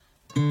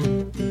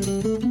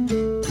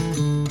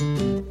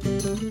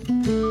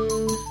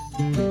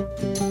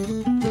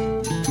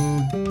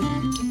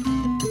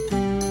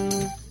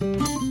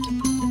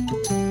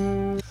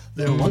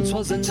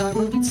a time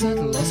when we'd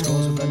settle our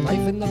scores with a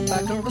knife in the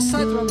back or a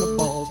scythe round the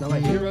balls. Now a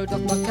hero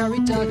doth not carry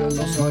dagger,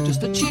 nor sword,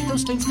 just a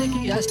Cheeto-stained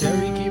sticky-ass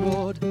Jerry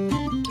keyboard.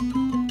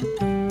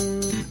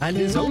 And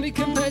his only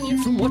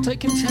companion, from what I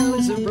can tell,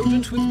 is a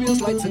rodent with wheels,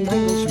 lights, and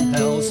angles from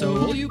hell.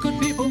 So all you good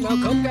people now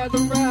come gather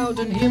round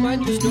and hear my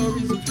new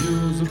stories of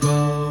heroes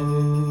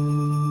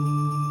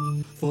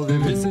abound. For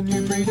there is a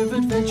new breed of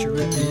adventurer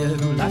here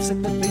who laughs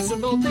in the face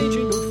of old age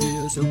and no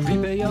fear. So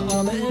prepare your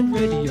armor and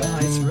ready your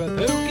eyes for a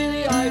poke in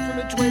the eye from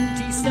a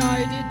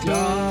 20-sided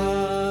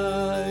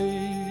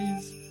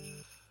dice.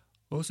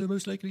 Also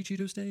most likely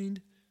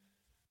Cheeto-stained.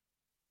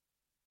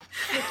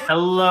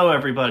 Hello,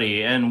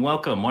 everybody, and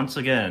welcome once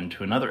again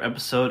to another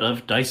episode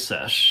of Dice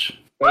Sesh.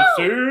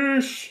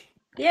 Dice-ish!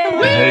 Yay!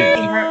 It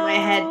hurt my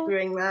head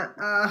doing that.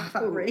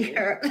 That really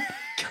hurt.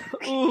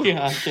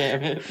 God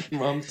damn it,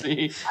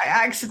 Mumsy. I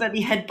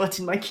accidentally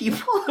headbutted my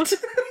keyboard.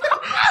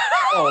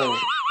 Oh,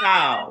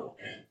 ow.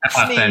 That's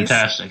Sneeze.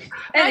 fantastic.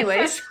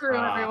 Anyways, screw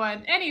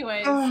everyone.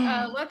 Anyways,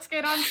 let's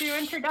get on to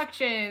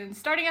introductions.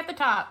 Starting at the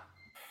top.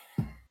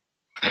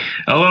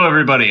 Hello,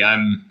 everybody.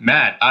 I'm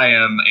Matt. I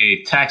am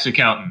a tax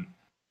accountant.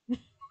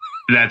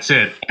 That's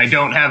it. I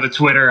don't have a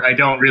Twitter. I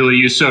don't really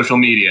use social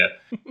media.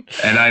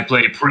 And I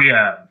play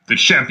Priya, the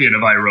champion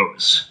of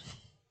Iros.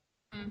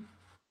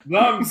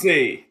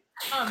 Mumsy.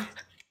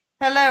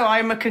 Hello,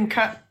 I'm a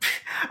concussion.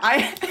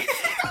 I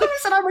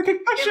said I'm a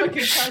concussion.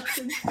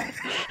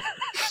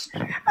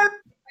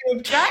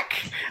 I'm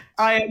Jack.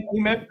 I am a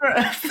member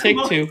of the Take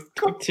Mod two.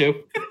 Squad. Take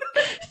two.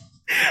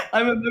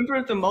 I'm a member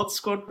of the Mod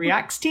Squad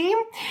Reacts team,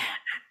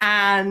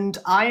 and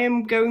I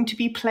am going to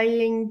be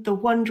playing the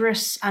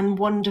wondrous and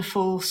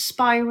wonderful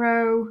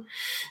Spyro,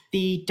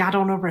 the dad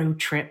on a road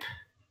trip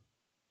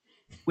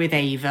with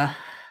Ava.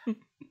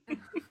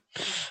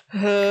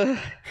 Oh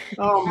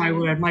my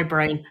word, my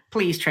brain.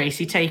 Please,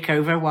 Tracy, take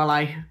over while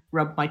I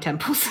rub my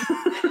temples.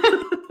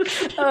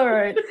 All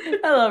right.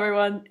 Hello,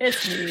 everyone.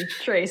 It's me,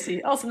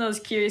 Tracy, also known as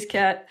Curious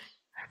Cat,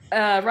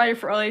 writer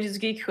for All Ages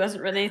Geek, who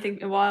hasn't read anything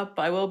in a while,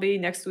 but I will be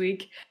next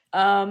week.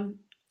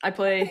 I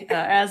play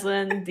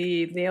Aslan,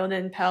 the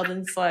Neonin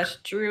Paladin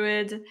 /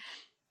 Druid.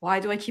 Why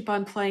do I keep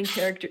on playing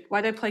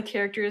Why do I play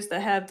characters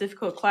that have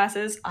difficult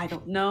classes? I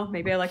don't know.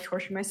 Maybe I like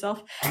torturing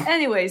myself.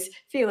 Anyways,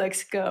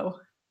 Felix, go.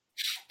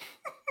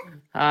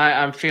 Hi,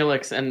 I'm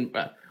Felix, and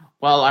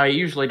while I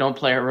usually don't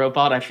play a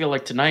robot, I feel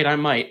like tonight I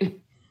might.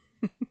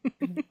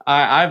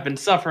 I've been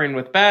suffering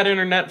with bad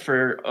internet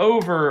for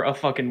over a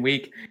fucking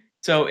week,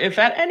 so if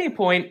at any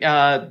point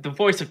the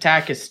voice of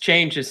Takis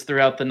changes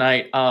throughout the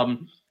night,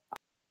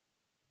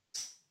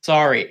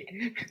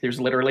 sorry, there's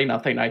literally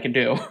nothing I can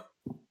do.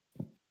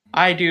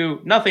 I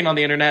do nothing on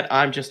the internet,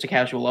 I'm just a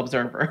casual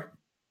observer.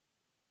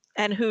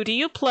 And who do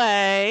you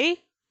play?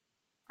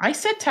 I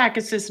said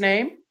Takis'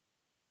 name.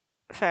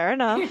 Fair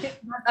enough.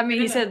 I mean,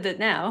 he said that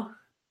now.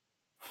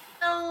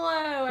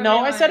 Hello. No,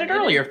 I said it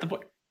everyone. earlier.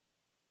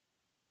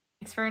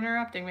 Thanks for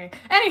interrupting me.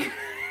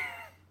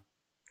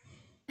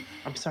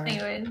 I'm sorry.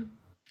 Anyway.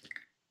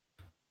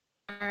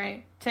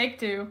 Alright, take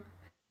two.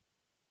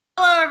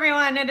 Hello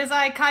everyone, it is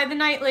I, Kai the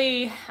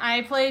Knightly.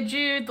 I play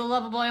Jude, the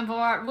lovable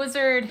Amplewater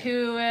wizard,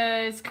 who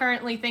is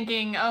currently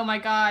thinking, oh my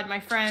god, my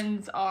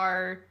friends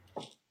are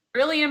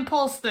really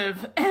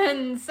impulsive.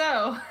 And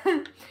so,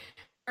 we're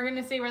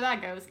gonna see where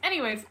that goes.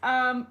 Anyways,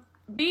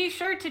 be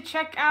sure to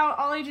check out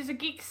All Ages of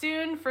Geek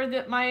soon for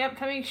my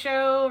upcoming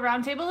show,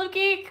 Roundtable of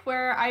Geek,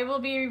 where I will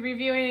be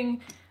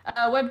reviewing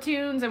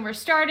webtoons, and we're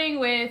starting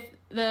with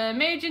the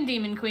Mage and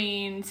Demon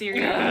Queen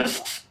series.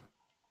 Yes.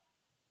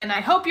 And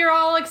I hope you're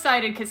all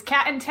excited, because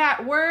Cat and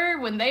Tat were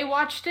when they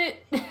watched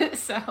it,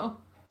 so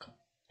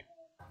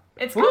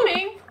it's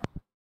coming.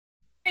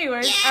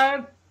 Anyways,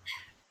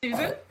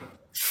 Susan?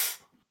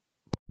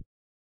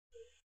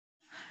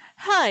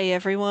 Hi,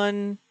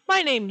 everyone.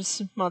 My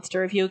name's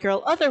Monster Review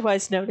Girl,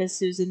 otherwise known as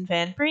Susan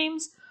Van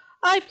Breams.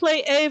 I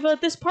play Ava,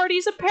 this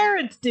party's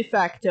apparent de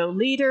facto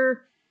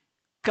leader.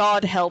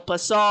 God help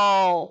us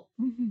all.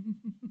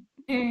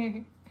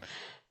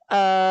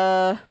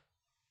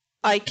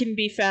 I can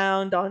be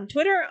found on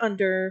Twitter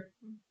under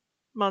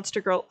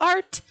Monster Girl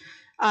Art.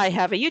 I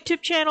have a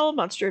YouTube channel,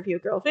 Monster Review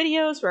Girl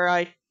Videos, where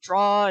I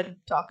draw and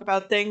talk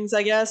about things,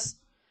 I guess.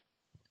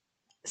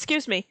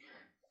 Excuse me.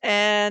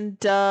 And,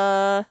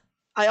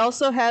 I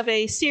also have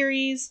a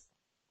series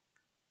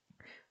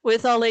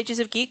with All Ages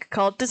of Geek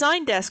called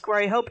Design Desk, where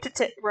I hope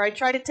to where I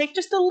try to take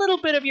just a little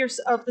bit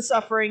of the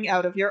suffering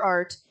out of your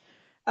art.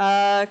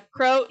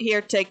 Crow,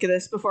 here, take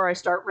this before I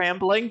start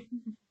rambling.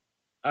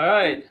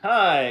 Alright,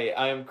 hi,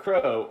 I'm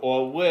Crow,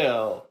 or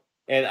Will,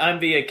 and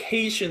I'm the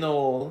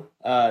occasional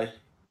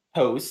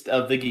host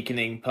of the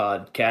Geekening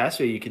podcast,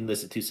 where you can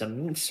listen to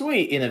some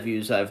sweet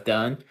interviews I've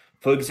done.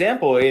 For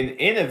example, an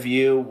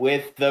interview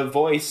with the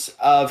voice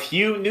of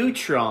Hugh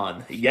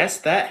Neutron. Yes,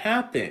 that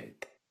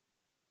happened.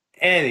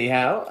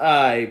 Anyhow,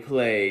 I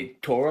play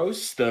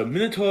Tauros, the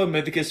Minotaur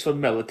Medicus from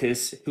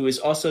Melitus, who is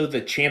also the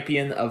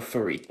champion of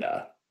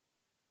Farita.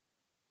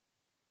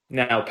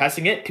 Now,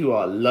 passing it to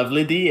our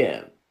lovely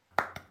DM.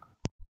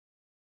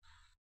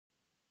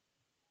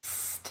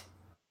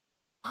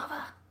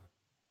 Lava.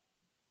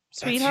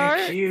 Sweetheart?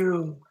 That's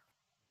your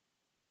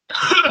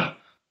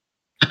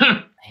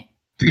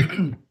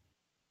cue.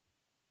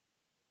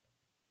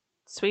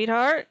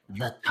 Sweetheart?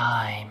 The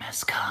time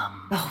has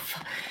come. Oh,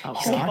 Oh,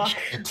 he's God. got-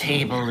 The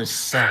table is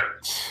set.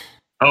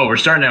 Oh, we're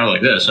starting out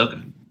like this.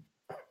 Okay.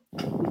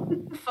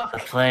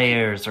 The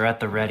players are at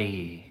the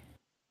ready.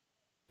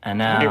 And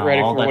now Get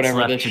ready all for that's whatever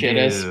left this to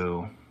shit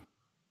do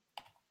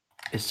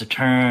is to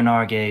turn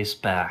our gaze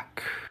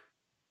back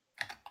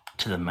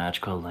to the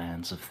magical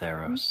lands of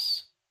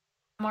Theros.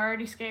 I'm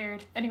already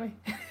scared. Anyway.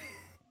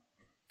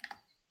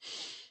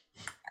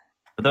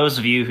 For those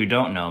of you who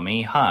don't know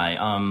me, hi,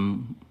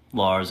 I'm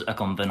Lars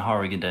Ekholm van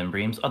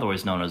Harrigan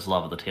otherwise known as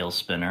Lava the Tail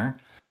Spinner.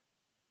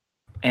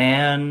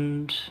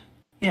 And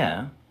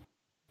yeah,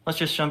 let's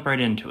just jump right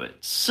into it.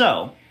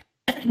 So,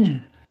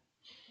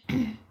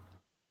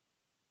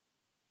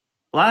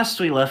 last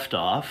we left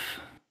off,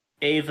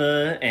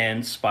 Ava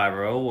and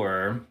Spyro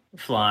were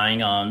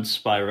flying on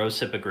Spyro's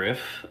hippogriff.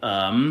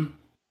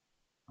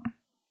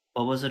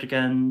 What was it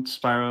again,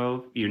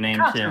 Spyro? You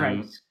named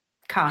him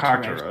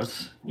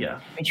Carteros. Yeah.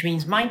 Which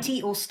means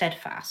mighty or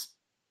steadfast.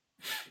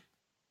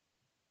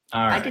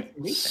 All I right. did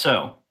read that.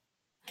 So,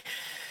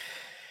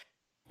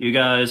 you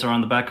guys are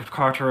on the back of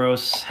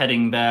Carteros,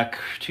 heading back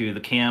to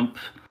the camp.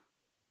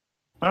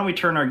 Why don't we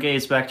turn our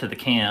gaze back to the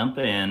camp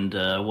and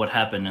what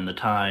happened in the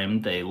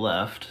time they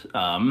left?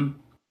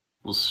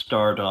 We'll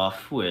start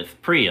off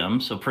with Priam.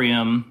 So,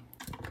 Priam,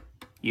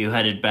 you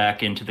headed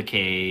back into the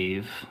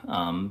cave,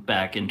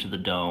 back into the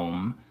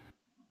dome.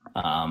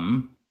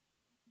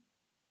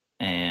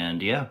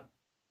 And yeah.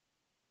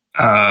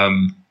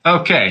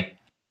 Okay.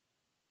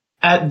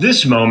 At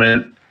this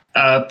moment,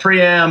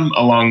 Priam,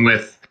 along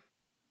with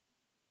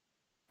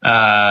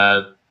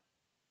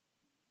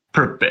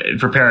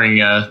preparing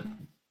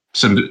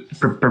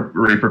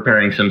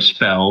preparing some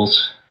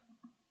spells,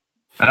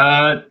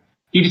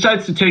 he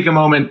decides to take a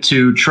moment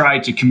to try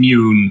to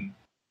commune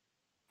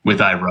with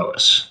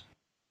Iroas.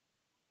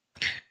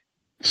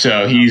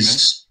 So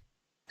he's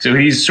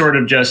sort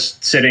of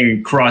just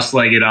sitting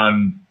cross-legged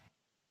on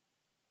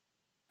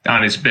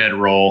his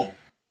bedroll.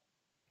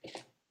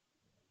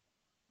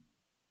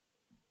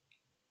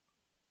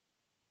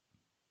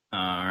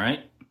 All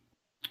right.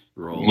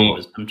 Roll Well- a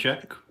wisdom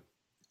check.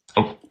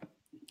 Oh.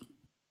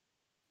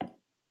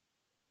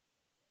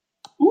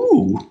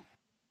 Ooh.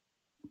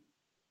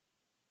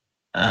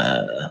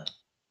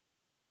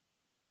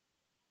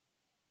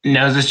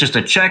 Now is this just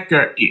a check?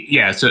 Or,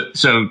 yeah. So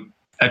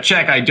a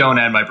check. I don't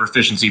add my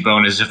proficiency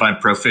bonus if I'm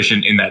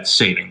proficient in that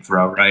saving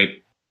throw,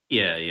 right?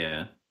 Yeah,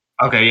 yeah.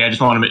 Okay. Yeah.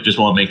 Just want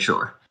to make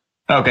sure.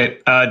 Okay.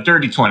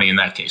 Dirty 20 in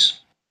that case.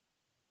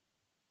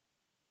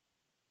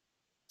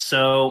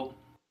 So,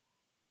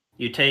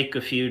 you take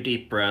a few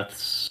deep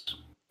breaths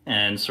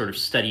and sort of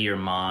steady your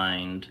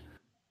mind,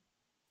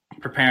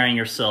 preparing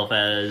yourself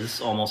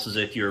almost as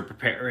if you're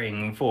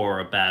preparing for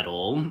a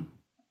battle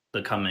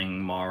the coming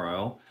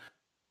morrow.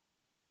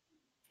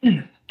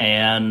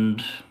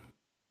 And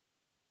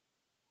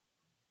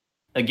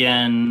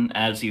again,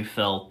 as you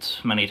felt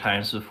many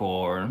times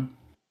before,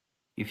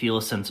 you feel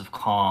a sense of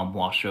calm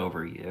wash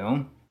over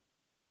you,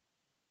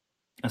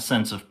 a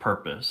sense of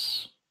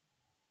purpose.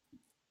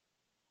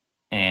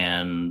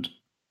 And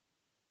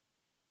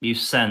you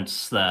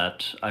sense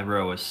that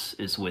Iroas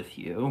is with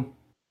you.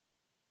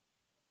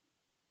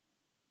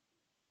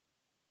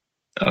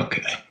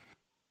 Okay.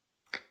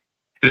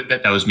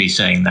 That was me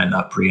saying that,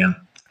 not Priam.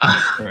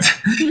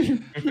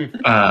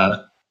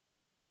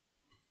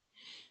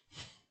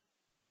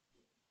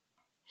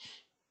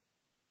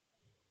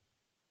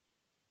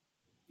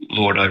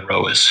 Lord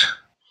Iroas,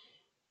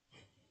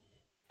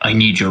 I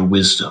need your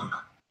wisdom,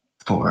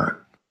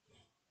 for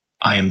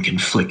I am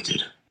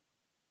conflicted.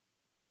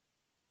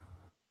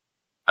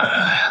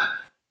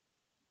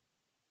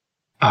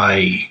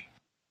 I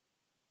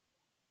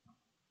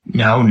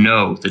now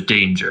know the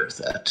danger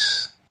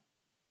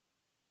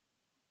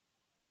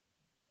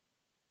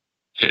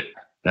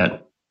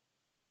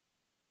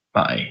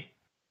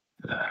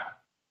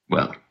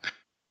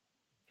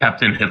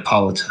Captain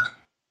Hippolyta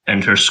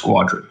and her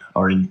squadron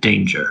are in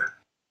danger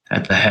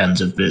at the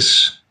hands of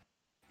this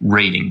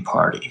raiding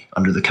party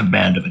under the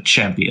command of a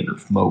champion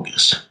of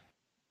Mogus.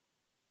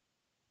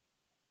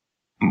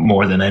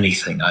 More than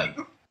anything, I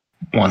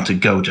want to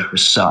go to her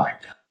side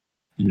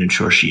and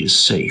ensure she is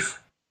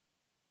safe.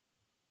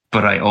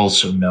 But I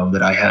also know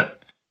that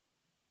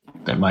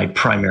that my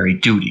primary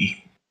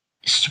duty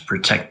is to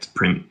protect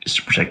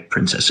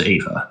Princess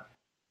Ava,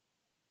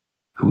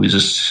 who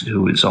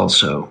is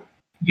also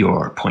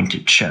your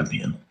appointed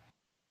champion.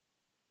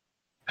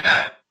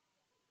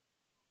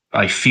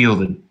 I feel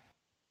that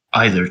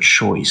either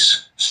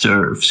choice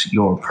serves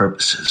your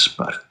purposes,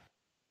 but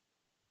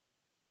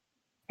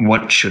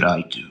what should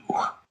I do?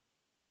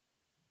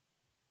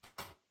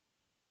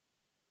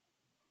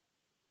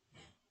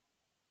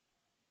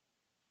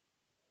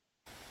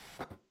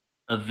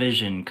 A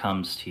vision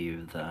comes to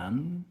you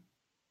then.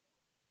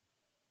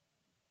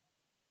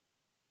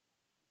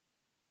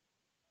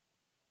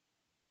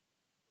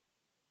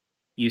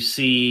 You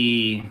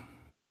see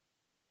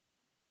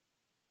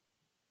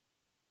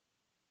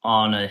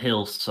On a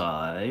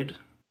hillside,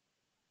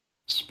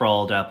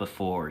 sprawled out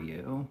before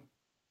you,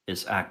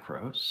 is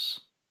Akros.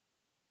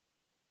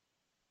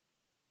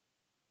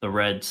 The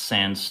red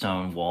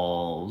sandstone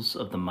walls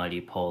of the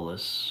mighty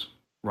polis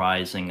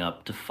rising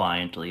up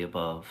defiantly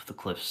above the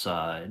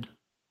cliffside.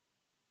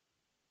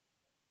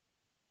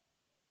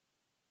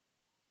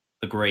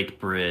 The great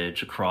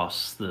bridge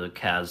across the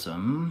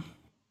chasm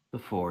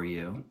before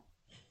you.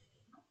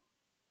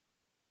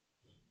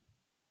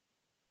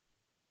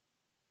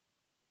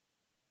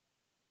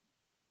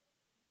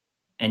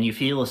 And you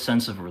feel a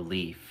sense of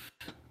relief,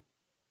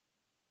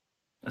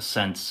 a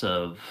sense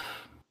of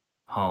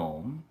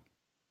home.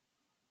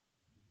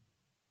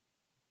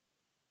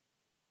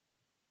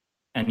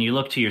 And you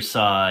look to your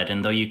side,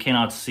 and though you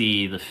cannot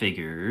see the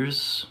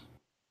figures,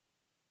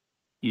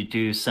 you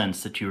do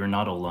sense that you are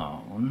not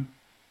alone.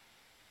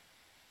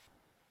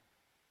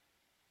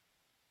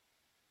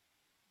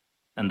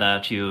 And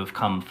that you have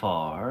come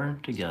far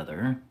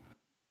together.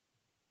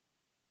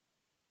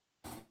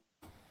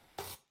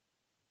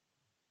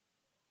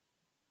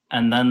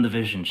 And then the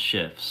vision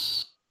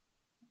shifts.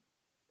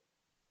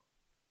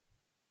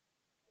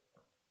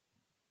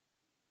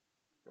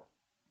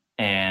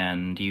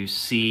 And you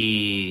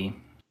see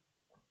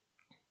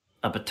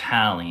a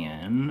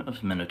battalion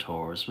of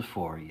minotaurs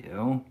before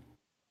you.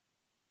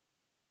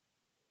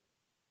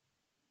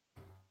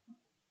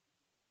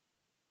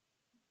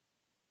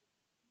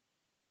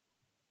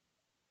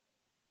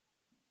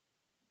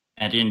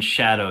 And in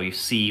shadow, you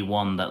see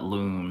one that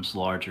looms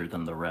larger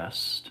than the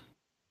rest.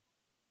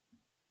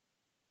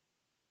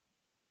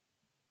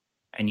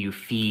 And you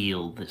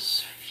feel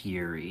this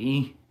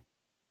fury,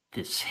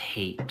 this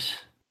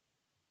hate.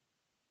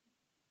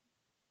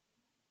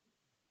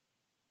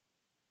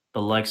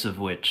 The likes of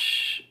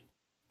which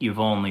you've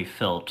only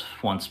felt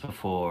once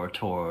before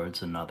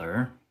towards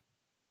another.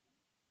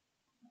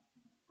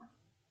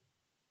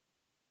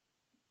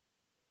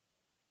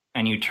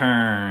 And you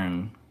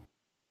turn,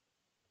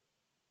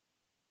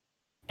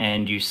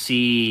 and you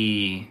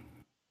see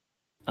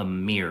a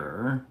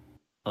mirror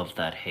of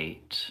that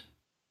hate,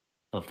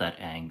 of that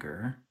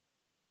anger,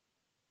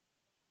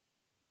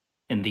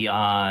 in the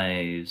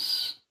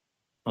eyes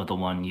of the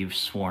one you've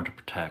sworn to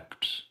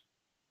protect.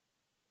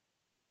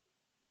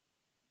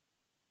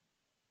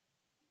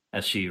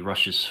 As she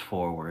rushes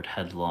forward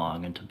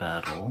headlong into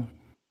battle.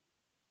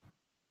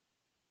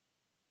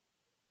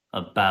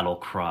 A battle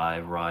cry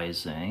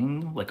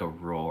rising like a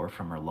roar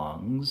from her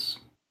lungs.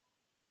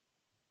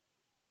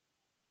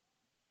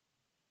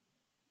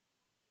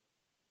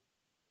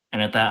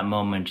 And at that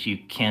moment, you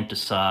can't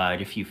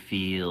decide if you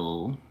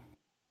feel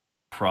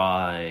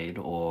pride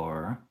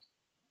or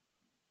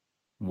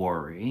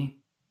worry.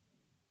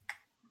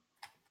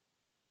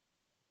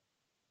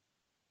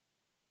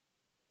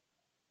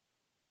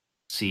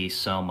 See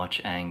so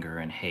much anger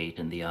and hate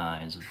in the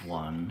eyes of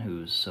one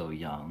who's so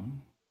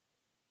young.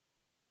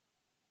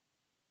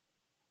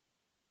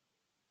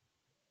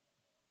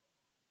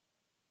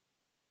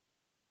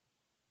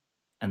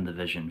 And the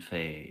vision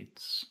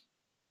fades.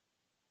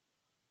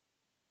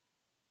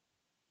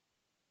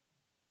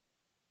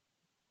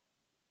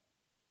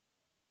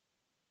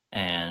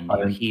 And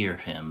you hear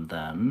him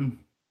then,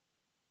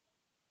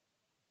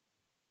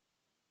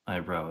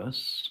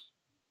 Iroas,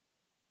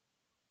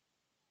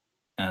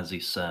 as he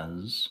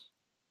says,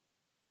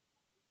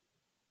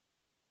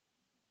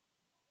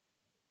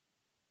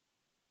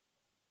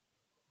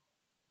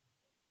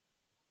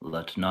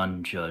 "Let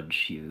none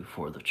judge you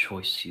for the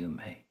choice you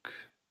make,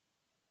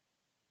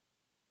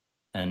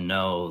 and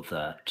know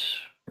that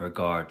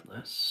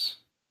regardless,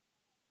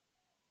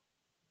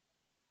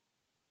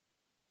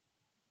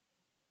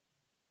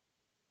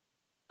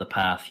 the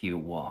path you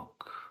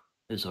walk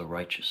is a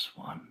righteous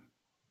one."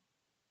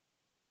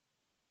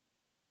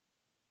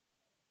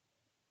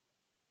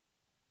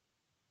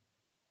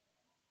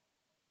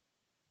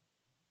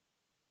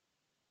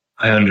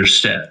 I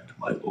understand,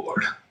 my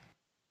lord.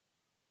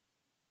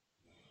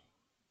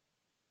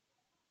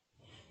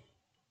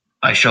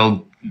 I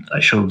shall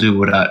do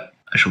what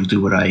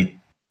I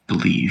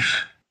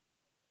believe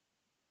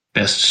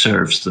best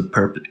serves the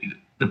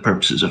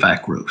purposes of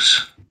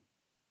Akros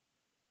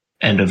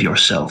and of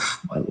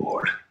yourself, my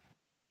lord.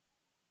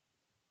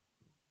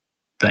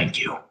 Thank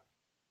you.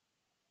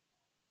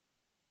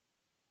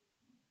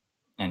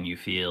 And you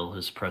feel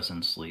his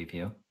presence leave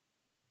you.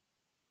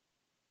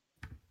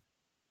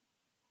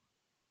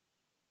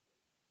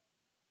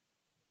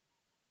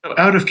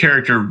 Out of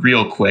character,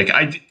 real quick,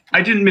 I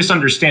didn't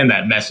misunderstand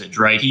that message,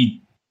 right?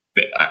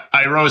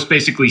 Iroas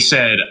basically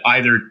said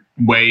either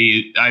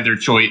way, either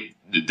choice.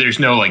 There's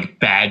no like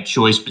bad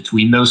choice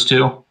between those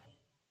two.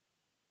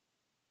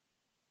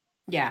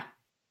 Yeah.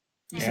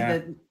 He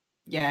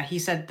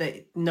said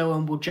that no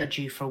one will judge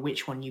you for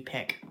which one you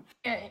pick.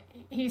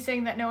 He's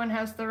saying that no one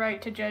has the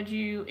right to judge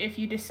you if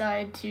you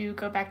decide to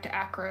go back to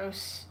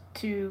Akros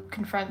to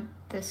confront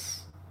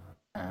this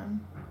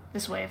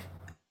this wave.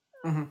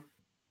 Mm-hmm.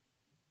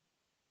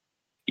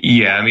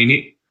 Yeah, I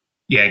mean,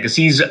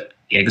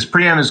 because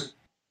Priam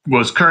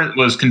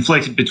was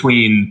conflicted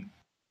between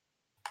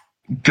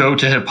go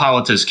to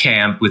Hippolyta's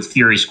camp with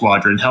Fury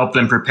Squadron, help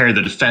them prepare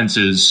the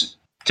defenses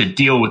to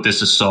deal with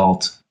this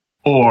assault,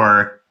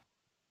 or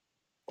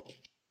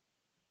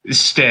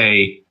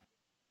stay,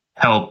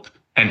 help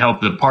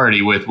the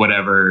party with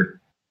whatever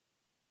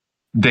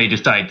they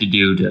decide to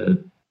do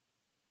to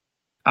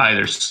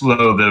either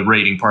slow the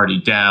raiding party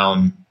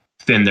down,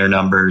 thin their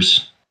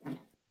numbers.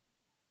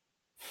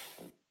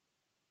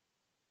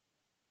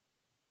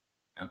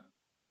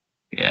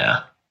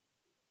 Yeah.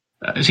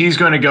 He's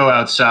going to go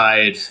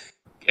outside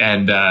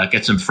and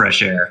get some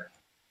fresh air.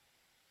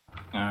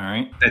 All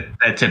right.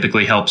 That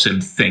typically helps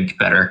him think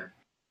better.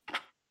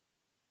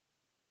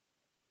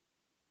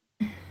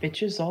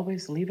 Bitches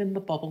always leaving the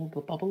bubble. The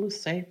bubble is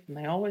safe, and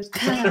they always.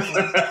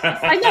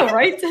 I know,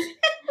 right?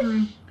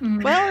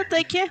 Well,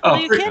 they can't. Oh,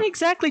 Well, you can't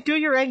exactly do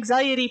your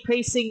anxiety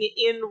pacing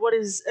in what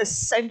is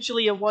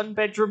essentially a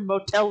one-bedroom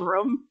motel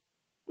room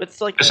with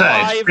like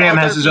Besides, 5 Priam other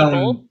has his people.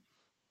 own.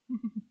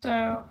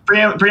 So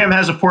Priam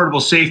has a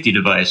portable safety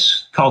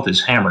device called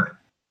his hammer.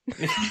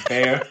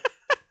 Fair.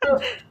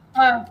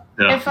 Yeah.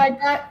 if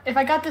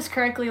I got this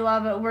correctly,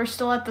 Lava, we're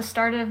still at the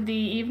start of the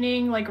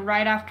evening, like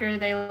right after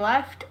they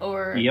left,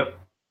 or Yep.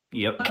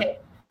 Okay.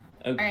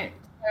 All Okay. right.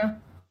 So,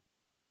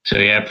 So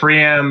yeah,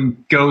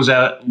 Priam goes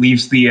out,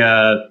 leaves the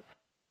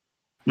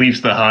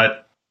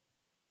hut,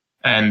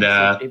 and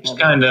just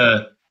kind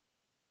of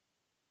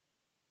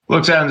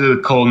looks out into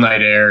the cold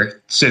night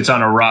air, sits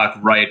on a rock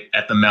right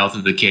at the mouth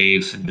of the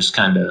cave, and just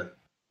kind of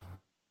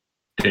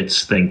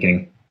sits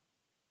thinking.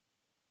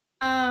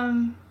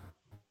 I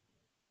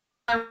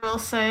will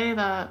say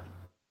that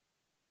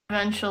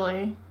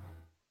eventually,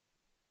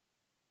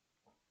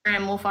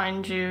 Graham will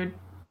find Jude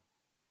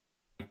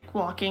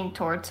walking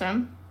towards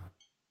him.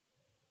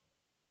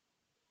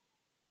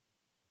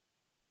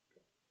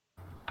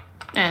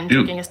 And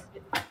Dude. taking a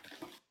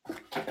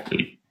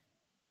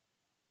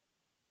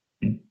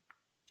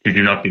Should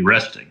you not be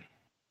resting?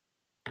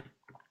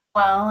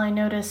 Well, I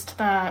noticed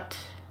that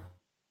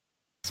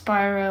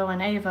Spyro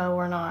and Ava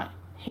were not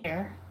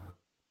here,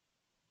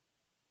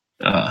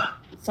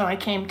 so I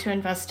came to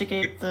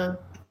investigate the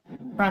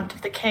front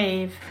of the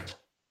cave.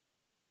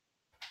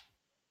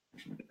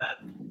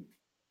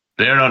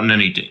 They are not in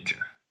any danger.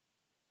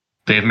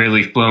 They have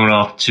merely flown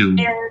off to.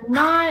 They're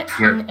not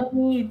Where? in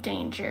any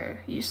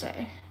danger, you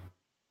say.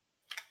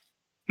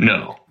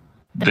 No,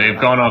 they've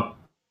gone up.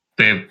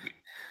 They've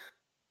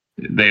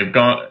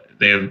gone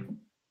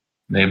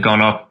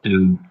off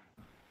to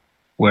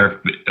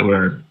where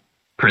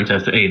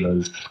Princess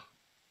Ava's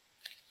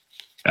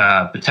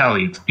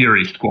battalion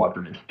Fury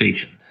Squadron is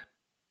stationed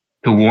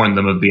to warn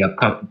them of the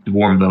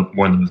warn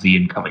them of the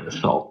incoming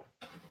assault.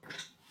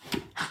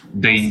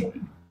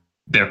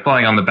 They're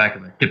flying on the back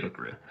of a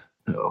hippogriff,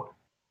 so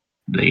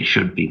they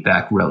should be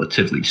back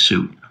relatively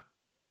soon.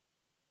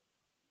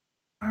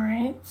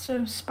 Alright,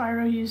 so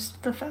Spyro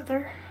used the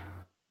feather.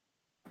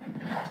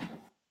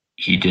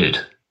 He did,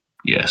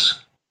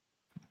 yes.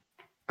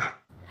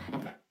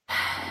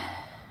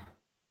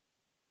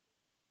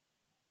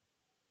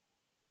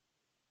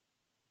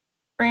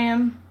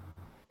 Graham,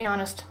 be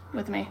honest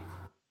with me.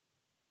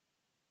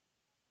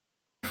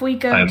 If we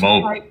go I'm to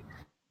old. fight...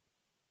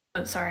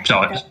 Oh, sorry.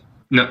 So,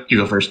 no, you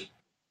go first.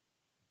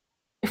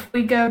 If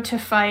we go to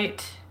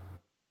fight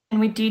and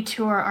we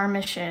detour our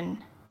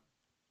mission,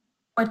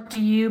 what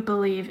do you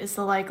believe is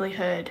the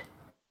likelihood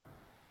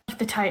of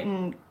the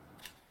Titan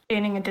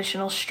gaining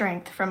additional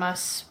strength from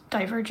us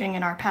diverging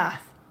in our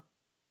path?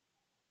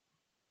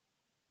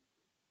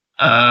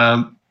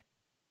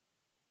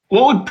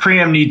 What would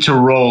Priam need to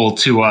roll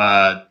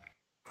to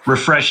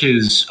refresh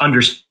his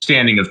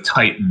understanding of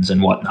Titans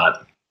and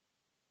whatnot?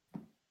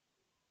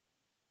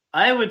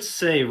 I would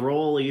say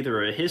roll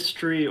either a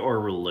history or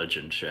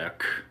religion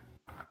check.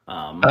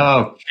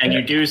 Oh, And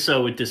you do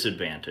so with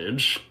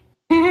disadvantage.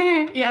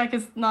 Yeah,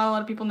 because not a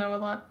lot of people know a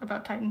lot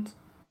about Titans.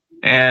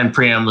 and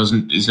Priam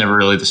is never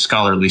really the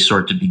scholarly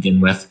sort to begin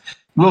with.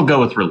 We'll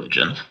go with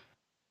religion.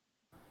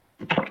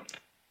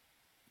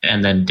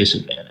 And then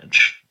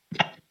disadvantage.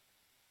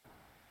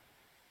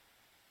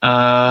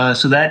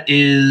 So that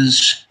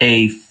is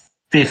a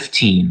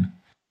 15.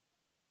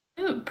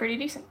 Ooh, pretty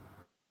decent.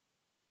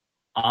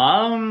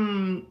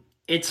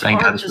 It's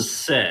Thank hard God to this was-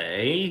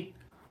 say.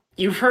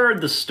 You've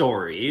heard the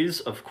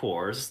stories, of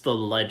course, the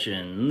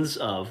legends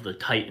of the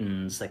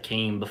Titans that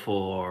came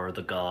before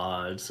the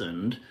gods,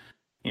 and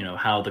you know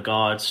how the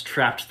gods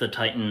trapped the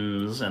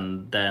Titans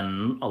and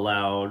then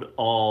allowed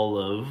all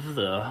of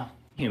the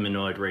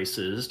humanoid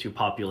races to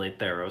populate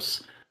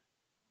Theros.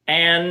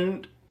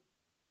 And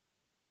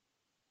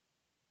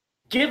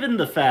given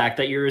the fact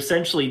that you're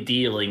essentially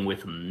dealing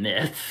with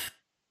myth,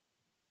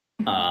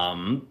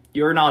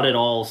 you're not at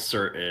all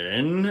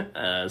certain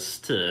as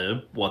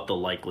to what the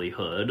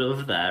likelihood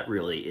of that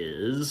really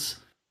is.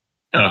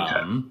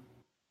 Okay.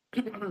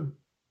 All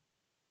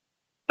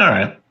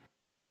right.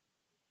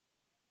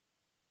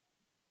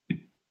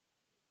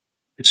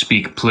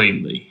 Speak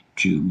plainly,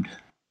 Jude.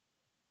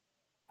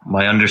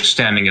 My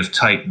understanding of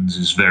Titans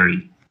is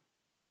very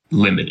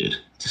limited,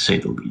 to say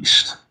the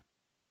least.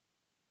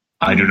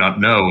 I do not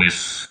know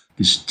if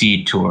this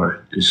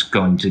detour is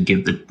going to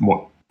give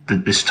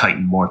this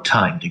Titan more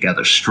time to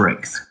gather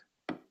strength.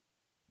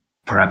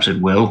 Perhaps it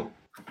will,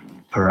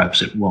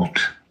 perhaps it won't.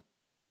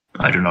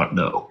 I do not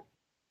know.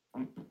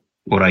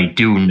 What I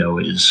do know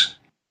is,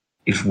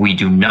 if we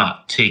do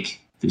not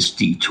take this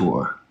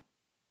detour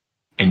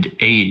and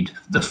aid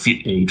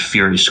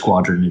Fury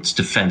Squadron in its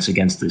defense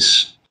against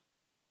these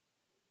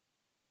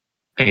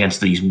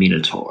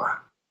Minotaur,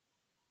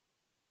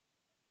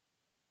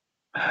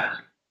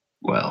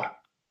 well,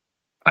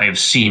 I have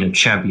seen a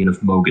champion of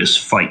Mogus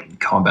fight in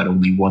combat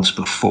only once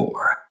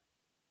before.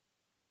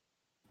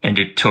 And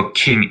it took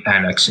King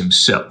Anax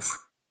himself,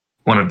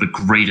 one of the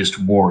greatest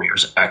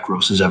warriors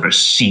Akros has ever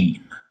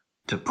seen,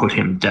 to put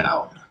him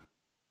down.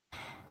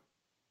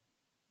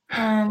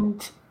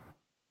 And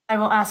I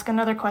will ask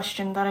another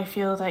question that I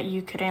feel that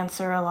you could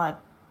answer a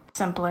lot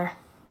simpler.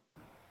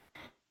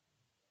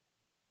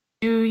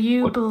 Do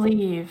you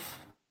believe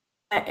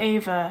that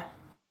Ava,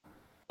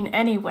 in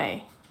any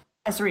way,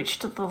 has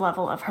reached the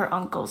level of her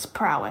uncle's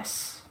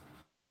prowess?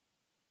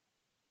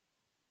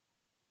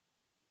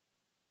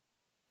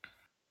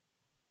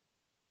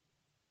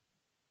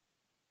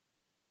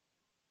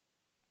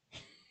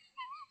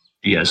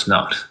 She has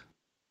not.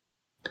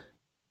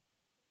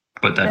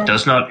 But that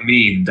does not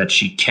mean that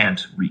she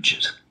can't reach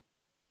it.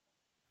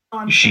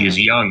 She is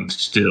young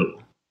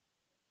still.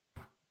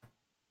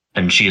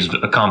 And she has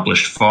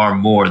accomplished far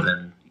more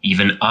than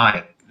even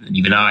I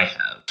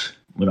have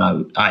when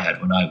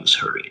I was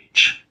her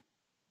age.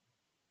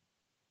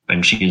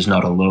 And she is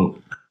not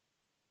alone.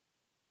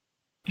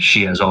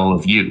 She has all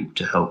of you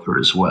to help her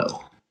as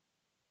well.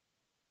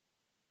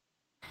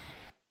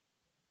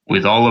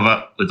 With all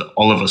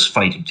of us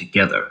fighting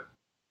together,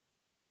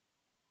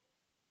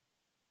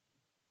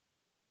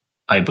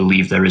 I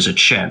believe there is a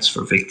chance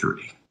for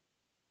victory.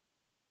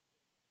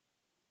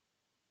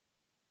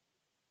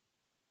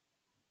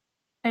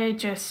 I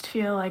just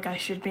feel like I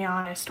should be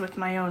honest with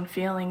my own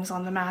feelings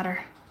on the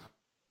matter.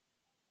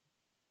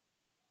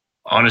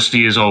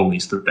 Honesty is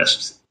always the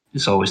best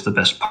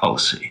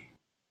policy,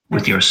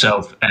 with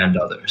yourself and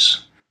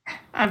others.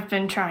 I've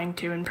been trying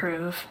to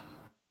improve.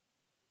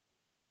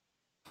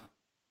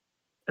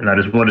 And that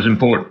is what is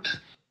important.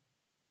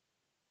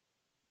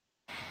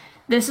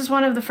 This is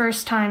one of the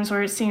first times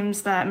where it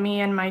seems that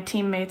me and my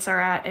teammates are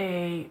at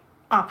a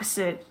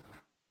opposite.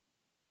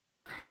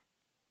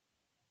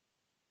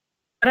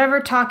 Whatever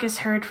talk is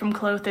heard from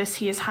Clothis,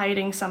 he is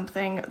hiding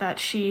something that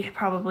she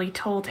probably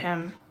told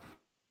him.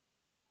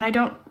 I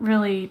don't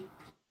really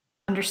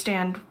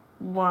understand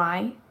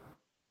why.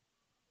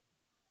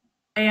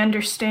 I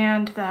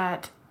understand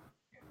that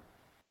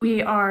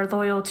we are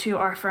loyal to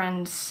our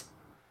friends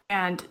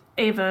and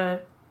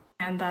Ava,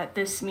 and that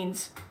this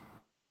means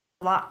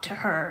a lot to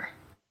her.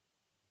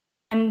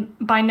 And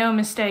by no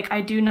mistake,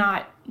 I do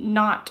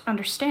not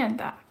understand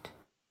that.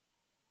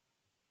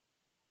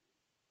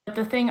 But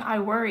the thing I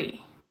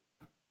worry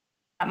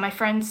that my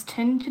friends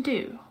tend to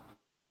do,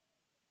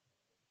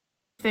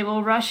 they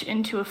will rush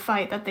into a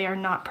fight that they are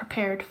not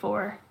prepared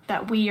for,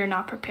 that we are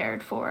not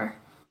prepared for.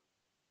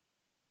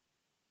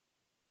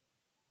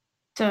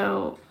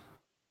 So,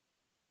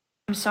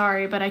 I'm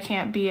sorry, but I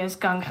can't be as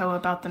gung-ho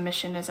about the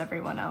mission as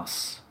everyone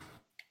else.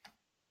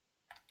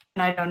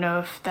 And I don't know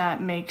if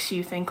that makes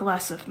you think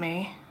less of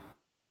me.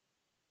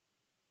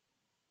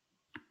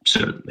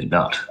 Certainly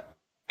not.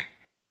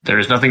 There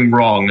is nothing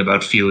wrong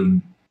about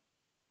feeling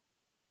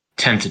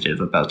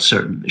tentative about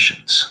certain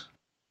missions.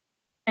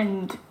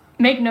 And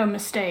make no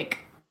mistake,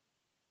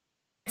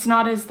 it's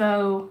not as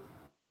though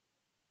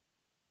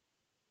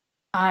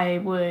I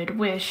would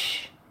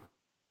wish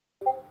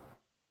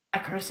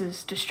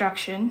Akros'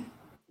 destruction,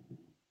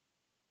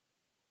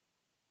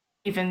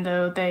 even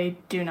though they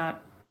do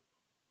not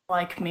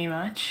like me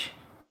much.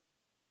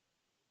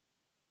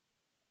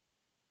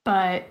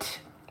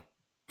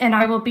 And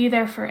I will be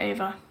there for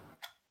Ava.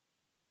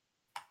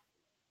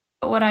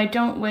 But what I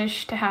don't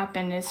wish to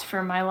happen is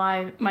for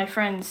my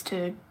friends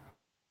to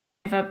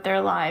give up their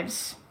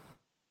lives.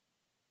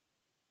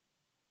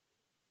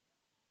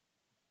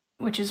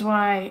 Which is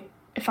why,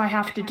 if I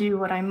have to do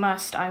what I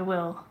must, I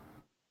will.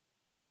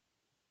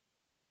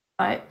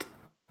 But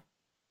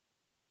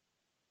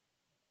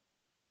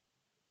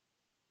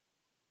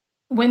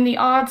when the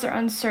odds are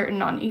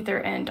uncertain on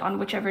either end, on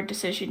whichever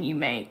decision you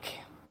make,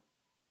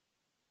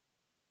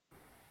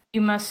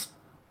 you must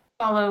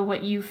follow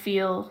what you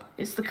feel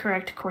is the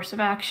correct course of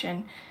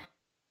action.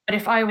 But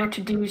if I were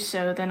to do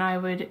so, then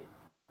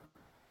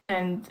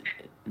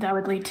that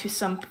would lead to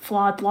some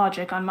flawed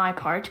logic on my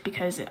part,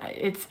 because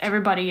it's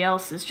everybody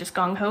else is just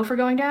gung-ho for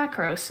going to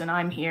Akros, and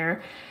I'm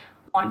here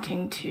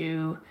wanting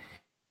to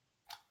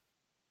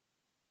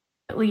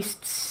at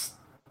least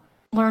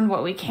learn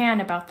what we can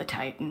about the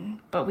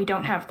Titan, but we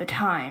don't have the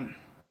time.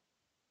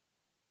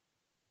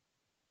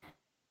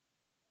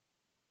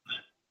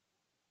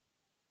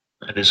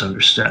 That is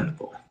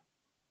understandable.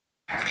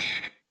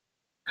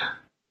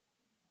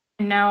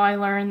 And now I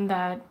learn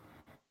that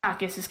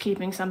Akis is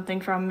keeping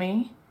something from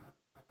me,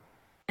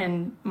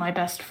 and my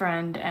best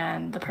friend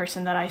and the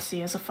person that I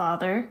see as a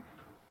father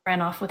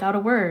ran off without a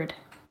word.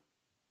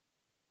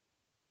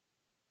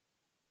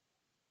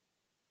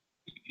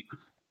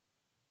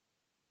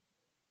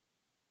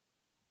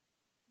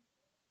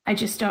 I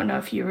just don't know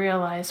if you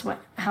realize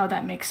how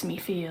that makes me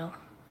feel.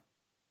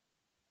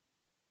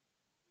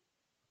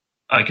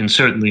 I can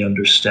certainly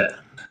understand.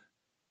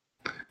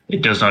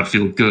 It does not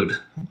feel good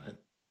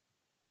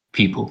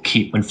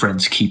when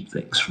friends keep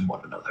things from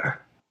one another.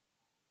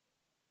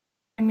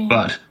 I mean,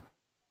 But,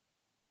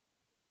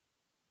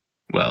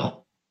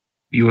 well,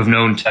 you have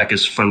known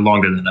Takis for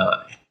longer than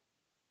I.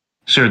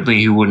 Certainly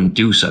he wouldn't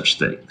do such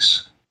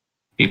things.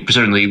 He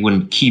certainly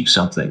wouldn't keep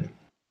something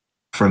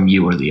from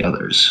you or the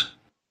others,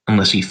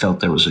 unless he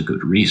felt there was a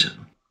good reason.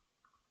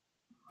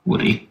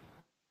 Would he?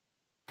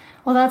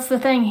 well, that's the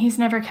thing. He's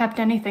never kept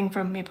anything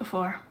from me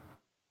before.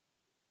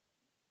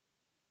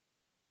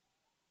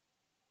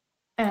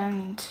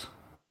 And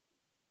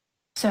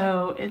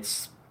so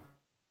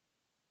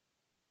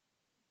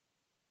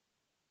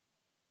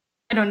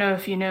I don't know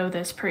if you know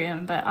this,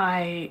 Priam, but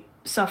I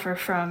suffer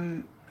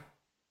from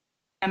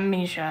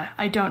amnesia.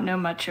 I don't know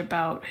much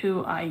about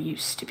who I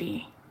used to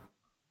be.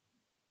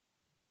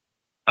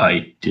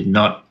 I did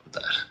not know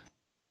that.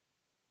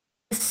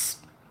 This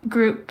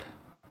group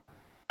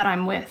that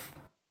I'm with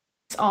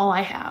is all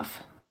I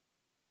have.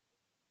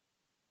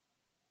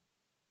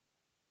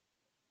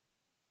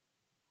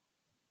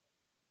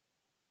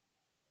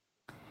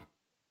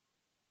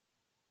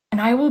 And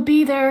I will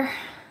be there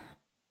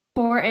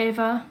for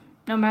Ava,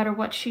 no matter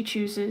what she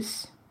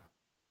chooses.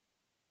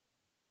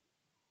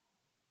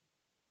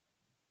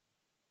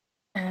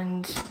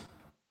 And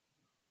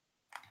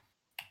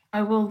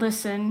I will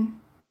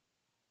listen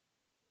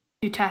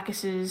to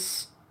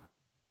Takis's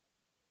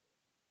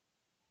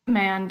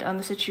command on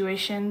the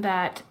situation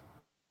that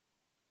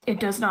it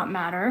does not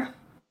matter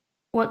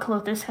what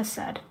Clothis has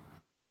said.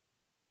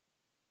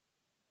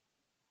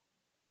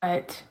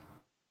 But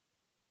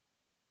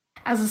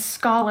as a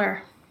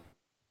scholar,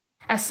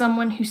 as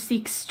someone who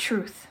seeks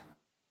truth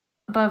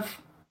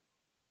above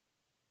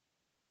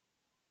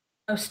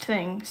most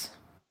things,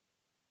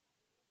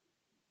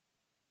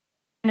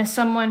 and as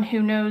someone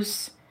who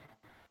knows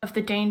of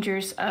the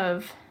dangers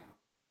of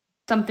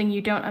something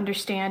you don't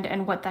understand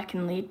and what that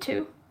can lead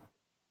to,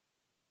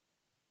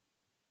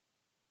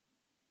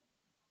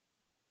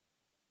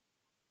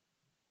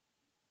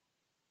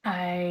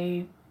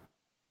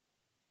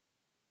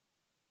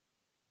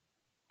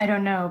 I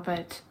don't know,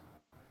 but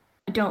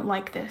I don't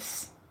like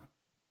this.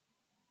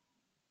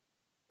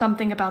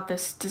 Something about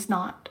this does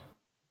not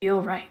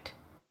feel right.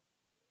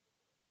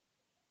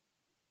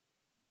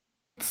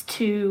 It's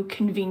too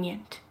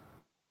convenient.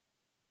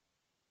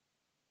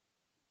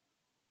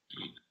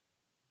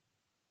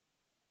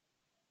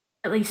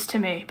 At least to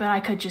me, but I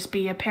could just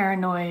be a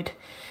paranoid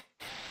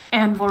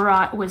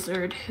Anvilrat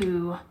wizard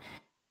who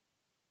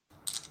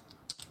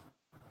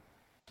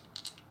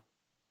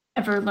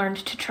ever learned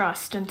to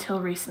trust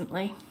until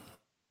recently.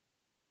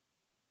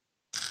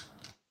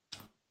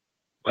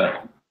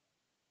 Well,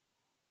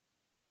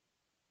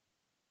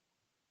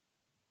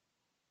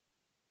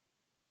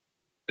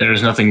 there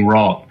is nothing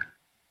wrong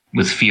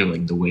with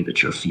feeling the way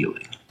that you're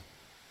feeling.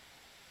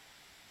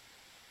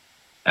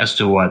 As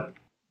to what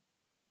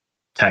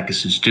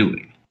Takis is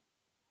doing,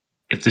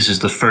 if this is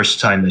the first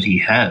time that he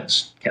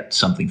has kept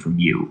something from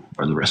you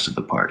or the rest of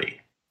the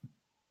party,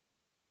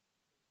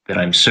 then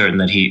I'm certain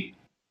that he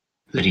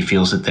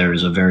feels that there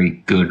is a very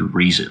good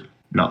reason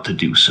not to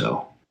do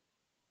so.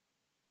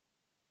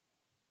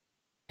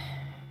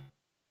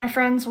 My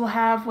friends will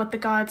have what the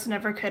gods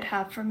never could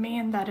have from me,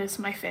 and that is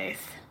my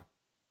faith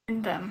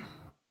in them.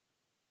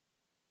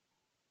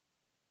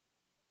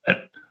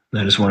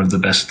 That is one of the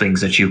best things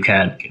that you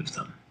can give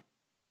them.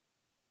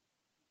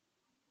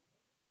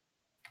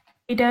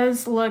 He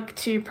does look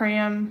to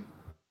Priam,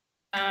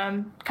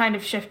 kind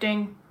of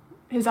shifting.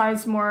 His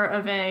eyes more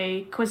of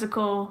a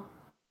quizzical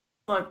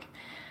look.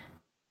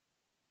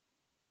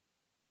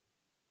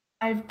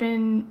 I've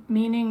been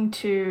meaning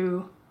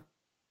to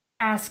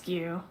ask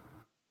you,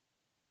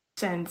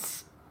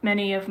 since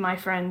many of my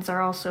friends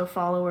are also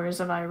followers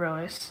of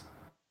Iroas,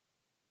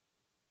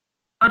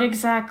 what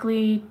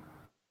exactly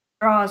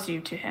draws you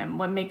to him?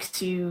 What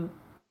makes you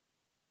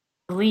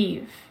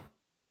believe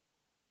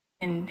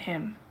in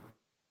him?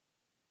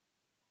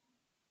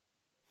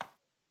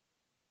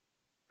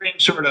 Graham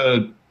sort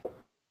of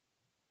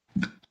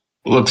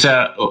looks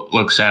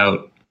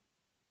out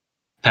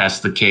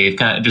past the cave,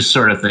 kind of just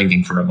sort of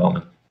thinking for a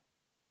moment.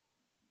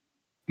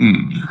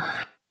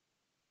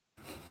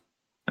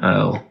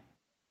 Oh.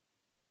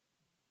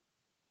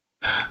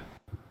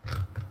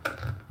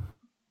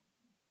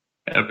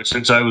 Ever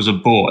since I was a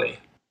boy,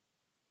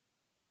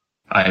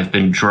 I have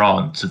been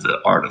drawn to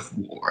the art of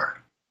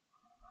war.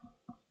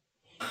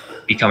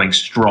 Becoming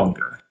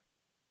stronger,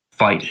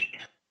 fighting,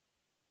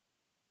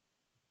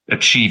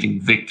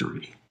 achieving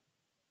victory.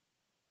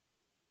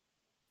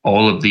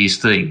 All of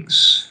these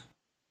things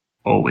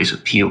always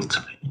appealed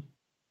to me.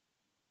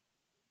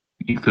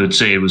 You could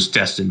say it was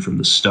destined from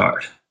the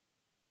start.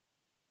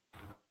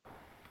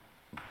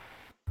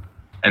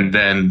 And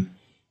then,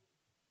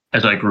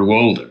 as I grew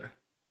older,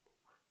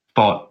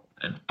 fought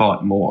and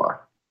fought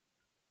more.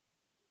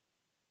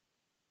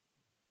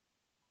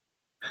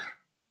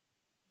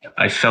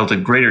 I felt a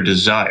greater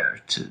desire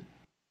to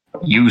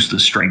use the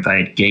strength I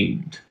had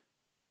gained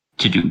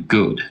to do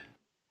good,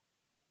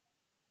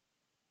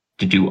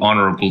 to do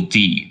honorable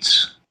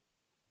deeds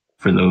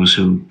for those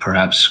who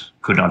perhaps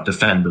could not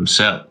defend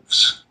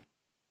themselves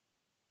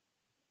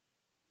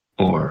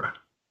or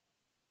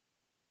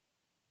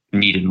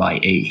needed my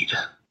aid.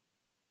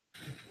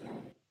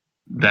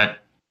 That,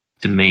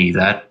 to me,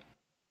 that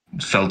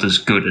felt as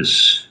good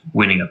as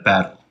winning a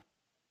battle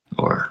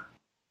or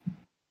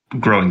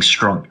growing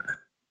stronger.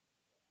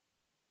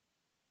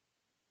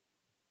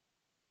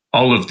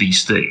 All of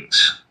these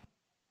things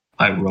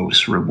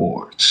Iroas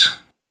rewards.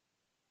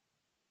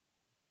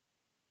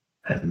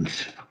 And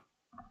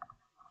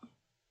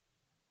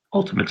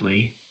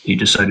ultimately, he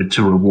decided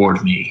to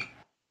reward me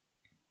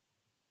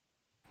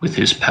with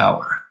his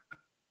power.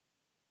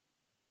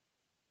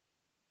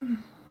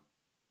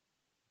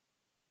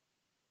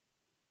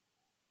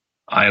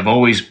 I have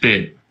always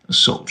been a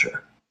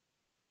soldier.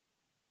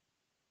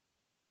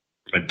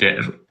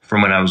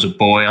 From when I was a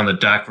boy on the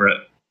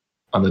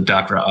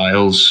Dakra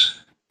Isles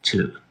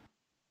to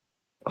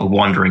a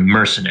wandering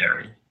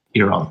mercenary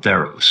here on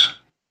Theros.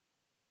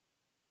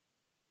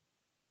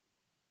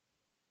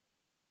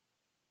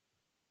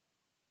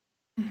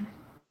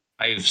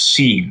 I have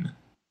seen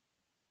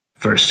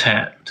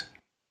firsthand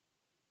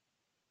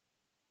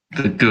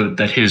the good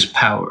that his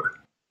power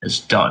has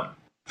done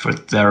for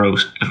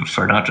Theros,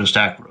 for not just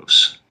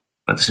Akros,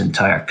 but this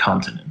entire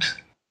continent.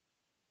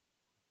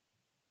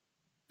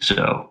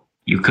 So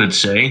you could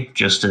say,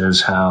 just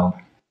as how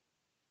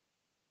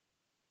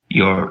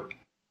you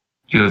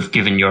have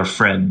given your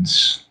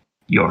friends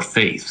your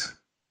faith,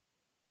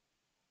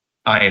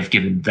 I have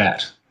given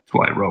that to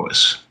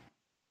Iroas.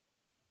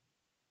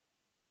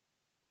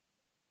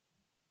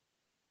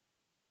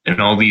 In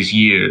all these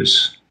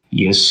years,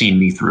 he has seen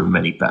me through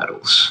many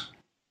battles,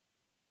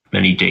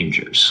 many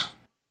dangers.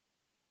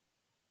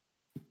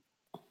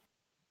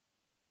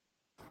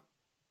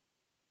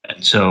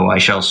 And so I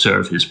shall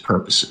serve his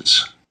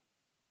purposes,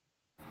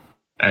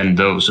 and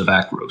those of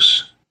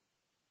Akros.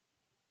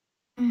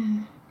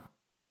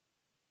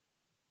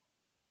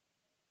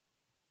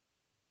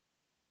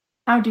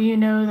 How do you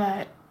know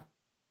that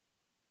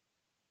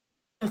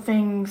the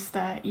things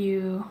that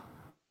you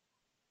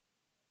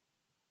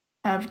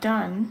have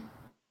done,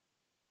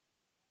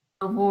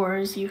 the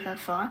wars you have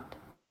fought,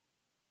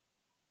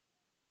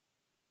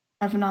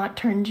 have not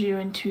turned you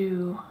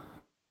into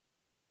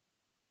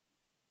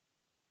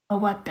a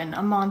weapon,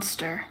 a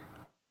monster,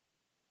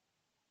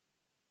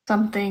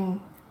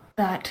 something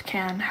that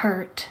can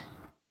hurt?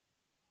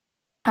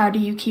 How do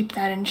you keep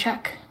that in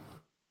check?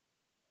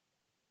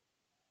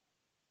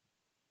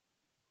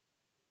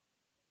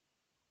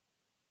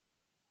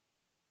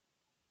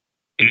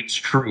 It's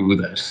true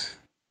that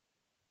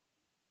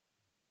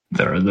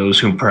there are those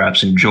who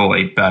perhaps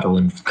enjoy battle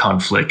and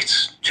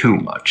conflict too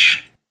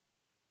much.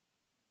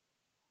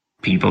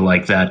 People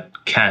like that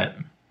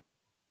can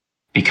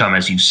become,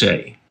 as you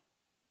say,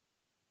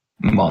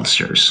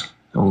 monsters,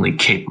 only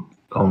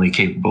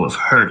capable of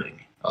hurting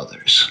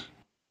others.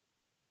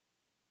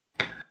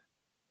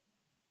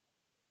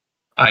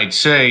 I'd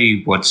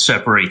say what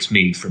separates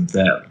me from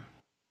them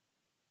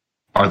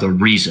are the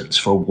reasons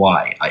for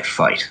why I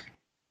fight.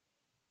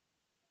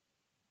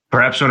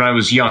 Perhaps when I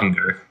was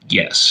younger,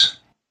 yes,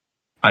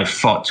 I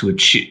fought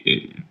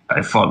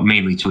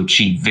mainly to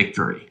achieve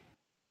victory,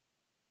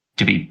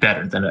 to be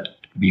better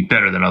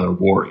than other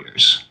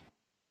warriors.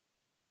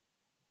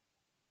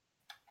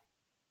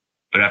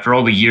 But after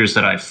all the years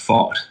that I've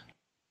fought,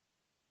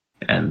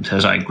 and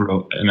as I've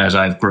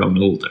grown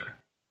older,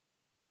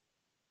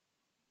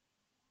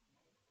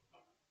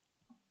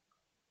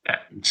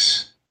 and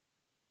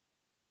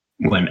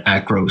when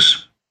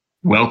Akros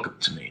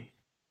welcomed me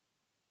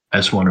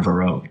as one of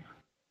her own,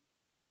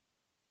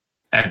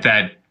 at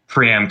that,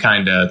 Priam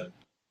kind of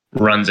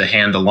runs a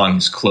hand along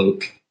his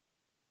cloak.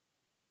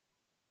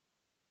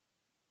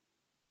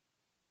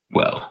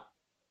 Well,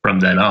 from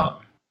then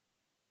on,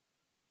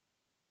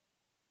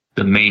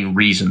 the main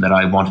reason that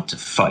I wanted to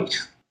fight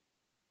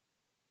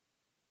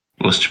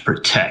was to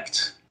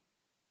protect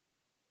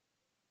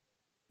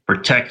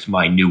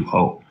my new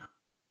home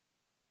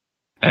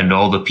and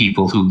all the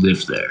people who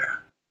live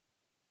there.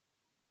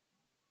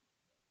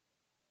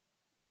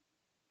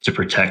 To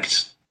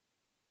protect.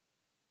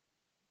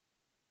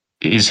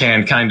 His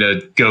hand kind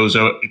of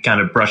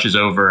brushes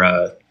over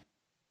a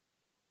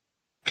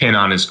pin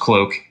on his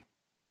cloak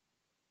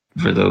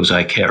for those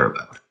I care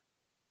about.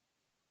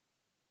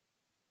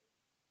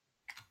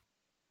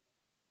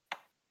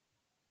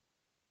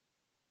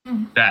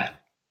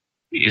 That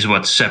is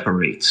what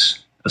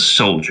separates a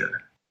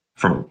soldier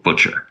from a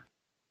butcher.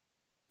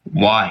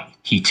 Why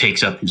he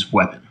takes up his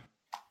weapon.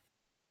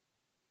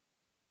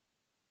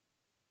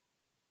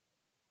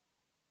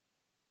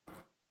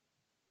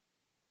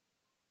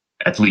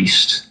 At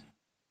least,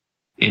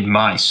 in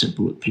my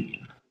simple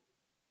opinion.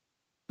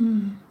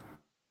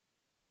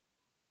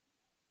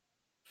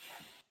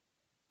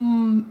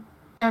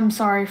 I'm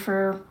sorry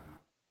for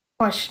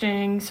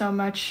questioning so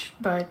much,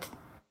 but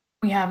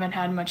we haven't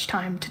had much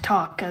time to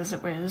talk as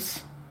it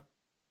is.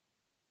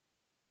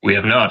 We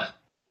have not.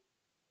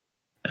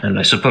 And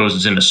I suppose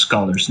it's in a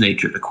scholar's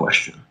nature to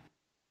question.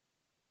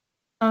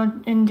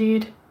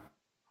 Indeed.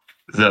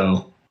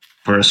 Though,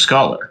 for a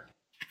scholar,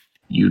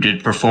 you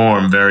did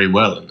perform very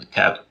well in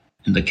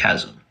the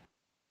chasm.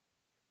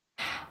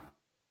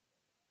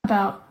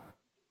 About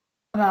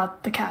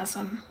the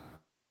chasm.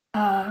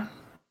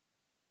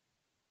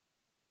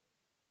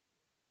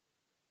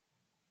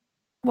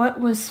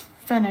 What was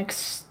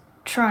Phoenix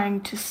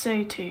trying to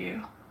say to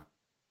you?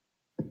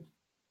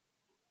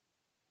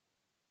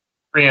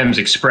 Priam's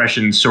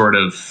expression sort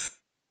of...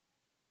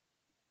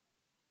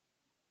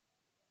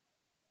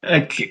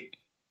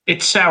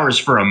 it sours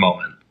for a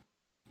moment.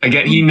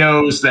 Again, he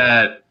knows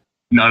that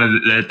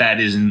that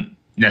isn't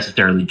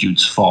necessarily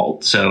Jude's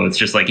fault, so it's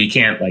just like he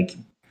can't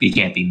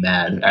be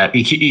mad at...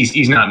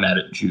 He's not mad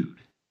at Jude,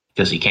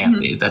 because he can't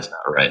be. That's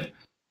not right.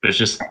 But it's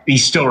just,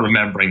 he's still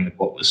remembering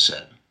what was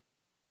said.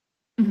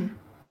 Mm-hmm.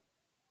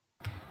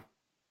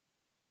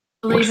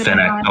 What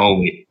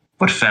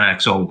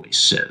Fennex always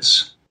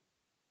says.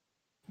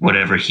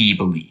 Whatever he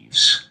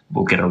believes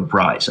will get a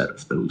rise out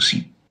of those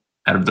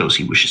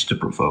he wishes to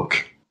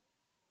provoke.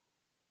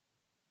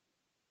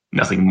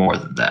 Nothing more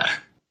than that.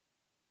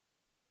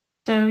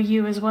 So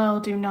you as well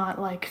do not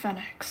like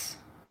Phoenix?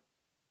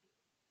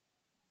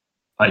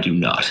 I do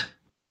not.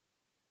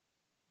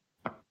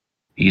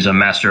 He's a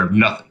master of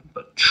nothing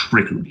but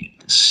trickery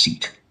and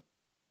deceit.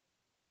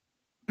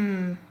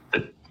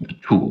 The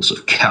tools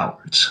of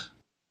cowards.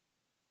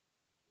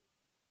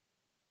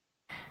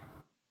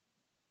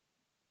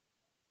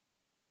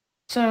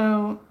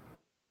 So,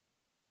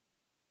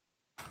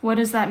 what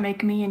does that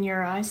make me in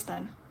your eyes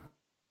then?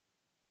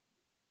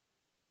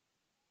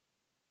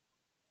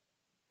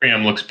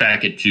 Priam looks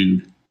back at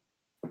Jude.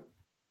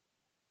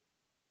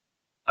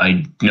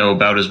 I know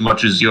about as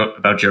much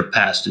about your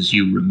past as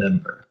you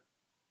remember.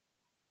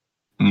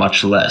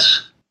 Much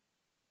less.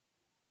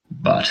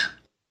 But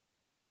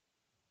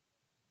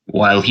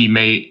while he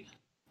may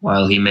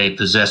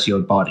possess your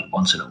body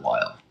once in a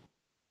while,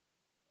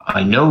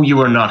 I know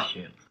you are not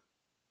him.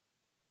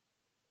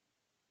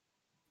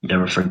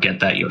 Never forget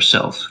that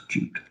yourself,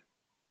 Jude.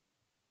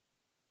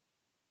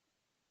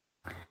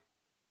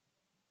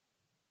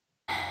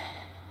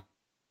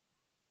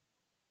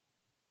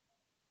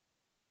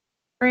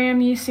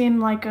 Graham, you seem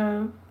like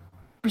a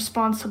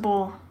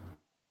responsible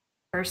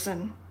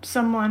person.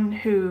 Someone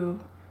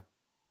who,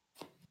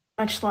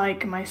 much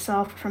like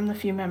myself from the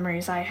few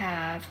memories I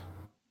have,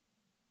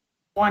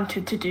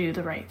 wanted to do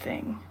the right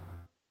thing.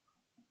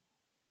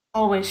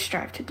 Always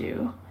strive to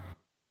do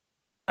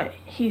what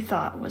he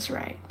thought was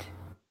right.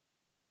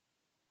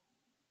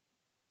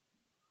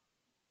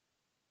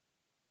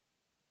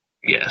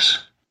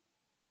 Yes.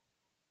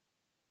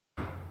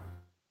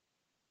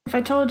 If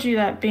I told you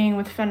that being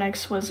with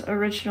Phoenix was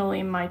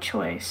originally my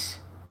choice,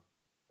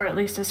 or at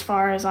least as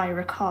far as I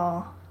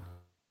recall,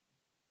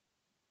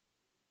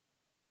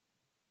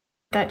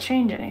 would that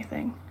change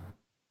anything?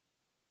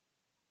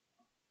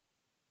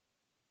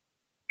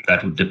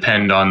 That would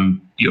depend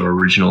on your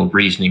original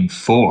reasoning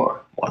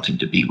for wanting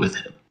to be with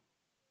him.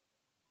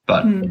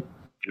 But I do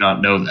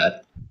not know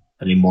that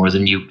any more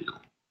than you do.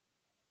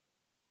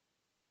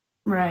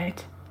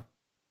 Right.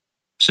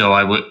 So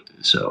I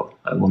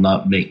will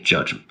not make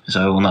judgment.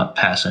 So I will not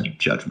pass any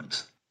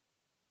judgment.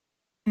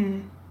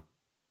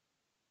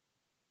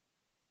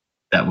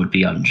 That would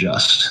be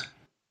unjust.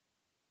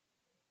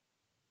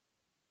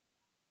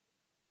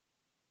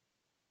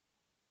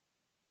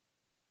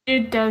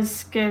 Jude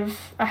does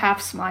give a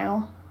half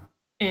smile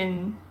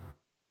in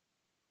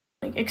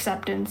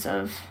acceptance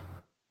of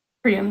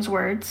Priam's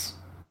words.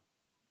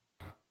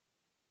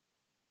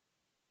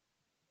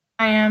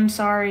 I am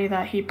sorry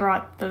that he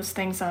brought those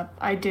things up.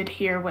 I did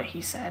hear what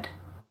he said.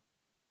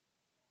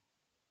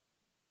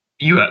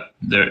 You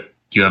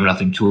have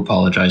nothing to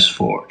apologize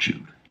for,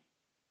 Jude.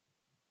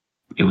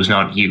 It was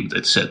not you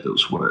that said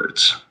those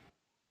words.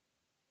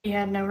 He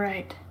had no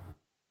right.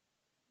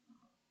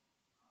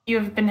 You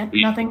have been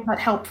nothing but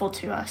helpful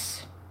to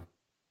us.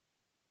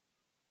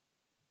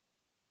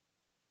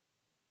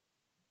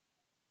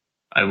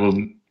 I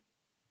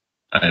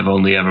have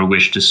only ever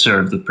wished to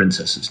serve the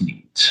princess's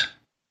needs.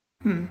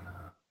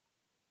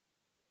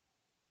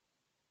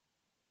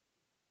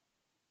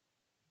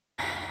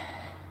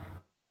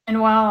 And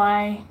while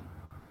I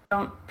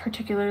don't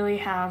particularly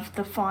have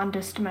the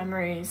fondest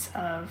memories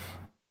of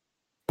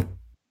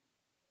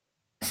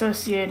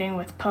associating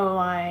with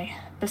Poli,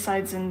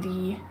 besides in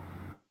the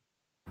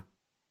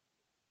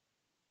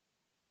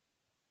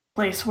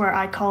place where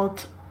I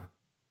called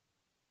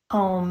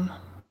home,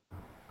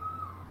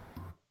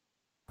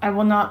 I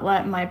will not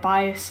let my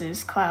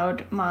biases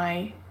cloud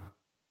my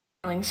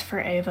feelings for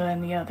Ava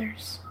and the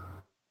others.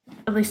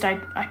 At least I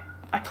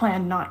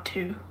plan not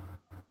to.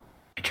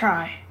 I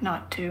try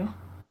not to.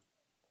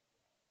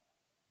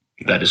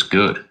 That is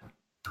good.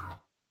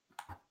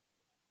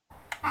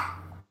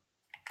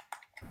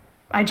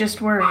 I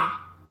just worry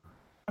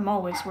I'm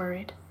always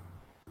worried.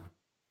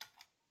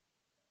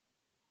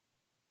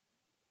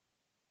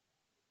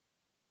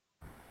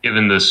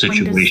 Given the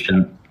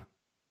situation,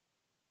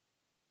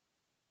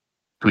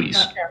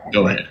 please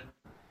go ahead.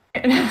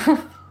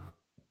 It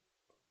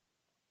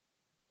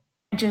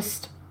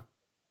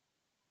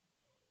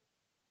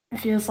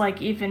feels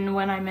like even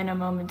when I'm in a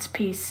moment's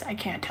peace, I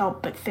can't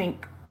help but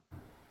think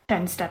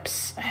 10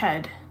 steps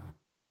ahead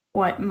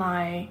what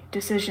my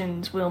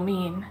decisions will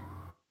mean.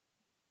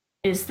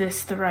 Is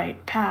this the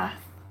right path?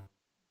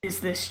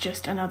 Is this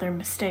just another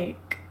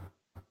mistake?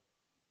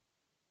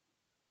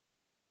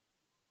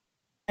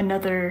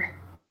 Another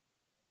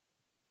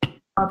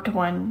loved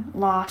one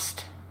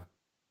lost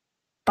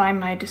by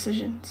my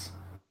decisions.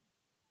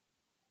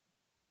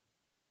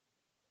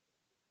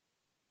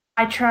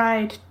 I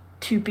tried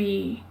to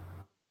be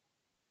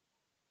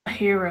a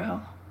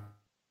hero.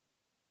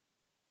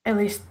 At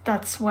least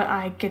that's what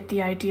I get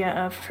the idea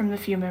of from the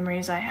few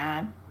memories I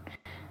had.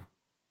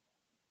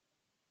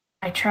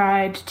 I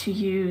tried to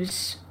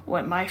use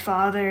what my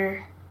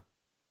father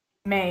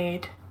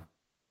made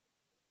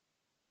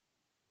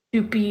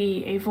to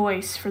be a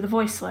voice for the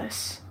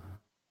voiceless,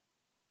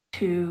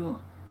 to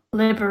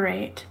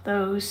liberate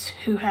those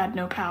who had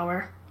no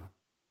power.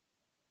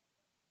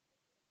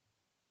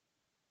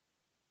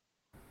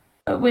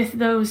 But with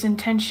those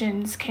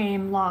intentions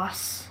came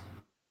loss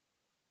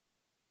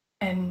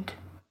and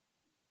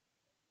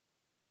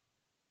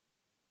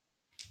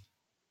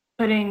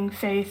putting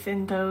faith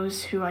in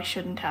those who I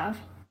shouldn't have.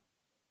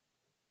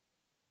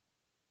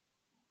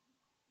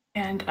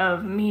 And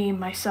of me,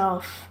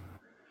 myself,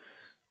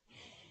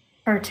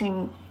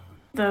 hurting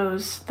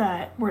those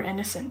that were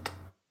innocent.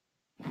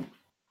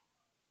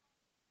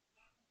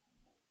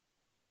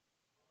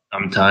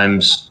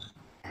 Sometimes.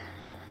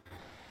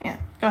 Yeah,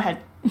 go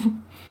ahead.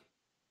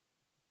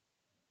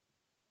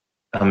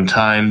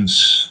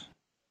 Sometimes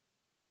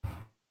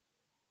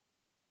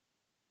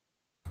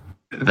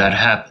that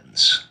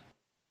happens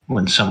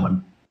when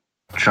someone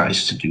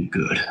tries to do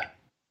good.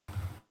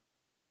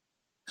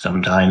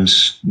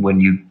 Sometimes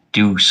when you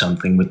do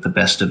something with the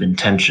best of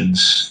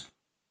intentions,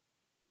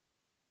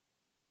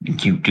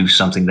 you do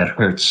something that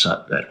hurts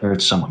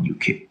someone you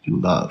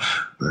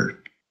love, or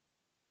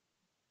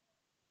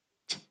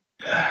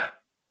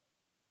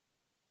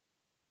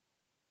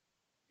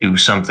do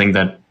something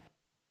that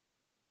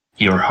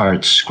your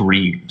heart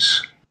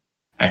screams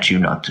at you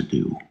not to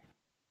do.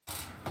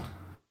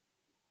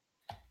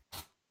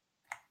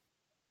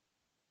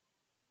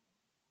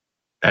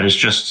 That is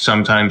just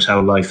sometimes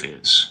how life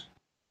is.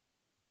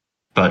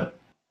 But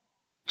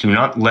do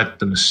not let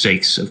the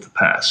mistakes of the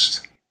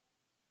past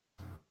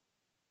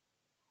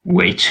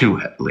weigh too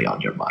heavily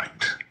on your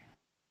mind.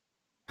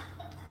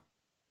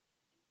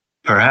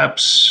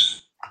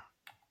 Perhaps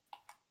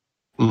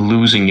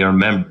losing your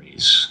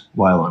memories,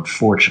 while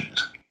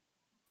unfortunate,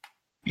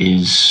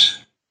 is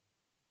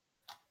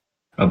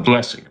a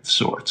blessing of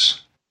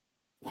sorts.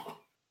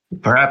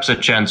 Perhaps a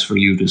chance for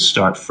you to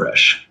start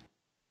fresh,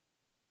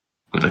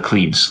 with a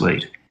clean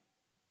slate.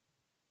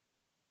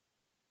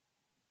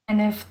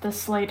 And if the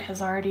slate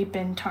has already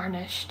been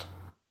tarnished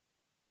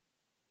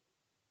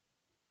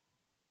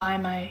by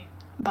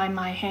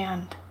my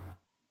hand,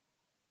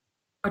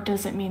 what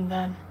does it mean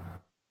then?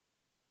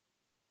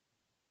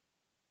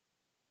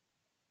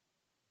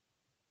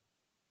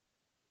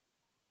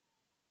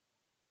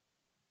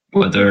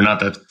 Whether or not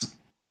that...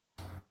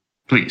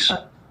 Please.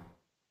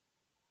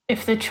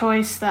 If the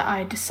choice that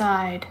I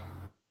decide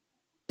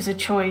is a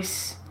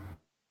choice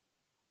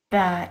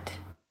that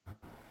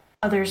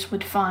others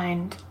would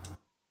find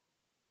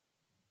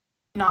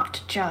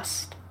not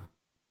just,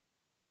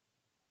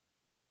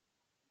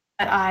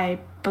 that I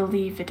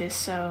believe it is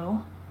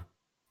so,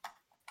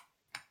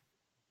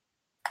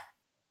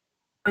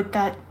 would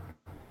that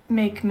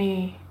make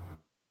me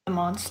the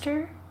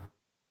monster?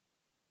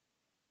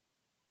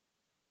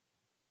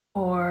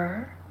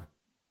 Or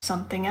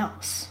something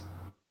else?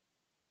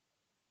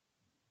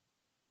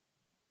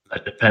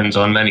 That depends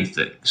on many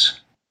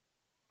things.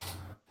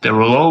 There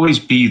will always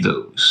be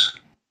those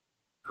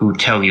who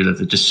tell you that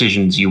the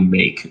decisions you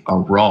make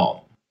are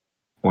wrong,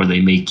 or they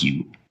make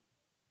you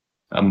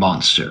a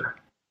monster,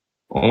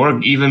 or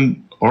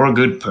a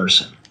good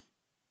person,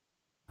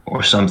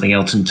 or something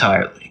else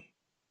entirely.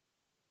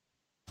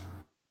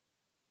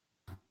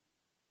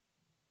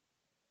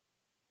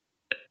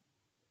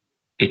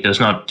 It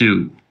does not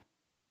do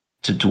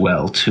to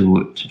dwell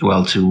too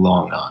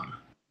long on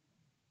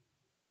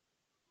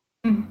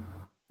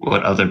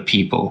what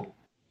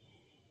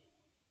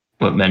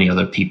many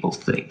other people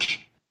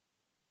think.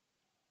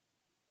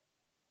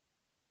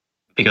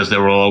 Because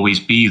there will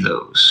always be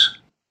those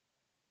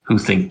who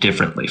think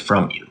differently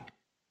from you.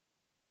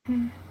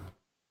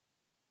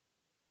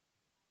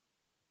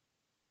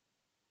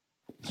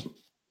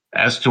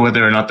 As to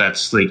whether or not that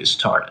slate is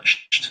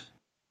tarnished,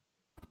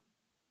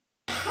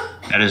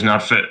 that is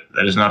not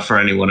for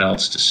anyone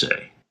else to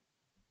say.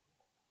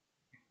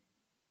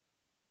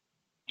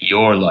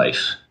 Your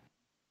life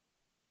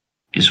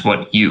is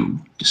what you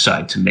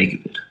decide to make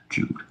of it,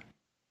 Jude.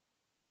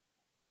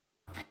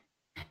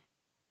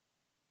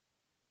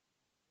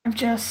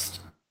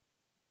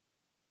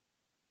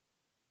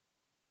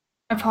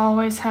 I've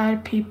always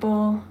had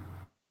people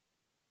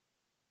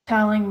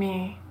telling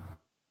me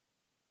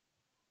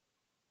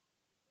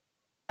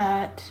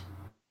that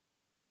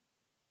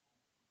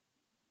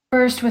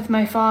first with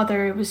my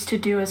father it was to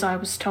do as I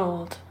was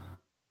told.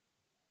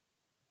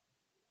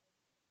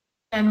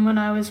 And when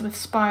I was with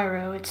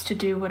Spyro, it's to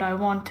do what I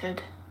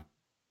wanted.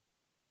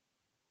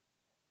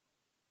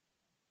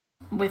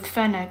 With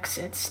Phoenix,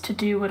 it's to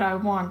do what I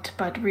want,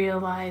 but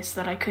realize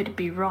that I could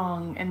be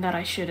wrong and that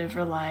I should have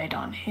relied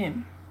on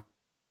him.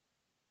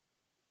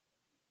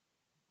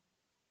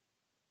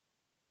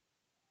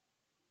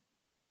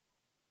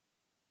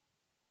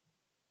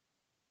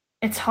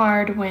 It's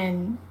hard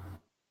when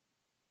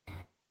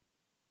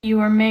you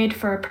are made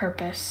for a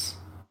purpose.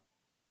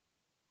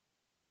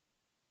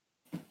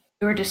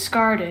 You are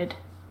discarded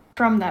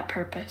from that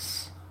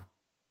purpose.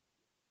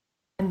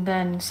 And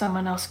then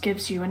someone else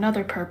gives you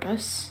another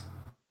purpose,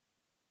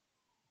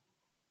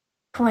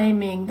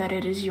 claiming that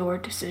it is your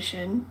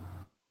decision,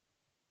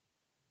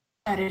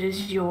 that it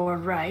is your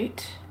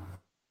right,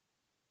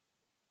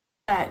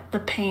 that the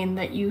pain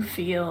that you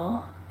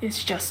feel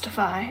is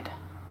justified.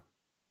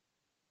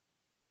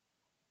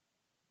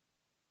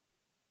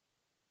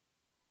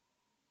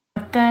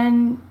 But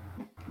then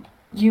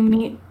you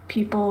meet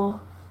people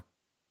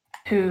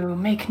who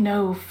make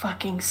no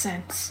fucking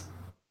sense,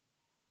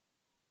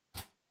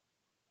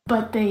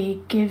 but they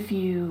give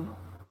you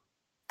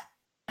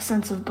a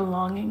sense of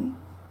belonging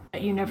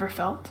that you never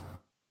felt.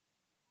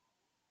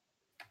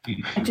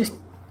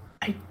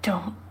 I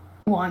don't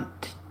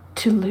want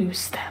to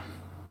lose them.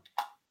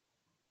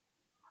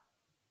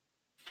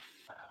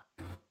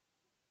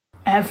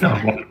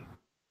 Ever.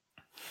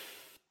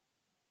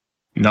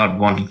 Not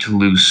wanting to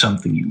lose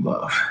something you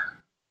love.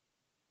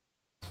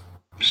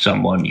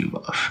 Someone you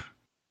love.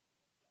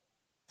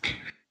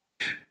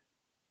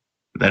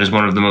 That is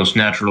one of the most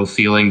natural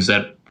feelings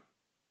that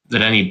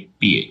any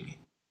being,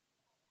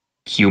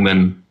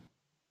 human,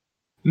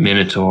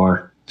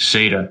 Minotaur,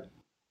 Satyr,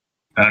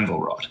 and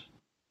Volrod,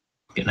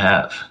 can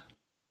have.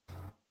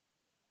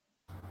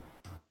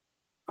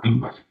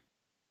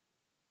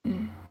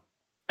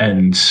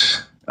 And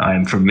I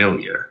am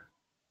familiar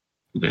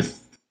with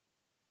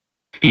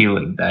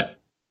feeling that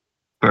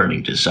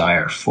burning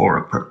desire for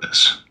a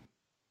purpose.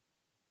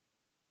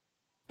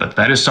 But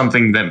that is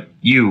something that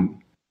you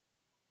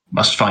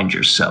must find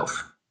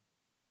yourself.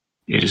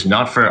 It is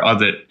not for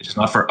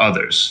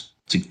others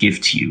to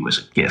give to you as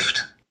a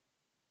gift.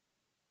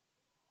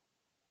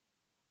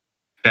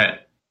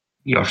 That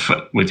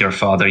with your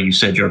father, you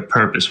said your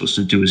purpose was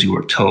to do as you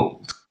were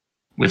told.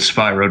 With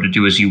Spyro, to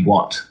do as you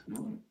want.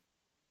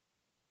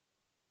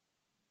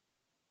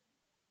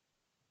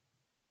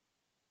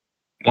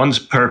 One's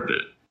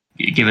purpose,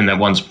 given that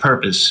one's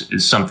purpose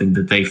is something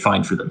that they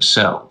find for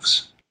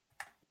themselves,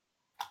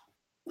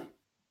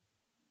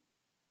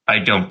 I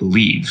don't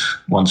believe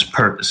one's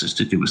purpose is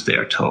to do as they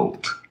are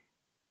told.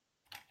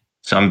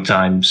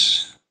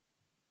 Sometimes,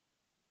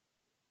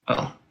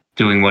 well,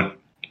 doing what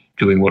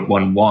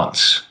one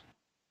wants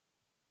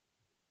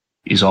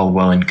is all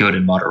well and good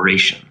in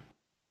moderation.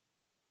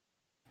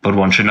 But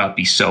one should not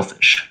be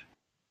selfish.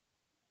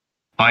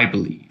 I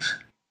believe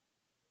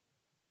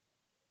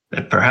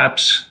that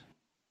perhaps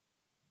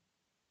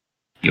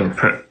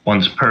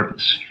one's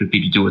purpose should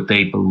be to do what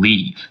they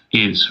believe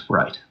is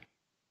right.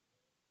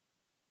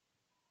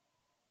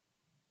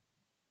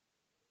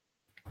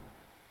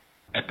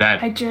 And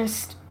that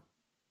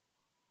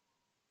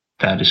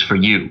is for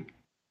you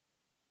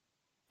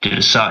to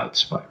decide,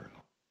 Spyro.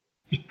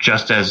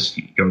 Just as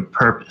your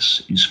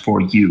purpose is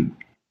for you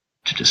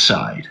to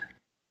decide.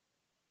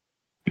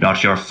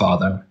 Not your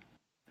father,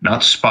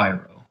 not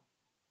Spyro,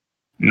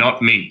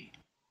 not me,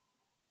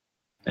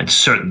 and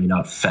certainly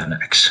not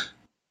Phoenix.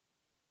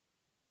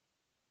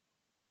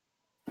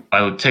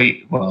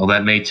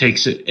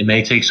 It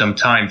may take some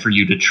time for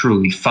you to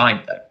truly find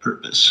that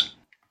purpose.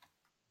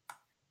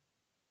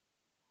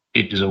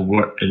 It is a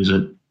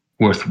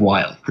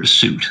worthwhile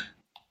pursuit,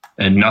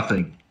 and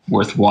nothing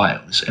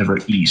worthwhile is ever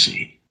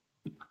easy.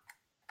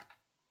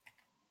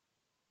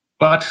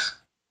 But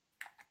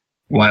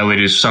while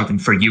it is something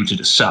for you to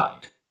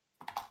decide,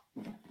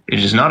 it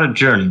is not a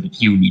journey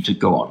that you need to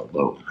go on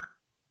alone.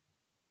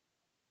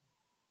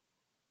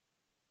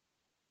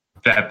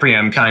 That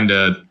Priam kind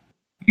of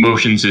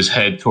motions his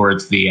head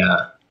towards the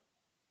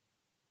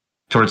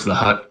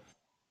hut.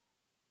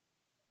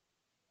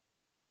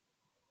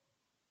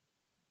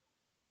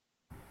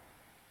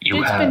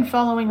 It's been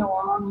following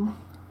along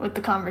with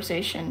the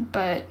conversation,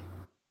 but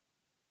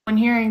when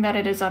hearing that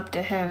it is up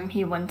to him,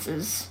 he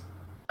winces.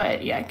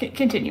 But yeah,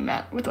 continue,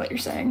 Matt, with what you're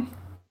saying.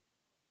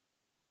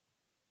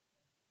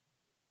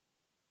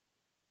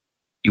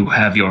 You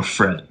have your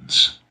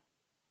friends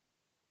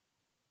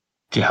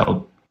to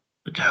help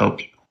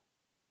you.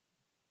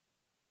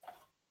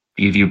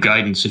 To give you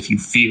guidance if you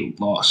feel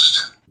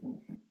lost.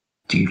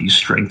 To give you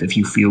strength if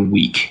you feel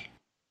weak.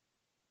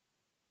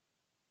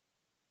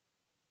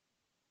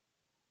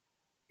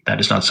 That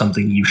is not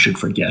something you should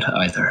forget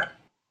either.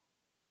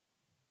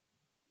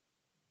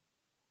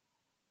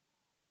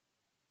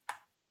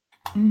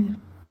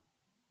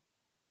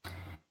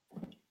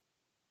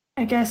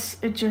 I guess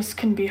it just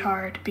can be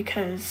hard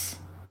because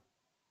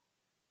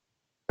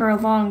for a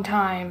long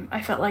time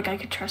I felt like I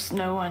could trust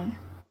no one,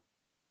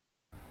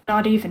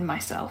 not even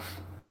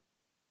myself.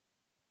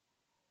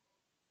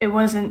 It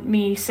wasn't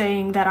me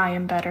saying that I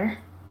am better.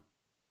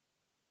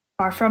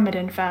 Far from it,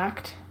 in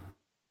fact.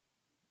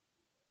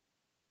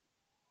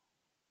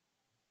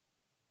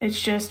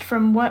 It's just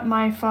from what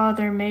my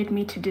father made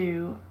me to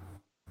do,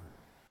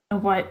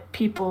 and what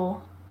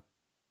people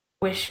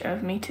wish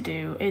of me to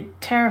do,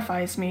 it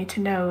terrifies me to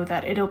know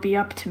that it'll be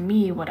up to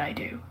me what I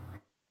do.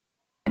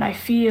 And I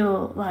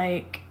feel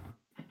like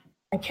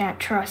I can't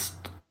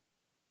trust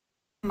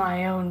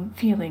my own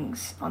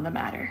feelings on the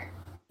matter.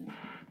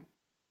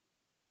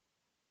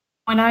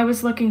 When I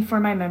was looking for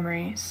my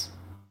memories,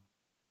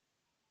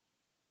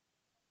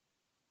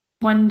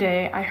 one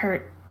day I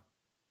hurt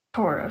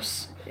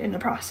Tauros in the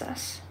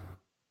process.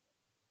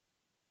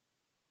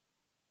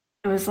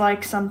 It was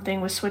like something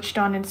was switched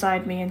on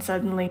inside me, and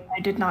suddenly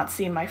I did not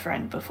see my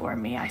friend before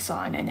me. I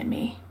saw an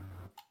enemy.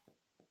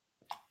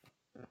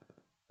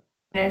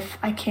 And if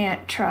I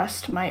can't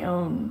trust my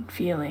own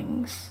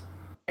feelings,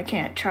 I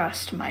can't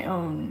trust my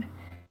own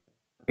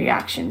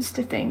reactions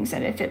to things,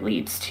 and if it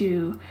leads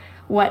to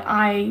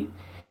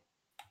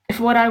if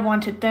what I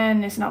wanted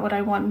then is not what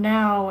I want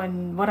now,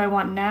 and what I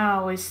want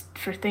now is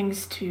for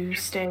things to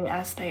stay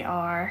as they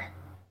are,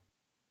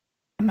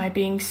 am I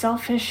being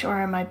selfish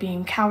or am I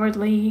being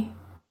cowardly?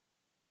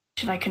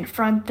 Should I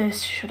confront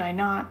this? Should I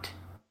not?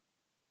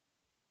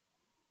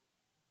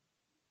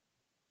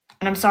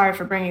 And I'm sorry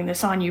for bringing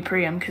this on you,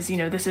 Priam, because,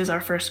 this is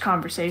our first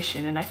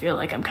conversation, and I feel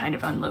like I'm kind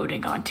of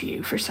unloading onto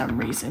you for some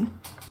reason.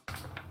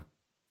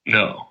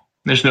 No,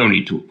 there's no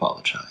need to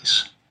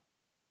apologize.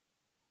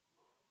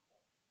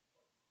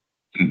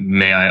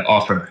 May I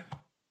offer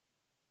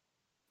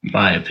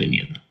my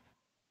opinion,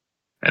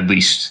 at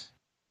least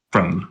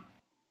from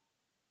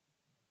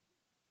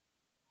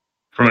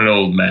an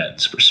old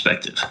man's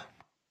perspective?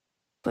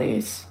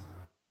 Please.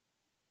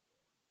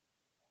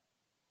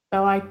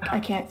 Though I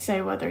can't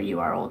say whether you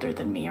are older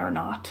than me or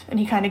not. And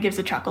he kind of gives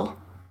a chuckle.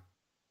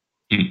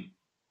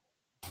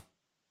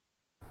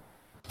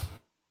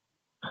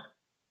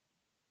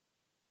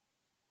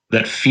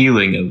 That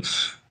feeling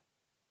of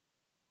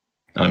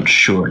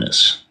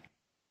unsureness,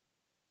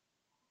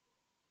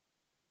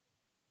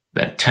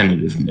 that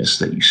tentativeness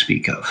that you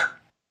speak of,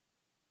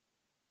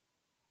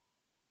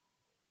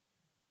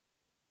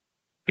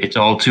 it's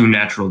all too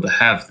natural to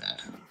have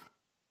that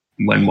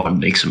when one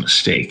makes a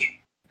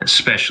mistake,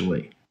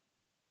 especially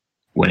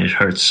when it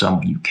hurts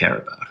someone you care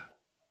about.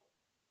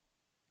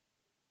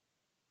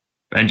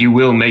 And you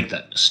will make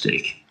that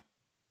mistake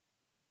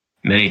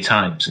many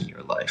times in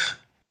your life.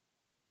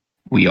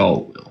 We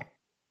all will,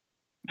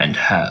 and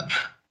have.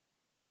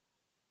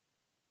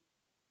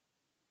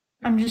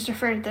 I'm just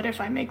afraid that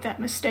if I make that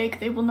mistake,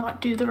 they will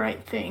not do the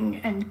right thing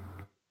and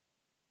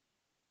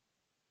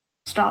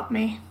stop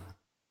me.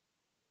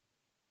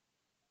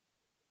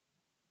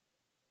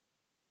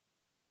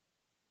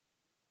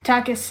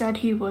 Takis said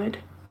he would,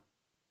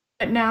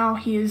 but now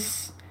he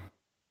has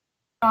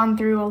gone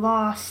through a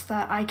loss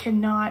that I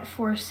cannot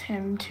force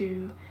him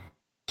to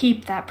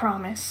keep that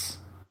promise.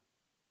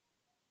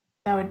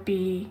 That would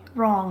be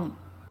wrong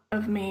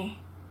of me,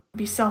 it would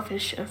be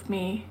selfish of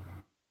me.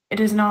 It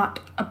is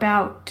not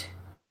about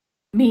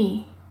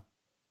me.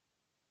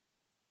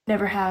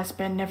 Never has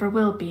been, never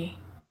will be.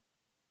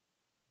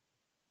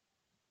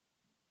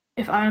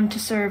 If I am to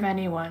serve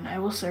anyone, I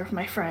will serve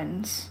my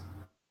friends.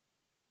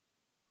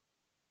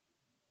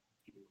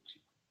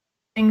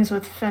 Things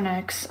with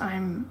Phoenix,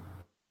 I'm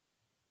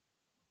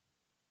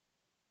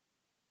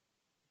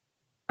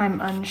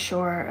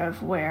unsure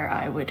of where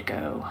I would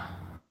go.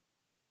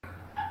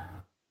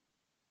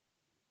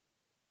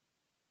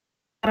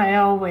 But I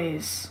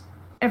always,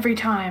 every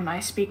time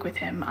I speak with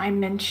him, I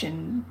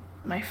mention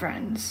my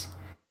friends,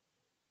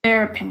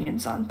 their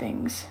opinions on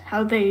things,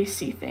 how they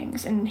see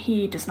things, and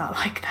he does not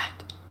like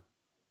that.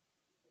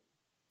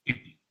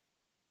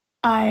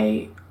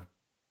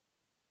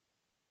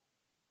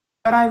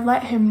 But I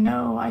let him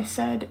know. I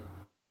said,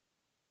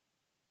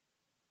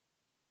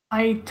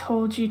 I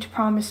told you to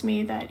promise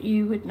me that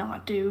you would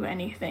not do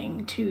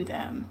anything to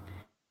them.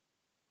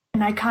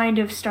 And I kind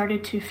of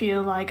started to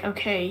feel like,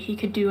 okay, he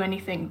could do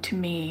anything to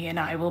me and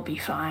I will be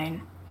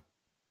fine.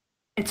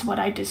 It's what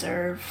I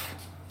deserve.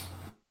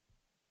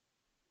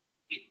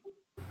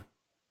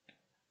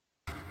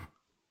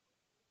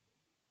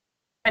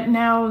 But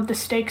now the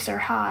stakes are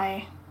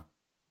high.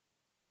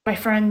 My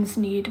friends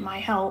need my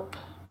help.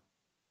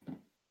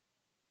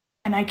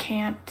 And I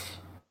can't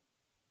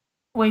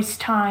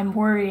waste time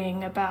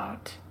worrying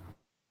about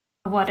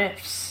what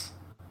ifs.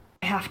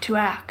 I have to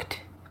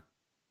act.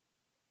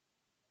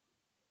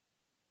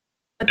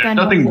 But there's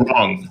nothing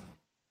wrong.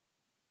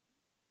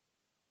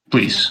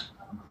 Please,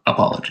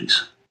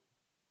 apologies.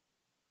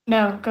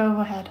 No,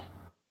 go ahead.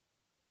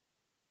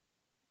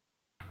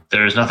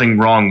 There is nothing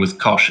wrong with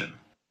caution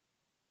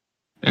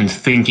and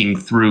thinking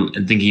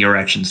your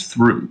actions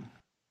through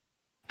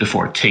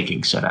before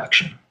taking said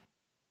action.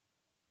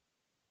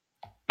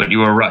 But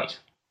you are right.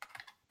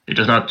 It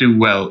does not do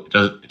well.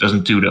 It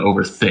doesn't do to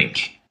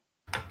overthink.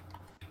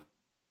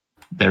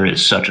 There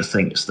is such a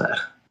thing as that.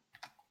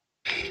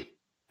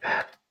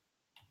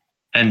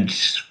 And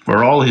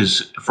for all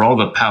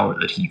the power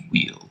that he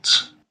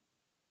wields,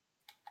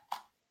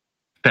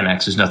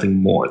 Fenax is nothing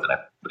more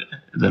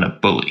than a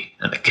bully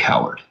and a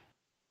coward.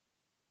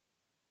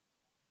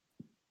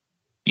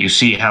 You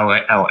see how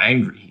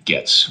angry he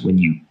gets when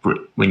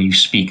you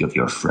speak of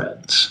your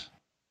friends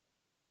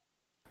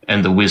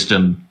and the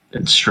wisdom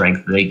and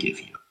strength they give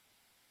you.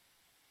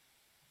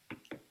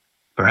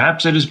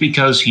 Perhaps it is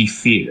because he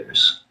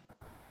fears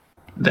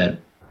that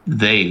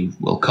they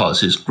will cause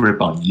his grip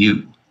on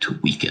you to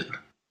weaken.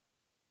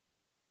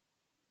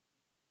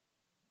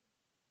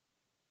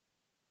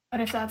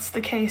 But if that's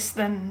the case,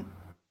 then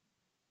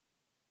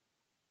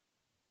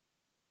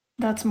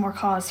that's more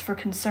cause for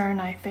concern,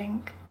 I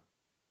think.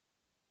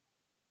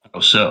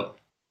 How so?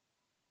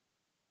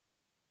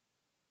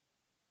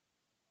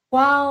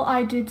 While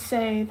I did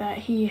say that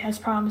he has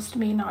promised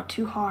me not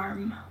to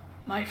harm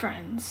my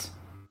friends,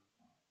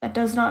 that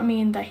does not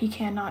mean that he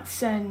cannot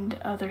send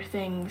other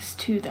things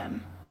to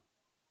them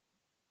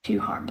to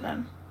harm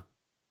them.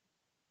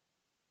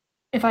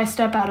 If I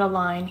step out of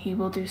line, he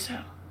will do so.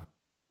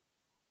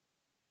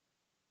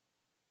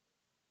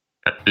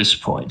 At this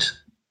point,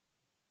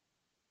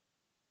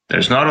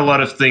 there's not a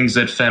lot of things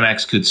that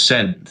Fenax could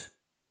send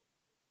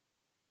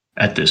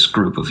at this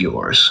group of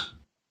yours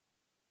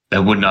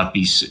that would not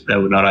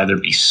either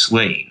be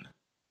slain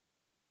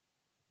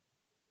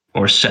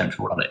or sent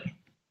running.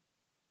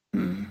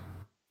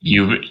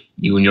 You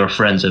and your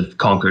friends have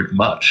conquered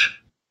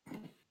much.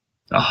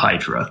 A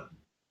Hydra.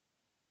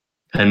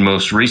 And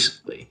most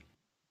recently,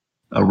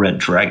 a red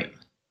dragon.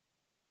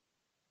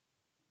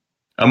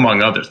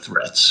 Among other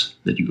threats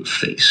that you have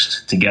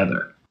faced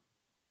together.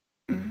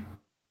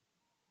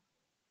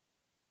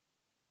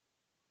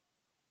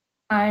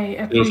 I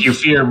appreciate. If you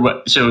fear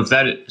if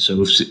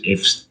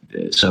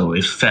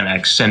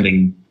Fenax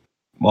sending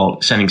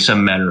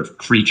some manner of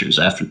creatures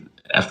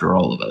after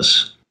all of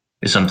us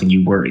is something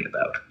you worry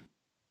about,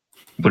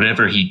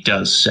 whatever he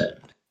does send,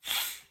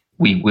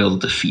 we will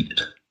defeat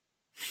it.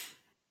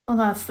 Well,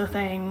 that's the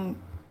thing.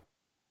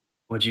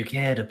 Would you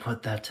care to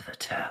put that to the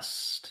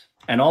test?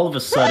 And all of a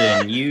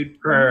sudden, you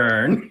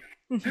turn,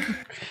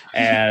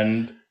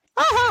 and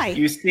hi!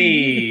 You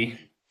see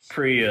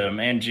Priam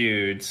and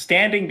Jude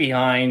standing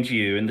behind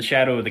you in the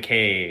shadow of the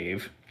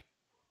cave.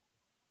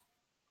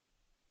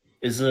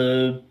 Is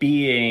a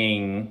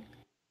being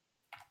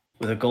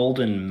with a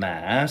golden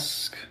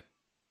mask,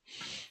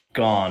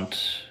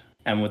 gaunt,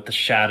 and with the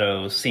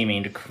shadow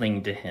seeming to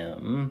cling to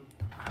him,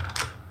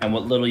 and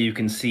what little you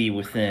can see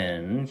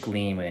within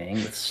gleaming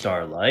with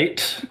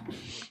starlight.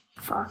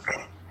 Fuck.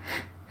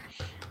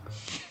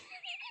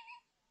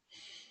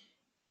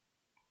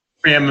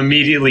 Priam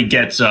immediately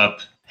gets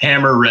up,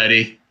 hammer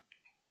ready.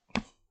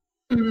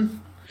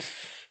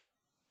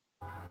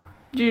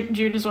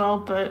 Jude as well,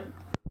 but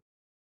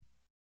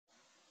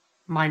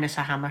Minus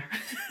a hammer.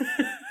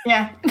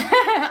 yeah,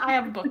 I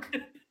have a book.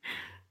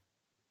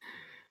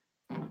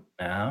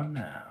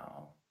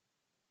 Now.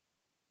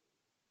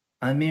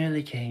 I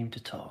merely came to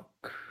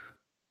talk.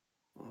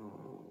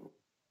 Oh,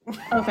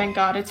 thank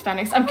God, it's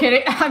Phoenix. I'm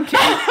kidding. I'm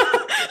kidding.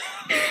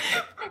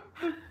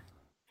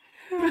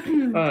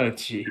 Oh,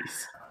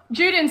 jeez.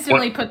 Jude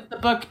instantly puts the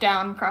book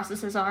down,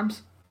 crosses his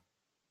arms.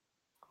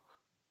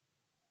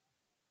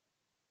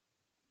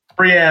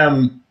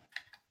 Priam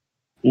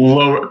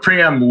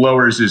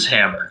lowers his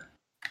hammer.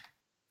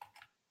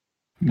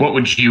 What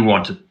would you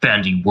want to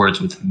bandy words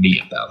with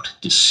me about,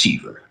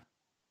 deceiver?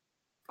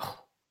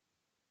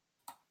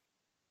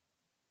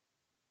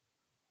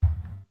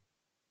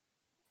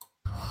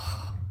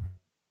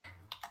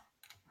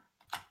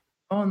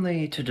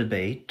 Only to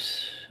debate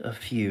a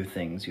few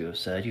things you have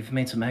said. You've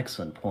made some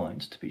excellent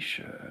points, to be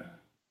sure.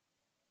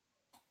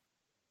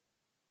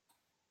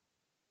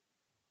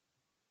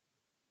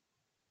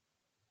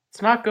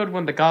 It's not good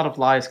when the god of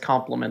lies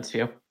compliments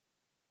you.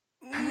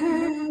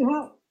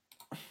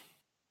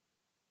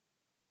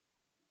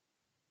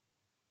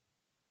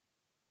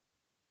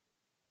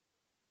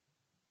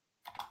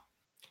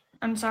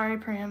 I'm sorry,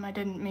 Priam. I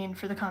didn't mean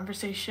for the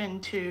conversation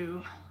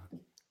to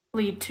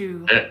lead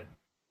to...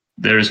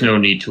 There is no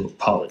need to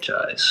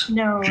apologize.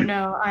 No,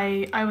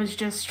 I was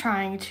just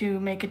trying to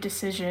make a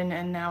decision,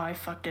 and now I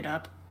fucked it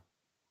up.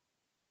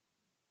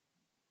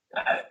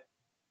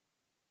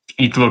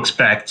 He looks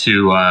back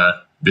to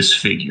this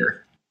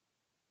figure.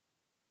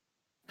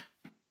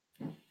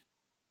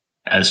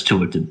 As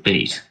to a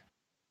debate,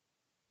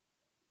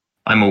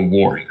 I'm a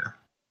warrior,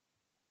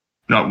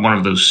 not one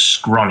of those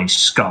scrawny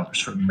scholars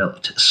from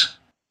Militus.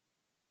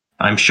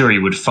 I'm sure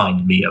you would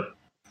find me a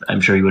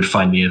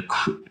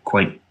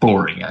quite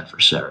boring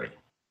adversary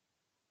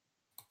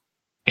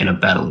in a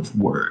battle of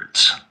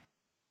words.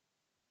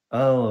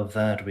 Oh, of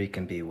that we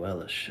can be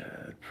well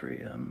assured,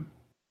 Priam.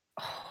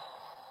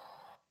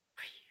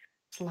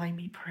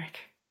 Slimy prick.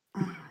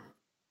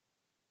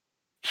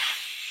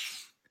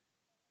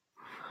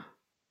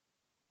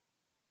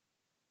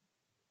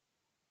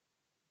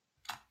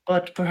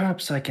 But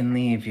perhaps I can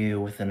leave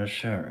you with an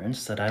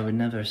assurance that I would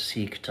never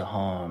seek to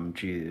harm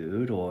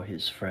Jude or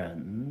his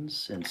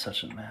friends in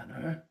such a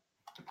manner.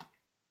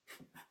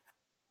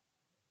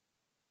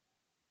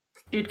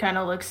 Jude kind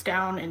of looks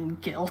down in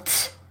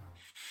guilt.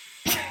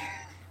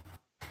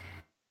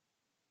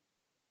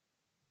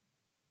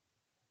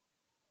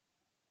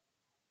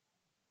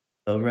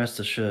 Though rest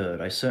assured,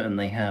 I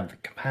certainly have the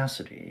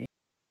capacity.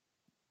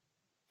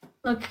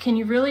 Look, can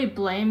you really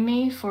blame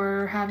me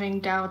for having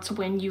doubts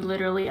when you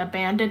literally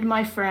abandoned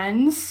my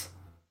friends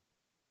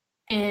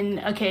in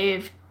a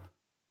cave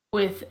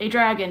with a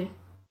dragon?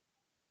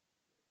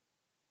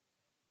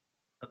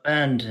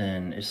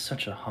 Abandon is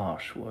such a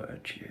harsh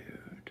word,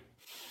 Jude.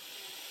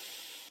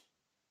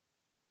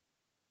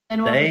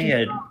 And what They would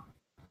you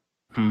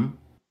had...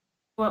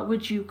 what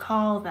would you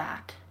call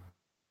that?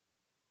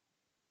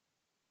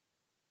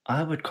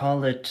 I would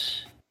call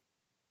it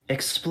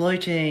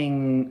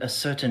exploiting a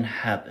certain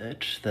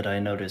habit that I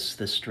noticed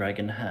this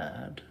dragon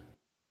had.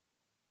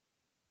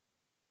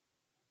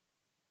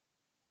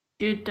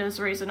 Jude does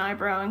raise an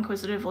eyebrow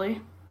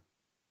inquisitively.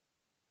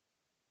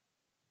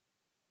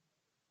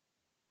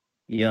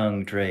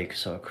 Young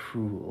drakes are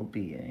cruel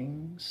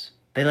beings.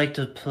 They like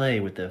to play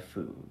with their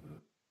food.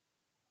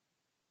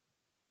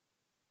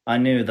 I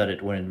knew that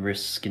it wouldn't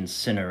risk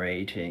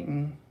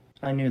incinerating.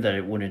 I knew that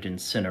it wouldn't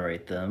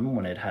incinerate them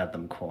when it had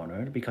them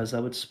cornered, because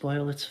that would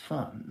spoil its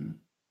fun.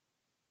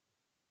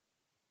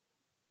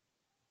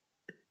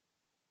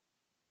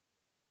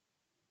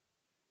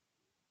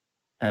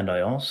 And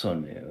I also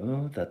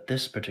knew that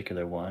this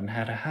particular one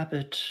had a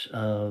habit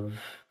of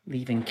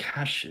leaving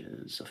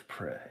caches of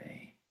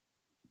prey.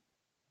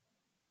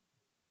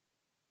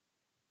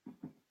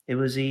 It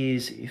was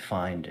easy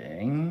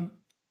finding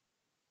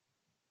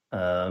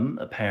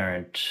a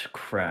parent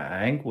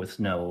crag with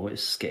no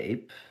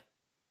escape,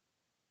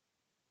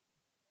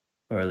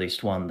 or at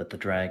least one that the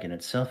dragon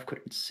itself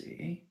couldn't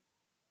see.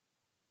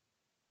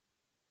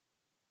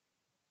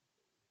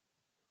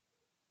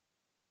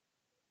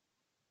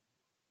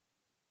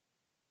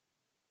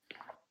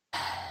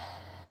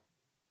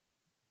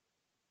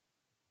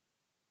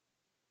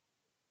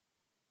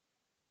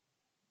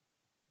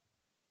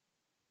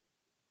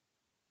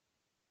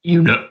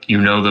 You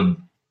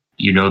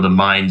know the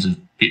minds of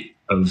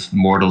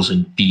mortals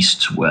and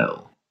beasts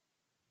well.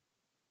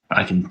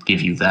 I can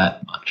give you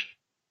that much,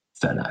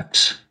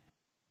 Fenax.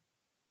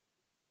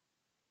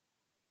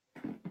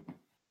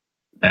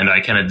 And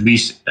I can at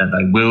least, and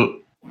I will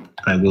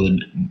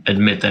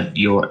admit that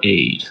your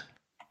aid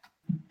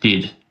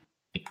did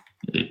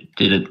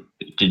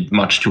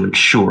much to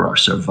ensure our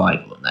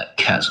survival in that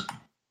chasm.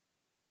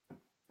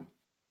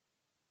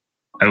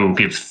 I will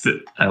give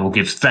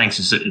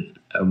thanks.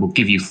 I will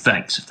give you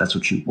thanks if that's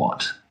what you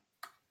want.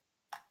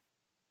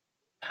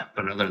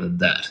 But other than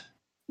that,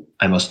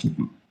 I must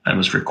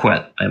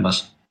request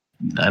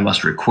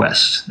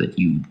that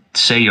you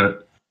say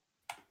your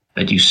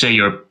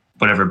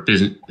whatever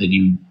business, that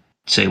you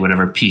say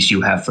whatever piece you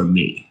have for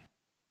me,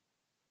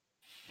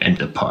 and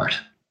depart.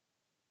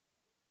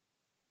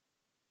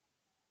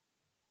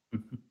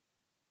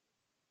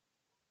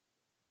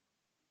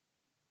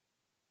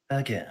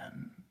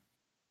 Again,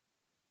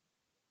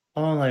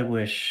 all I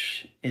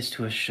wish is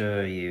to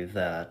assure you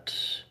that,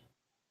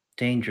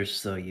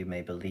 dangerous though you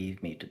may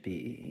believe me to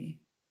be,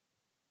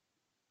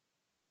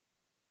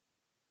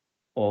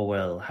 or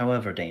well,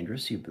 however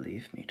dangerous you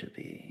believe me to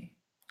be,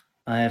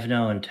 I have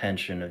no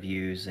intention of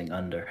using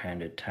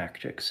underhanded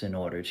tactics in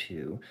order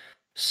to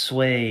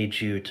sway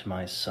you to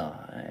my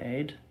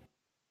side.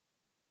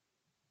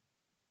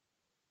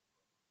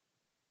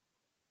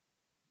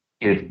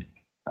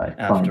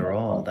 After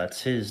all,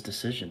 that's his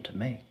decision to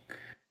make.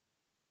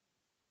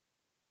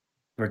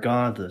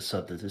 Regardless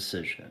of the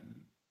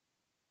decision,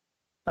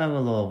 I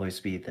will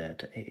always be there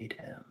to aid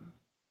him,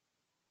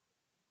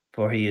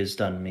 for he has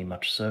done me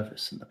much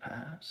service in the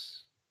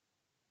past.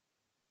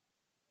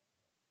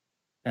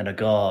 And a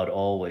god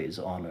always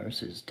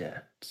honors his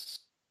debts.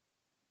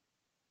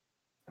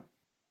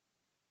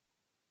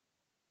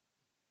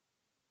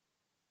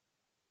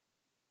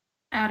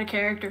 Out of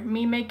character,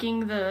 me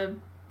making the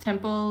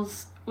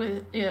temples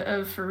with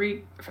of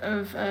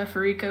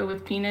Fariko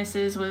with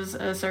penises was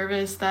a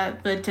service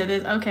that led to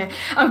this. Okay,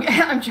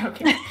 I'm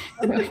joking.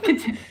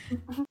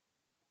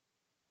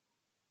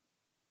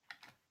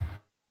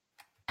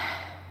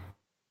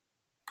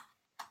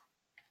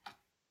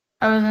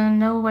 I was in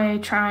no way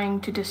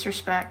trying to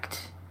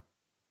disrespect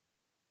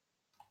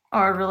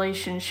our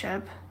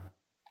relationship.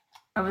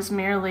 I was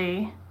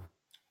merely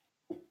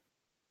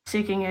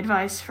seeking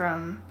advice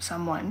from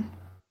someone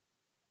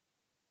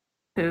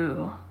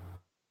who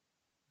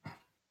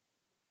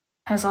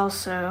has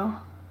also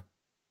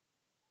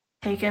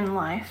taken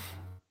life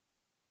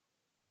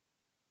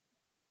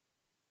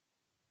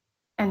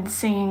and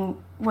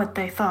seeing what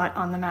they thought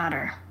on the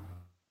matter.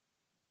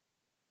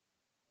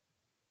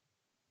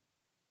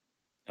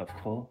 Of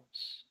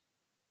course.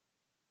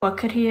 What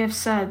could he have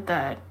said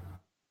that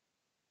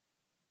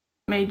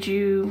made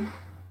you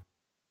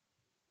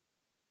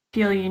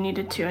feel you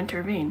needed to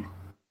intervene?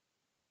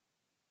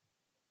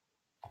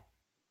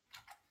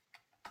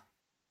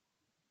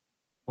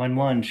 When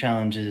one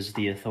challenges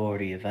the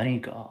authority of any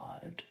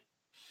god,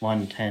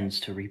 one tends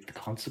to reap the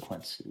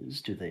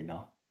consequences, do they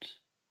not?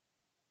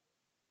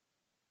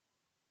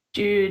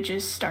 Jude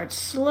just starts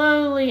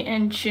slowly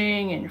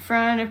inching in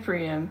front of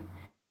Priam.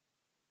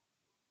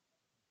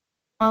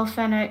 Well,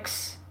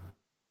 Phoenix,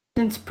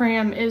 since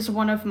Priam is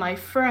one of my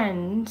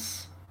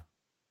friends,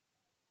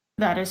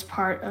 that is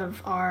part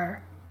of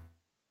our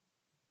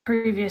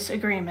previous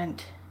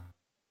agreement.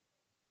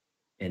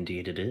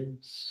 Indeed it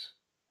is.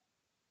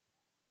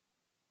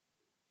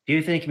 Do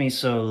you think me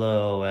so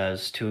low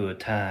as to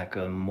attack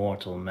a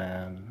mortal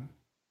man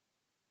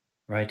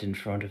right in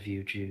front of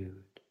you,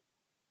 Jude?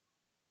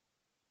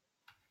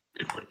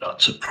 It would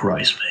not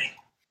surprise me.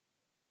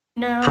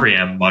 No,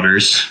 Priam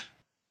mutters.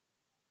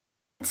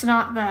 it's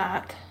not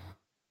that.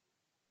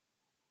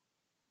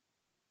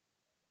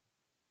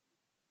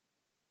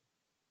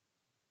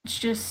 It's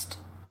just...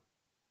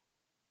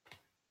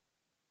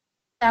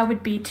 that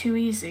would be too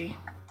easy.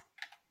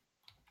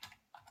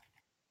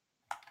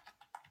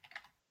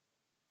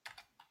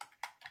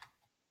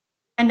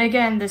 And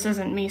again, this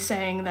isn't me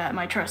saying that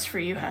my trust for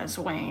you has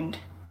waned.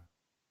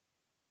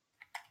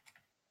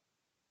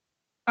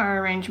 Our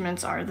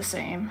arrangements are the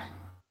same.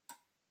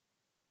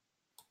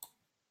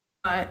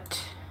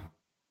 But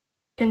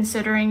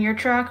considering your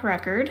track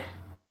record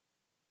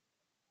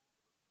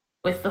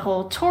with the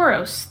whole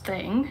Tauros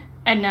thing,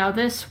 and now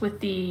this with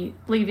the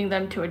leaving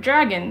them to a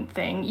dragon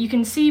thing, you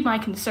can see my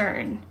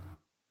concern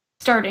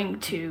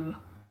starting to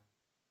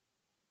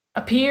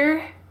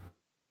appear.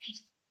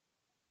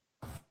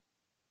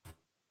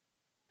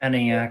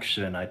 Any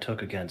action I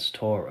took against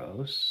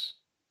Tauros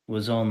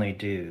was only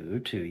due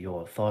to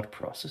your thought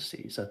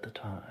processes at the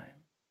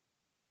time.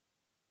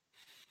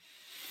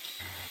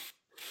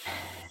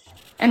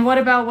 And what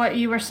about what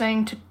you were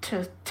saying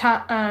to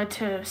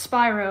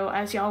Spyro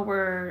as y'all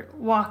were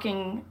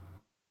walking?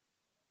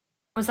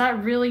 Was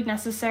that really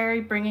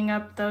necessary, bringing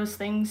up those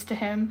things to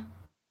him?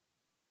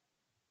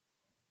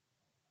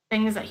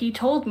 Things that he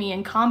told me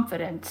in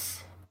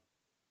confidence.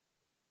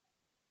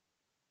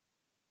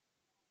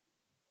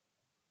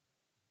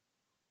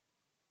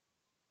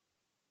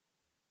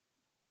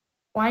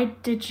 Why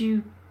did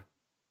you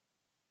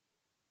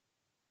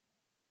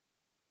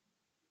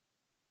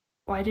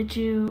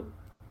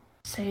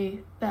say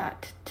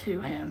that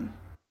to him?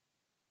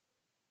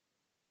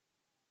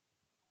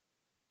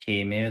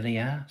 He merely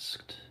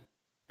asked,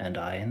 and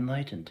I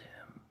enlightened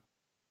him.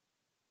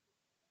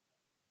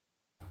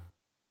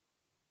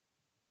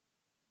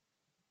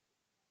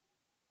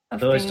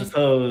 Though I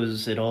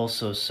suppose it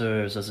also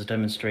serves as a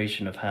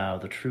demonstration of how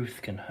the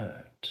truth can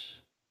hurt.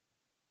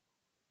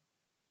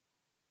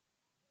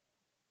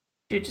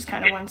 Dude just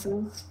kind of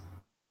winces.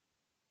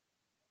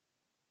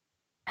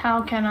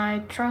 How can I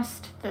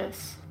trust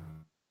this?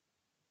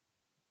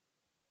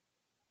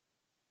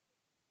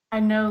 I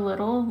know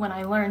little. When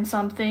I learn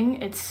something,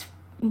 it's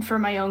for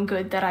my own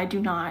good that I do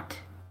not.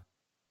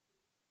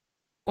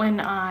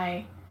 When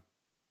I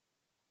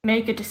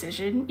make a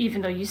decision,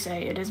 even though you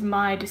say it is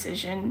my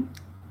decision,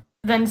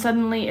 then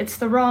suddenly it's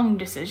the wrong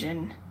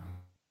decision.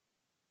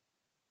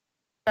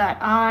 That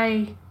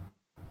I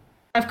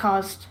have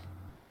caused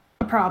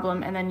a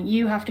problem and then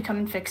you have to come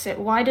and fix it.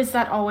 Why does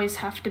that always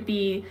have to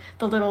be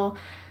the little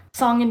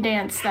song and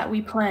dance that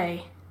we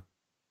play?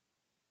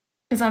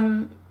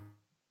 Because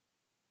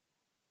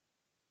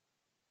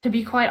to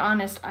be quite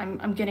honest,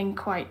 I'm getting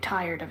quite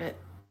tired of it.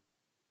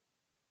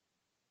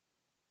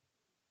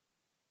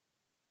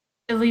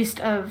 At least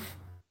of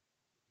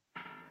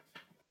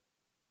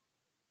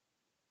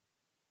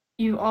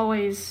you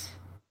always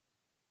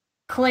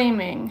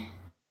claiming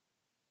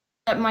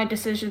that my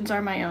decisions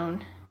are my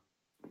own.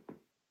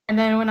 And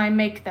then when I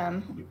make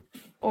them,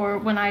 or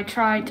when I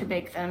try to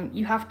make them,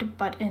 you have to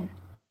butt in.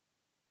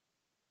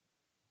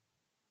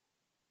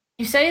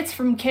 You say it's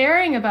from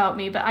caring about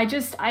me, but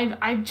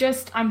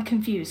I'm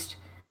confused.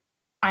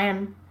 I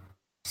am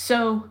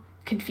so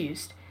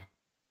confused.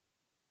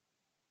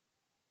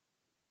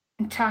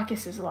 And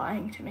Takis is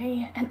lying to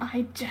me, and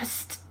I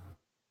just...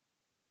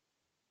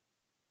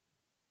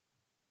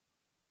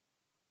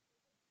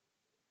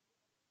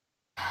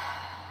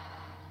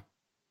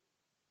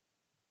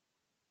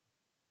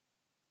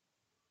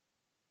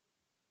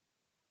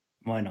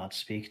 Why not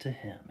speak to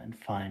him and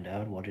find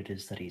out what it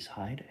is that he's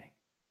hiding?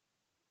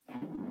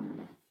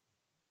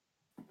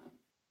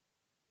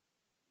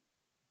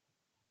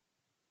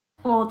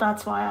 Well,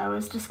 that's why I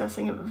was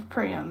discussing it with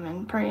Priam,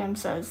 and Priam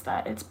says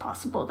that it's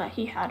possible that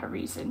he had a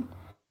reason.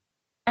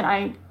 And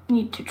I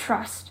need to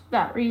trust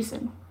that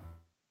reason.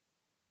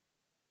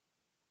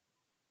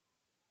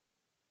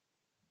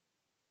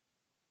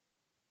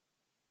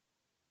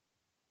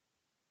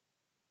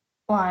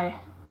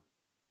 Why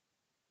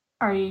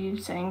are you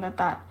saying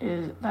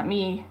that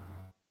me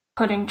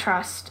putting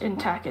trust in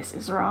Takis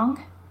is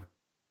wrong?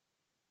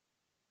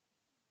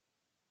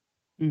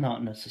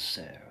 Not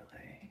necessarily.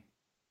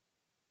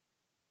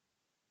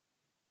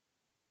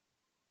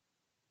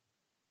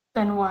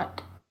 Then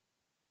what?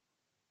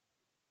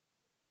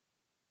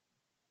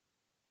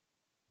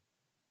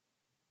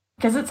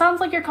 Because it sounds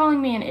like you're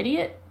calling me an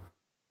idiot.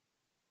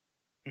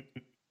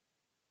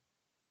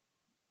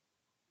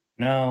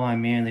 No,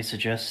 I'm merely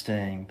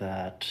suggesting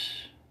that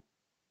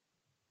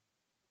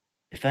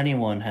if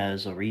anyone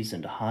has a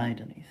reason to hide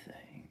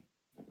anything,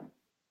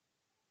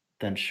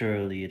 then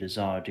surely it is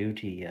our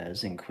duty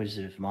as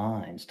inquisitive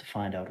minds to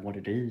find out what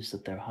it is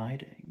that they're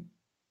hiding.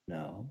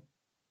 No?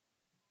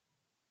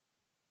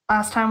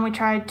 Last time we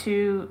tried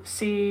to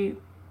see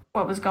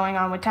what was going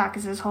on with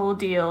Takis' whole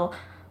deal,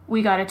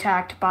 we got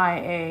attacked by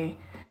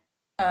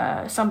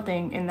a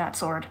something in that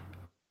sword.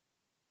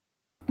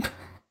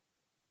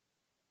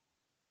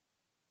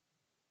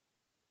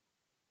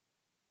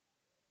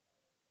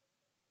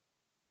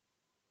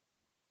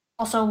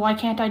 Also, why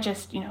can't I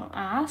just,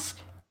 ask?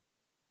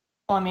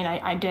 Well, I mean,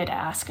 I did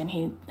ask, and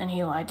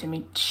he lied to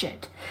me.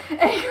 Shit.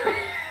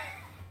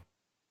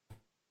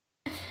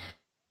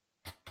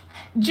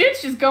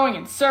 Jude's just going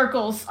in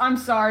circles. I'm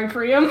sorry,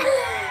 Priam.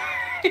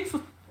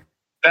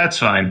 That's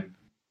fine.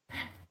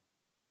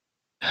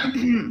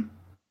 Anyway,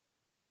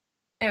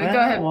 Well, go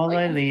ahead. while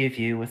I leave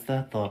you with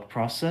that thought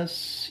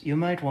process, you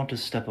might want to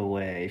step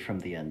away from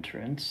the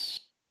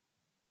entrance.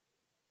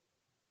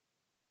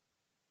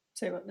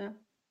 Say what now?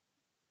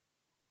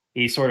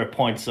 He sort of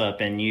points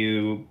up, and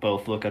you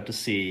both look up to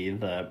see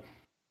that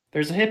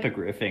there's a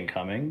hippogriff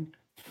incoming.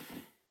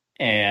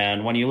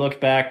 And when you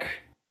look back,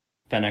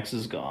 Fenix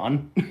is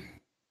gone.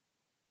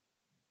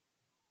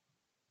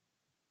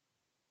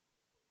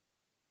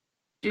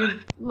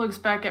 Jude looks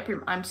back at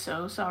Priam. I'm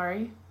so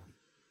sorry.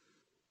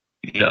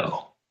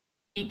 No.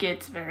 He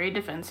gets very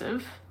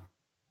defensive.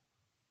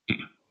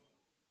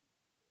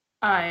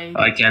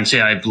 I can't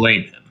say I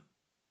blame him.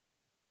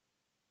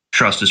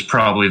 Trust is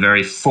probably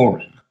very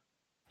foreign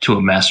to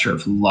a master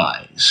of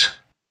lies.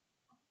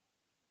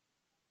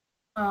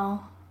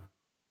 Well...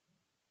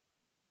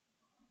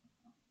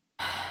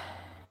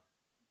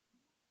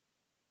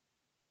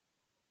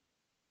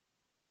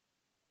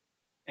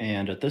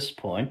 And at this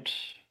point,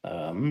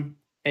 Ava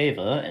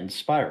and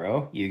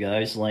Spyro, you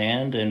guys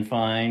land and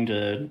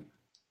find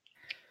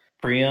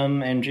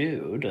Priam and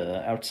Jude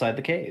outside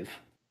the cave.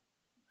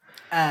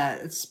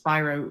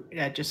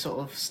 Spyro just sort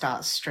of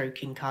starts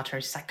stroking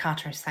Carteros. He's like,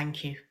 Carteros,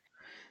 thank you.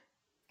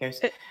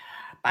 Goes,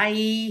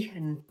 bye,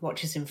 and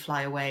watches him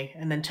fly away,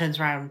 and then turns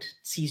around,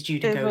 sees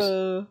Jude, and goes...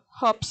 Eva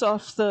hops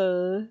off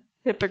the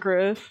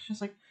hippogriff.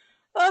 She's like,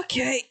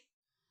 okay.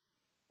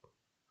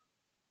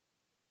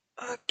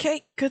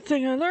 Okay, good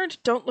thing I learned.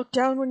 Don't look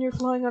down when you're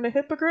flying on a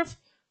hippogriff.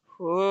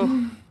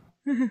 Whoa.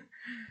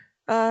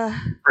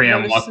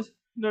 Priam, what?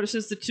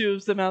 Notices the two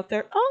of them out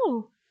there.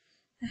 Oh,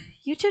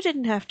 you two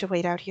didn't have to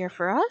wait out here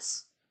for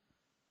us.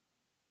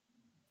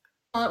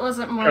 Well, it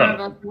wasn't more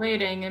of us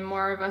waiting and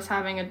more of us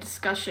having a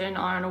discussion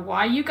on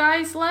why you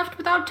guys left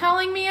without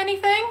telling me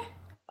anything.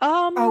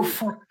 Oh,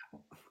 fuck.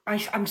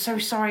 I'm so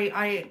sorry.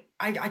 I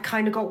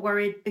kind of got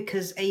worried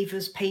because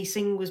Ava's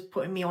pacing was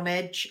putting me on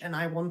edge, and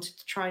I wanted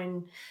to try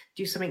and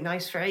do something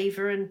nice for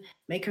Ava and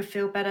make her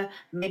feel better.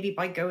 Maybe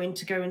by go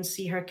and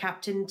see her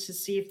captain to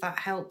see if that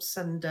helps.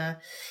 And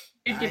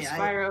You'd give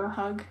Spyro a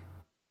hug.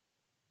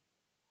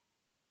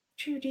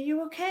 Jude, are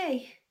you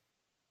okay?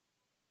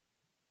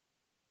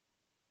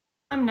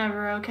 I'm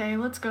never okay.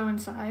 Let's go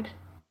inside.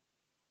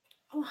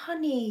 Oh,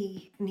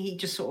 honey. And he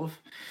just sort of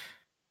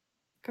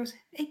goes,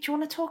 hey, do you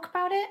want to talk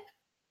about it?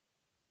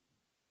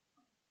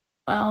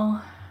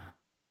 Well,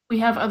 we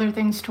have other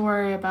things to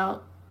worry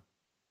about.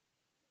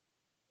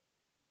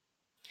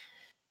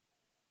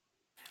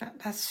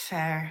 That's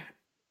fair.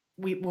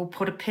 We'll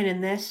put a pin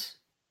in this,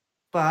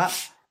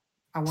 but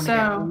I want to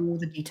get all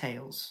the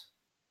details.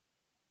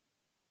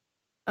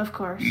 Of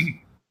course.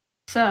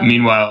 So.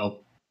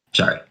 Meanwhile,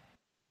 sorry.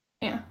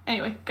 Yeah.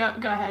 Anyway, go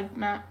ahead,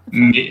 Matt.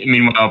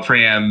 Meanwhile,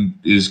 Priam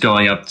is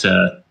going up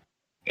to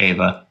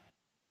Ava,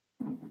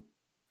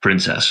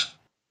 Princess.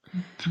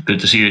 Good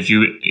to see that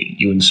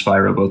you and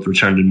Spyro both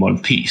returned in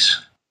one piece.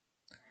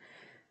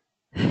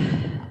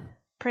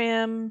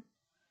 Priam,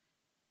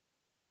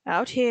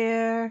 out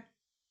here,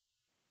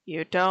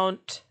 you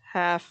don't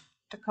have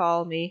to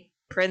call me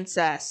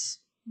Princess.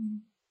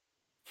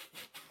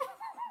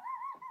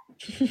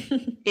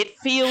 It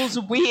feels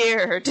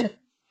weird.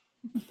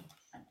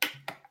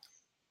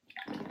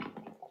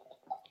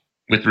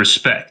 With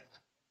respect,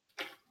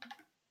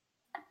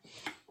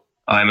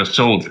 I'm a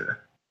soldier.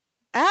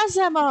 As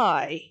am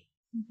I.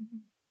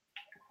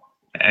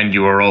 And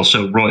you are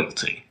also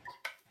royalty.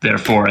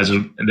 Therefore, as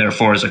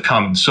a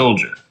common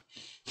soldier,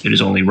 it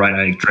is only right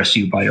I address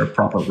you by your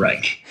proper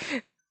rank.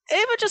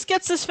 Ava just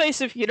gets this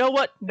face of, you know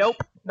what?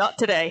 Nope, not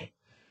today.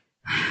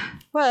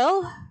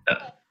 Well,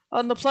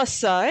 on the plus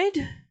side,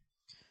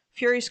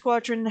 Fury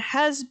Squadron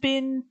has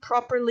been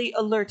properly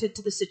alerted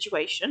to the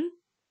situation.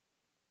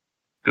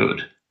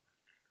 Good.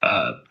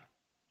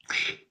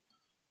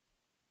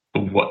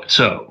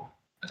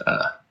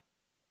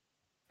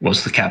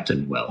 Was the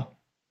captain well?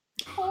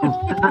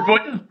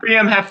 What does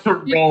Priam have to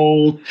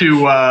roll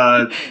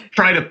to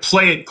try to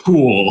play it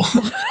cool?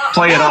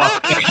 Play it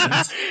off?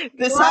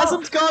 This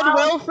hasn't gone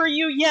well for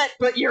you yet,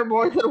 but you're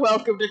more than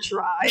welcome to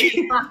try.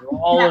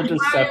 Roll a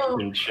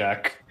deception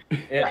check.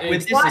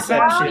 With While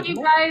disadvantage.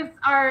 you guys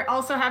are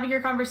also having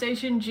your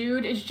conversation,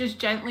 Jude is just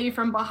gently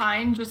from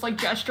behind, just like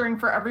gesturing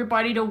for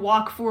everybody to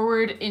walk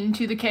forward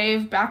into the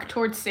cave, back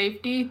towards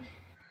safety.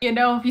 You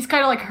know, he's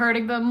kind of like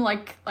herding them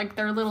like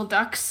they're little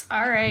ducks.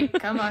 All right,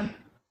 come on.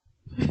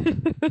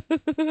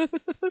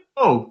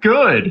 Oh,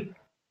 good.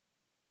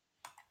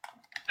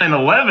 An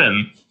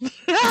 11.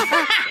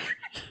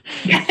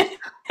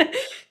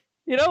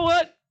 You know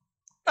what?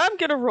 I'm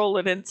gonna roll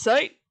an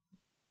insight.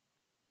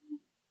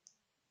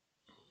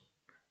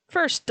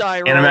 First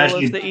die roll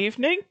imagine of the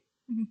evening.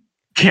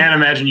 Can't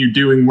imagine you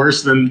doing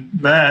worse than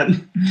that.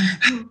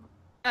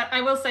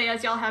 I will say,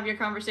 as y'all have your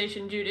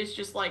conversation, Jude is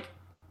just like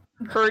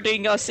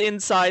Herding us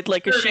inside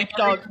like a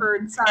sheepdog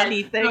herds so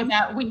anything.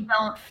 that we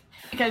don't,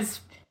 because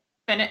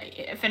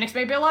Phoenix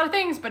may be a lot of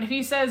things, but if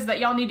he says that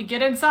y'all need to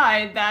get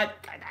inside, that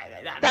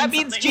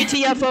means something.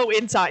 GTFO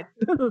inside.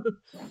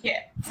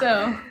 Yeah.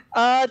 So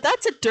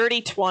that's a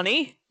dirty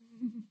 20.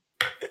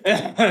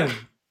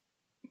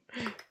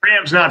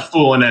 Graham's not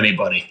fooling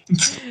anybody.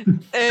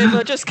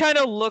 Ava just kind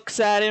of looks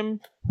at him,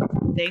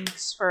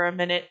 thinks for a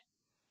minute.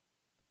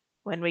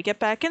 When we get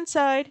back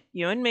inside,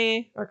 you and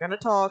me are gonna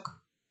talk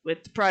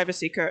with the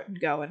privacy curtain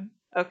going.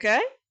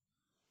 Okay?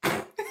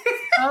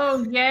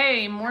 oh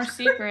yay, more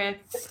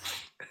secrets.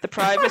 The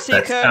privacy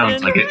That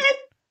sounds curtain. like it.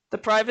 The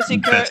privacy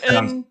That curtain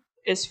sounds-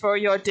 is for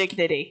your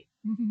dignity.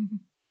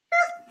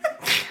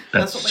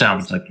 That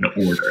sounds like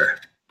an order.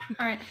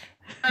 All right.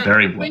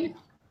 Very well.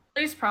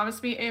 Please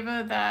promise me,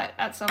 Ava, that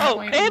at some Oh,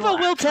 point Ava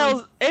will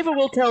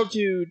actually- tell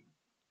Jude.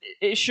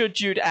 Should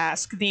Jude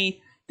ask, the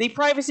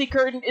privacy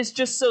curtain is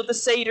just so the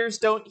satyrs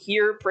don't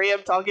hear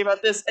Priam talking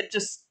about this and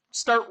just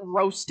start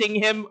roasting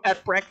him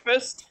at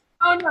breakfast.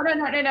 Oh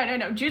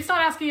no! Jude's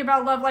not asking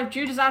about love life.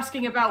 Jude is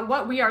asking about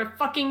what we are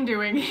fucking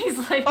doing. He's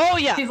like, Oh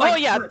yeah, he's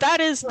like, that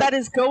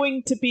is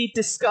going to be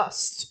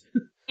discussed.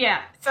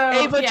 yeah. So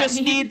Ava yeah, just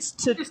he- needs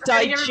to just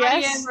letting everybody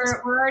in. digest.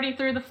 We're already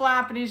through the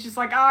flap, and he's just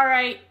like, all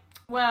right,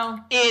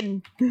 well,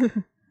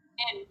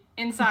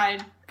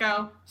 inside,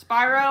 go,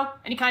 Spyro,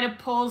 and he kind of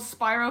pulls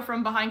Spyro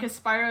from behind because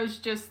Spyro's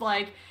just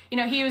like, you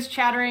know, he was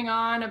chattering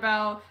on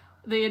about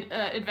the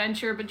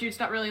adventure, but Jude's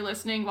not really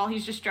listening while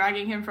he's just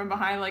dragging him from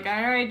behind, like, all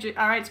right,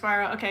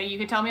 Spyro, okay, you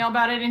can tell me all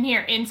about it in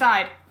here,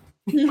 inside.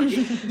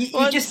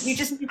 You just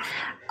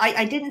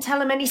I didn't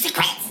tell him any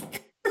secrets.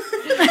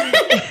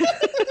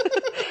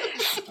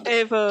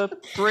 Ava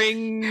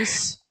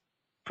brings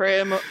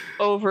Priam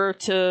over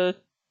to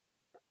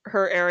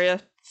her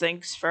area,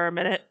 thinks for a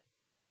minute.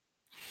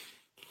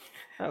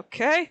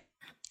 Okay.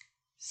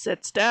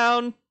 Sits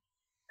down.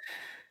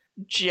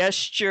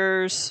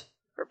 Gestures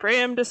for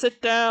Priam to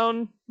sit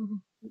down.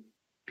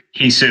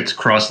 He sits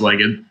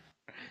cross-legged.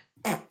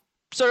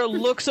 Sort of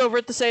looks over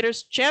at the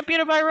satyrs.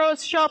 Champion of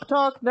Iroa's shop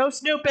talk, no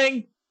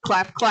snooping.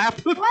 Clap,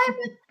 clap. But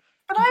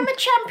I'm a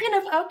champion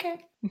of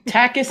okay.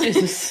 Takis is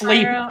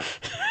asleep.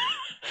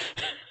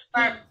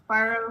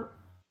 Spyro,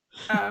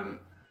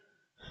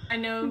 I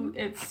know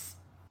it's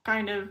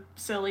kind of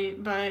silly,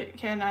 but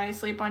can I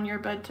sleep on your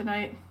bed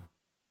tonight?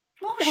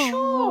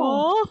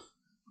 Oh sure.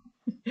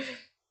 Aww.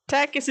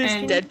 Takis is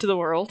And- dead to the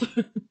world.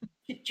 Do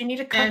you need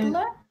a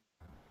cuddler?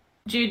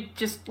 Jude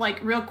just, like,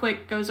 real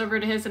quick goes over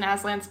to his and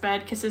Aslan's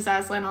bed, kisses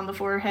Aslan on the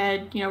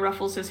forehead, you know,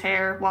 ruffles his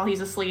hair while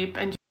he's asleep,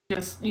 and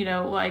just, you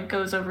know, like,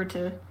 goes over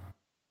to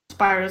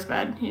Spyro's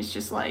bed. He's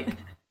just like,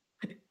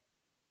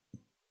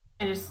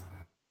 I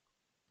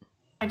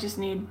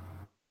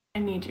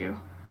need you.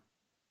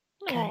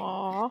 Okay.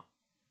 Aww.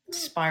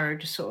 Spyro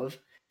just sort of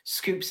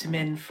scoops him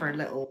in for a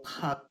little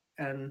hug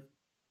and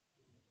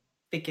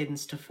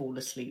begins to fall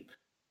asleep,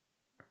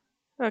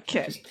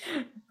 Okay. just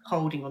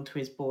holding onto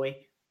his boy.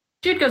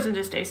 Jude goes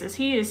into stasis.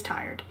 He is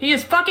tired. He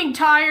is fucking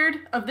tired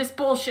of this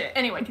bullshit.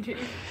 Anyway,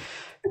 continue.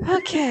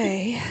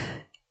 Okay.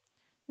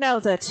 Now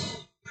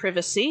that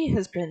privacy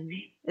has been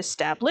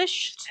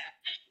established.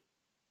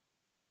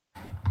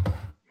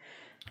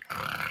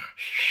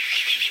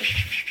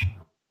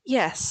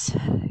 Yes,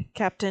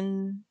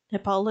 Captain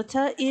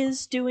Hippolyta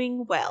is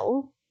doing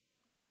well.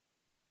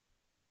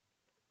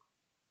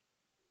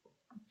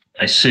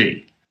 I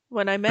see.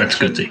 When I That's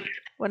good mentioned to hear.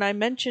 when I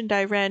mentioned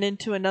I ran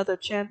into another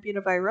champion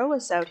of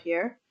Iroas out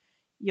here,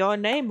 your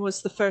name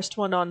was the first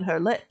one on her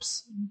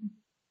lips.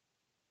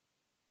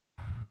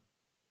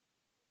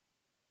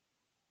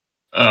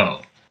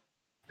 Oh.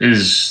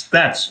 Is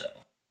that so?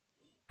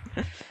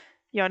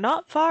 You're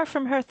not far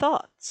from her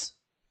thoughts.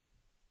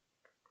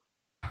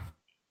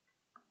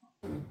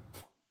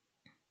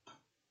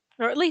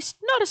 Or at least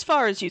not as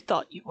far as you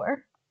thought you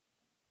were.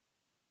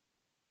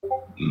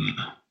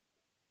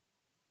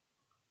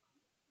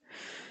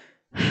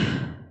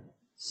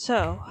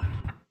 So,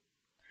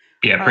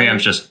 Yeah,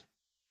 Priam's just...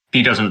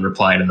 He doesn't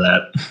reply to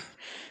that.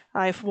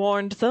 I've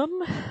warned them,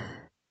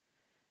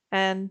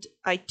 and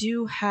I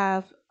do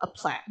have a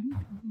plan.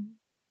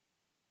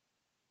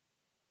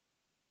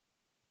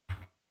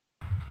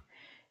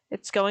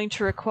 It's going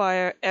to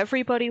require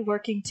everybody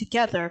working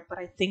together, but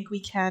I think we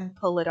can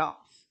pull it off.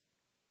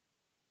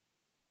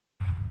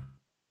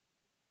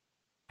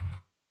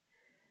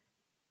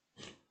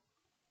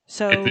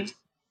 So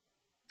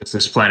Does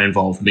this plan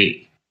involve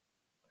me?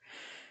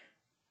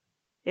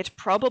 it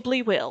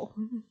probably will.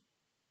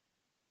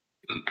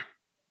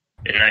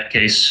 In that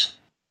case,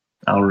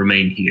 I'll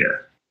remain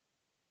here.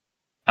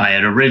 I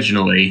had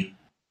originally,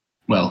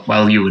 well,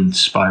 while you and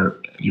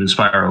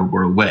Spyro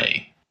were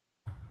away,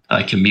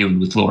 I communed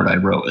with Lord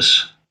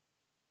Iroas.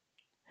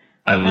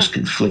 I was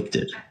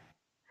conflicted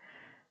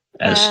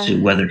as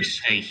to whether to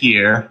stay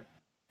here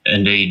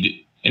and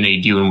aid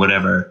you in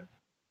whatever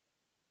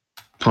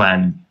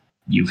plan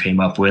you came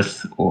up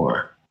with,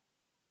 or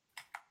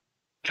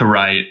to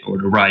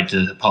ride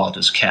to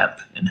Hippolyta's camp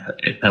and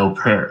help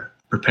her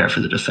prepare for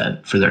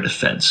their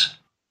defense.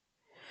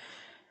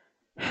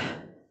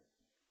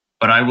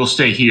 But I will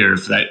stay here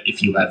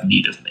if you have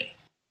need of me.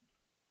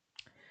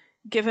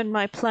 Given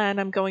my plan,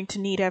 I'm going to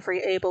need every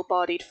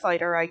able-bodied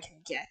fighter I can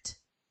get.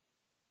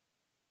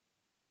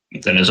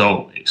 Then, as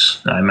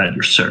always, I'm at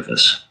your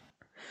service.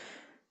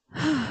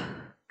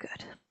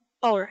 Good.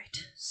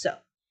 Alright, so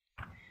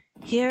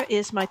here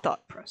is my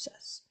thought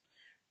process.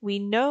 We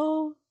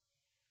know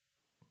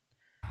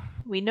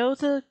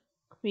the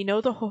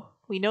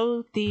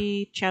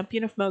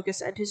champion of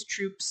Mogus and his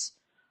troops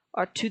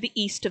are to the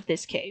east of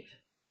this cave.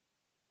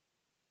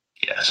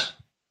 Yes.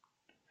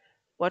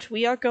 What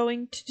we are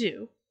going to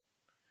do...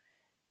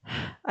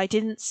 I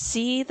didn't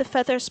see the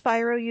feather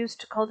Spyro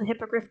used to call the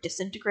hippogriff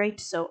disintegrate,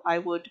 so I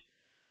would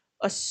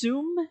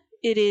assume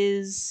it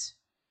is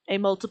a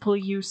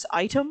multiple-use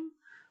item,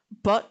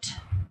 but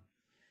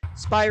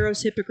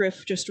Spyro's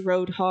hippogriff just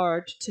rode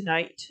hard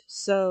tonight,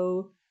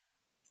 so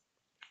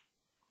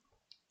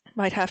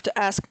might have to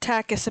ask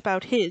Takis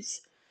about his,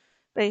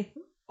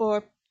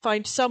 or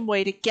find some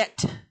way to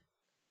get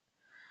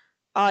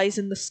eyes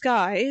in the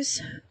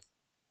skies,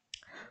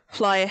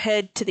 fly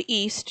ahead to the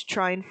east,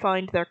 try and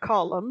find their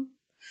column,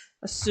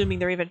 assuming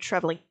they're even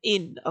traveling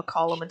in a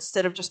column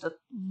instead of just a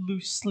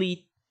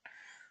loosely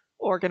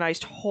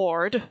organized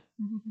horde.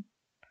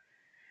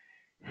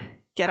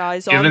 Get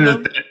eyes on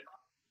them.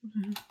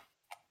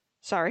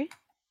 Sorry?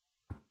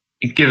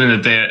 Given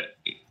that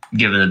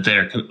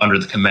they're under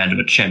the command of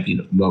a champion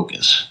of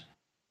Mogus,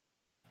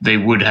 they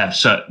would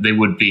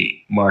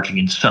be marching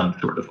in some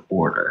sort of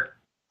order.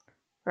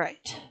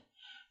 Right.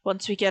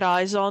 Once we get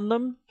eyes on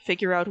them,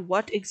 figure out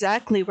what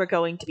exactly we're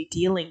going to be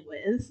dealing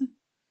with,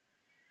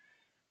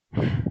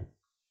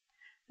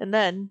 and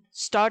then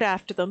start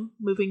after them,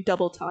 moving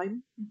double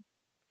time.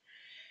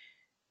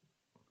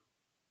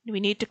 We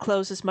need to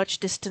close as much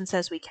distance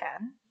as we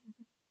can.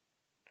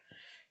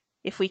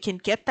 If we can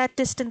get that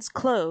distance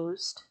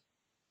closed,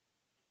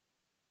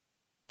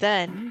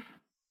 then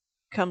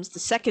comes the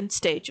second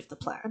stage of the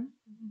plan.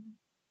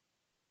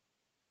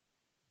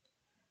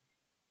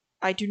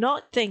 I do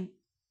not think,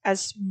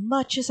 as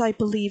much as I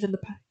believe in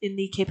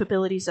the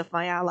capabilities of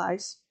my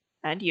allies,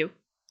 and you,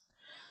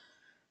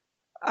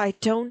 I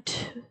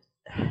don't...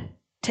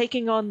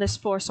 Taking on this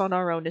force on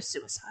our own is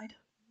suicide.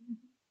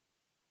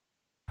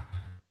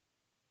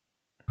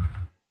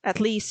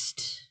 At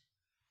least,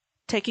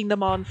 taking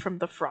them on from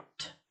the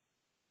front.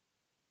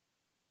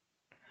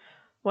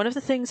 One of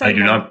the things I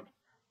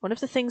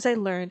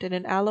learned in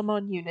an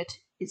Alamon unit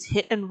is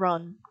hit and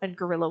run and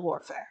guerrilla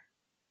warfare.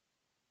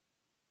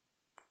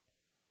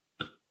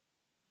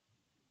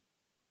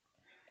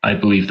 I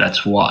believe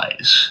that's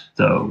wise,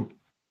 though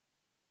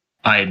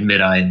I admit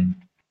I'm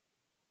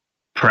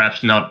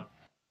perhaps not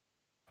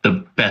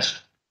the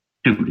best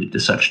suited to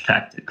such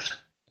tactics.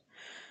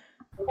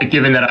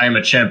 Given that I am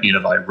a champion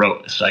of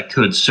Iroas, I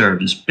could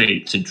serve as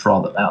bait to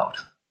draw them out.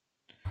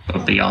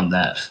 But beyond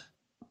that...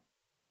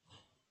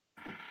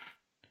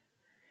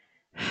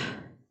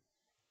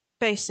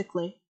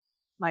 Basically,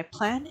 my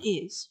plan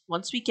is,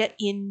 once we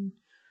can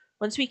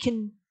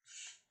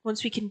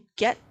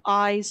get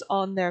eyes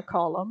on their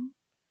column,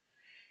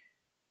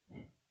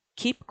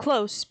 keep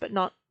close, but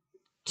not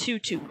too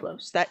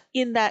close. That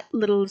in that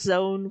little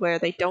zone where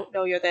they don't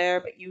know you're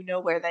there, but you know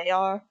where they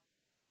are.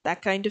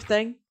 That kind of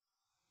thing.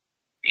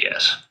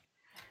 Yes.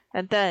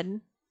 And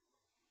then,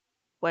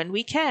 when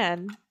we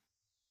can,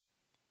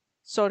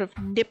 sort of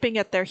nipping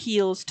at their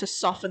heels to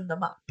soften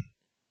them up.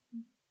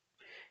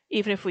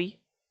 Even if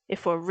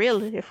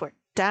we're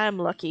damn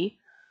lucky,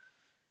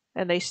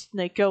 and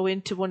they go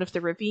into one of the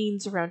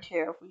ravines around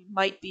here, we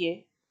might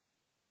be,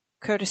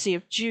 courtesy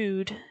of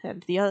Jude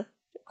and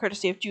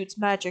courtesy of Jude's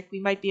magic, we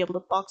might be able to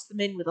box them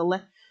in with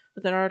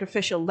an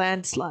artificial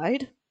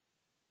landslide.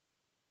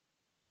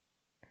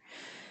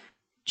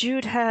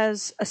 Jude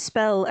has a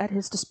spell at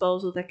his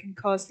disposal that can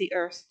cause the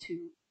earth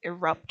to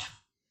erupt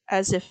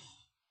as if...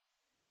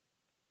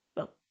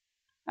 Well,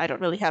 I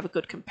don't really have a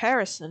good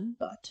comparison,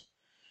 but...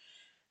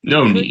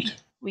 No need.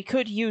 We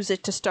could use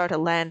it to start a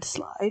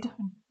landslide.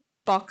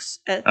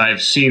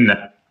 I've seen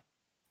that.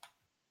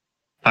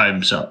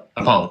 I'm sorry.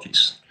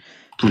 Apologies.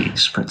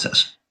 Please,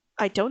 Princess.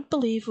 I don't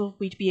believe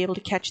we'd be able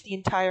to catch the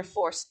entire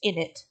force in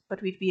it,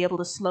 but we'd be able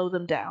to slow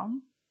them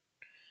down.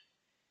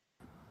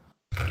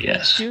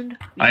 Yes. We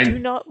do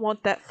not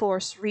want that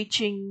force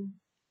reaching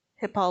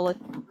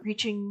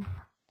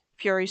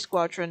Fury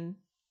Squadron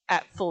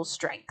at full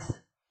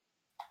strength.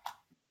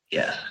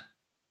 Yeah.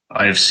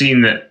 I've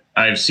seen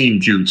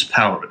Jude's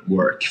power at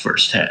work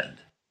firsthand.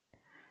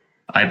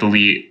 I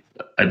believe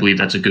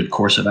that's a good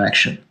course of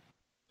action.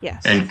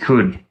 Yes. And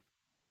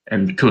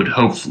could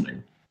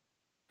hopefully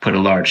put a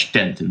large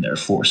dent in their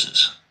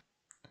forces.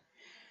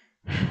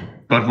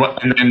 But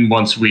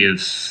once we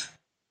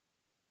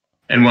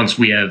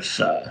have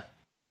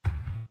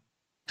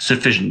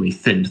sufficiently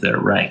thinned their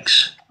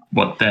ranks,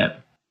 what then?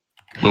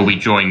 Will we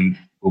join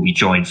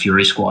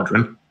Fury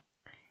Squadron?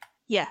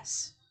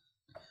 Yes.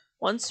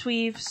 Once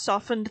we've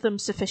softened them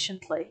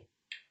sufficiently.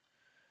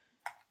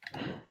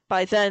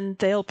 By then,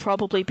 they'll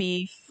probably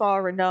be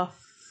far enough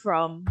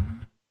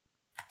from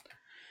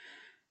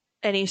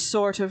any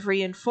sort of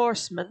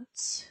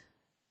reinforcements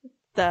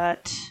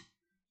that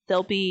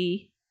they'll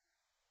be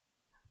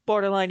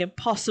borderline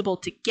impossible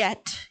to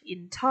get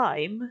in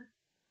time.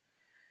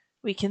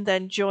 We can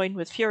then join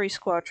with Fury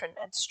Squadron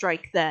and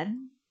strike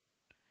then.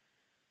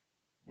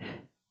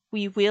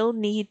 We will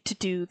need to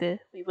do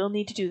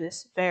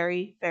this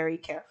very, very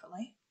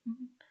carefully.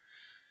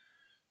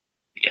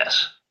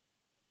 Yes.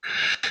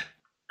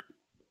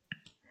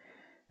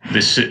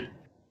 This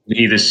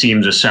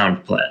seems a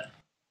sound plan.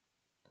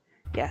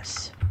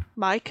 Yes.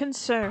 My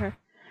concern...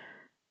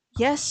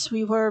 Yes,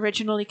 we were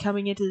originally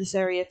coming into this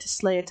area to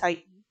slay a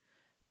Titan,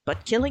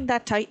 but killing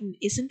that Titan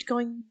isn't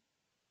going...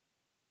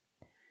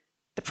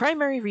 The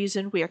primary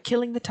reason we are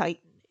killing the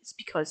Titan is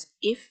because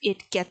if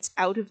it gets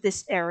out of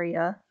this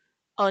area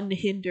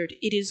unhindered,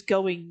 it is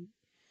going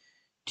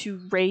to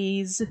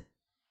raze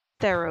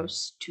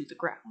Theros to the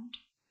ground.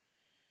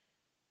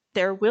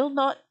 There will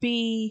not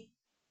be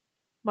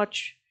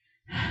much...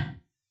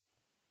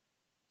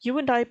 You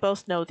and I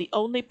both know the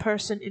only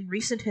person in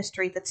recent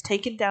history that's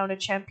taken down a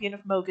champion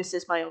of Mogus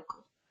is my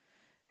uncle.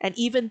 And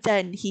even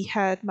then, he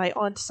had my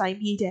aunt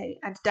Cymede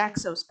and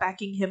Daxos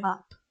backing him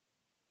up.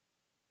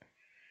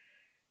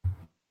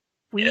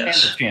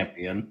 Yes. And a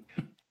champion.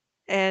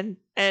 And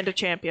a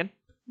champion.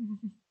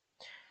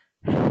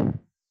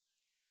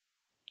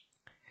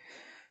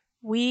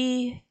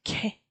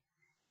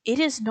 It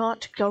is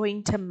not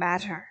going to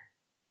matter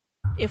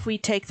if we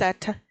take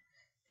that...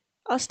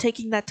 Us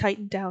taking that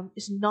Titan down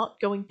is not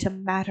going to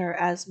matter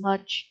as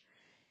much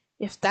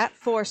if that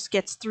force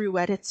gets through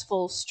at its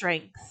full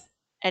strength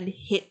and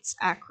hits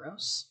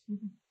Akros.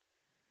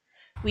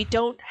 We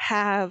don't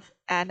have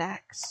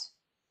Anax.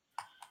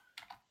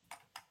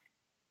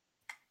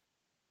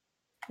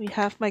 We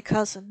have my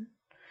cousin,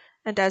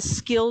 and as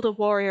skilled a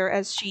warrior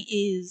as she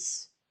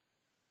is,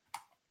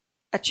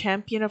 a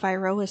champion of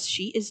Iroas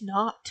she is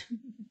not.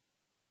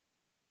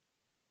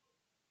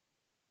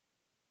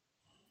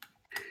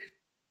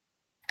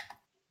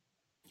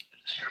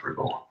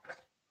 Terrible.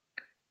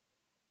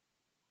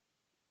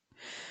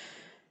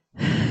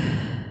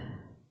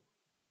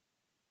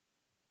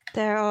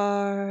 There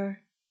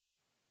are...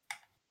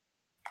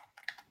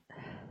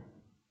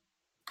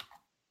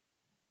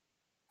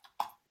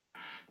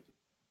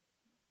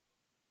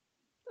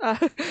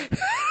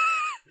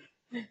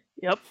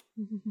 Yep.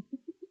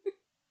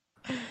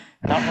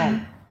 Not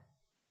wrong.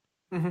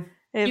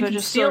 Ava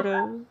just sort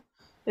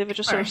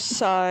of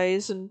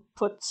sighs and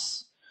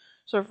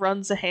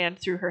runs a hand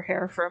through her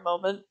hair for a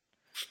moment.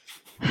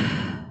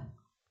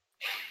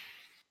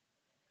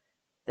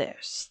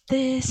 There's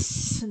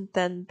this, and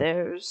then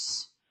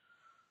there's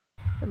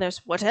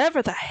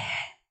whatever the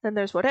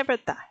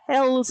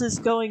hells is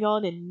going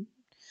on in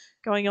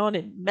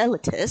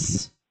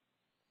Melitus,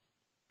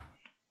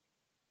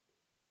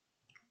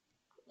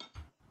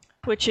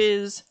 which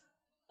is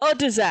a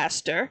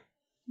disaster.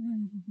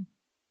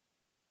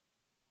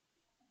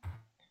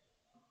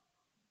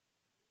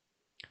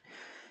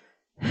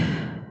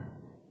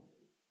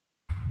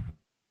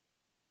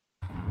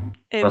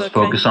 Ava, let's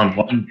focus on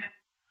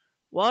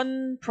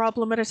one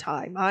problem at a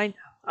time. I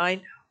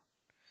know.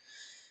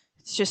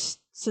 It's just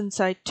since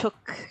I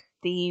took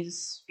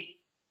these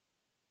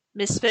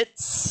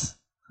misfits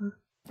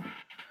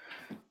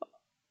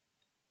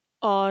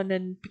on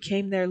and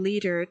became their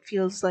leader, it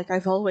feels like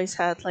I've always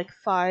had like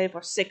 5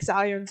 or 6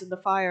 irons in the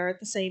fire at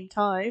the same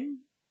time.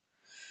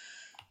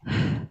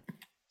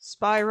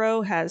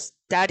 Spyro has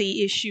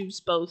daddy issues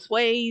both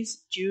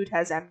ways. Jude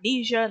has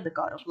amnesia and the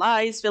God of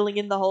Lies filling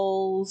in the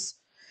holes.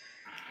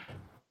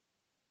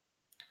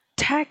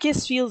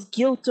 Takis feels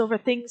guilt over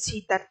things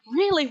that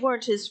really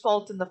weren't his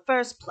fault in the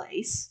first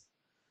place.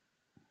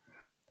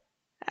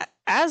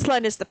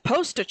 Aslan is the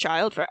poster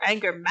child for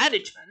anger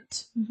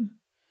management.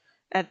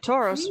 And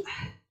Tauros...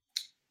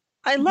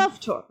 I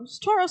love Tauros.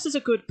 Tauros is a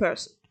good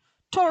person.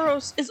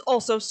 Tauros is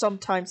also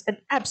sometimes an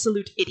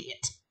absolute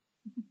idiot.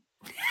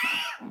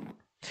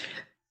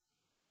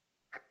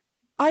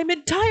 I'm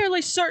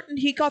entirely certain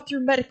he got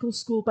through medical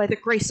school by the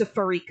grace of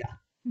Farika.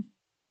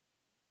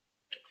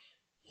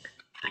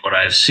 From what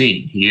I've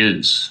seen, he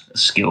is a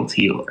skilled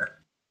healer.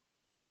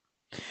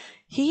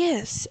 He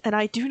is, and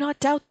I do not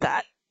doubt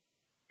that.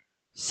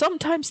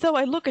 Sometimes, though,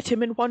 I look at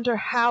him and wonder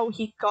how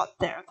he got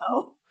there,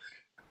 though.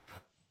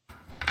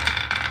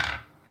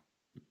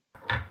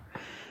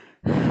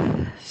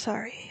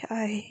 Sorry,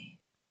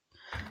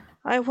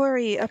 I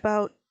worry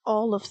about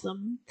all of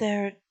them.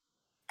 They're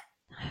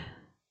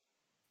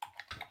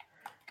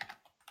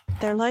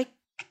like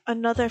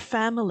another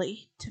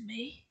family to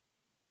me.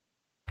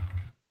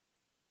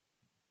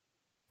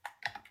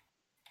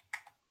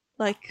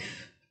 Like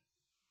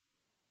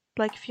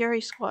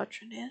Fury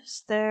Squadron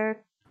is.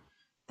 They're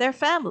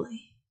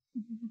family.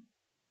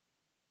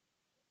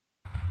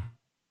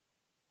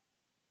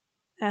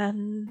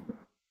 And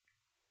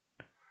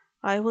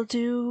I will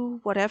do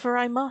whatever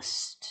I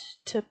must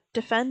to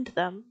defend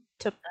them,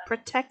 to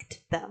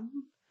protect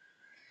them.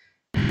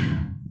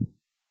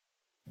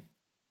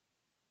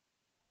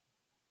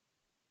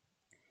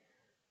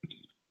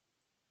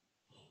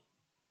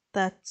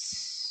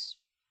 That's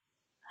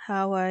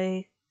how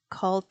I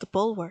called the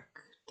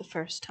Bulwark the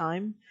first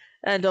time,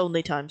 and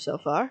only time so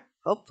far.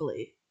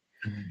 Hopefully,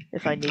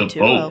 if I need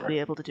to, I'll be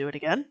able to do it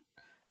again.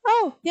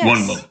 Oh, yes.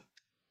 One moment.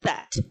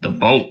 That. The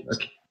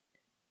Bulwark.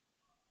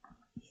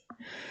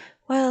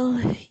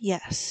 Well,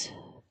 yes.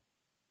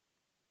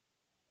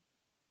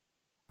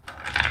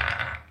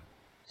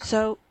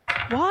 So,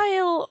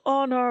 while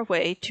on our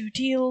way to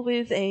deal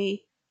with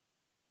a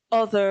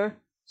other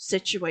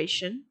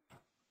situation,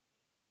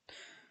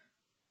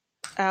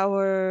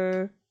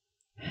 our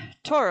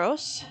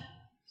Tauros,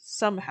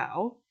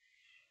 somehow...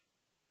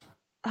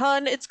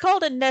 Hun, it's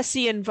called a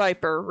Nessian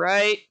Viper,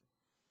 right?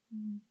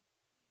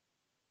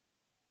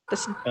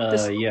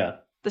 Yeah.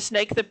 The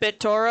snake that bit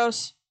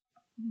Tauros?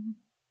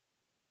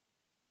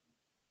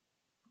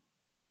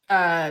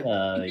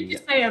 You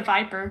just say a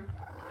viper.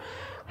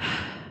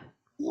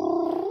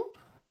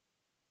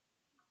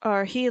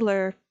 Our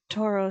healer,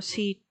 Tauros,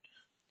 he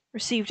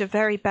received a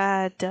very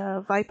bad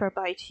viper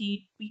bite.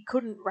 We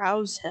couldn't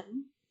rouse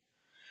him.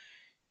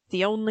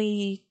 The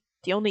only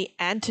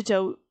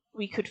antidote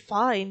we could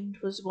find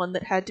was one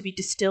that had to be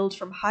distilled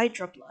from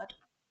Hydra blood.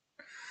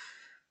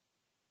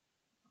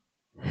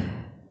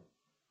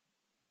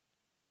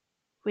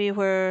 We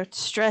were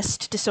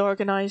stressed,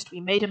 disorganized,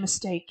 we made a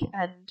mistake,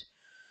 and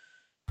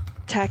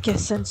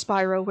Takis and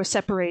Spyro were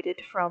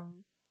separated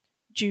from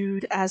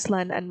Jude,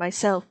 Aslan, and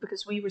myself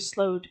because we were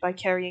slowed by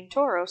carrying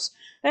Tauros,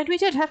 and we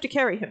did have to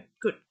carry him.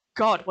 Good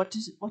God, what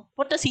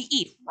does he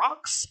eat?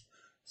 Rocks?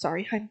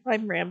 Sorry,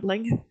 I'm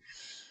rambling.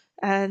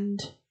 And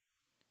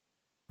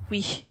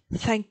we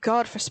thank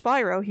God for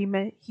Spyro.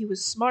 He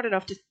was smart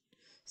enough to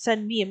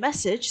send me a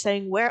message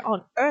saying where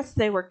on earth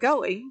they were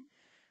going.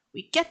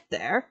 We get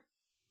there,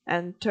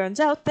 and turns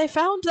out they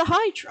found the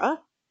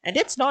Hydra, and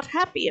it's not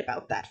happy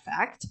about that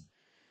fact.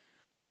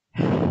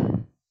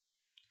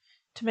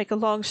 To make a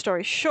long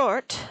story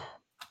short,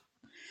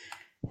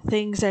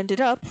 things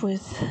ended up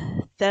with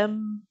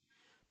them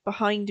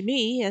behind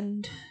me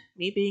and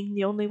me being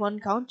the only one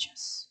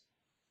conscious.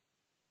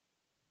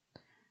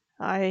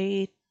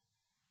 I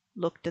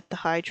looked at the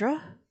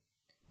Hydra,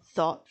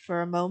 thought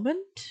for a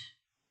moment,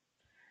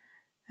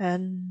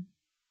 and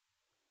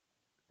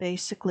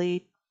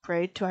basically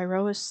prayed to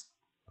Iroas,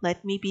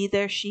 let me be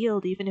their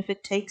shield even if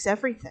it takes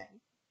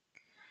everything.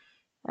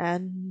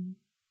 And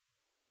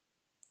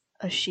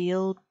a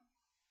shield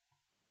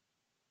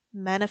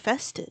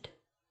manifested.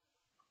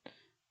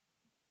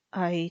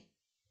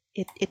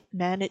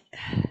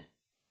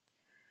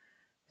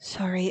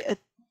 Sorry,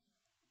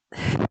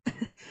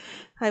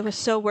 I was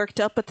so worked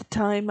up at the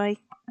time, I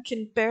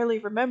can barely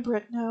remember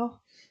it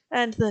now.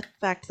 And the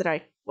fact that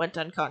I went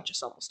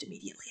unconscious almost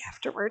immediately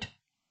afterward.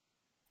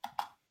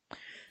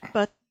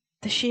 But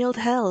the shield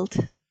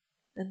held,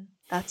 and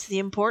that's the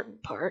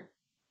important part.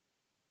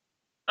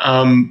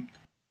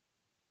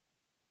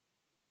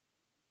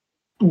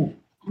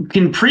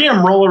 Can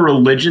Priam roll a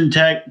religion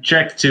check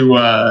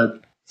to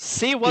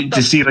see what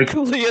to see like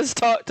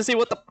to see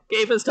what the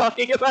game is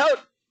talking about?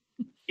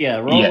 Yeah,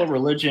 roll a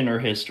religion or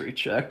history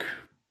check.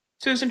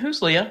 Susan,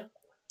 who's Leah?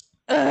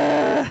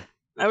 I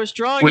was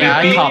drawing Would it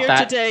it be- earlier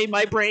today.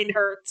 My brain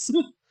hurts.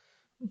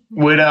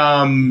 would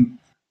a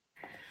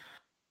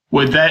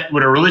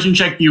religion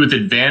check be with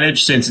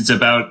advantage since it's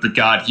about the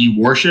god he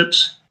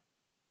worships?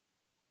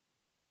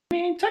 I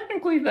mean,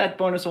 technically that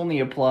bonus only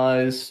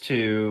applies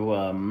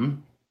to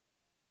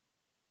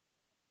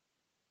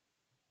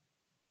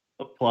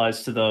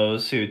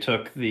those who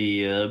took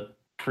the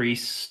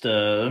priest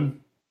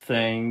thing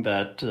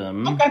that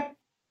Okay.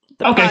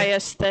 The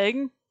pious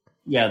thing.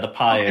 Yeah, the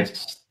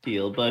pious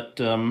deal, but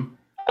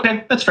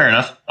Okay, that's fair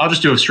enough. I'll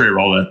just do a straight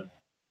roll then.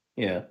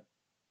 yeah.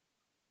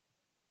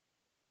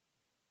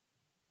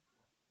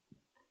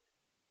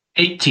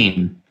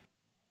 18.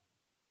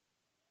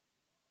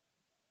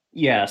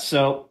 Yeah,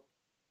 so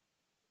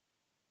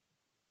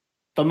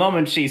the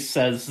moment she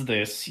says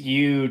this,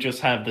 you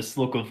just have this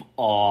look of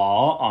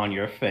awe on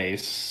your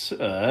face,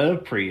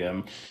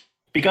 Priam.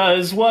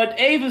 Because what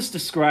Ava's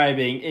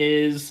describing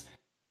is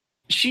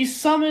she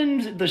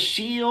summoned the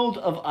shield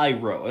of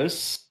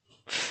Iroas,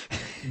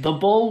 the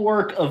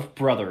bulwark of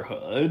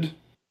brotherhood,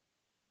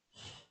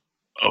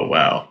 Oh,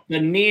 wow. the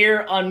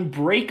near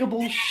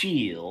unbreakable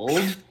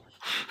shield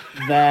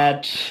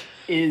that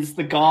is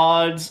the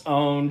god's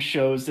own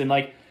chosen.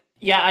 Like,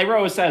 yeah,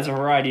 Iroas has a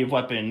variety of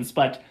weapons,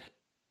 but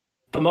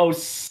the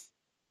most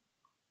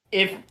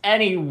if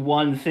any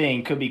one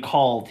thing could be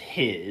called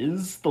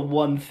his, the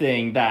one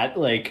thing that,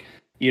 like,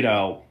 you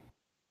know,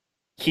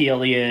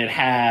 Heliod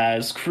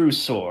has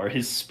Crusaor,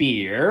 his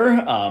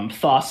spear,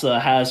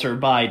 Thassa has her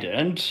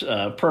bident,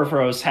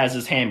 Perforos has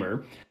his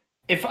hammer.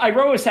 If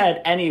Iroas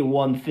had any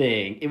one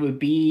thing, it would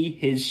be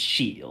his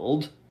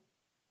shield.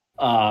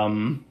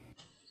 And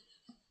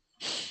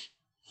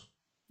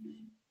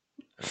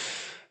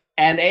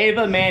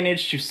Ava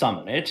managed to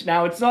summon it.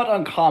 Now, it's not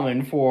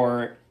uncommon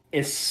for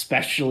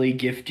especially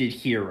gifted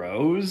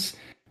heroes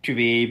to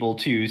be able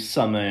to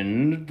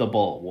summon the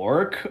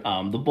Bulwark.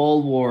 The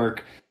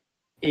Bulwark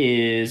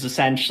is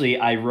essentially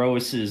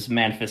Iroas's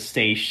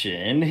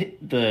manifestation,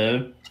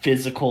 the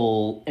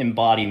physical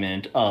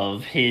embodiment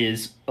of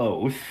his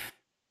oath,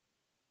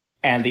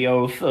 and the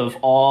oath of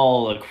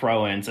all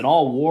Akroans and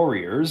all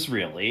warriors,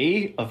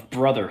 really, of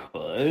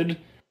brotherhood,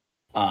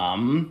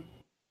 to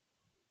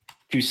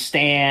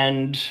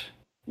stand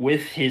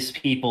with his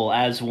people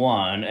as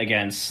one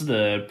against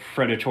the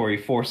predatory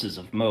forces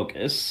of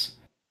Mogis.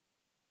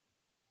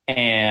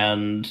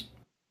 And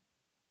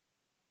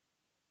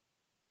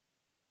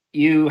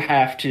you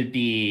have to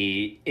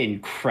be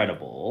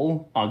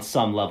incredible on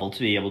some level to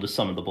be able to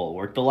summon the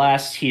Bulwark. The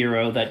last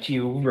hero that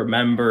you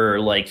remember,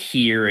 like,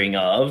 hearing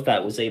of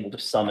that was able to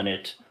summon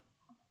it,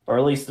 or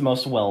at least the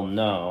most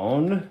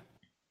well-known,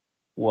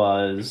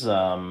 was,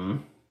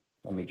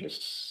 let me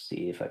just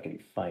see if I can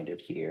find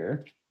it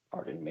here.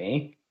 Pardon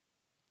me.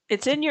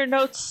 It's in your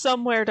notes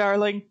somewhere,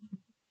 darling.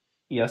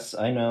 Yes,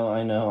 I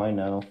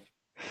know.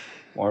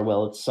 Or,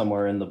 well, it's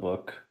somewhere in the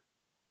book.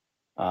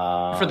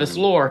 For this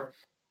lore.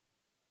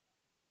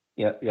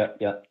 Yep. Yeah,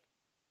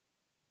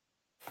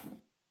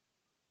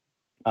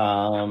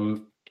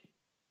 the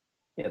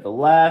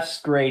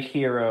last great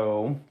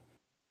hero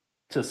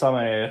to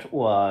summon it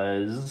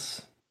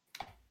was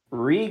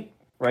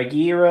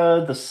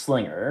Rhaegira the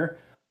Slinger.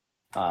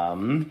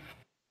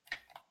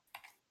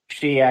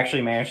 She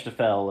actually managed to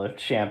fell a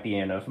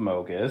champion of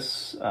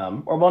Mogis.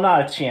 Or, well,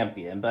 not a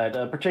champion, but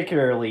a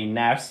particularly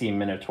nasty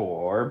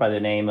minotaur by the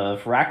name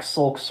of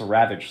Raxolk's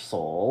Ravaged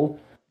Soul.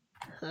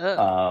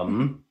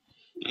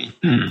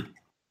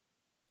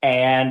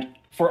 And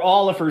for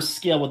all of her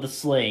skill with the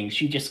sling,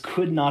 she just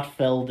could not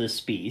fell this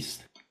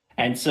beast.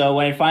 And so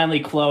when it finally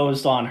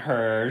closed on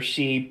her,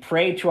 she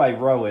prayed to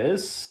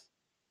Iroas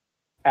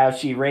as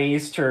she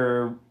raised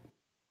her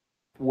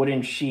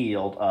wooden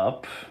shield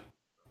up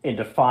in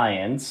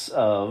defiance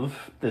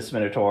of this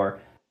minotaur.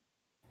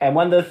 And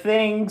when the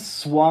thing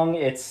swung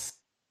its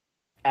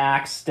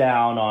axe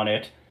down on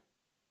it,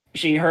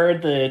 she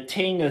heard the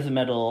ting of the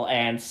metal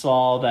and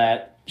saw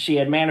that she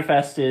had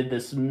manifested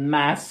this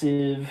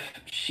massive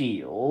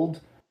shield,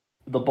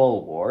 the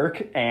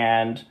Bulwark,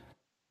 and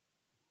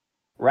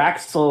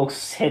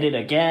Raxolx hit it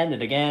again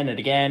and again and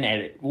again,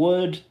 and it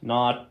would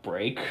not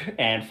break.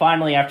 And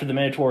finally, after the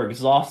Minotaur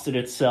exhausted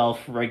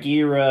itself,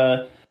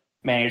 Rhaegira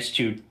managed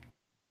to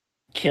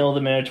kill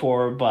the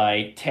Minotaur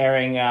by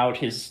tearing out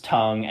his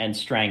tongue and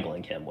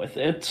strangling him with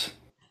it.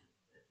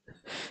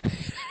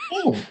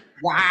 Oh,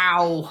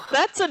 wow.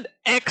 That's an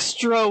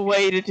extra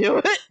way to do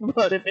it,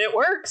 but if it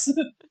works.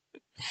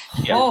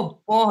 Yeah.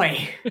 Oh,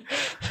 boy.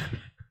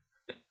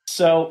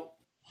 So,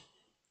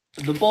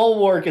 the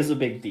Bulwark is a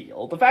big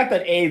deal. The fact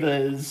that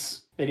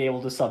Ava's been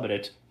able to summon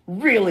it,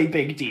 really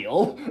big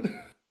deal.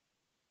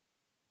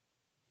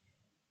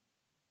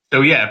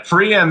 So yeah,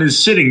 Priam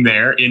is sitting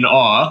there in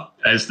awe,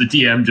 as the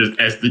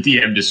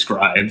DM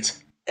described.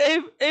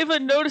 Ava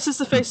notices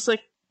the face,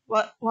 like,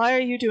 what? Why are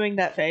you doing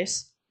that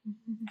face?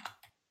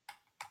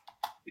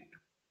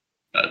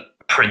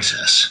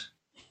 Princess,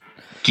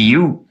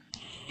 you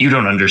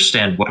don't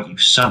understand what you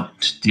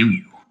summoned, do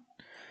you?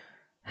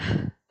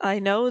 I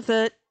know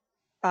that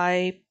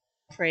I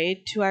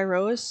prayed to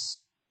Iroas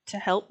to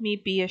help me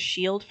be a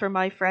shield for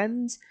my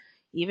friends,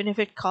 even if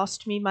it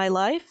cost me my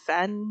life,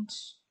 and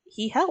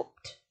he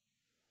helped.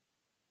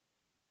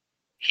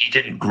 He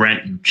didn't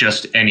grant you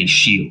just any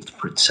shield,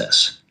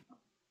 Princess.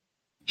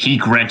 He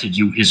granted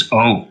you his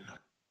own,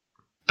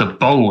 the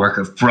Bulwark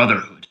of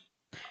Brotherhood.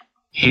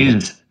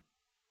 His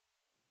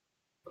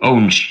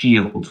own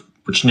shield,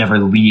 which never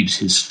leaves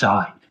his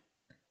side.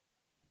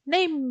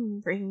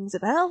 Name rings a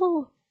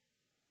bell.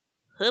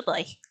 Oh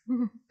boy.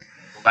 The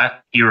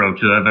last hero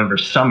to have ever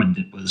summoned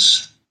it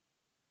was,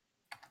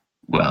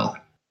 well,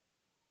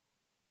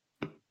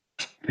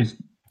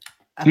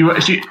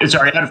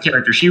 sorry, out of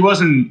character. She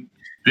wasn't.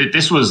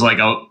 This is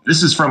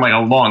from like a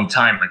long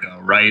time ago,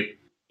 right?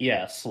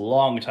 Yes, a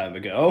long time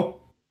ago.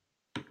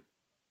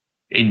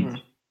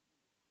 The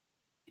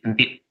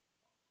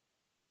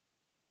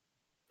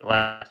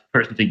last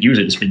person to use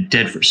it has been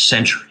dead for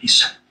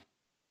centuries.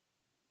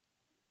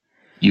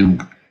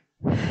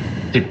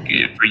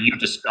 For you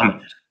to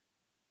summon it.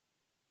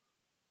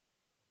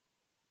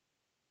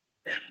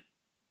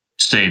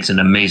 Say it's an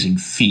amazing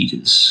feat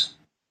is,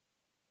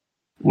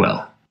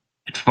 well,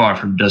 it far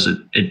from does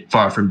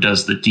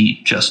the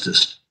deed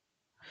justice.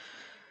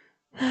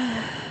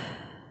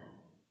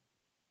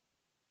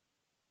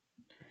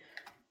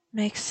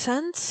 Makes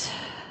sense.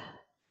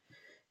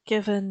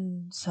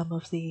 given some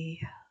of the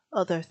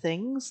other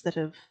things that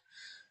have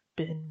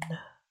been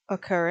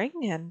occurring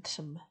and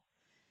some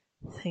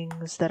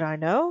things that I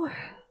know,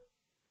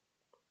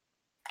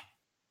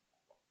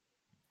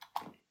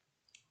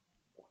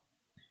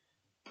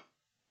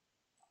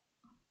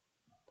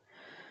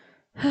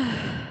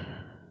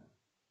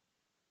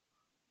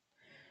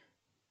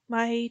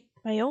 my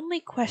only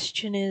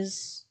question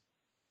is,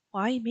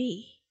 why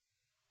me?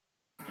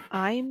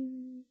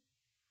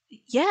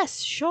 Yes,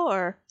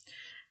 sure.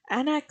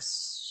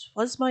 Anax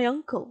was my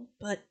uncle,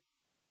 but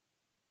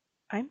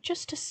I'm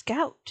just a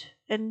scout,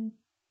 and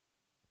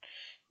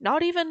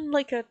not even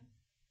like a...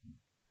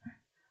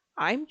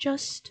 I'm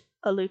just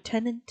a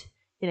lieutenant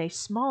in a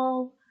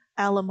small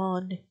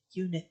Alamon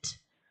unit.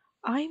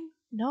 I'm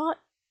not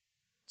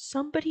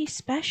somebody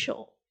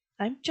special.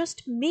 I'm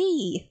just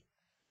me.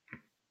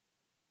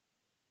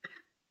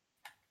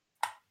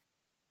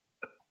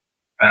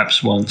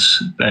 Perhaps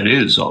once that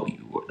is all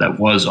you were. That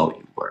was all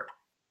you were.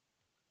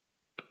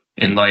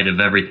 In light of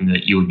everything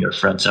that you and your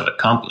friends have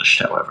accomplished,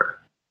 however,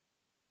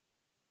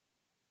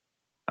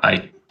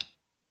 I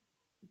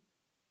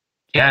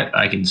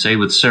can say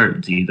with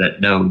certainty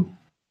that no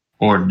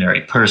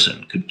ordinary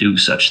person could do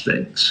such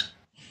things,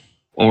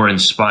 or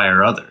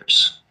inspire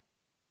others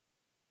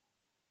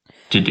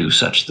to do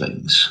such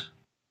things.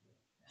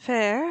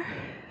 Fair.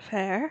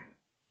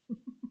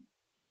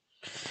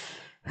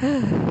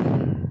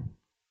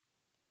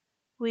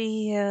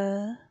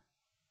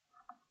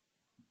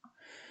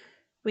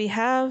 We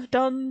have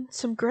done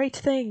some great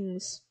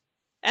things,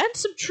 and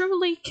some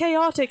truly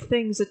chaotic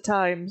things at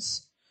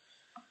times.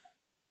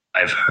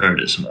 I've heard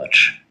as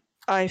much.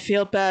 I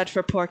feel bad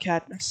for poor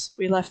Cadmus.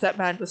 We left that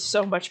man with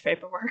so much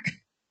paperwork.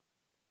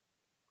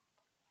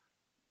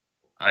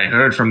 I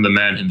heard from the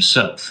man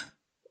himself.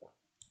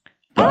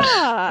 But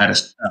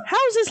how's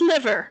his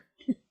liver?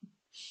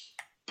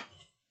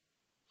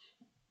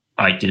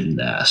 I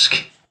didn't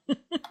ask.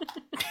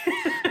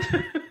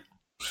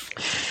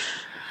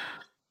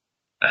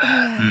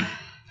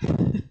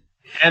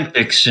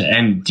 Antics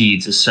and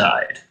deeds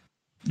aside,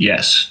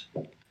 yes,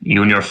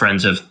 you and your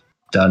friends have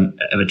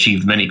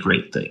achieved many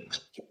great things.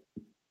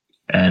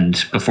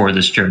 And before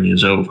this journey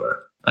is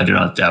over, I do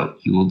not doubt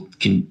you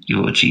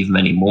will achieve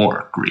many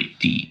more great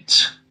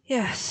deeds.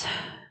 Yes.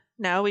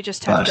 Now we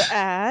just have to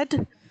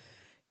add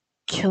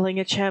killing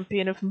a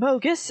champion of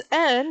Mogus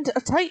and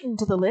a Titan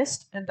to the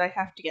list, and I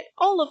have to get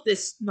all of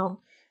this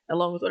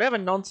along with whatever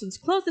nonsense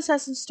Clothis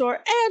has in store,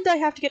 and I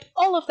have to get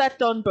all of that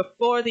done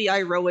before the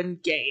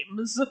Iroan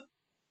Games.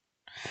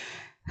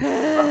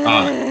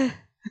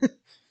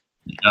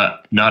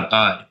 Not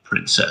I,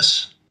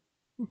 princess.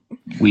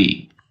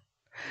 We.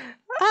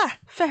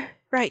 Fair.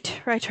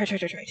 Right.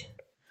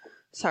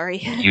 Sorry.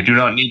 You do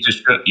not need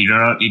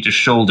to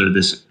shoulder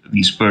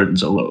these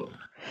burdens alone.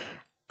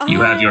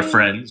 You have your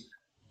friends,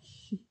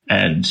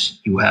 and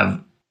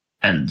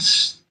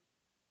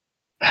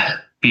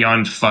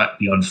beyond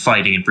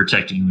fighting and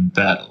protecting you in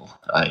battle,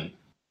 I'm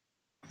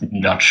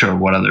not sure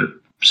what other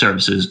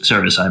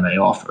service I may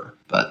offer,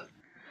 but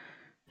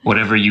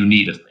whatever you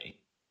need of me,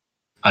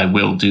 I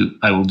will do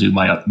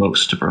my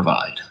utmost to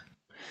provide.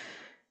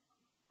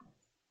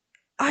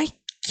 I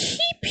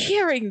keep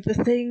hearing the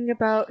thing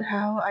about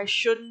how I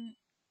shouldn't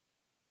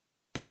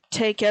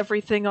take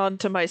everything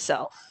onto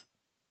myself.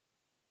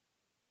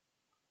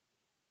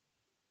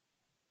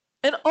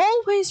 And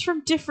always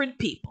from different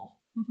people.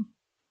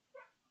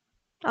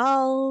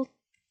 I'll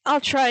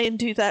try and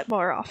do that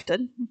more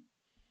often.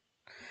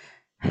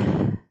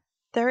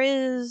 There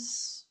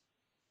is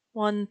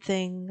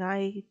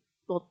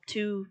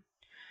two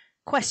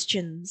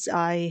questions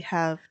I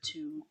have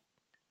to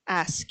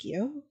ask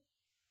you.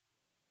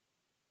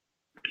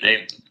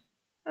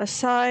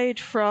 Aside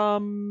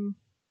from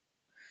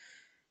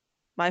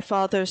my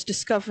father's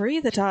discovery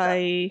that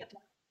I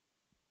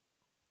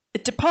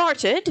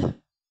departed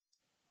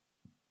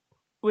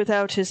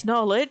without his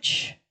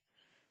knowledge,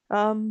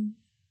 how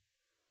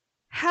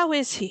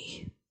is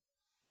he?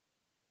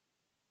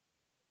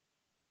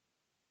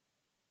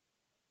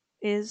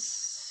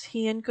 Is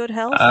he in good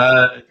health?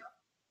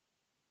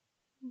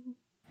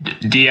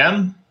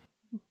 DM?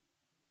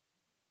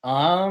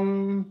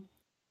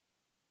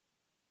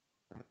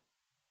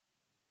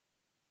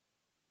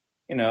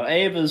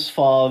 Ava's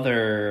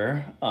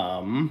father,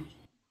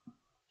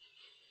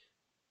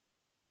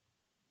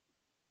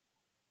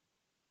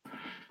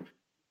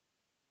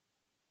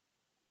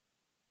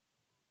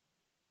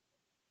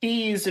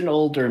 he's an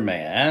older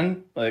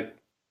man,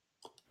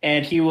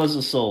 and he was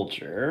a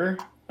soldier.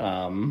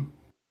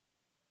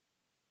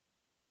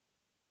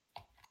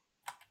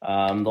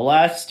 The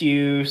last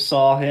you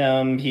saw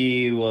him,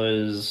 he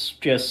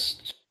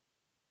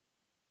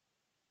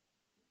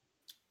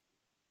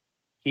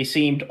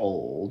seemed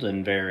old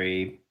and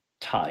very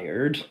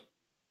tired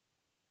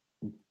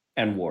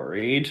and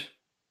worried.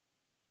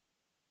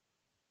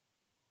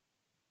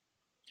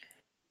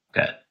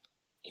 Okay.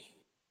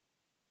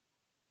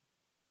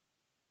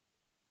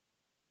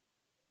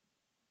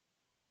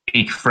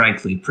 Speak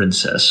frankly,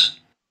 princess.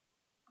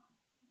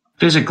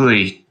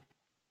 Physically,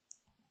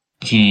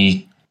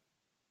 When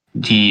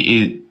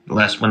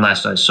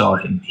last I saw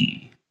him,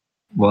 he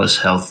was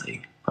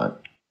healthy,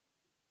 but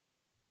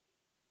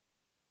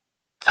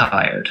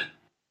tired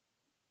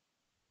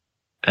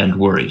and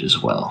worried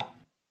as well.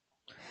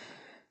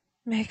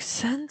 Makes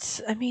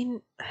sense. I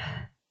mean,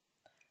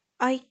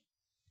 I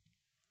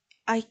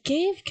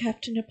gave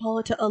Captain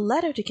Hippolyta a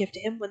letter to give to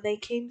him when they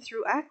came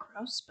through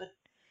Akros, but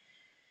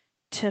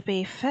to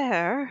be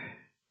fair,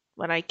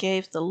 when I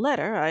gave the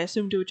letter, I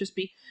assumed it would just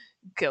be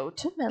go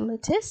to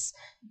Meletis,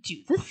 do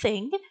the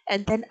thing,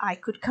 and then I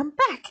could come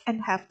back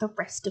and have the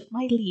rest of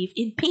my leave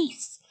in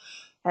peace.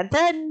 And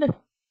then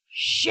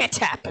shit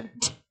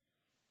happened.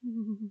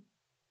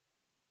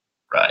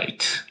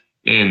 Right.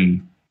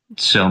 In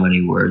so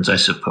many words, I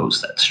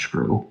suppose that's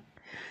true.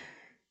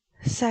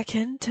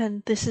 Second,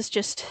 and this is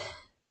just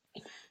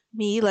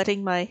me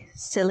letting my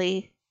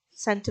silly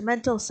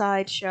sentimental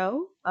side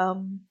show,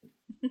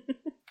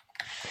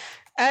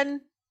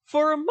 and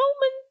for a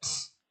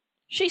moment,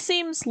 she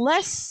seems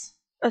less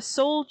a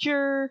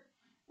soldier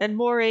and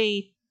more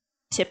a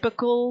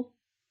typical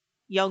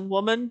young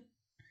woman.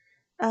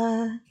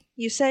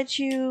 You said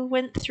you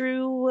went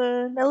through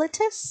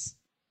Meletis?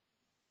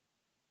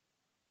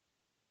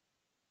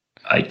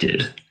 I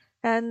did.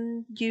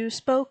 And you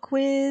spoke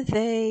with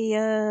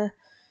a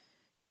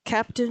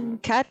Captain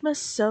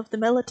Cadmus of the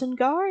Meliton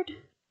Guard?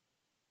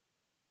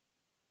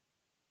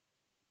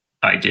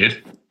 I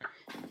did.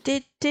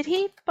 Did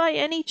he by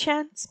any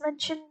chance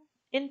mention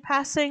in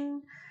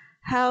passing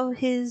how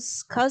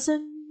his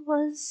cousin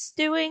was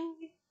doing?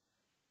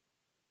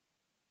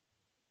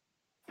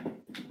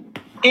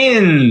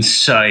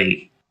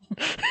 Insight.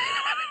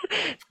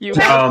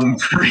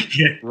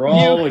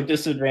 Roll with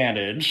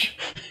disadvantage.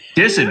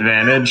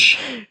 Disadvantage?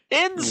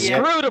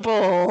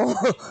 Inscrutable!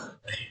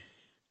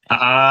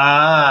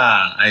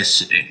 Ah, I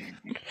see.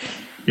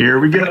 Here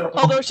we go.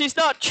 Although she's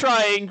not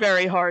trying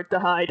very hard to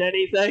hide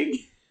anything.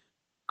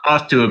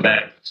 Off to a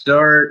bad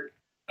start.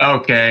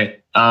 Okay.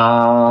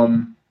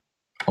 Hold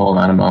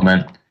on a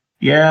moment.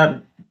 Yeah,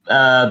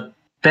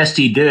 best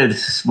he did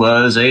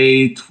was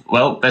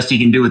best he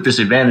can do with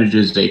disadvantage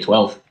is a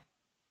 12.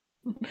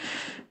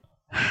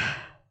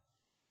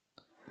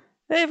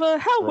 Ava,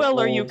 how well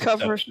are you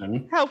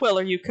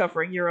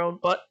covering your own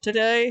butt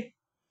today?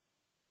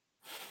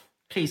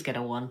 Please get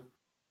a 1.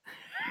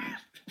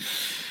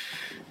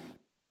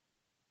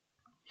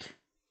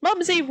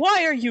 Mumsy,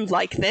 why are you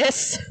like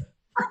this?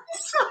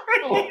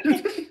 Sorry.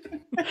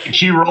 Did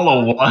she roll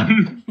a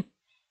 1?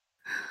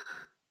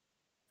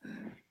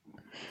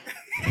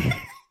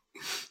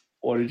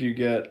 What did you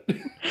get?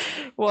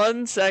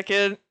 1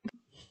 second.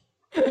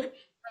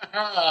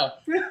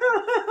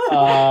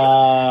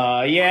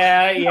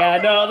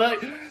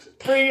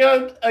 Bring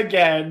up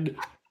again.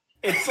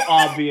 It's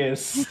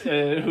obvious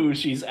who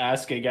she's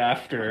asking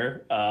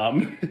after.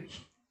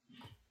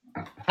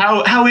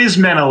 How is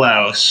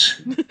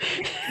Menelaus?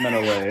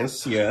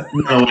 Menelaus, yeah.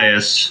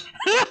 Menelaus.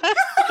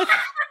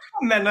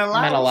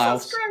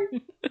 Menelaus.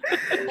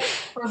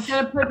 We're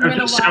gonna put I'm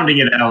just sounding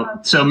it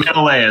out. So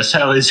Menelaus,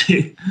 how is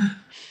he?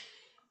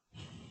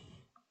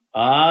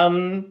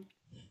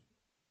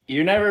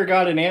 You never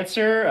got an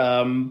answer.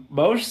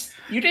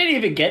 You didn't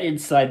even get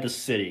inside the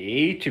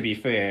city, to be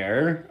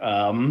fair.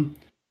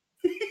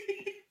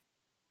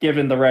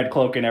 Given the red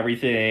cloak and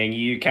everything,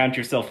 you count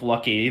yourself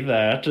lucky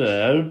that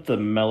the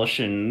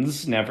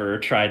Melicians never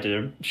tried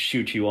to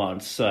shoot you on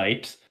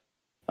sight.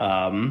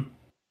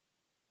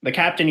 The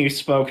captain you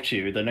spoke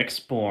to, the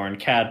Nyxborn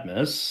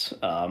Cadmus,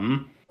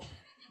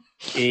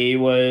 he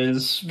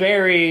was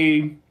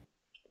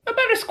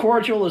about as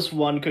cordial as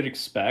one could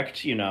expect.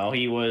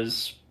 He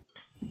was...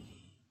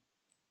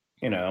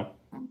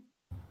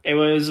 it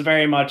was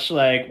very much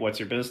like, what's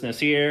your business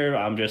here?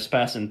 I'm just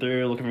passing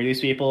through looking for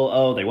these people.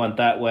 Oh, they went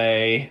that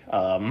way.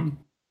 So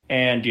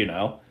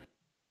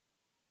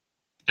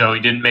he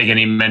didn't make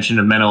any mention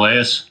of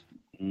Menelaus?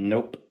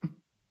 Nope.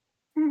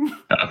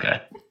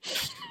 Okay.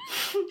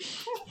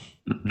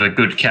 The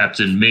good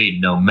captain made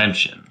no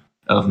mention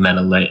of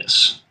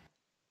Menelaus.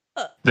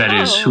 That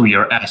is who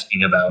you're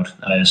asking about,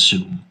 I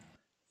assume.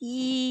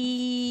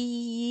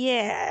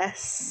 Yes.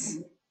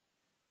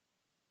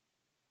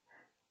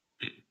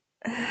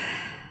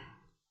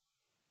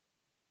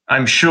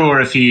 I'm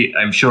sure if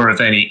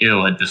any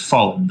ill had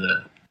befallen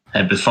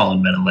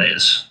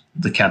Menelaus,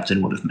 the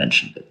captain would have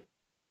mentioned it.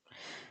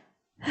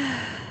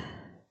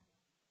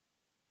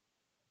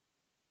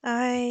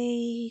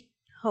 I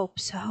hope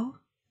so.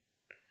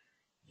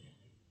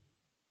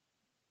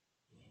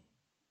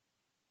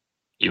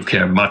 You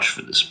care much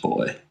for this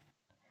boy.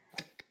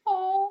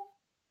 Oh.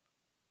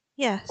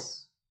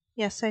 Yes.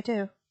 Yes, I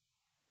do.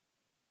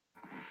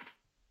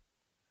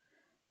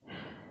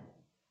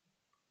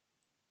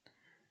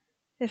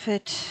 If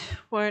it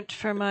weren't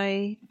for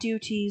my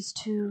duties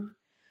to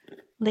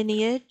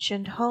lineage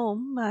and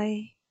home,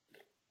 I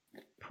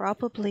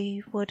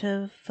probably would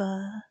have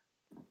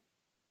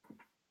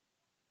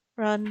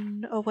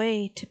run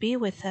away to be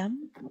with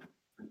them.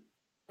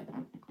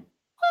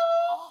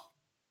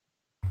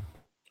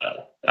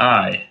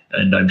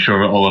 And I'm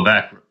sure all of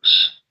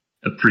Akros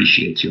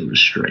appreciates your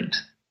restraint.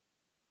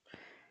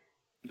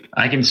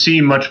 I can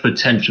see much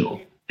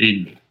potential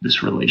in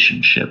this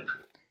relationship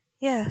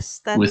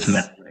Yes, that's with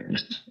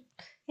Methodist.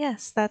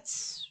 yes,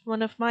 that's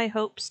one of my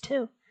hopes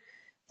too.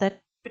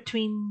 That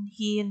between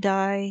he and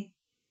I,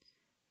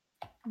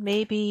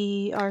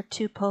 maybe our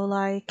two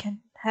poli can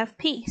have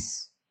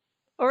peace,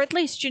 or at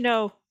least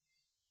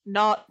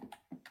not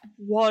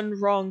one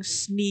wrong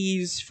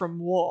sneeze from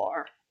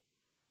war.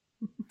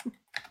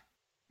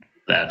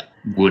 That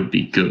would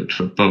be good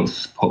for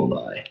both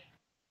poli.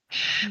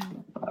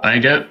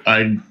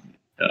 I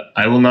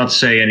will not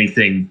say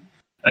anything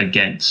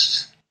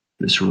against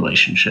this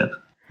relationship,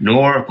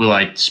 nor will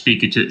I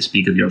speak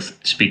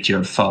to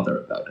your father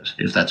about it,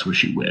 if that's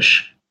what you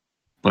wish.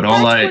 But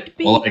That would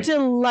be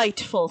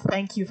delightful.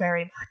 Thank you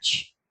very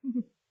much.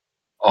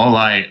 all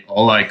I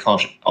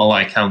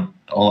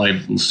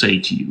will say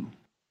to you,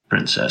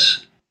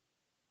 Princess,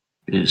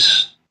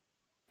 is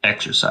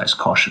exercise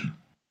caution.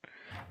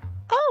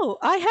 Oh,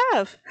 I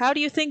have. How do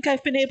you think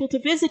I've been able to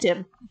visit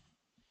him?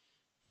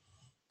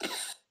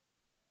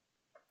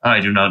 I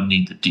do not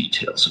need the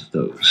details of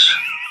those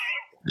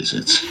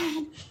visits.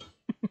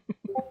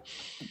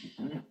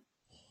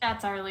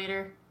 That's our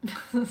leader.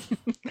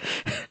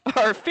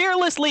 Our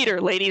fearless leader,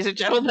 ladies and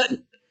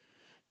gentlemen.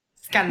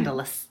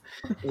 Scandalous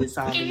is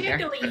our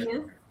leader.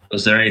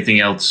 Was there anything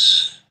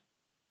else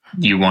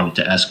you wanted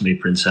to ask me,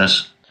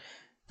 Princess?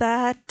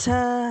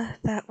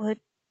 That would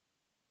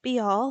be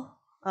all.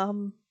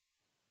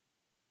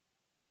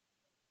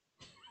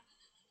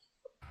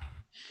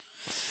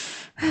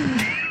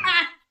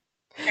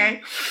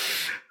 Okay.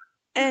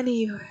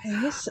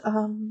 Anyways,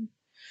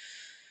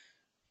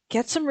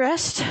 get some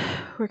rest.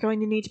 We're going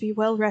to need to be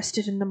well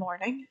rested in the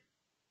morning.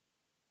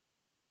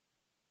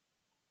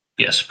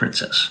 Yes,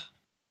 Princess.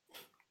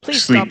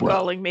 Please Sleep stop well.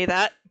 calling me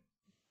that.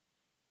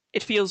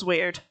 It feels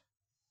weird.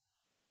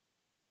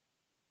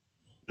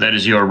 That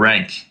is your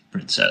rank,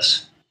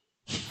 Princess.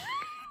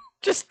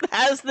 Just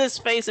has this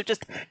face of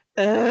just.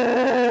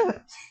 Eye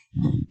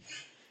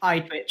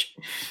twitch.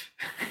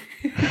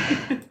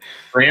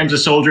 Graham's a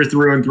soldier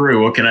through and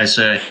through. What can I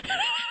say?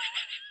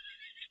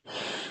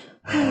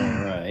 All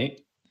right.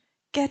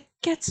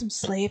 Get some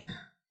sleep,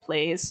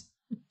 please.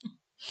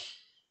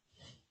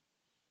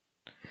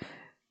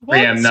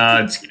 Graham Once-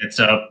 nods, gets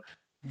up,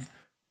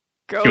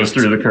 goes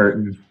through the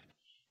curtain.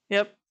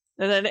 Yep.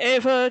 And then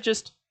Ava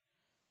just,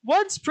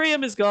 once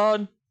Priam is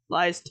gone,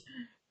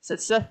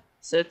 sits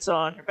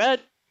on her bed.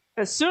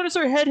 As soon as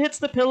her head hits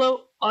the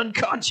pillow,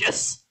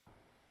 unconscious.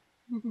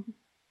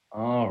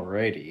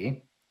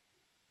 Alrighty.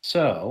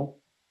 So,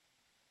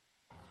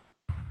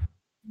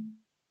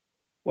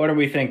 what are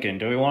we thinking?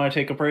 Do we want to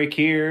take a break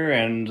here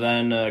and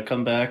then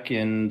come back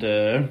and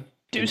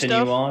continue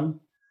stuff? on?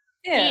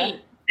 Yeah.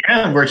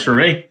 Yeah, it works for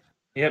me.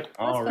 Yep.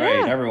 All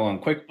right, yeah. everyone.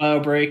 Quick bio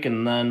break,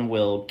 and then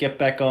we'll get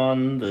back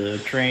on the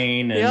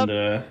train and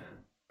yeah.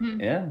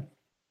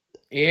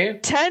 Yeah.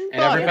 $10. And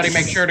everybody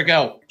make sure to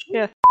go.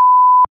 Yeah.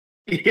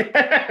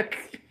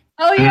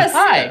 Oh yes.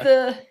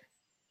 Hi.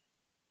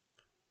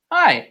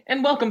 Hi,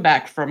 and welcome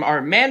back from our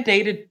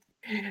government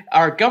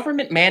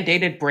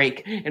mandated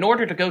break in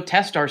order to go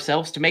test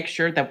ourselves to make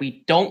sure that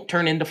we don't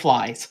turn into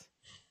flies.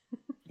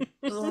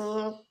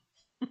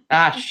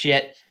 Ah,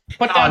 shit.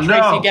 Put down Tracy,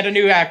 no. get a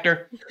new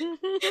actor.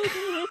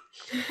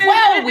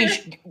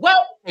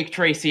 Take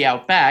Tracy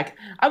out back.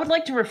 I would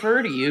like to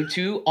refer to you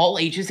to All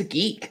Ages a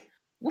Geek.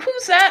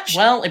 Who's that?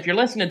 Well, if you're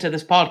listening to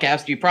this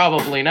podcast, you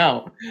probably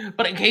know.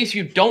 But in case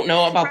you don't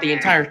know about the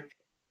entire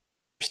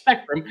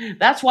spectrum,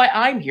 that's why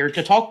I'm here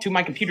to talk to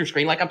my computer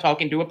screen like I'm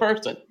talking to a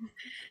person.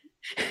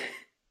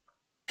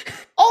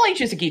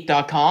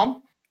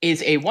 AllAgesAgeek.com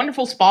is a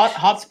wonderful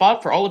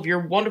hotspot for all of your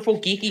wonderful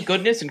geeky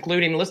goodness,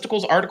 including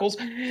listicles, articles,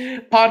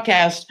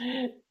 podcasts,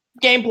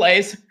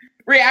 gameplays,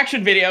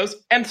 reaction videos,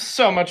 and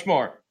so much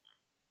more.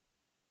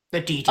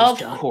 The deed is Of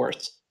done.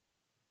 course,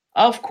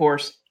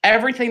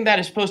 everything that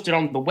is posted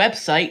on the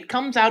website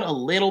comes out a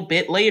little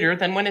bit later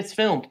than when it's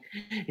filmed.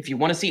 If you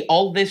want to see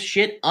all this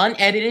shit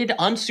unedited,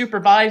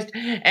 unsupervised,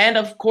 and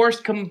of course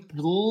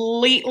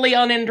completely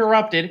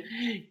uninterrupted,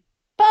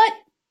 but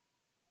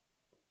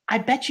I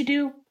bet you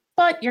do,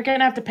 but you're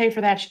gonna have to pay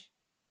for that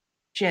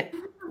shit.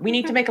 We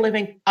need to make a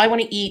living. I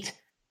want to eat.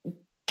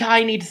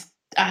 Kai needs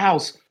a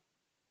house.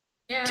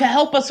 Yeah. To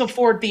help us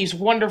afford these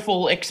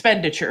wonderful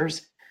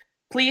expenditures,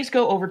 please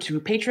go over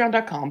to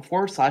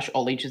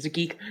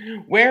patreon.com/allagesageek,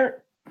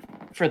 where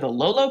for the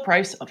low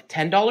price of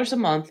 $10 a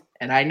month,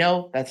 and I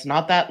know that's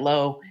not that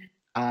low,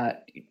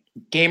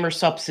 Gamer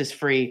Subs is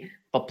free,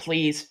 but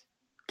please,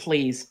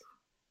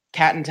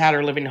 Cat and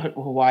Tatter live in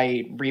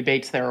Hawaii,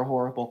 rebates there are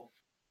horrible.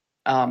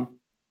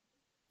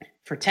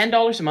 For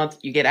 $10 a month,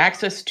 you get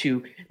access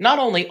to not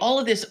only all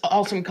of this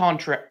awesome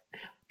content,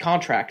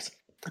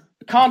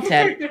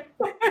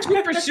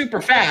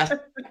 super fast,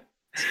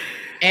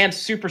 and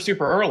super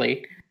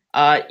early,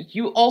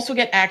 you also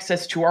get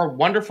access to our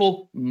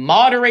wonderful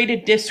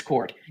moderated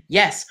Discord.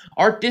 Yes,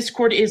 our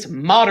Discord is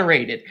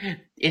moderated.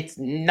 It's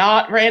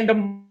not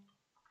random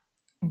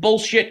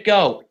bullshit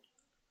go.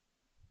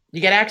 You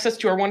get access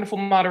to our wonderful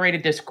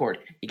moderated Discord.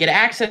 You get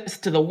access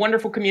to the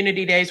wonderful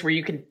community days where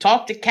you can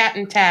talk to Cat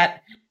and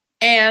Tat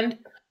and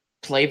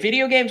play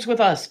video games with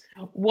us.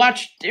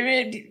 Watch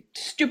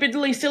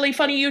stupidly silly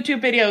funny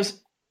YouTube videos.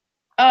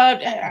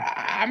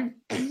 I'm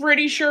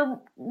pretty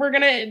sure we're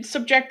gonna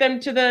subject them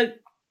to the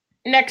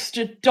next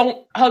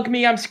Don't Hug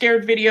Me, I'm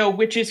Scared video,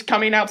 which is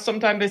coming out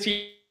sometime this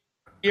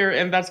year,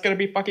 and that's gonna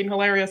be fucking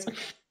hilarious.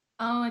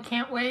 Oh, I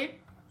can't wait.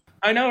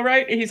 I know,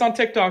 right? He's on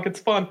TikTok. It's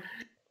fun.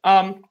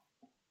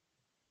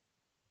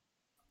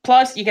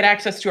 Plus, you get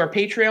access to our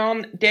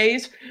Patreon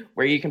days,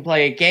 where you can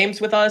play games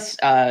with us,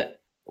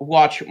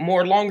 watch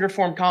more longer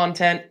form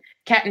content.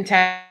 Cat and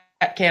Tat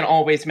can't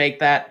always make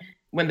that.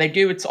 When they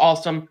do, it's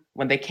awesome.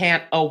 When they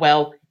can't, oh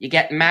well. You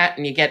get Matt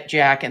and you get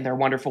Jack, and they're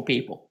wonderful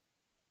people.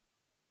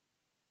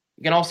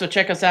 You can also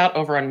check us out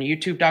over on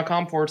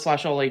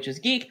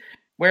youtube.com/allagesgeek,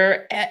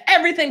 where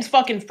everything's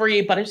fucking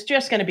free, but it's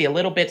just going to be a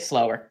little bit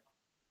slower.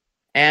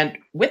 And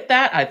with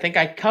that, I think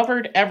I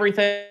covered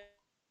everything,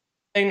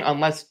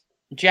 unless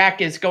Jack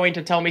is going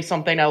to tell me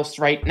something else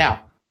right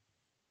now.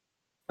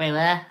 Wait,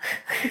 what?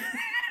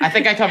 I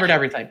think I covered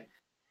everything.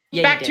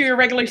 Yeah, Back you to did. your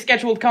regularly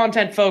scheduled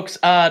content, folks.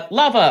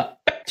 Lava,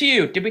 back to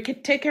you. Did we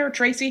take care of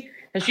Tracy?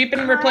 Has she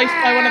been replaced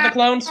by one of the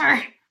clones?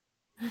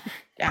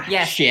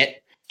 Yes.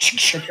 Shit.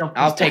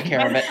 I'll take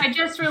care of it. I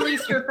just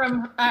released her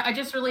from. I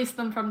just released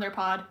them from their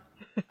pod.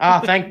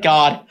 Ah, thank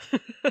God.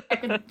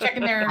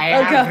 Checking their. I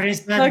Oh have god.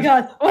 risen. Oh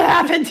god. What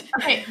happened?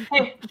 Hey,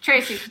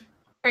 Tracy,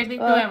 who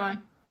am I?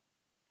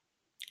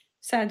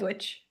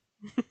 Sandwich.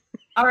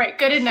 All right,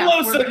 good enough.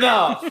 Close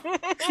enough.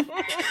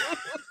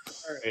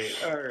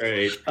 All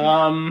right.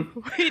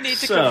 We need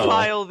to So-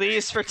 compile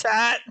these for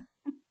Tat.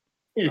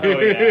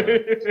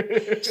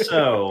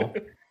 So,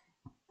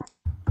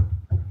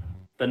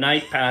 the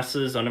night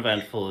passes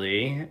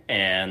uneventfully,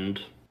 and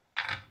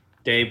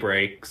day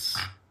breaks.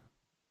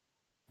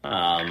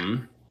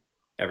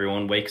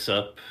 Everyone wakes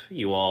up.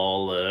 You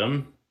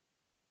all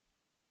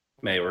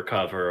may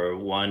recover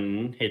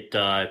 1 hit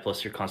die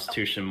plus your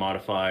Constitution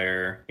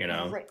modifier.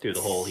 Right. Do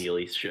the whole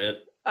Healy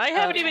shit. I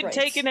haven't even right.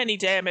 taken any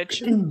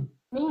damage. Me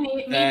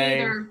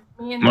neither.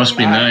 Me and Must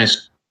be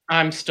nice.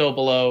 I'm still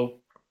below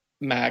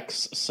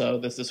max, so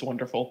this is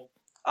wonderful.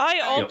 I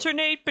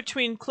alternate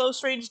between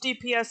close range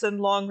DPS and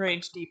long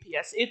range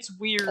DPS. It's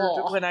weird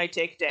Aw. when I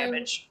take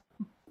damage.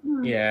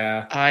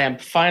 Yeah. I am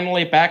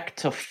finally back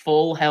to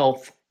full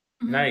health.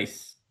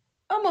 Nice.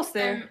 Almost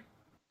there.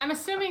 I'm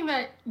assuming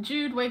that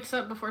Jude wakes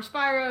up before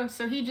Spyro,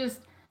 so he just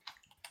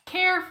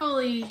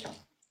carefully,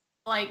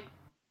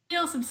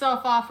 peels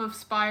himself off of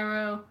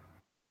Spyro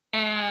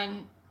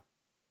and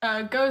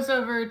goes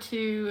over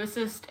to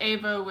assist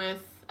Ava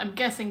with, I'm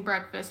guessing,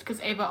 breakfast,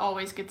 because Ava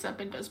always gets up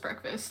and does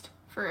breakfast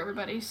for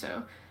everybody,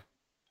 so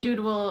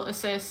Jude will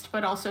assist,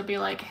 but also be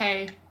like,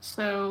 hey,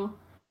 so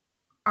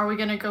are we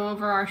going to go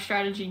over our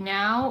strategy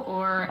now,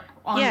 or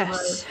on the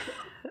Yes.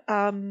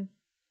 road?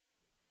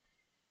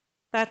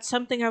 That's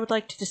something I would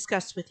like to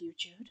discuss with you,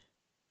 Jude.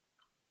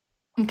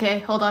 Okay,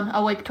 hold on,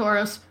 I'll wake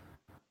Tauros.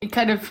 He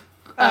kind of,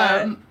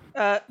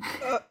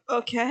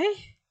 Okay.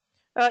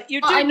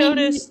 You do Well, I mean,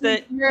 notice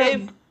that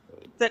you're-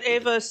 that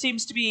Ava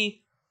seems to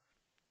be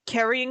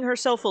carrying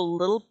herself a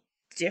little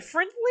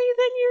differently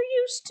than you're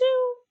used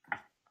to.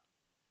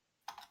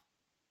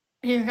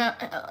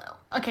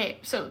 Okay,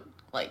 so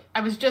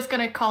I was just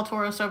gonna call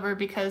Tauros over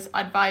because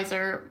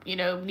advisor,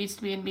 needs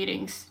to be in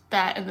meetings.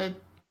 That and the,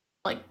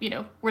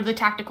 we're the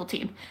tactical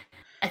team.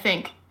 I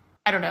think.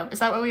 I don't know. Is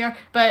that what we are?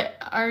 But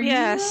are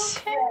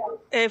Yes. you okay?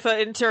 Ava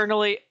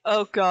internally,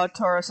 oh god,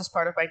 Taurus is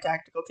part of my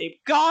tactical team.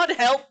 God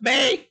help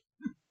me!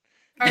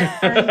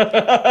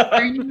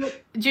 Are you?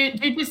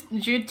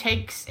 Jude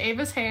takes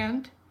Ava's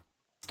hand,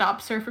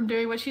 stops her from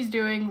doing what she's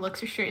doing,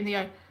 looks her straight in the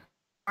eye.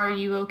 Are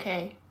you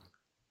okay?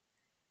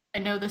 I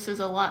know this is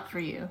a lot for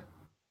you.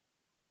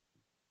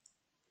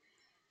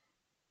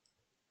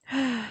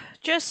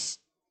 Just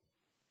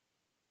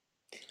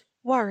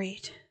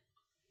worried.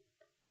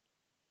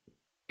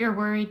 You're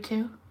worried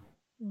too?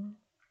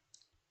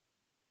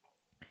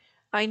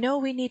 I know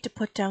we need to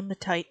put down the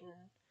Titan,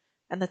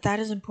 and that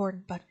is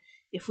important, but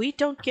if we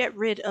don't get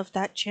rid of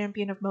that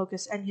champion of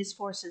Mogus and his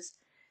forces,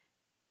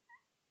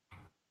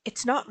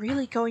 it's not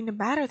really going to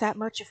matter that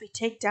much if we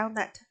take down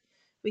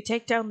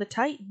the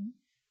Titan,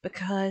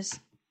 because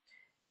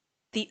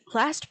the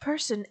last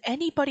person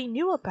anybody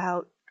knew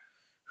about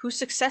who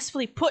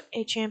successfully put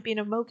a champion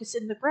of Mogus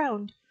in the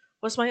ground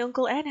was my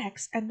uncle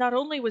Annex, and not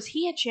only was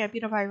he a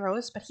champion of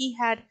Iroas, but he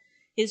had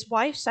his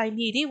wife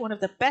Saimidi, one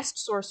of the best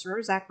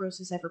sorcerers Akros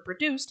has ever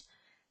produced,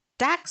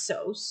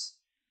 Daxos,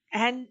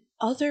 and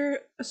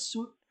others.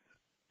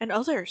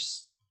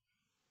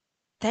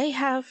 They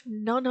have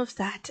none of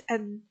that,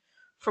 and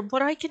from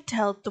what I can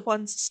tell, the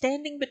ones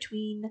standing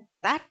between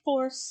that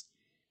force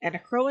and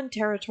Akroan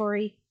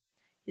territory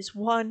is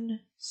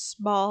one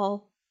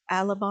small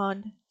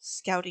Alamon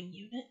scouting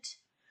unit.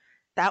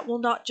 That will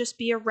not just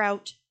be a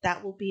rout,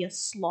 that will be a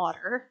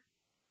slaughter.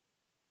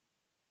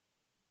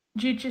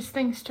 Jude just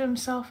thinks to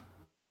himself,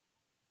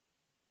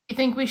 you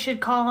think we should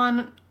call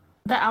on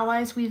the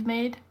allies we've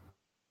made?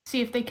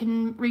 see if they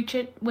can reach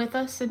it with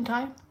us in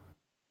time?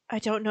 I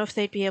don't know if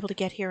they'd be able to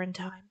get here in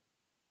time.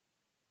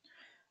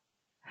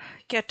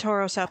 Get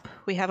Tauros up.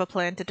 We have a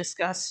plan to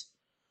discuss.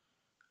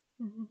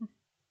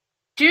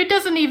 Jude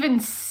doesn't even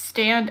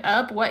stand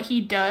up. What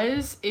he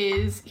does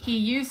is he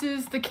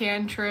uses the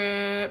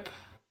cantrip.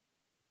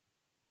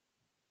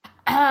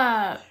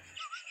 Oh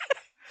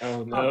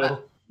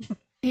no.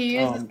 He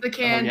uses the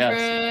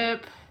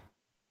cantrip. yes.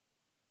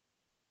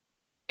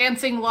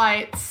 Dancing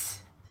lights.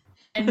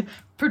 And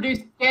produce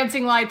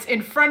dancing lights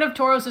in front of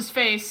Tauros'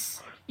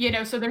 face. You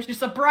know, so there's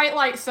just a bright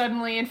light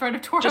suddenly in front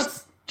of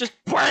Tauros. Just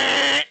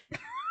Flash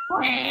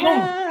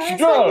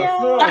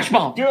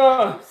bomb.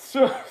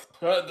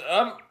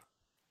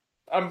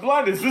 I'm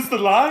blind. Is this the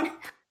line?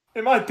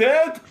 Am I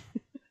dead?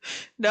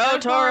 No,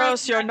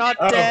 Tauros, you're not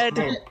Oh, dead.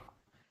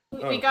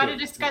 oh. We gotta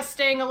discuss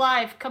staying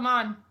alive. Come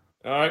on.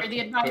 All right. You're the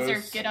advisor.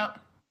 Toast. Get up.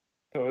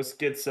 Toast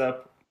gets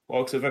up,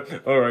 walks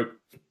over. All right.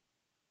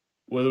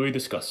 What are we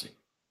discussing?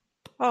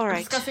 All We're right.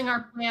 discussing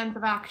our plans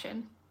of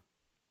action.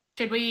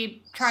 Should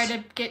we try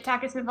to get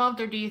Takis involved,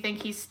 or do you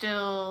think he's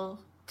still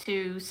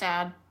too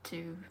sad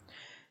to...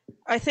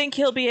 I think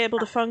he'll be able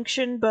to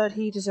function, but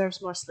he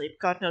deserves more sleep.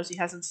 God knows he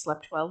hasn't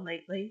slept well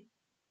lately.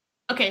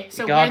 Okay,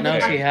 so God when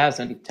knows the- he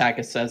hasn't,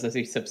 Takis says as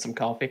he sips some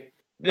coffee.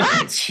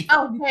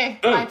 Oh, hey.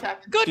 Bye,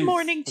 Takis. Good Jeez.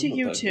 morning to Oh,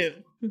 you that too.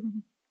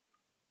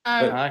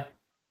 Hi.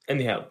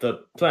 Anyhow,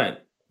 the plan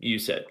you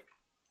said.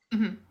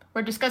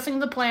 We're discussing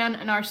the plan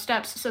and our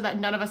steps so that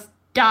none of us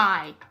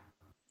die.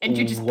 And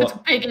you just puts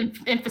What? big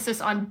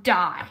emphasis on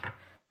die.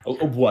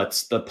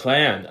 What's the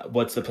plan?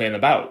 What's the plan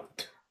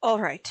about? All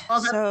right.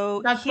 Well,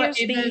 So That's what here's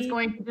Ava the. is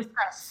going to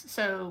discuss.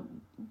 So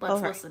let's All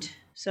right. listen.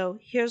 So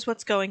here's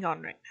what's going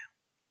on right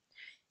now.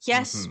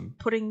 Yes, Mhm.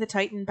 putting the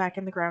Titan back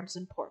in the ground is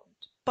important,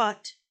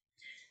 but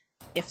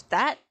if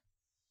that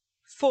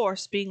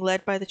force being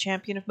led by the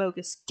champion of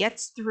Mogus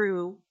gets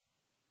through,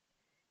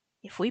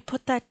 if we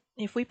put the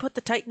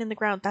Titan in the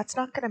ground, that's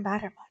not going to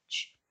matter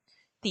much.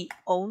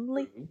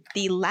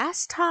 The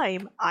last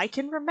time I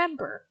can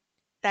remember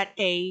that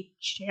a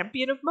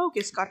champion of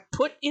Mogus got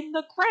put in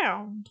the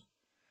ground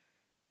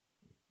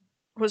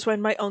was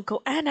when my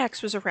uncle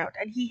Anax was around,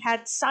 and he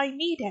had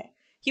Cymede.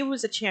 He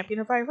was a champion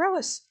of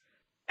Iroas,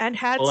 and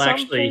had Well, some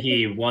actually, form-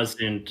 he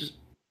wasn't.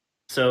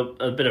 So,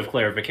 a bit of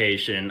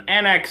clarification.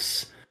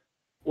 Annex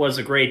was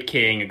a great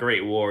king, a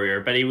great warrior,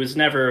 but he was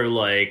never,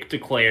 like,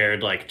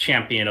 declared, like,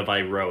 champion of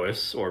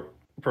Iroas or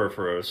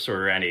Perforos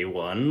or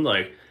anyone.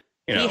 Like,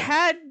 you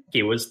know,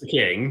 he was the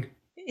king.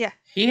 Yeah,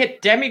 He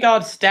hit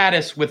demigod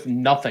status with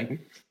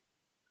nothing.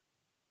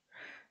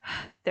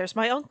 there's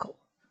my uncle,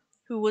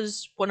 who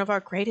was one of our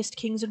greatest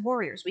kings and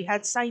warriors. We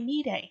had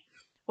Cymede,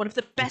 one of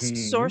the best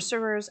Mhm.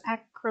 sorcerers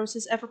Akros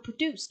has ever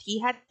produced. He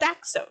had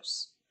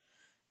Daxos.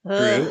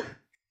 True.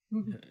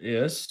 Ugh.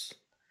 Yes.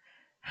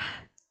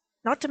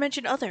 Not to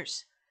mention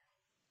others.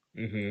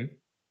 Mm-hmm.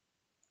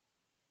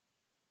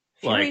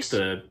 Like Furies-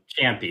 the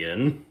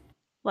champion.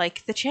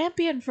 like the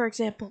champion, for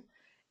example.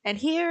 And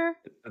here,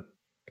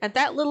 at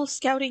that little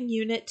scouting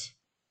unit,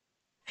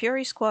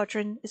 Fury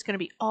Squadron is going to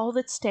be all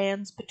that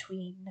stands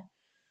between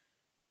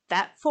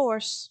that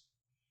force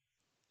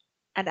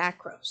and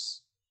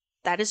Akros.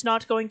 That is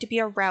not going to be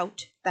a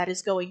rout, that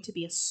is going to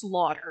be a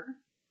slaughter.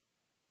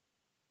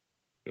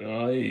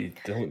 I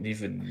don't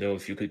even know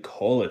if you could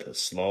call it a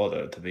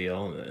slaughter, to be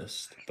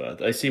honest.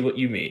 But I see what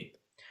you mean.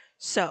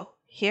 So,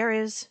 here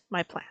is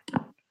my plan.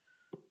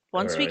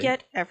 Once we Alright.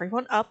 get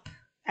everyone up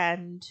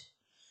and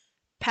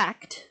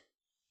packed,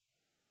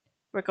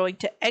 we're going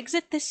to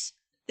exit this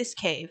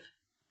cave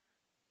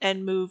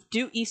and move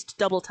due east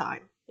double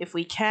time. If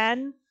we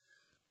can,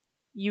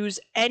 use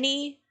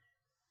any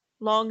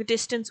long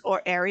distance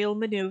or aerial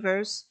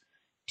maneuvers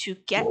to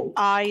get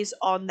eyes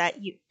on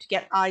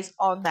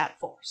that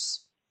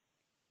force.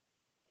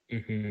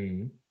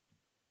 Mm-hmm.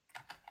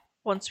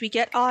 Once we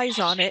get eyes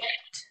on it,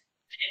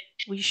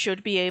 we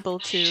should be able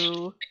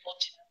to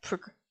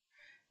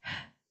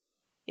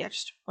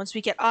once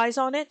we get eyes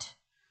on it,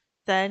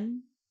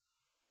 then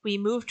we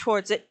move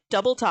towards it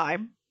double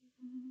time.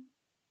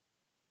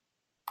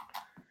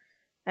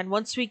 And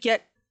once we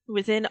get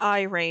within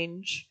eye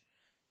range,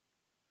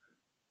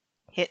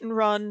 hit and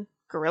run,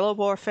 guerrilla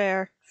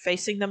warfare,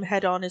 facing them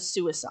head on is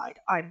suicide.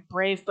 I'm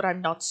brave, but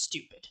I'm not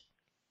stupid.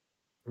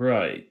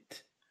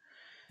 Right.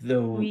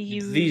 Though We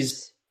use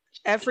these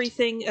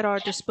everything at our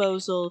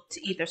disposal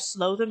to either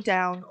slow them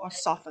down or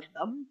soften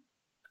them.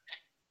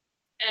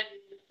 And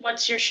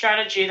what's your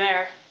strategy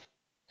there?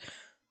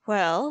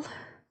 Well,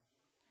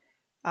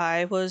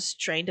 I was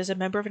trained as a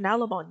member of an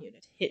Alamon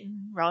unit. Hit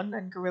and run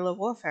and guerrilla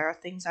warfare are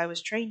things I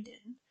was trained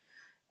in.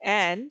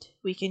 And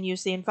we can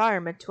use the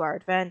environment to our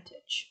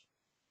advantage.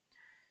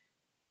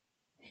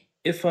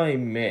 If I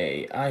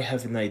may, I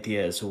have an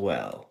idea as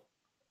well.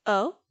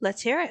 Oh,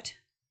 let's hear it.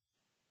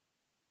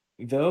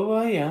 Though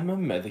I am a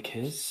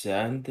medicus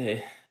and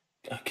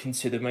I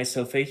consider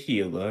myself a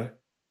healer,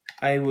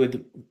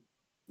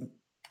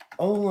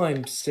 all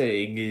I'm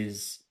saying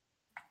is,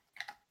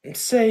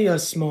 say a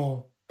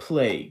small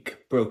plague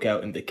broke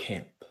out in the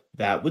camp.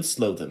 That would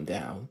slow them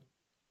down.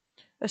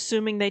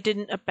 Assuming they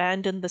didn't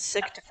abandon the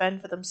sick to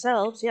fend for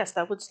themselves, yes,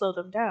 that would slow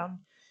them down.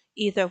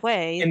 Either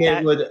way, And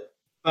that it would,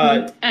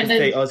 but And if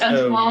they as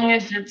also, long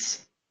as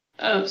it's.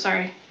 Oh,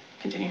 sorry.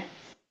 Continue.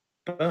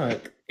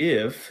 but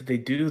if they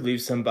do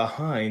leave some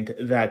behind,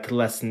 that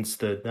lessens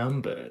the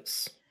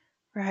numbers.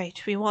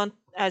 right. We want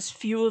as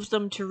few of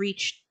them to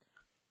reach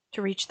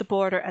the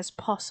border as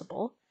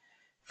possible.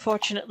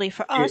 Fortunately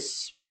for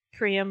us,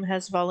 Priam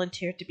has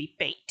volunteered to be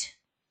bait.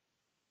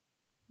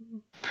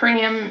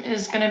 Priam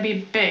is gonna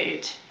be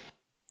bait.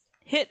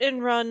 Hit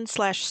and run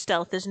 /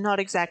 stealth is not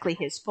exactly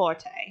his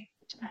forte.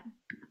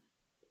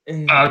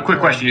 Quick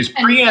question: is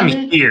Priam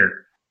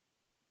here?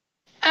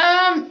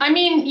 I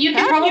mean, you can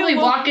Have probably you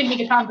walk into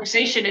the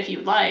conversation if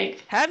you'd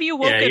like. Have you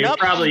Yeah, woken you're up?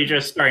 probably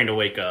just starting to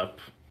wake up.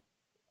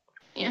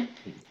 Yeah.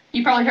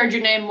 You probably heard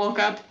your name, woke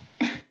up.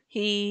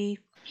 He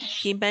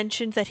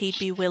mentioned that he'd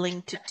be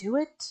willing to do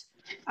it.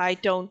 I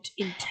don't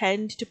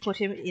intend to put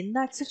him in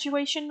that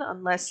situation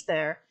unless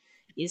there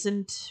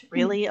isn't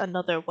really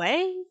another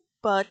way,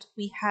 but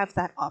we have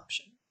that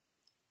option.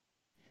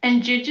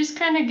 And Jid just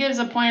kind of gives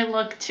a pointed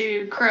look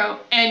to Crow,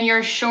 and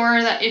you're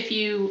sure that if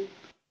you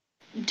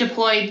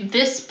deploy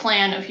this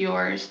plan of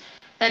yours,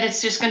 that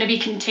it's just going to be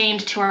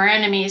contained to our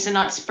enemies and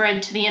not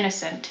spread to the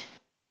innocent.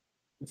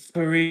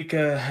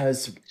 Farika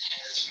has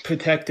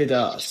protected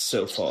us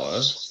so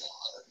far,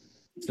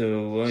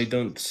 so I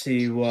don't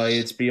see why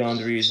it's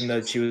beyond reason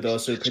that she would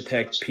also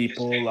protect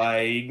people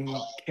I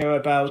care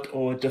about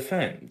or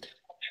defend.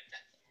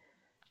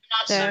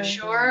 Not There- so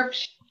sure.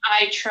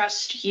 I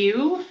trust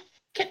you.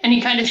 And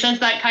he kind of says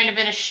that kind of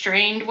in a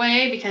strained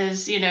way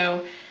because,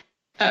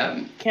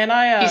 Can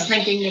I, he's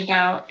thinking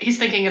about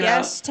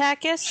Yes,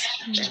 Takis?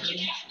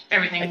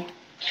 everything.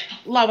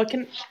 Lava,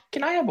 can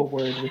I have a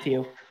word with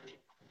you?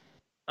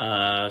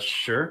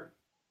 Sure.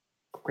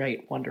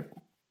 Great,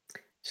 wonderful.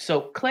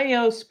 So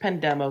Kleos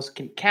Pandemos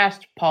can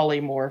cast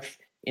polymorph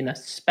in a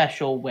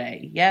special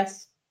way,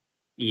 yes?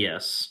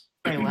 Yes.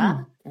 Very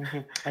well.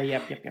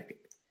 Yep.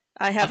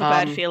 I have a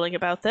bad feeling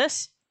about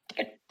this.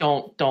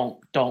 Don't.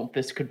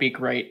 This could be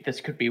great. This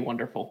could be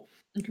wonderful.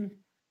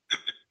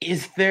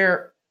 Is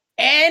there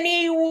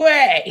any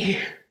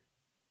way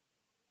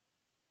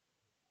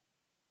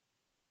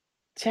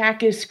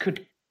Takis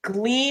could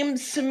glean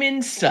some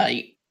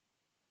insight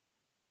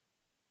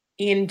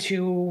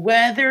into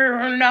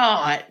whether or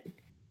not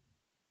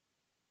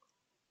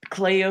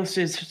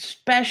Kleos'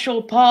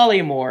 special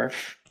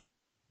polymorph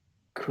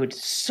could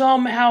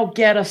somehow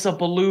get us a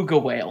beluga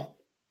whale?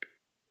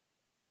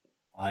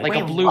 Like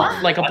a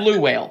blue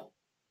whale.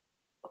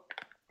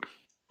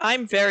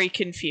 I'm very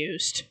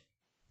confused.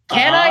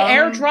 Can I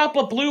airdrop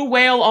a blue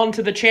whale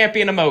onto the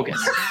champion Amogus?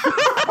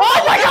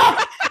 Oh my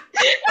god!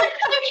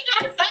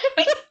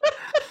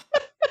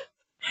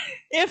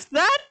 If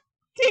that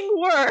thing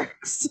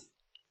works...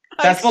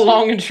 That's the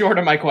long and short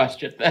of my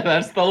question.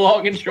 That's the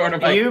long and short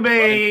of my You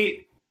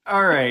may...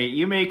 Alright,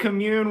 you may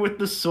commune with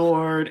the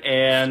sword,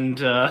 and,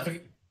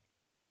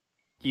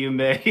 you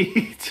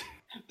may...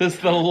 That's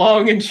the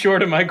long and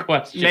short of my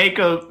question. Make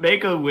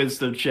a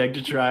wisdom check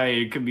to try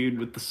and commune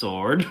with the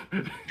sword.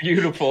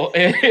 Beautiful.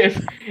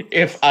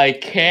 If I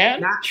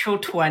can... Natural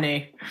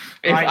 20.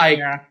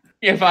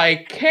 If I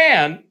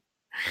can...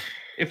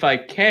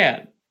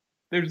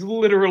 There's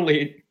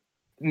literally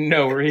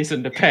no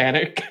reason to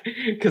panic,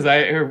 because I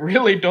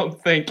really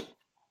don't think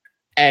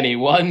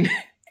anyone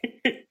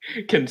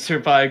can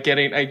survive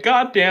getting a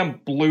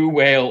goddamn blue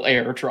whale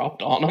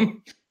airdropped on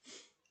them.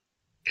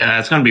 Yeah,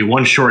 it's gonna be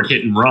one short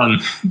hit and run.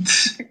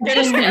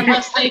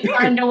 Unless they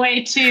find a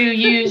way to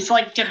use,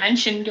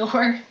 Dimension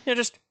Door. They're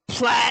just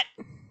plat.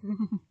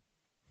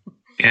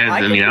 Yeah,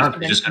 I mean,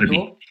 it's just gonna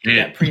be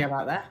Get Priya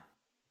about that.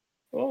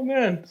 Oh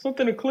man,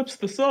 something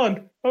eclipsed the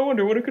sun. I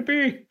wonder what it could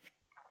be.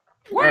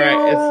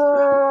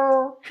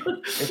 Alright,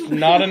 it's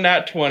not a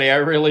nat 20. I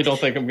really don't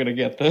think I'm gonna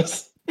get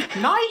this.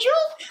 Nigel?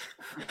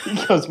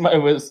 Because my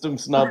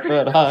wisdom's not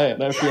that high,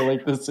 and I feel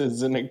like this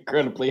is an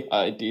incredibly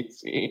high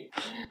DC.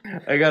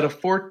 I got a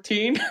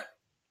 14.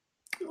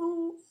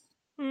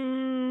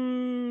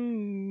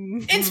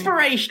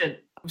 Inspiration.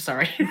 I'm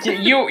sorry.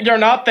 You're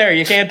not there.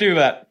 You can't do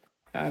that.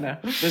 I know.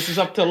 This is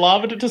up to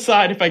Lava to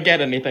decide if I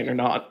get anything or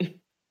not.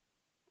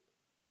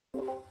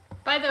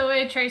 By the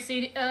way,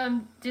 Tracy,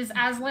 does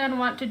Aslan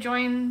want to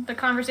join the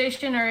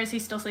conversation, or is he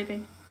still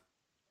sleeping?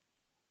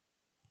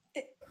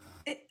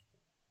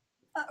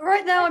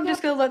 Right now, I'm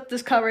just gonna let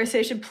this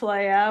conversation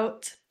play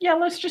out. Yeah,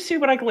 let's just see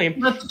what I glean.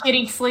 Let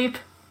Kitty sleep.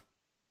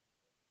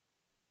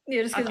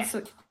 Yeah, just gonna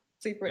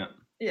sleep right.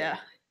 Yeah.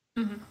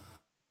 Mm-hmm.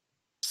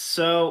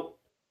 So,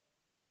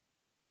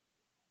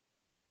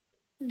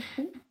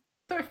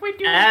 So if we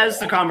do as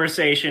the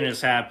conversation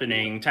is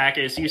happening,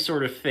 Takis, you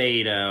sort of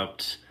fade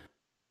out,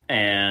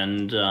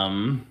 and,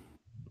 And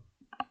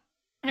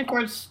of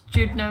course,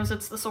 Jude knows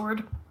it's the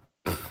sword.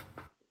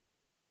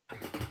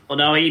 well,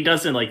 no, he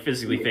doesn't,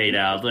 physically fade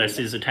out, unless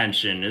his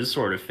attention is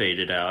sort of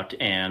faded out,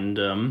 and,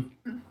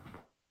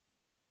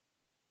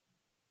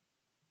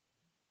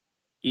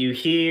 you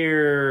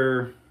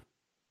hear...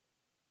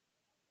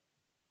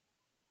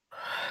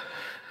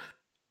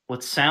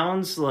 what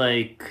sounds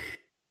like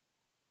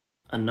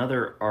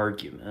another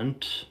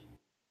argument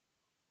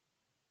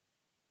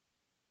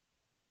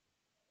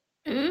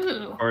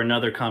Ooh. or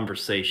another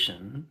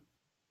conversation.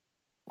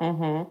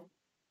 Mm-hmm.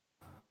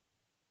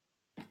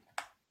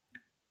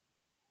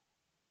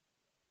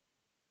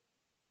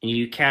 And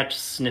you catch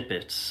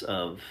snippets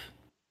of,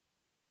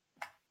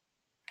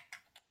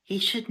 he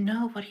should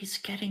know what he's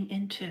getting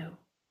into.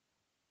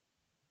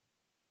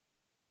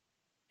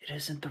 It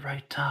isn't the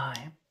right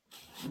time.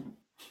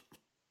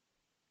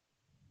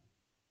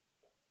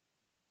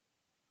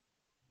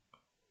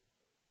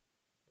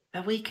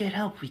 That we could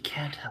help, we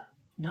can't help.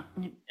 No.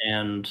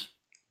 And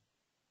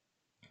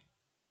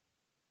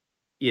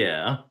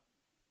yeah.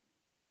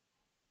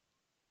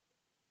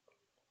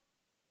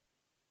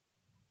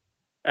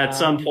 At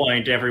some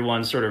point,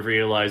 everyone sort of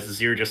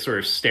realizes you're just sort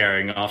of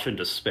staring off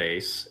into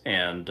space,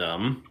 and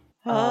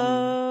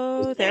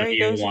Oh, there he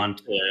goes.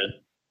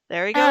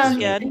 There he goes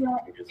again.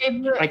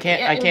 I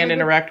can't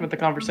interact with the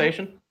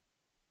conversation.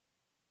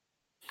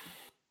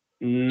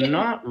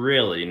 Not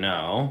really,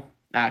 no.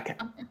 Okay.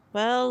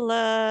 Well,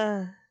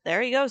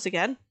 there he goes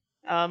again.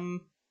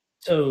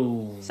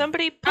 So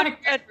Somebody put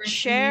a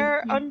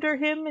chair under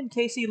him in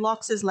case he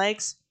locks his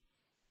legs.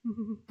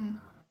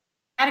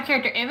 Out of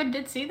character, Ava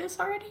did see this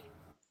already?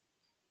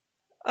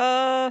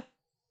 Well,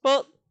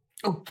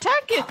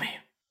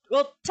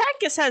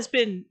 Takis has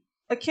been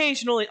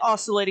occasionally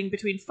oscillating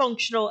between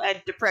functional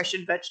and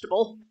depression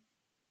vegetable.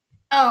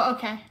 Oh,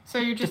 okay. So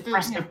you're just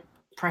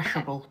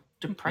Depressible.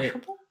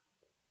 Depressible?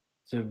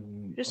 So,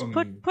 Just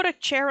put a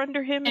chair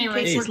under him in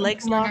Anyway, case his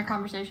legs our lock.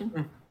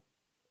 conversation.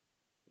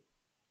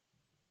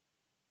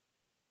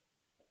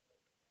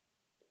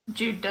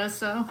 Jude does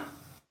so.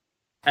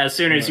 As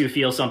soon as you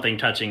feel something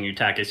touching you,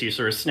 Takis, you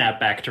sort of snap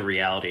back to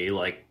reality,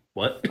 like,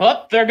 what?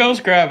 Oh, there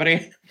goes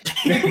gravity.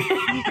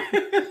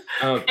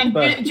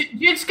 And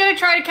Jude's gonna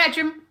try to catch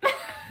him.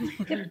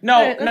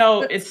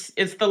 No,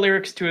 it's the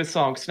lyrics to his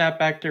song. Snap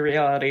back to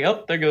reality.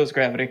 Oh, there goes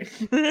gravity.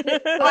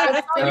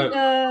 That's like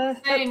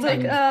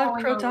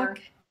crow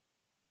talk.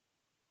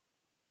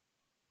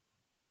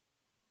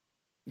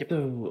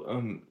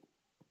 So,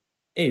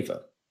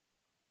 Ava,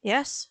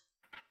 Yes?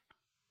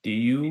 do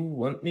you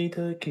want me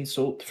to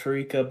consult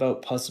Farika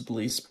about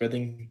possibly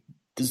spreading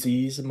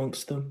disease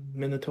amongst the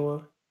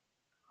Minotaur?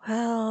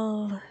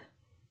 Well,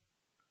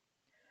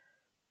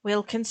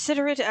 we'll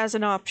consider it as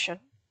an option.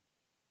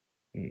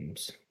 Merely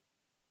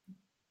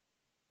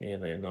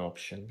an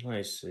option,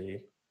 I see.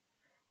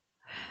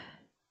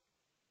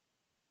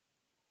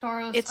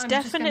 Taurus, It's I'm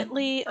just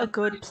definitely a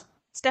good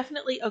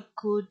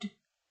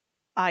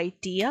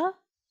idea,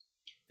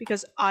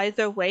 because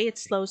either way it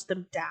slows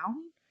them down.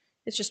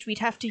 It's just we'd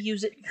have to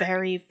use it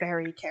very,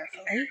 very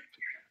carefully.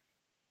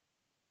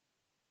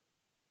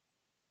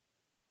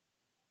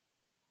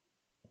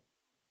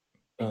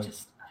 I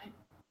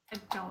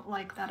don't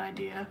like that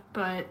idea,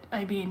 but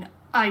I mean,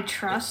 I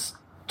trust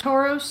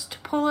Tauros to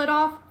pull it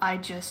off. I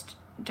just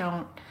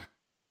don't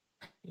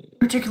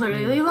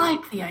particularly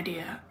like the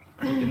idea.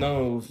 In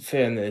no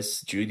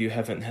fairness, Jude, you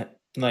haven't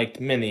liked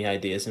many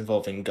ideas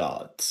involving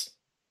gods.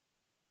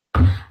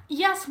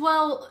 Yes,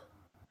 well,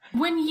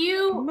 when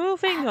you...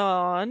 Moving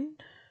on.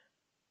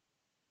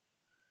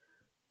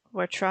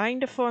 We're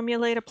trying to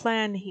formulate a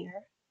plan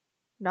here.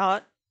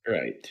 Not...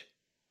 Right.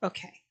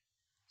 Okay.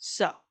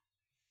 So,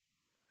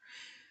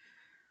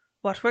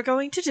 what we're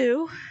going to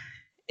do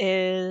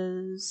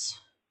is,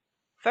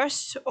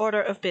 first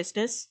order of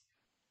business,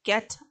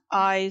 get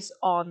eyes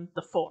on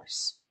the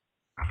Force.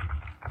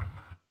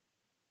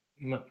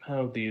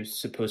 How do you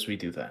suppose we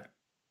do that?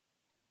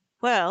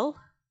 Well,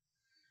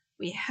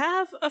 we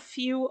have a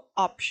few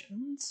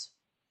options.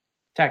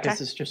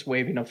 Takis is just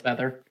waving a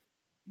feather.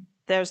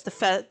 There's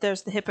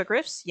the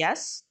hippogriffs,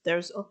 yes.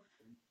 There's...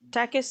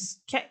 Takis,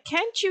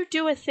 can't you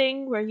do a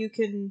thing where you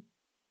can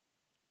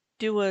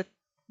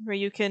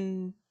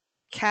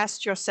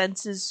cast your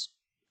senses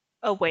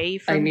away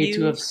from you? I need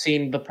to have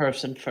seen the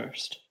person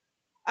first.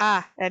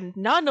 Ah, and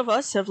none of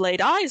us have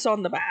laid eyes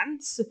on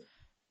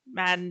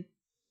the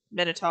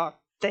Minotaur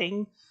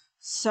thing.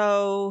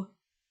 So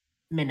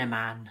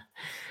Miniman.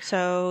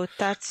 So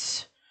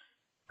that's,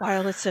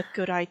 while it's a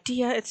good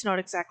idea, it's not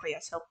exactly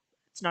it's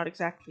not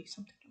exactly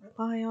something to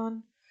rely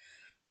on.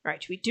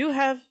 Right, we do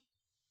have...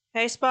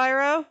 Hey,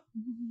 Spyro?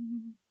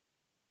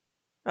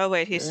 Oh,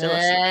 wait, he's still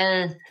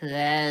asleep.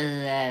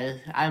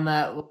 I'm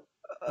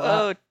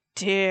Oh,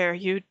 dear,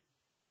 you...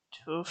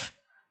 Oof.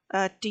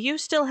 Do you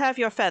still have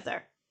your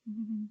feather?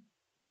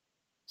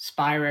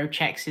 Spyro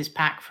checks his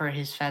pack for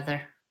his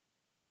feather.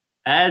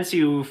 As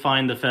you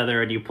find the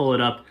feather and you pull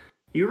it up,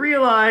 you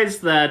realize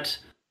that...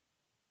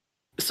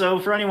 So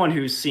for anyone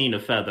who's seen a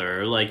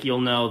feather, like,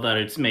 you'll know that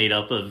it's made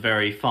up of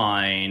very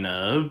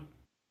fine,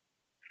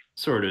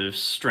 sort of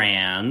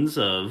strands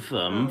of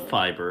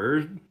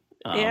fiber.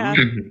 Yeah.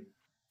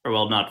 Or,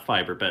 well, not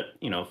fiber, but,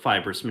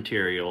 fibrous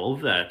material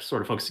that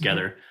sort of hooks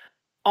together.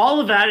 All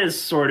of that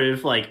is sort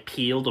of, like,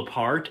 peeled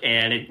apart,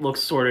 and it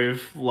looks sort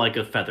of like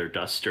a feather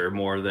duster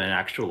more than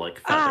actual,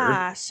 like, feather.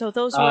 Ah, so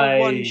those are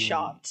one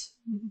shot.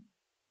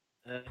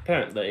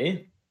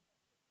 Apparently.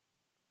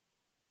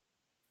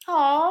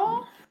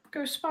 Aww,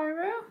 Ghost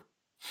Spyro.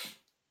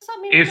 Does that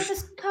mean If- we'll never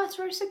see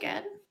Tartarus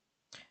again?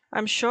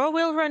 I'm sure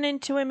we'll run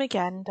into him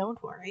again,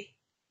 don't worry.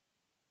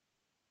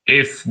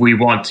 If we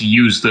want to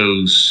use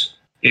Tax's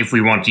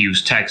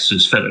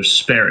feathers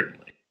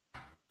sparingly,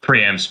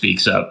 Priam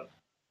speaks up.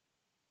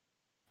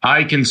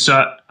 I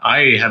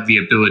have the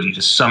ability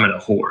to summon a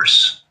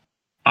horse.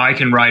 I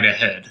can ride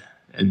ahead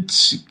and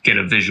get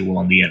a visual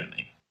on the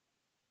enemy.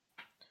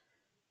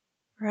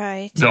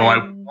 Right. Though I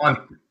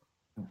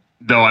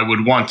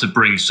would want to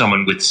bring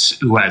someone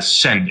who has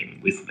sending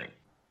with me,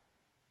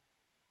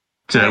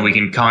 so that we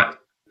can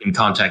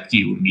contact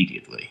you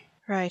immediately.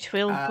 Right.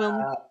 We'll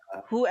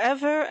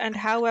whoever and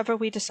however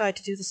we decide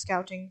to do the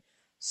scouting,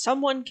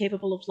 someone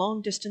capable of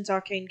long-distance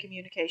arcane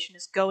communication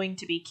is going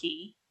to be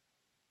key.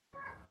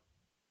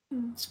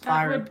 That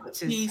Spyro would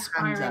puts be his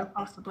hands Spyro, up.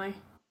 possibly.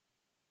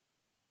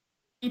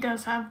 He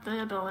does have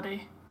the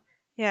ability.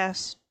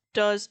 Yes.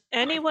 Does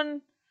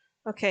anyone...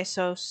 Okay,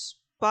 so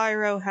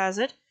Spyro has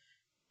it.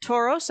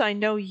 Tauros, I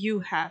know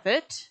you have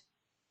it.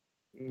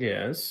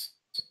 Yes.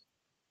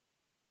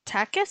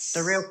 Takis?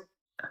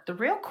 The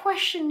real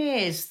question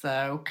is,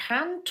 though,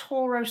 can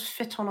Tauros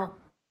fit on a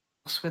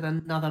horse with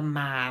another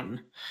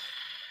man?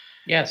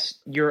 Yes,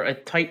 you're a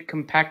tight,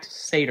 compact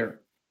satyr.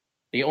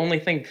 The only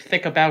thing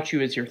thick about you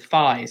is your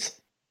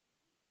thighs.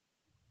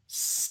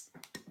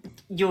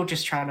 You're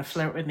just trying to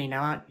flirt with me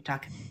now, aren't you,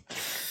 Taka?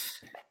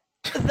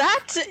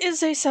 That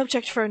is a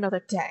subject for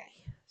another day.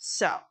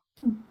 So,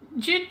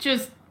 Jude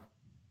just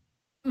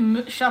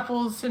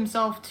shuffles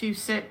himself to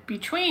sit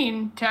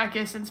between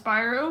Takis and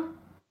Spyro.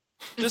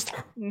 just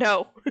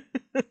no.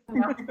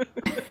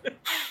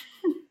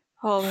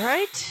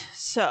 Alright,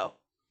 so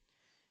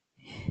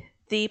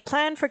the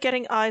plan for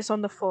getting eyes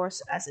on the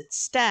Force as it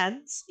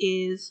stands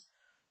is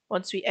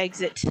once we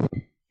exit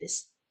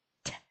this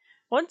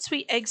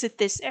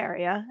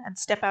area and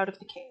step out of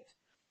the cave,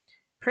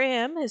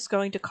 Priam is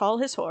going to call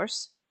his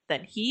horse,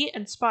 then he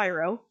and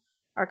Spyro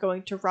are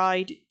going to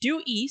ride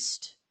due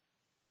east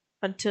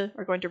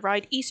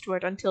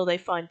eastward until they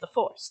find the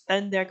Force.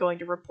 Then they're going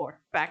to report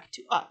back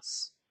to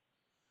us.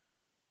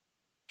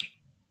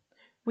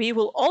 We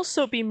will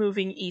also be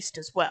moving east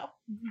as well.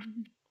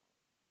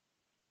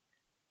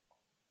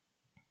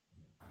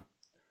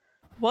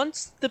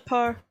 Once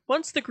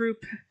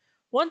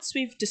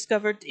we've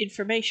discovered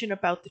information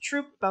about the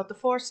troop, about the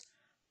Force,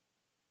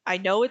 I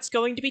know it's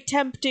going to be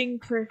tempting,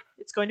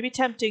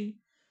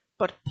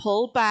 but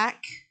pull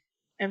back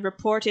and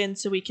report in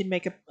so we can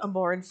make a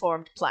more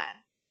informed plan.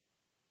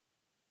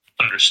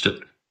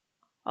 Understood.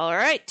 All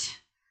right.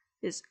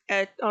 Is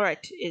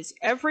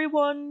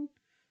everyone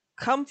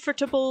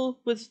comfortable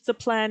with the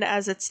plan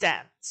as it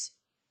stands?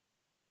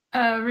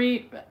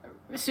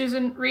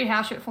 Susan,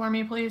 rehash it for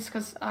me, please,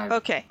 because I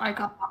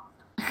got.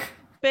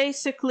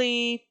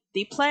 Basically,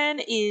 the plan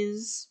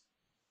is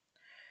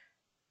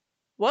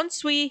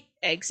once we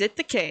exit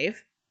the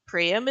cave,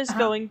 Priam is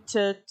going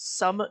to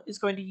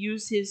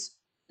use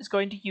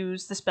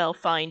the spell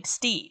Find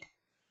Steed,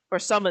 or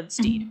Summon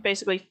Steed.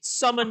 Basically,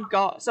 summon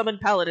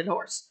Paladin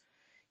Horse.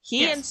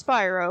 He and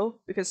Spyro,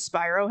 because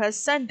Spyro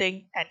has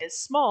sending and is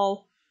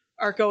small,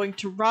 are going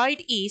to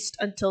ride east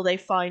until they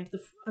find the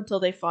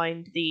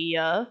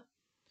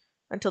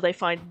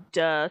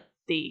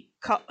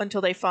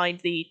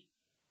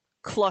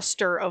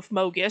cluster of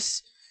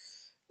Mogus.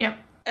 Yep.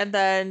 And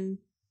then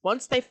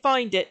once they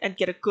find it and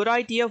get a good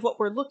idea of what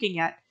we're looking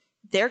at,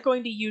 they're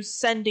going to use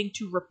sending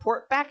to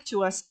report back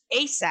to us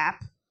ASAP.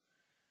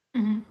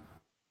 Mm-hmm.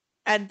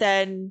 And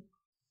then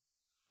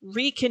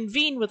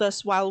reconvene with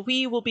us while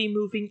we will be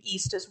moving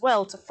east as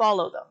well to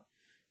follow them.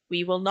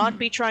 We will not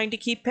be trying to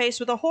keep pace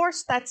with a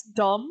horse. That's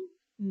dumb.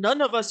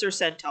 None of us are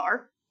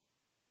centaur.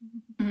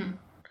 Mm-hmm.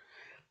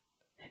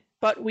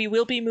 But we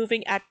will be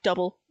moving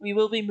double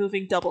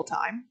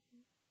time.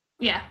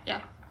 Yeah.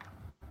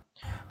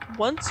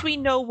 Once we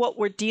know what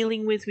we're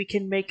dealing with, we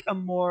can make a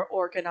more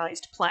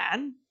organized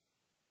plan.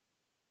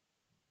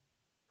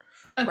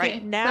 Okay,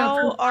 Right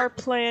now, our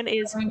plan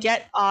is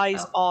get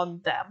eyes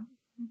on them.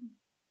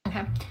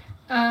 Okay.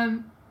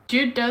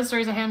 Jude does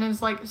raise a hand and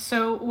is like,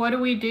 so what do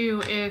we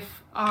do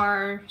if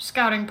our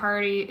scouting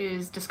party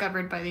is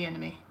discovered by the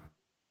enemy?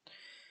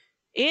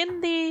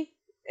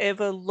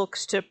 Eva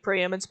looks to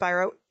Priam and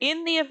Spyro.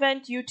 In the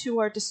event you two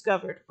are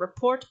discovered,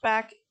 report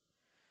back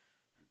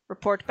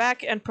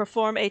and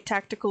perform a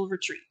tactical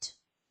retreat.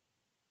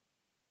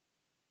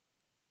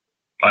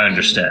 I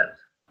understand.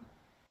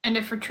 And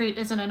if retreat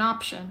isn't an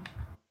option?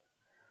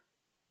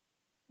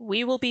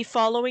 We will be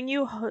following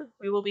you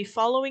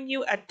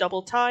at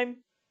double time.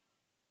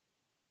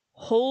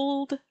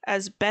 Hold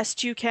as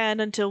best you can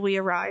until we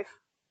arrive.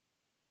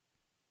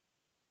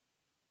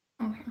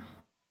 Okay.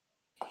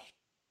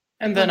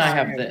 And then I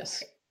have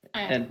this.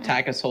 And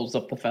Takis holds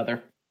up the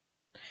feather.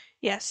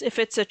 Yes, if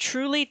it's a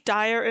truly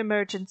dire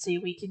emergency,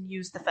 we can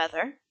use the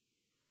feather.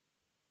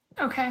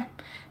 Okay.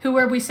 Who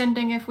are we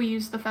sending if we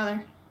use the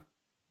feather?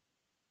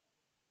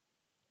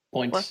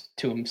 Points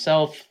to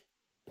himself,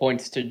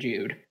 points to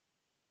Jude.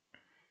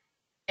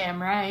 Damn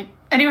right.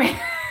 Anyway.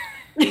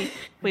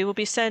 We will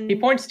be He sending.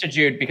 points to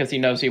Jude because he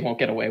knows he won't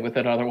get away with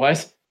it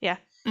otherwise. Yeah.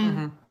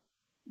 Mm-hmm.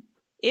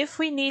 If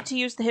we need to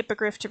use the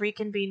hippogriff to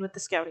reconvene with the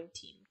scouting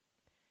team,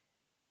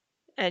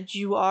 and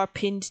you are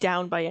pinned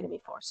down by enemy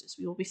forces,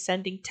 we will be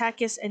sending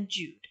Takis and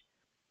Jude.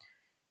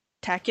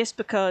 Takis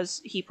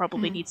because he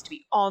probably needs to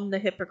be on the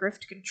hippogriff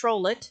to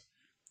control it,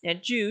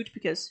 and Jude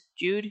because,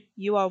 Jude,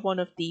 you are one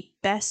of the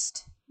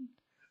best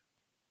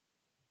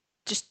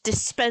just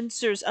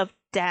dispensers of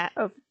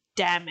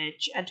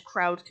damage and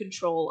crowd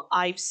control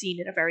I've seen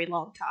in a very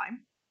long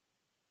time.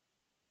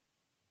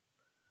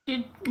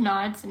 Jude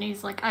nods and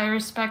he's like, I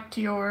respect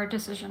your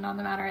decision on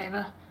the matter,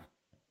 Ava.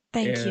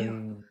 Thank you.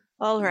 And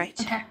All right.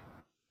 Okay.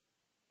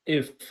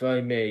 if I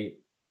may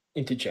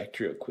interject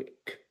real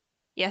quick.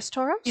 Yes,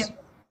 Tauros? Yeah.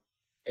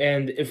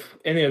 And if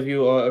any of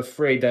you are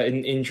afraid that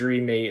an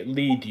injury may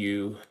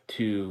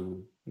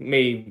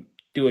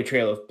do a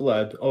trail of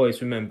blood,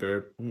 always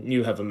remember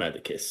you have a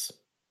medicus.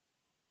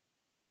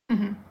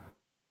 Mm-hmm.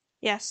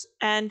 Yes,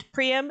 and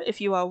Priam,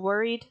 if you are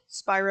worried,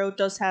 Spyro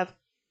does have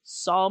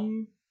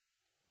some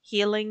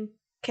healing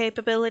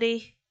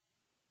capability.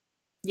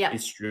 Yeah.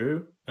 It's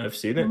true. I've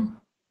seen it.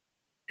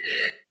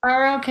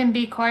 Spyro can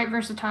be quite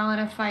versatile in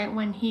a fight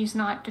when he's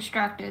not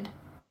distracted.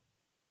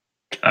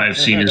 I've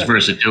seen his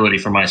versatility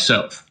for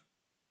myself.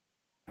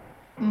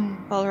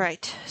 All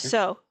right,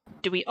 so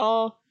do we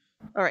all...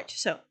 All right,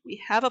 so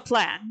we have a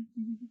plan.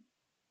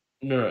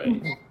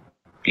 Right.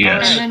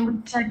 Yes. And then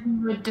we said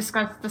we would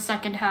discuss the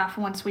second half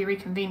once we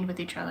reconvened with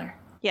each other.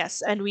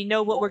 Yes, and we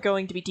know what we're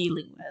going to be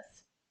dealing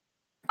with.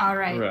 All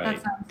right. Right.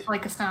 That sounds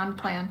like a sound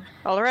plan.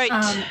 All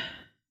right.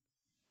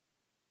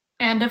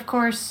 And of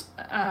course,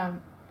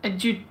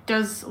 Jude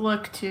does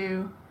look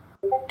to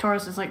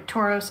Tauros is like,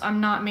 Tauros,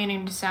 I'm not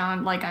meaning to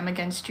sound like I'm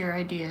against your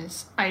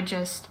ideas. I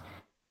just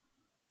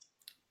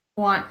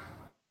want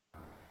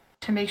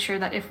to make sure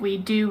that if we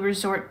do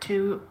resort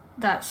to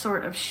that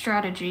sort of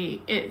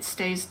strategy, it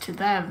stays to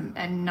them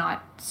and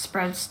not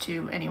spreads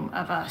to any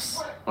of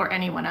us or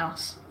anyone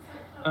else.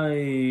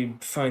 I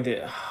find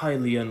it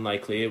highly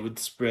unlikely it would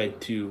spread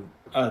to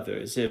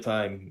others if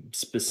I'm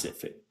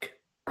specific.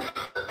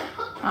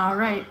 All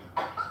right.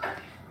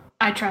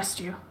 I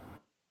trust you.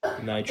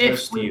 And I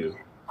trust you.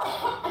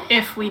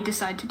 If we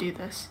decide to do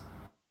this.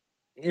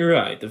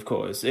 Right, of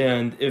course.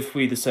 And if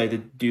we decide to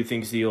do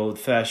things the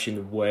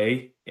old-fashioned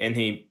way, and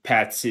he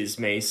pats his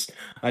mace,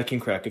 I can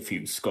crack a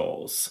few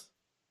skulls.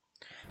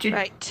 Jude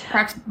Right.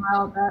 cracks a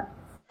smile at that.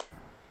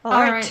 All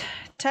all right. right.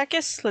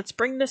 Takis, let's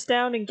bring this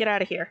down and get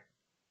out of here.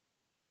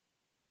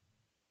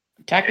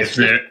 If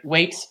there-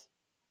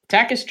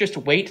 Takis just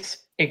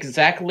waits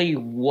exactly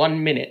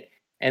 1 minute,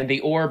 and the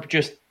orb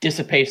just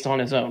dissipates on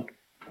his own.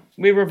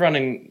 We were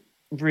running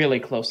really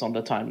close on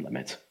the time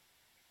limit.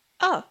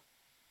 Oh.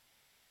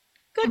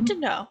 Good to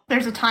know.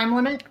 There's a time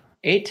limit?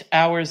 8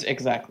 hours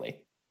exactly.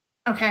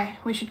 Okay,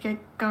 we should get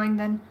going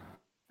then.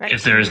 Right.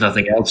 If there is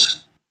nothing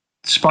else,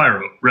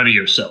 Spyro, ready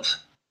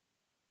yourself.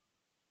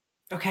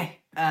 Okay.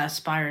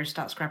 Spyro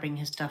starts grabbing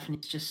his stuff and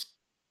it's just...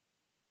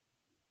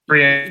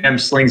 Priam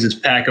slings his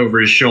pack over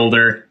his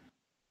shoulder,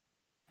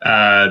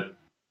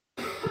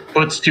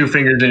 puts 2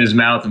 fingers in his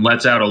mouth, and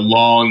lets out a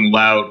long,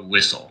 loud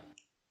whistle.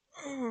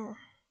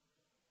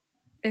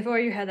 Before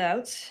you head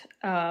out,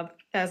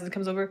 as it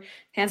comes over,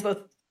 hands both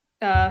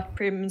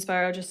Priam and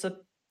Spyro just a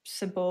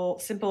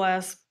simple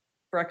ass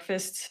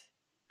breakfast,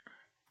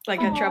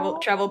 like a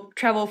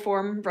travel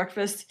form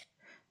breakfast.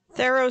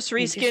 Theros Use your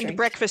reskinned strength.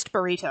 breakfast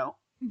burrito.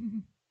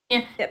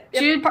 Yeah. Yep.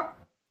 Jude,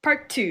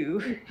 Part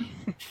 2.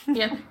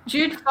 yeah.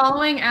 Jude,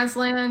 following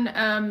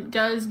Aslan,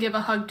 does give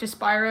a hug to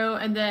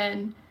Spyro and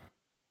then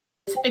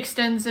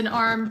extends an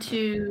arm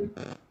to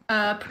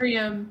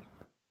Priam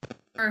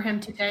for him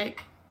to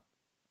take.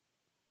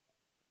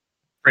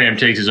 Priam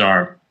takes his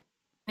arm.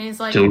 And he's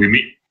like, Till we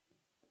meet.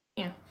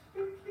 Yeah.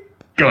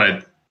 Go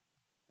ahead.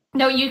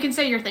 No, you can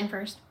say your thing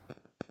first.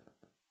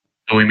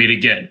 Till we meet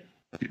again.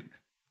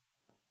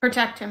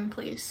 Protect him,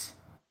 please.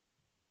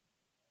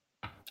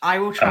 I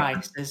will try,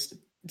 says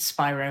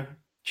Spyro,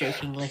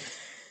 jokingly.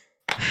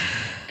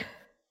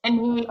 And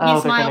he Oh,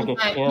 they're smiles gonna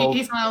get at killed.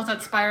 he smiles at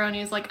Spyro and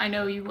he's like, I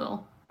know you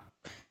will.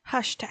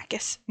 Hush,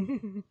 Takis.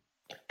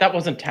 That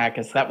wasn't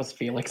Takis, that was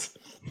Felix.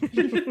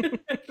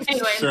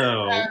 Anyway,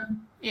 So-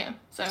 yeah.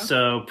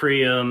 So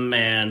Priam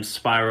and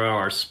Spyro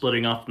are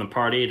splitting off from the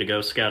party to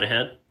go scout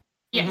ahead.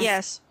 Yes.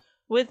 Yes.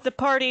 With the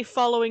party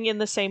following in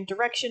the same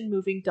direction,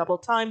 moving double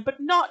time, but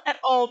not at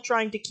all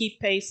trying to keep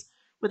pace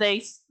with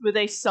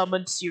a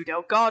summoned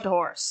pseudo god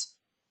horse.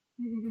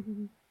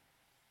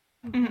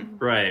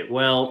 Right.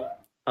 Well,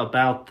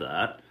 about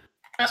that.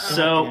 Uh-oh.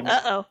 So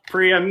Uh-oh.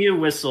 Priam, you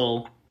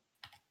whistle,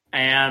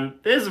 and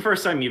this is the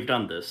first time you've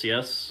done this,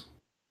 yes?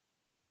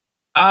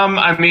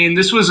 I mean,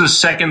 this was a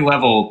 2nd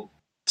level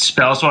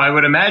spell, so I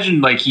would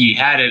imagine like he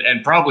had it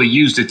and probably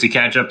used it to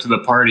catch up to the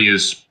party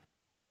as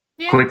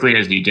Yeah. quickly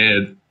as he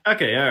did.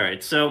 Okay,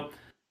 alright. So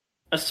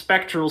a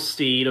spectral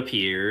steed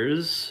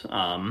appears,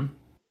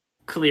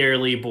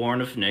 clearly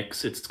born of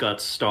Nyx. It's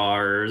got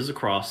stars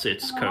across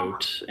its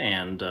coat,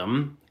 and,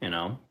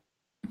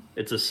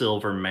 It's a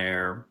silver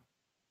mare.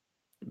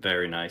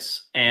 Very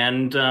nice.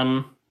 And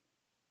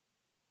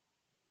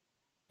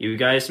you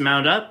guys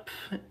mount up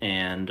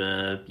and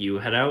you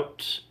head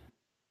out.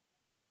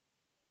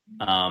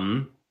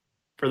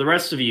 For the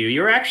rest of you,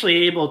 you're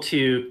actually able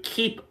to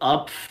keep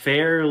up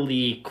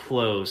fairly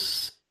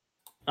close,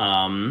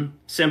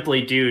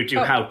 simply due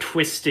to how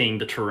twisting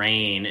the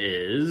terrain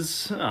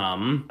is.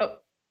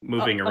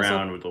 Moving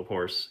around with the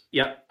horse.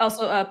 Yep.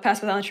 Also,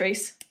 pass without a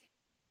trace.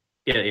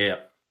 Yeah.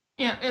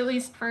 Yeah, at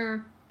least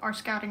for our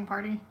scouting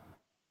party.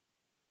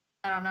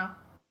 I don't know.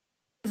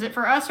 Is it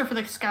for us or for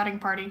the scouting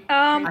party?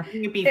 I think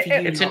it'd be for you.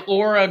 It's an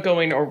aura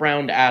going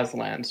around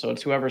Aslan, so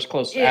it's whoever's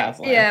close to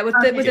Aslan. Yeah,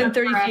 within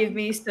 30 feet of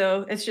me,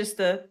 so it's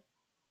just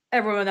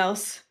everyone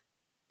else.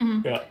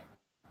 Mm-hmm. Yeah.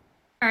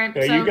 All right.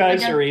 So you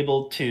guys are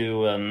able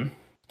to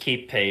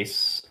keep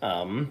pace,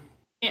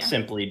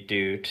 simply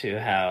due to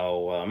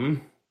how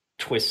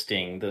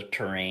twisting the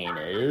terrain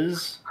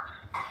is.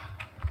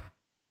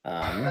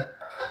 The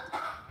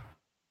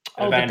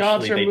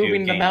gods are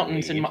moving the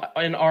mountains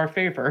in our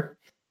favor.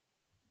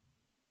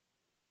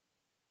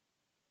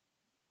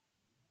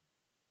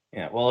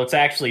 Yeah, well, it's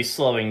actually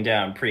slowing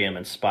down Priam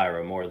and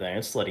Spyro more than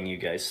it's letting you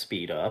guys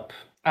speed up.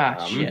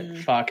 Shit,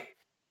 fuck.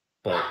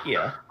 But,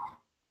 yeah.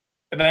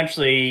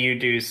 Eventually, you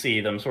do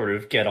see them sort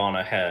of get on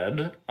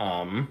ahead.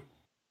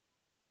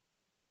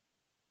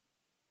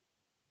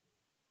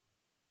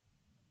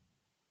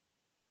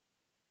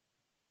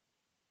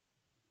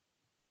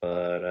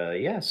 But,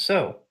 yeah,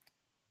 so...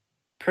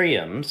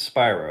 Priam,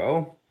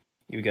 Spyro,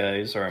 you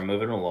guys are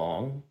moving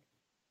along.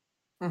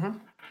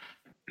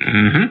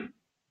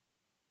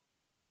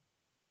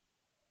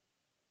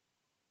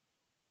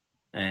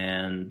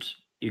 And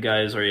you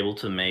guys are able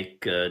to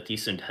make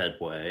decent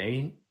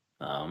headway.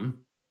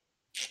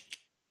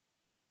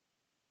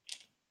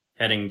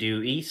 Heading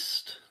due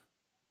east.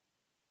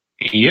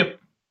 Yep.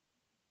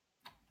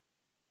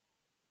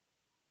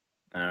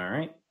 All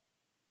right.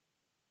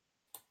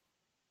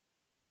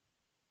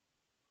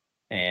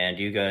 And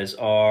you guys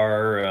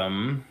are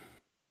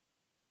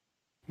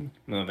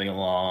moving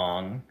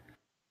along.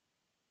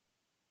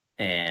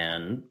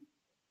 And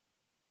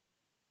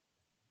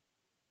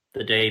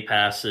the day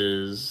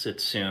passes,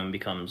 it soon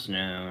becomes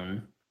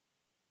noon.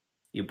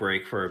 You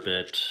break for a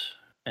bit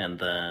and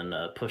then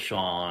push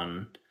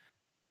on.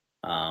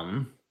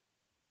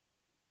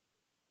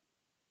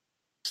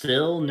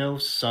 Still no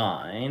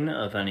sign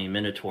of any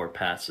Minotaur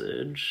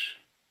passage.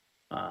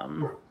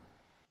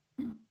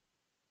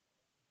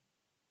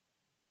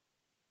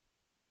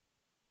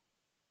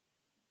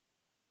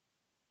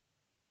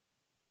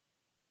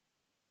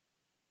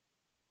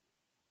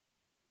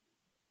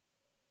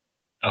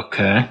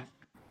 Okay.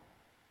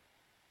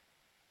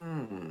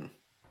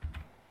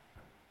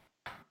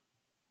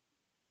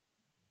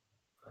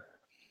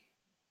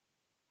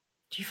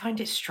 Do you find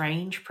it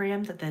strange,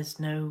 Priam, that there's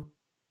no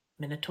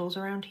Minotaurs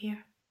around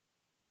here?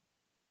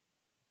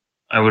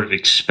 I would have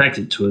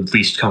expected to at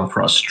least come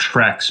across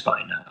tracks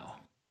by now.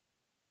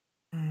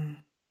 I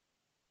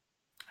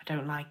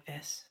don't like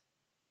this.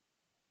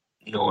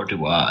 Nor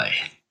do I.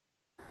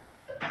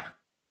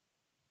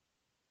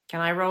 Can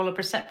I roll a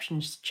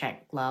perception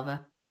check,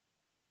 Lava?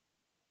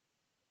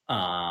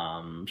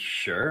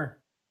 Sure.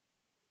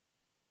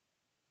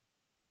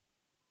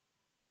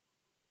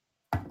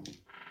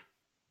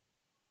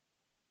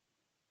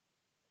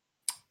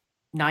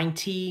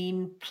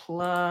 $19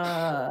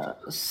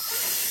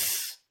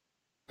 plus.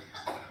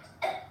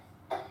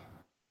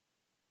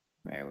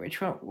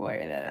 Which one?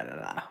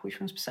 Which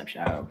one's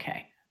perception? Oh,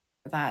 okay.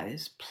 That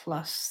is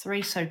plus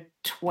 3, so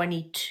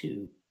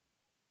 22.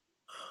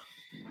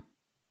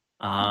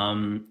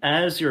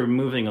 As you're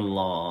moving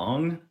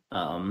along,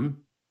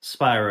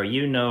 Spyro,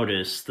 you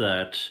notice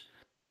that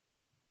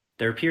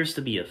there appears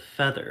to be a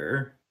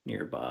feather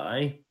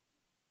nearby.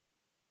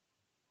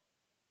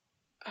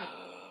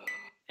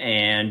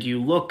 And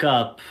you look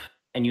up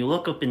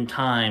in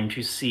time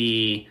to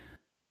see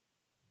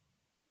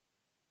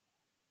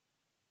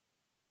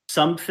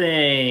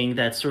something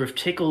that sort of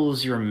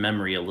tickles your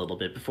memory a little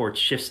bit before it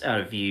shifts out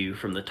of view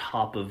from the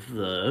top of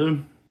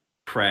the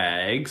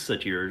crags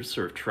that you're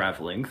sort of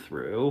traveling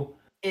through.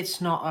 It's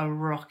not a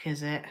rock,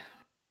 is it?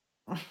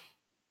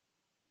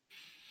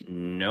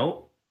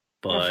 Nope.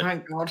 But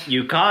thank God.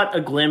 you caught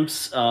a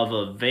glimpse of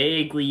a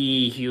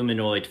vaguely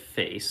humanoid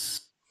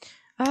face.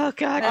 Oh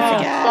God!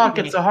 Fuck!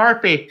 It's a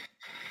harpy.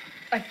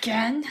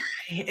 Again?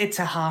 It's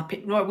a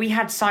harpy. Well, we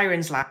had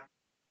sirens last.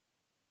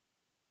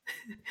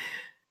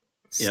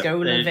 Yep.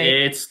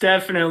 It's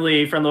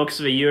definitely, from the looks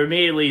of it, you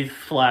immediately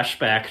flash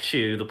back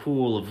to the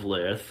Pool of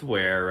Lith,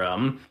 where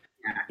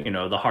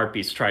the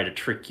harpies try to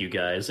trick you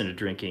guys into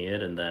drinking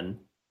it, and then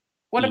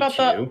what about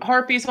the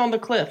harpies on the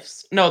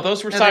cliffs? No,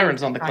 those were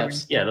sirens on the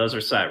cliffs. Yeah, those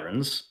are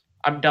sirens.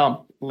 I'm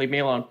dumb. Leave me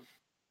alone.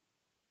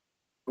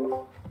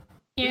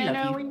 Yeah,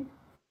 no,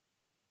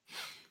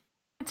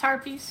 it's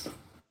harpies.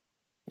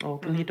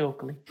 Oakley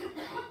dokley.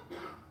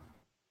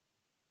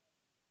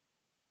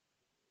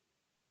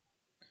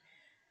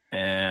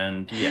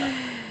 And yeah.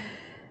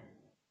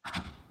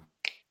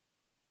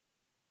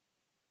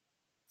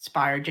 It's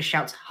Spyro just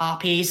shouts,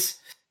 "Harpies!"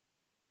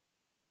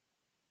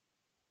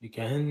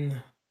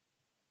 Again.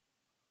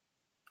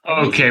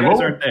 Okay, you guys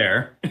well, aren't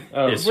there.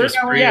 It's we're- just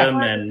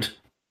Priam and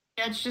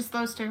Yeah, it's just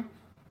those two.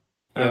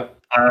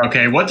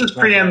 okay, what does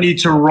Priam need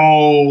to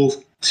roll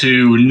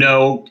to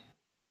know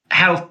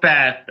how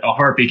fast a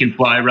harpy can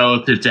fly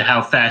relative to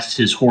how fast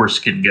his horse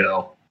can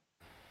go?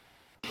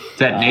 Is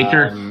that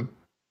nature?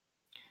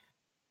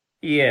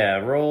 Yeah,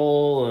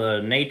 roll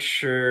a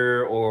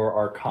nature or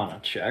arcana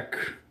check.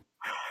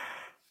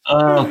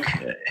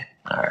 Okay.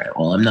 All right.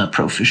 Well, I'm not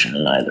proficient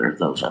in either of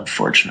those,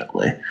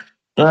 unfortunately.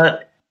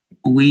 But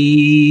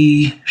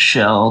we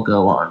shall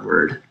go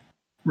onward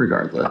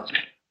regardless.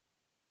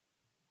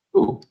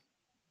 Ooh.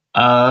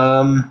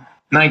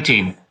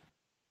 19.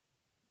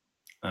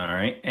 All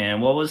right.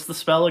 And what was the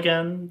spell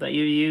again that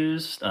you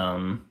used?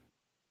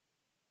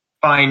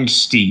 Find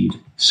steed.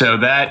 So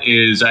that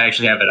is, I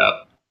actually have it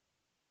up.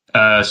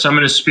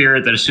 Summon a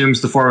spirit that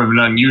assumes the form of an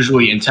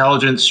unusually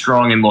intelligent,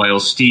 strong, and loyal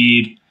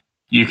steed.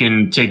 It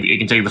can take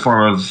the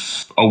form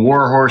of a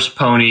warhorse,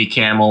 pony,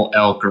 camel,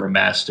 elk, or a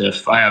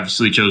mastiff. I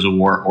obviously chose a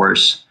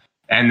warhorse.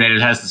 And then it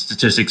has the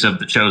statistics of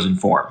the chosen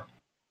form.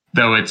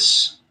 Though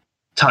its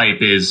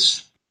type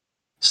is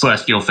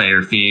celestial, fey,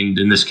 or fiend.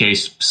 In this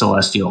case,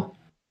 celestial.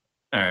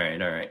 All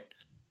right.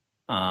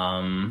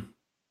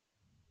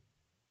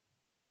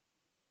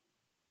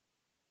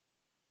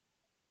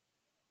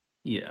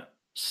 Yeah.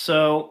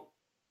 So,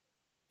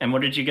 and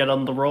what did you get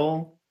on the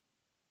roll?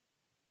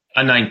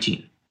 A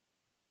 19.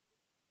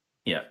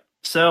 Yeah.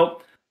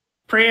 So,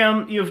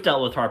 Priam, you've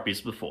dealt with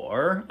harpies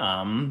before.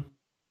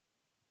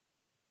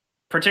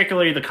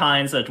 Particularly the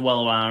kinds that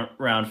dwell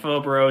around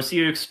Phobos.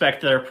 You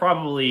expect they're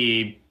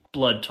probably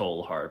blood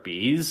toll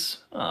harpies.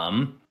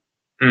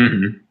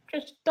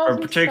 Just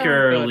doesn't A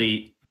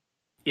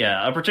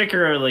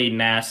particularly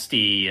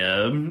nasty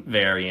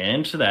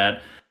variant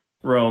that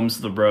roams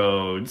the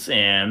roads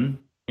and,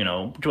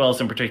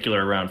 dwells in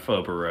particular around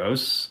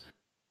Phobos.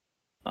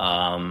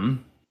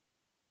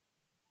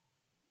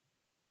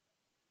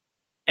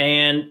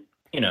 And,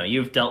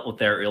 you've dealt with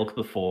their ilk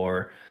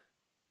before.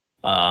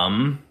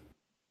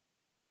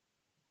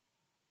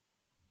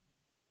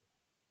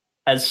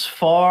 As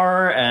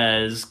far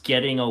as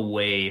getting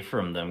away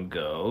from them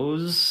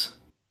goes,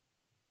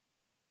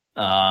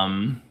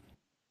 on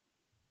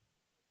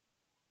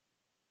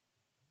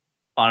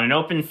an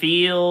open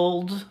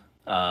field,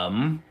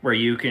 where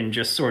you can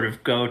just sort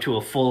of go to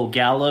a full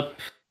gallop,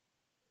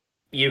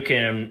 you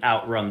can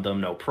outrun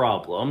them no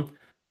problem.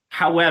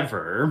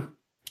 However,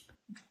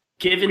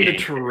 given the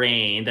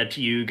terrain that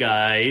you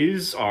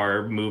guys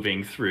are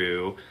moving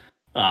through,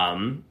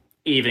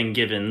 even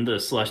given the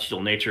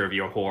celestial nature of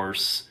your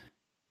horse,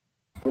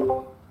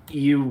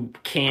 you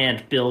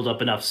can't build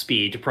up enough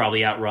speed to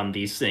probably outrun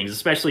these things,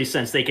 especially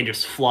since they can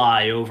just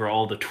fly over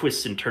all the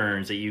twists and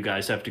turns that you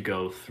guys have to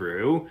go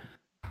through.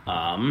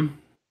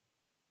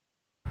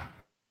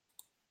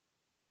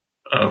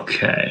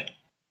 Okay.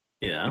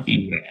 Yeah.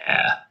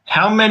 Yeah.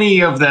 How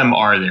many of them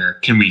are there?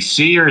 Can we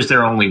see, or is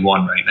there only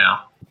one right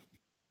now?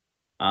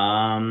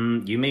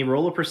 You may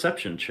roll a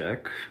perception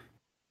check.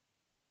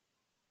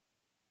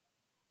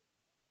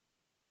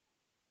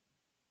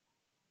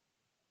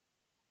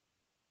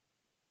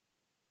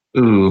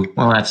 Ooh,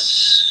 well,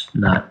 that's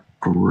not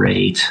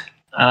great.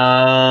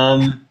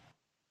 9.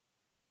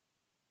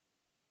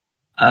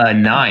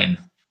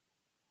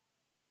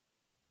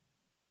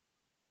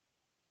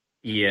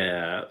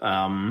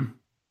 Yeah,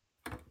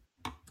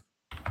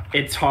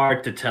 it's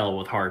hard to tell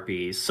with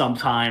harpies.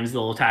 Sometimes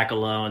they'll attack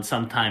alone,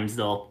 sometimes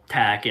they'll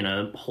attack in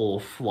a whole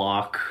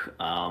flock.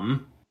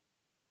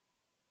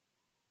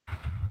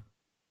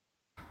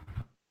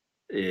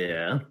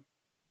 Yeah.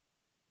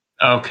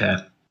 Okay.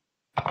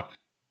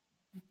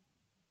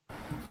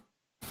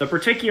 The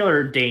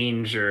particular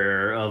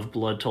danger of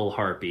blood toll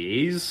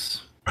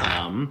harpies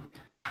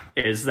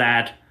is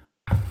that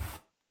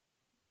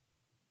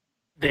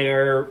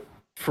they're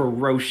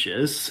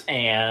ferocious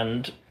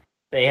and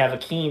they have a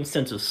keen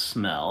sense of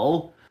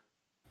smell.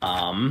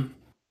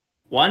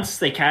 Once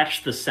they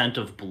catch the scent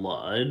of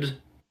blood,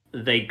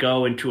 they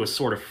go into a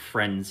sort of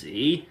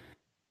frenzy,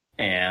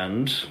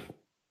 and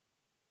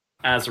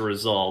as a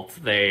result,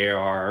 they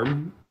are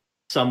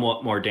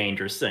somewhat more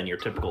dangerous than your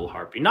typical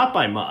harpy. Not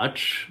by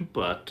much,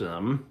 but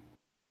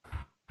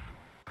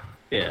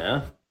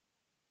yeah.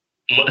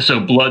 So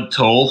blood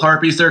toll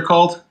harpies, they're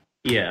called?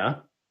 Yeah.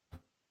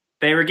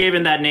 They were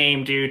given that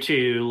name due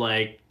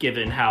to,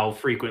 given how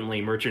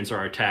frequently merchants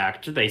are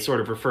attacked, they sort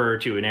of refer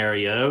to an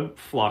area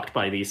flocked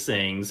by these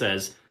things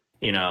as,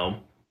 to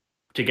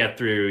get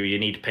through, you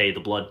need to pay the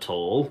blood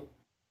toll.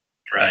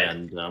 Right.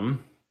 And,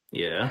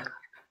 yeah.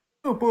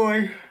 Oh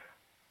boy.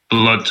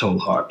 Blood toll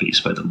harpies,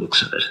 by the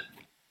looks of it.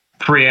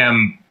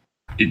 Priam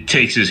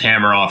takes his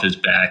hammer off his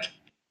back.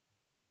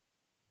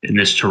 In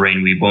this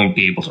terrain, we won't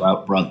be able to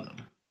outrun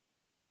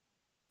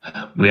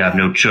them. We have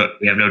no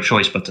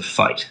choice but to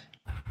fight.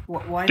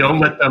 Why Do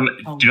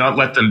not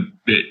let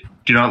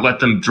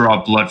them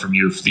draw blood from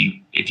you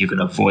if you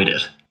can avoid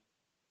it.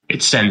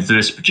 It sends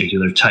this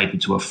particular type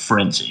into a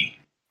frenzy.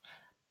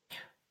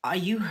 Are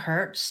you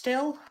hurt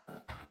still?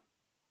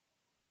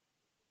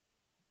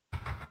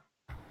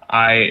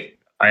 I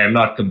am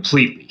not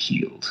completely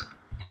healed,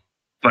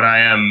 but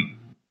I'm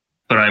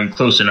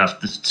close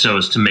enough so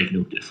as to make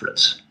no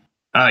difference.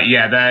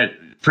 Yeah, that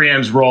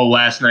Priam's roll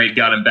last night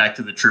got him back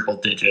to the triple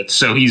digits,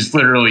 so he's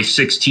literally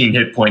 16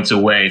 hit points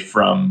away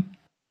from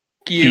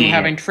you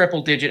having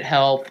triple digit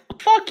health.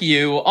 Fuck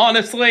you,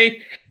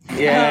 honestly.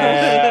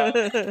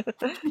 Yeah.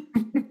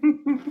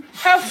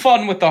 Have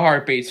fun with the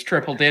heartbeats,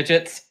 triple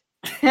digits.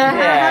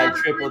 Yeah,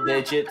 triple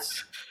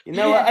digits. You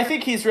know what? I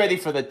think he's ready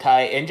for the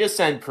Titan. Just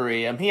send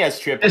Priam. He has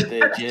triple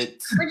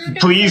digits.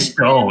 Please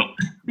don't.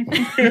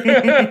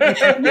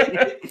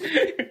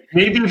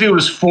 Maybe if it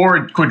was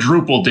 4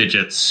 quadruple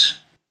digits.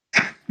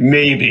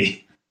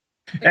 Maybe.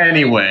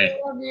 Anyway.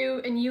 I love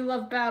you and you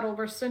love battle.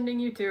 We're sending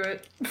you to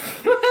it.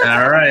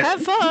 All right.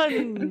 Have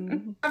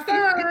fun. Have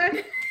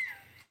fun.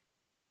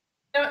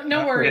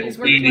 No worries.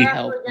 You need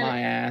help, my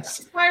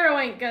ass. Spyro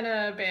ain't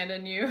gonna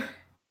abandon you.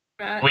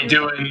 Matt. We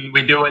doing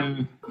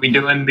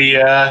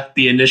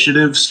the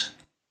initiatives.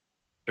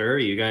 Sure,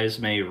 you guys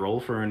may roll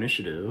for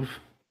initiative.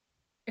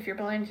 If you're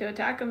planning to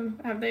attack them,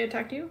 have they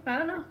attacked you? I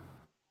don't know.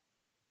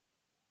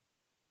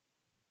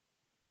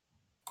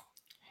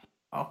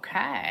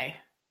 Okay.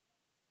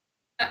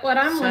 What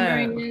I'm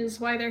wondering is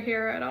why they're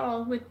here at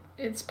all.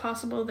 It's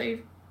possible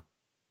they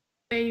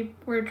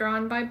were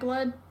drawn by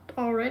blood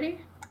already.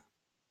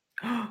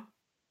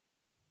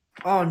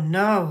 Oh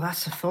no,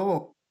 that's a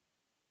thought.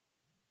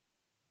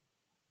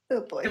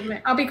 Oh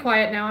boy. I'll be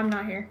quiet now. I'm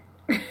not here.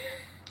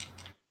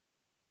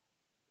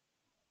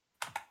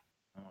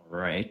 All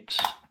right.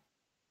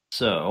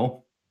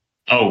 So.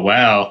 Oh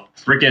wow!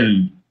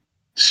 Freaking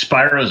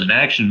Spyro's in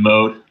action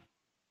mode.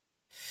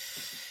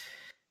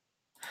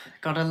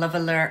 Gotta love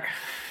alert.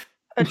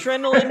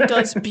 Adrenaline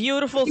does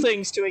beautiful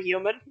things to a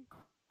human.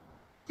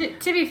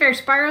 To be fair,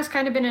 Spyro's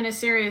kind of been in a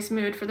serious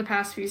mood for the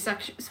past few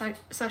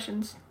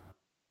sessions.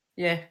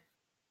 Yeah.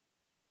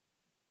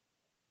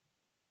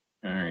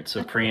 All right,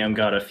 so Priam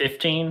got a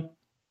 15.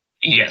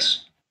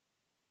 Yes.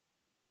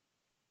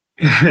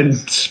 And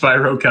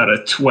Spyro got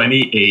a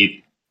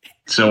 28,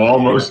 so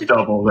almost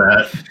double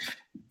that.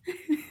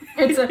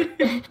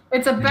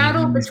 It's a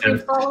battle between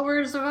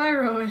followers of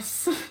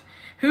Iroas.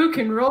 Who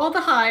can roll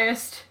the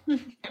highest?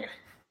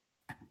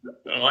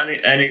 Well,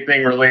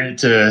 anything related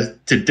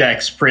to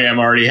Dex, Priam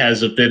already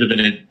has a bit of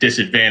a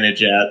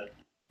disadvantage at.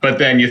 But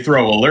then you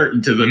throw Alert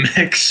into the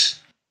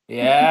mix.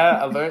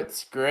 Yeah,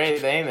 Alert's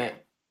great, ain't it?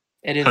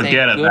 It is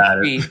Forget a good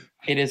about feat. it.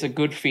 It is a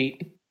good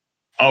feat.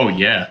 Oh,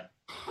 yeah.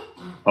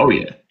 Oh,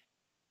 yeah.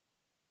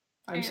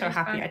 I'm so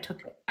happy I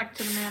took it. Back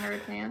to the matter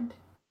at hand.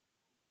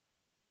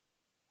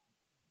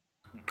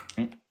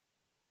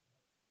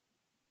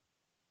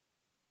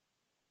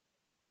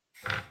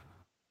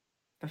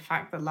 The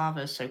fact that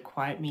lava is so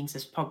quiet means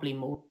there's probably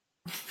more.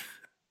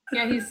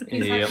 Yeah, he's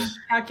having to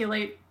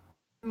calculate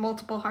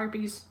multiple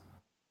harpies.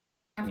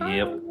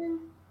 Yep.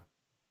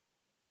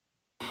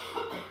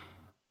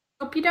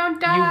 Hope you don't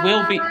die.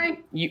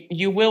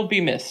 You will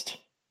be missed.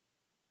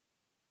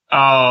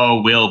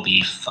 Oh, we'll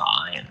be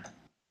fine.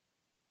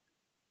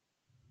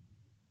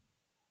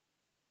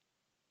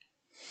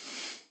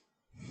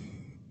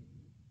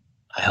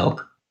 I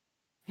hope.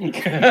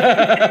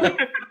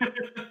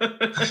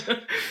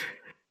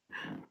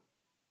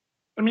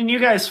 I mean, you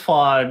guys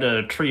fought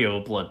a trio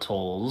of blood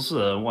tolls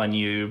when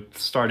you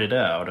started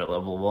out at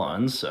level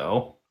 1,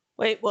 so...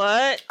 Wait,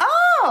 what?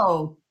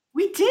 Oh!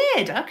 We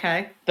did!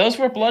 Okay. Those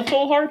were blood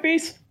toll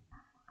harpies?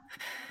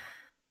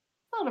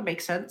 Well, that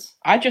makes sense.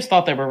 I just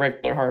thought they were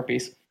regular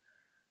harpies.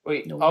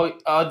 Wait, No.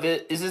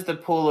 is this the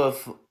pool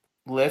of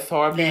Lith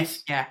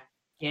harpies? Yeah.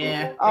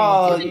 Yeah.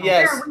 Oh, They did.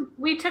 yes. Sure,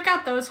 we took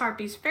out those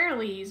harpies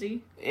fairly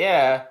easy.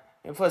 Yeah.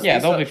 And plus, Yeah,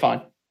 they'll be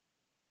fine.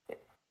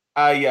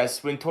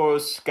 Yes, when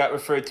Tauros got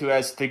referred to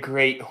as the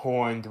Great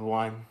Horned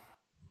One.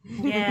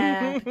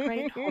 Yeah.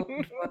 Great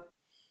horned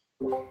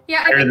one.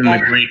 Yeah, Better than the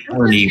Great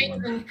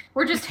Horny.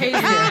 we're just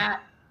hazing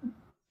that.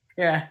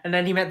 Yeah, and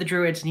then he met the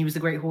druids and he was the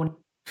great horn.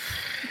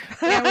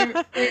 Yeah,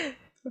 I think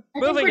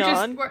Moving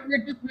on.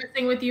 We're just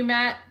messing with you,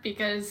 Matt,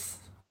 because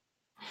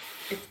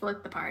it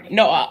split the party.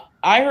 No,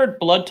 I heard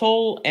blood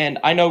toll, and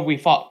I know we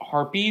fought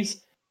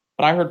harpies,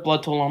 but I heard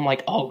blood toll, and I'm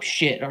like, oh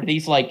shit, are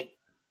these like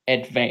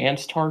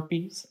advanced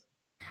harpies?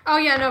 Oh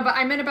yeah, no, but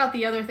I meant about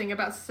the other thing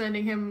about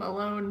sending him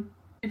alone.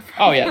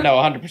 Oh yeah, no,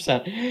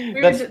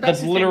 100%.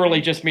 That's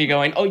literally just me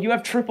going, oh, you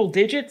have triple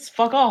digits?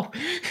 Fuck off.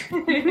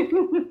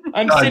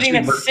 I'm sitting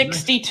at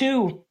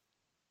 62.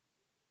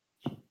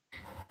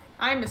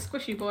 I'm a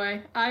squishy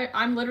boy.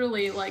 I'm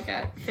literally like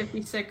at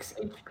 56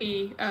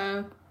 HP.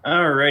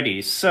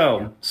 Alrighty,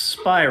 so,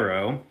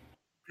 Spyro,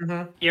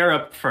 Mm-hmm. you're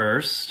up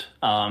first.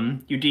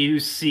 You do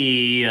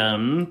see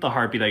the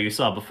harpy that you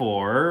saw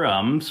before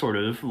sort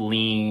of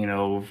lean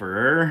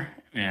over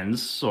and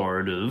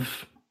sort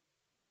of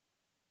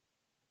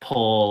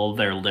pull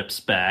their lips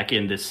back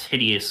in this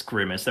hideous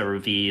grimace that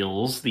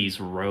reveals these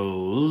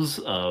rows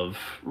of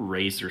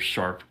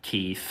razor-sharp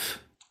teeth.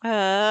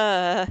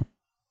 How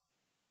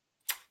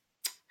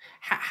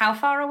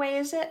far away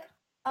is it?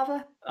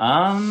 Other?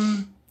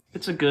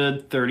 It's a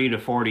good 30 to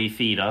 40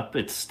 feet up.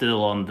 It's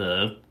still on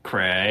the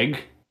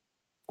crag.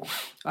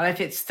 Well,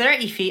 if it's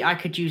 30 feet, I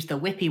could use the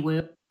whippy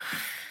whip.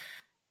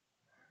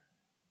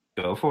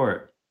 Go for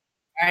it.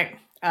 All right.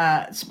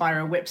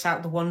 Spyro whips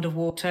out the wand of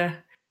water,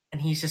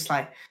 and he's just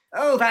like,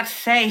 "Oh, that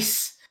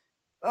face!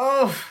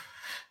 Oh,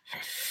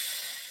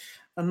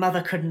 a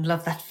mother couldn't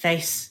love that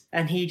face."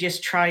 And he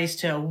just tries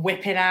to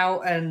whip it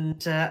out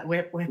and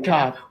whip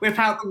out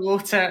the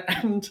water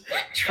and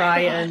try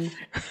and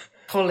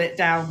pull it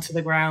down to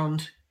the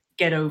ground.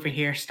 Get over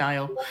here,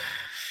 style.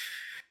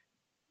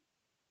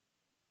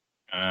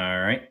 All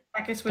right.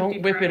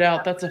 Don't whip it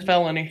out. That's a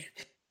felony.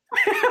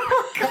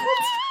 Oh, God.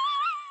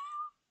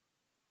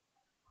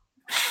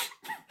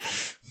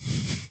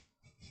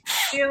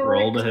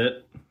 Roll to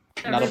hit.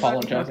 Not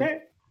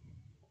apologizing.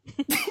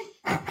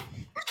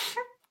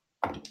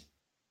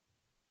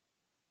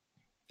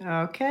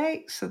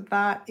 Okay, so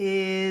that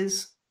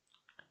is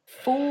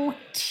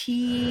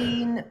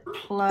 14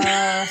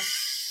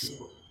 plus.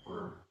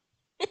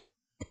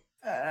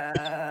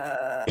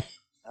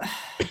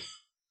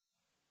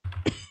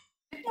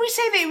 Did we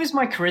say that it was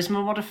my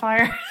charisma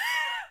modifier?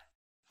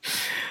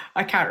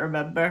 I can't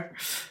remember.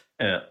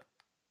 Yeah.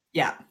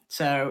 Yeah,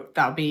 so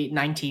that would be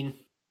 19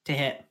 to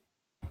hit.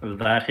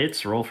 That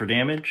hits. Roll for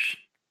damage.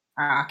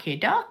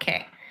 Okie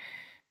dokie.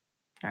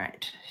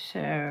 Alright,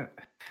 so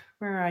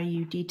where are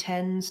you,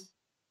 D10s?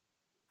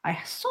 I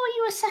saw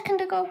you a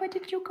second ago. Where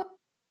did you go?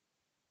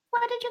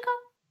 Where did you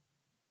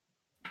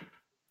go?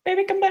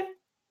 Baby, come back.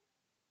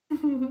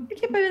 You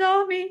can't put it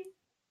on me.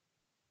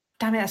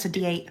 Damn it, that's a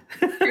D8.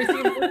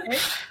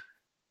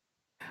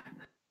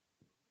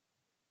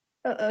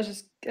 I was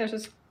just There's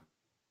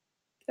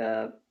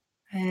a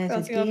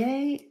bouncing off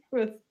D8.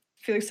 with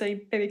Felix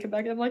saying, "Baby, come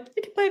back." And I'm like,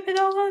 "You can blame it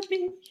all on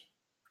me,"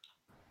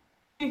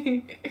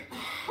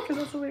 because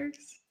that's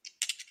hilarious.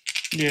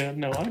 Yeah,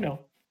 no, I know.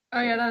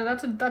 Oh yeah,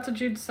 that's a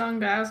Jude song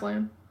to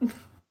Aslan.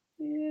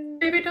 Yeah.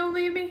 Baby, don't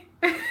leave me.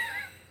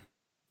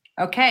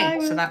 Okay,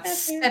 so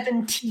that's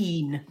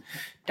 17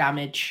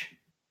 damage.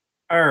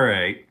 All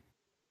right.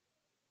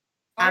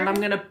 And I'm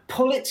going to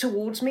pull it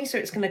towards me, so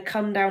it's going to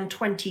come down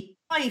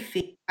 25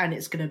 feet, and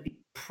it's going to be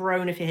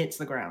prone if it hits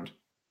the ground.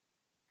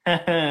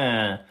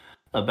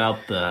 About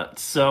that.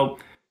 So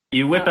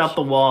you whip out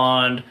the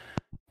wand,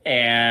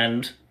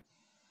 and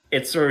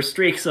it sort of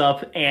streaks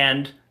up,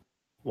 and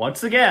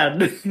once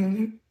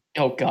again,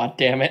 Oh, god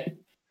damn it.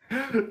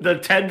 the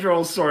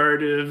tendril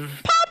sort of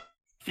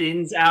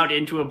thins out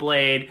into a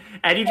blade,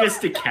 and you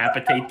just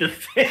decapitate the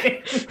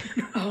thing.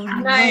 Oh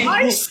Nice.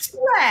 I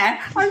swear,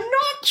 I'm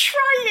not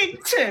trying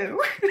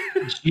to.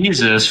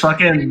 Jesus,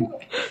 fucking.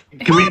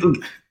 Can we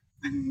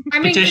I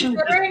mean, petition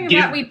considering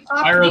give that we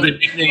popped Spyro the these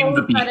nickname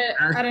the scrolls at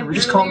Beheader? an Can we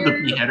just call him the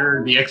earlier- Beheader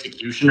or the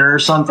Executioner or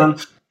something?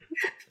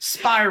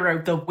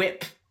 Spyro, the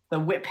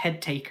whip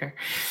head taker.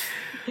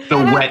 The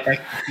Wet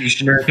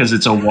Executioner because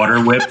it's a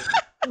water whip.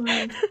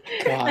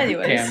 God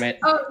Anyways. damn it.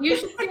 Oh, you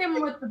should see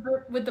him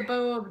with the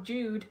bow of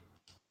Jude.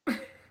 All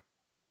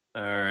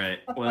right.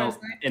 That's Well, nice.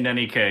 in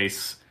any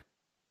case,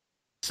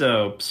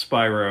 so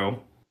Spyro,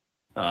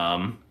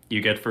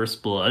 you get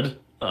first blood.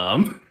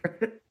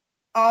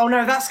 Oh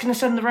no, that's going to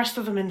send the rest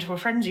of them into a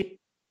frenzy.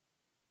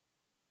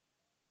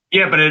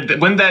 Yeah, but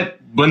wouldn't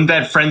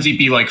that frenzy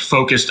be like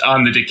focused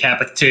on the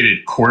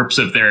decapitated corpse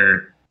of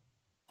their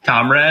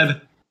comrade?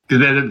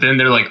 Then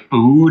they're like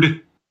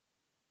booed.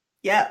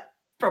 Yeah,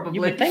 probably.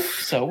 You would think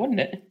so, wouldn't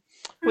it?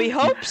 We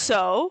hope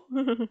so.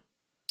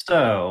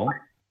 So,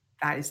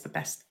 That is the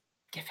best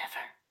gift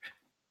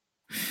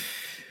ever.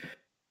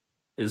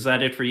 is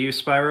that it for you,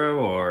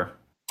 Spyro, or?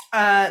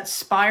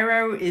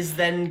 Spyro is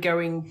then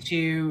going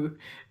to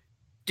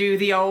do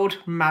the old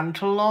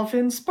mantle of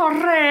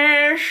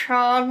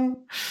inspiration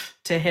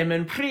to him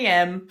and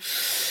Priem.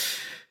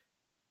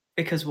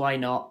 Because why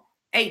not?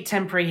 8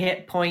 temporary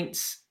hit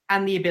points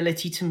and the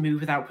ability to move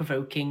without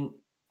provoking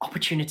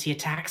opportunity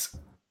attacks.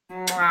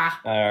 Mwah.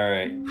 All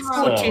right.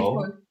 Oh,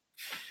 So,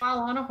 While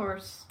on a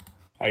horse.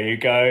 are you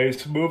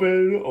guys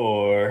moving,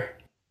 or?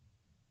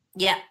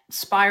 Yeah,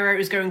 Spyro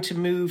is going to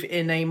move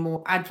in a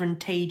more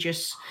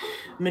advantageous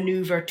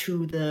maneuver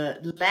to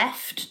the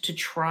left to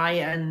try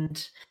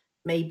and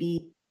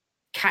maybe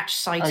catch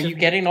sight Are of you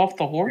getting off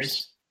the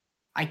horse?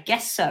 I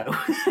guess so.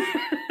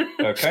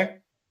 Okay.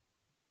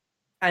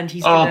 And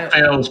he's Oh, gonna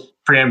fails.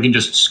 Priam can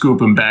just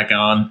scoop him back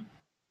on.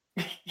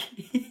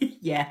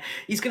 yeah,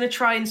 he's gonna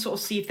try and sort of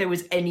see if there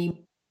was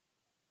any.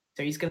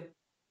 So he's gonna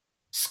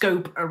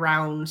scope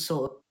around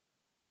sort of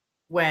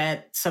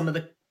where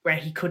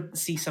he couldn't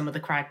see some of the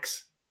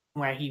crags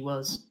where he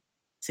was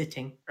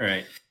sitting. All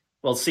right.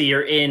 Well, see,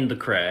 you're in the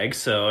crag,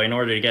 so in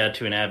order to get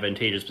to an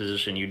advantageous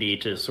position, you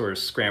need to sort of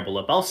scramble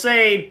up. I'll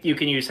say you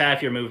can use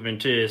half your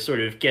movement to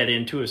sort of get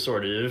into a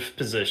sort of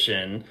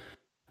position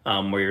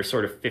where you're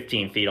sort of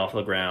 15 feet off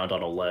the ground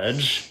on a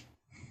ledge.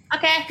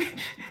 Okay.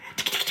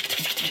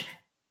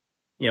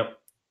 Yep.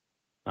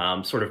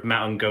 Sort of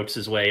mountain goats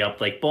his way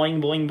up, like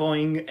boing, boing,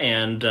 boing,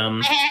 and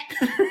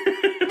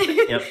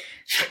yep.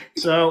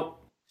 So,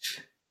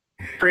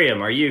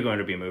 Priam, are you going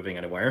to be moving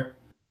anywhere?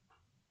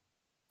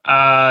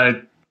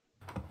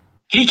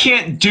 He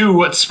can't do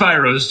what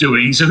Spyro's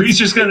doing, so he's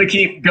just going to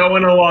keep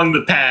going along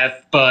the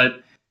path,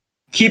 but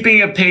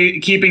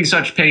keeping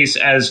such pace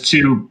as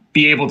to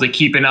be able to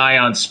keep an eye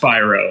on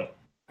Spyro.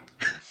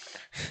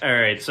 All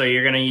right, so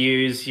you're going to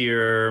use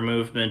your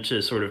movement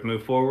to sort of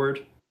move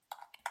forward?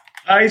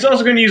 He's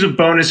also going to use a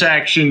bonus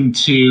action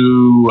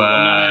to...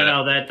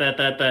 No,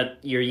 that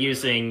you're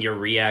using your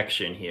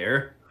reaction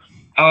here.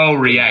 Oh,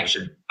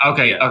 reaction.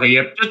 Okay, Yeah. okay,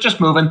 yep.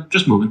 Just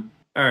moving.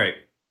 All right.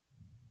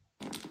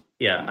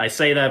 Yeah, I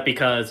say that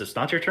because it's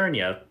not your turn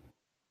yet.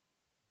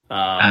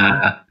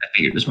 I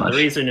figured as much. The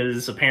reason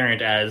is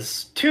apparent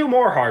as two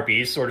more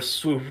harpies sort of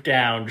swoop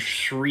down,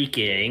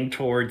 shrieking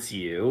towards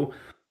you.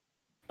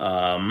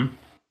 And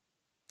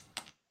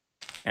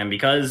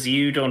because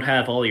you don't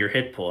have all your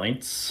hit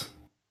points,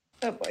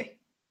 Oh boy.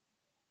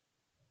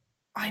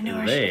 I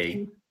know.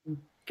 they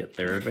get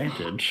their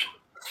advantage.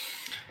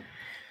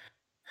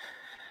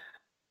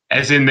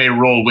 As in they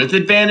roll with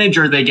advantage,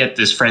 or they get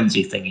this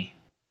frenzy thingy?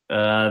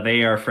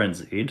 They are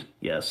frenzied,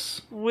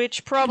 yes.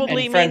 Which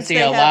probably And means Frenzy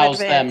they have allows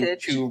them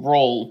advantage. to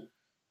roll.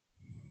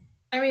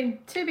 I mean,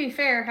 to be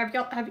fair, have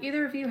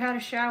either of you had a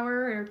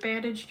shower or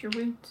bandaged your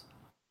wounds?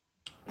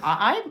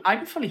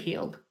 I'm fully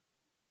healed.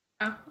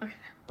 Oh, okay.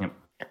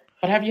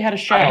 But have you had a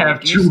shower? I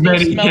have Do you too still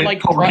many smell hit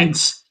like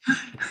points.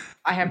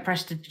 I have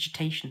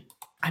prestidigitation.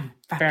 I'm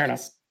Fair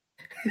enough.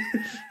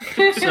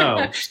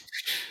 So,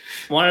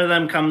 one of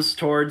them comes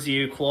towards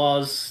you,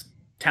 claws,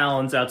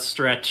 talons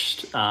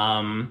outstretched.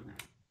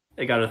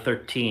 They got a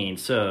 13,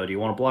 so do you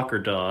want to block or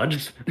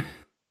dodge?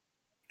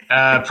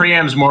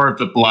 Priam's more of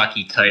the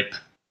blocky type.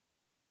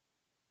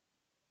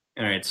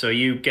 Alright, so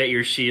you get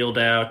your shield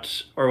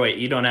out. Or wait,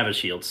 you don't have a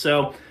shield.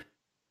 So,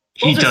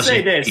 He we'll just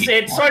say doesn't this. need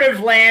It sort of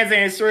lands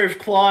and it's sort of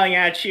clawing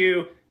at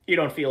you. You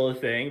don't feel a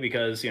thing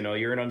because,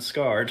 you're an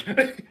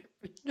unscarred.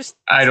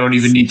 I don't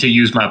even need to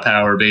use my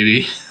power,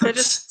 baby. They're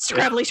just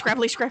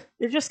scrabbly.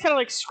 They're just kind of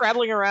like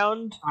scrabbling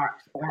around.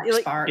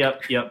 Like-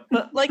 Yep.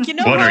 But like you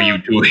know What how are you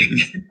doing?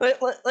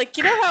 like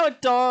you know how a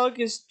dog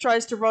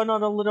tries to run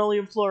on a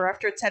linoleum floor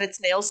after it's had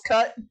its nails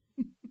cut?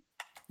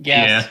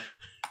 Yes.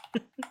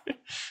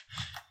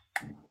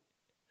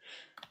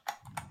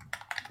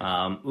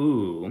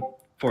 Ooh.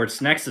 For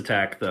its next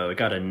attack, though, it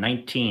got a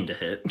 19 to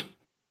hit.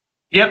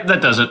 Yep,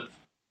 that does it.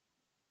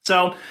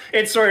 So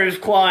it's sort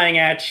of clawing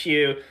at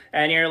you,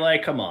 and you're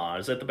like, come on,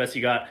 is that the best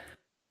you got?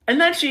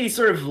 And then she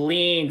sort of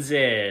leans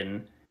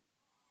in,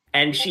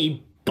 and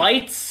she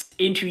bites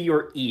into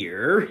your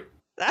ear.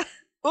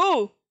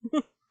 Ooh.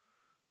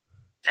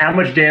 How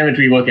much damage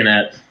are we looking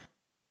at?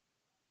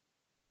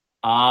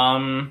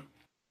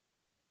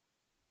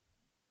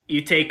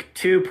 You take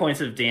 2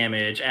 points of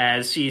damage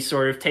as she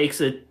sort of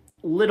takes a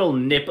little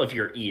nip of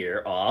your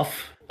ear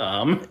off.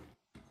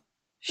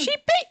 She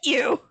bit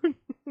you.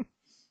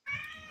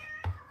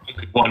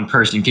 Only one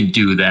person can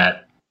do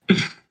that.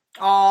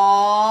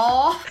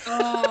 Aww.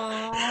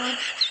 Aww.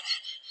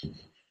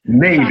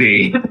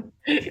 Maybe.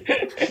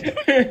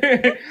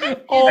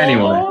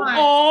 Anyway.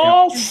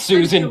 Oh,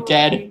 Susan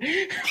dead.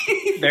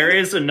 There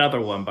is another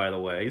one, by the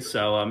way.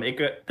 So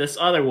this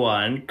other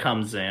one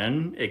comes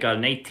in. It got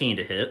an 18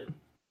 to hit.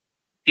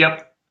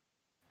 Yep.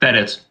 That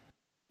is.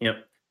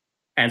 Yep.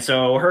 And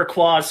so her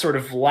claws sort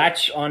of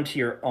latch onto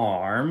your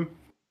arm.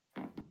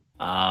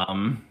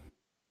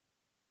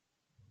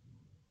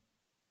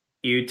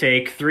 You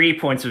take 3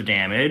 points of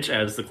damage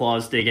as the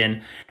claws dig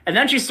in, and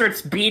then she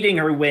starts beating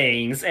her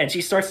wings, and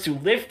she starts to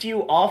lift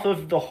you off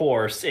of the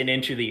horse and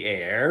into the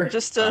air.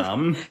 Just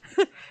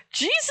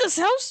Jesus,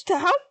 how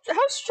strong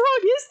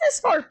is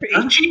this harpy?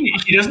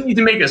 She doesn't need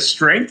to make a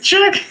strength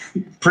check?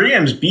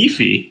 Priam's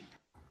beefy.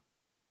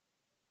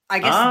 I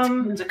guess the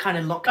tunes are kind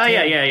of locked in.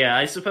 Yeah,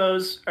 I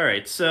suppose.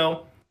 Alright,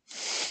 so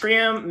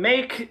Priam,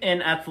 make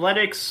an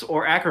athletics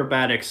or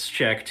acrobatics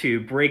check to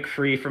break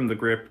free from the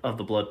grip of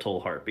the Blood Toll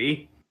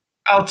Harpy.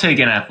 I'll take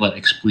an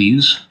athletics,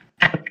 please.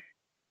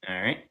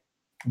 Alright.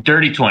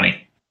 Dirty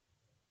 20.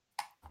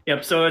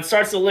 Yep, so it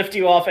starts to lift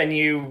you off and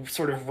you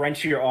sort of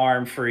wrench your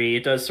arm free.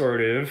 It does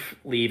sort of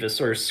leave a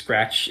sort of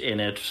scratch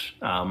in it.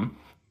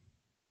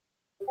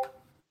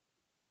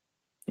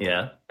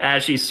 Yeah.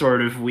 As she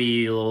sort of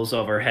wheels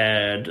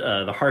overhead,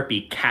 the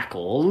harpy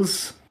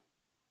cackles.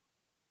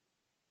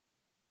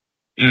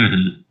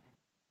 Mm-hmm.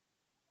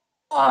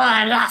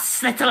 Oh,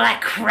 alas, little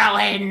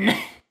Crowin!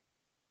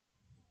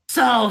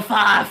 So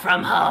far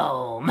from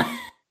home.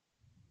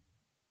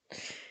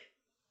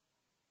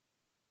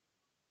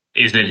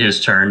 Is it his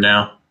turn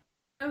now?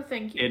 Oh,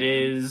 thank you. It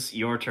is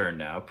your turn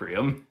now,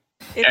 Priam.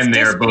 And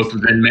they're both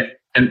within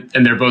and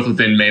they're both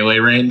within melee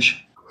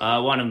range.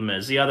 One of them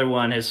is. The other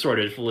one has sort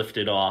of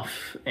lifted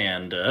off,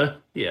 and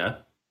yeah.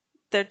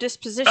 Their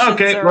dispositions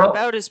are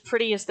about as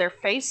pretty as their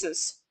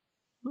faces.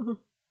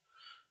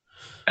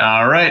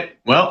 All right.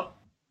 Well,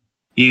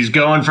 he's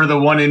going for the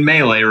one in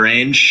melee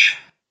range.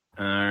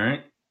 All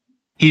right.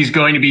 He's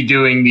going to be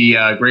doing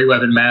the Great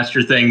Weapon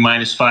Master thing,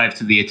 -5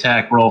 to the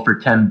attack roll for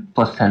 10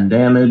 plus 10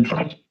 damage.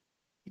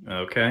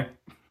 Okay.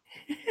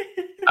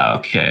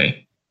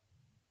 Okay.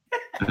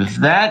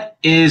 That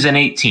is an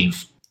 18.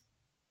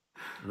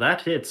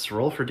 That hits.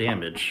 Roll for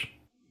damage.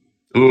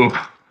 Ooh.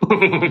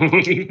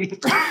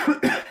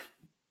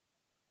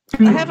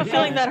 I have a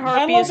feeling that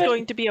harpy love is it.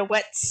 going to be a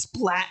wet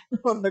splat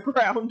on the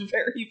ground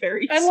very,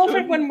 very I soon. love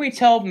it when we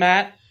tell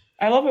Matt.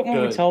 I love it when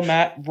we Good. tell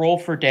Matt roll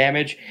for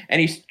damage, and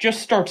he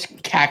just starts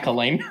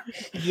cackling.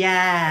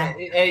 Yeah.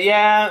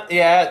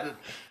 Yeah.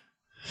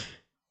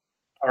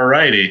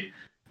 Alrighty.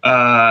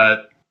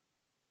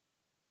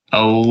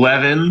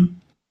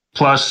 11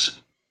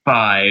 plus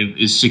 5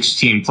 is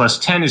 16, plus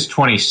 10 is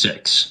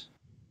 26.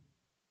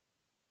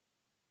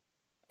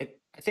 I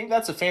think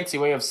that's a fancy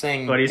way of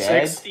saying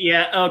 26? dead.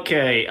 Yeah,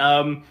 okay.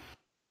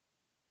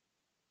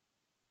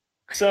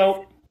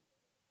 So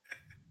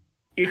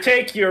you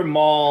take your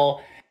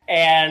maul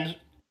and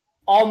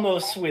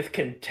almost with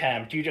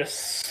contempt, you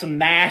just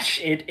smash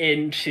it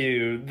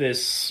into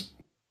this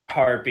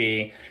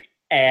harpy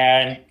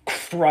and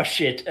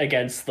crush it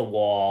against the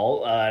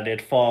wall, and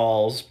it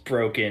falls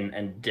broken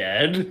and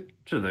dead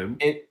to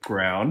the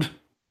ground.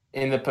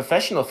 In the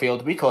professional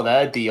field, we call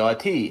that a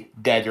DRT.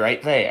 Dead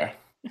right there.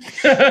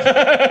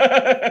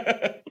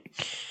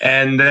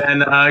 And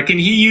then, can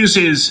he use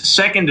his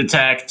second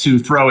attack to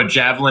throw a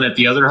javelin at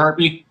the other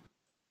harpy?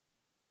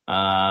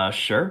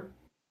 Sure.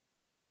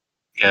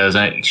 Because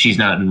she's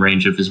not in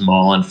range of his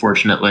maul,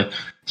 unfortunately.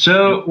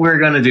 So we're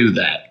going to do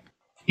that.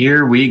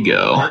 Here we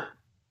go.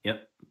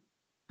 Yep.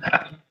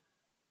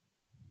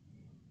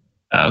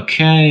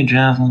 Okay,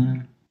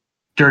 javelin.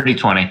 Dirty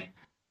 20.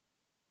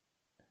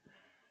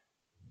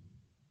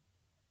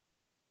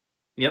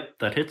 Yep,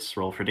 that hits.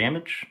 Roll for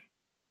damage.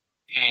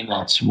 And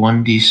that's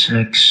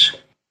 1d6.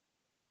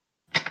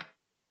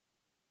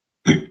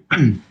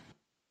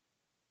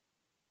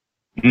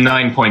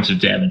 9 points of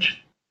damage.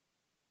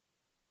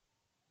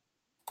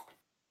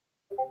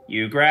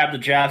 You grab the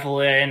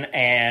javelin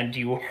and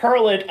you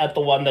hurl it at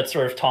the one that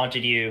sort of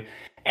taunted you,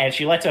 and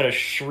she lets out a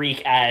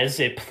shriek as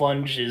it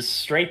plunges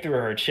straight through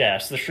her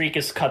chest. The shriek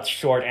is cut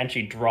short and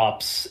she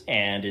drops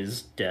and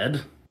is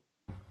dead.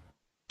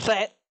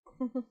 That.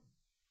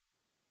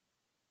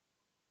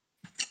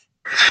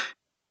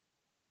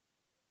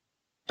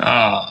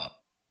 Ah,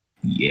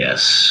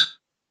 yes.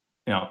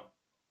 Yeah.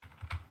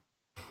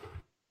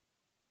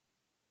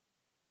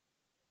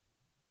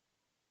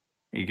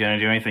 You gonna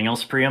do anything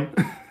else, Priam?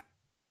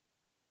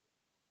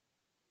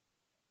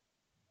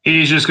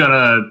 He's just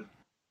gonna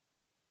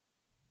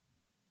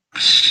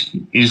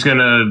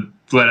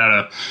let out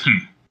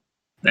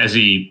a as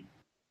he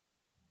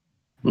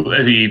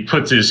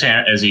puts its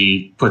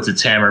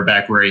hammer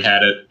back where he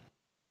had it.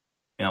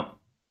 Yep.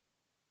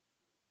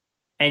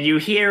 And you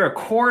hear a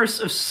chorus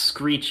of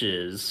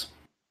screeches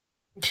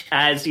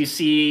as you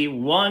see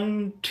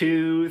 1,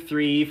 2,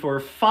 3, 4,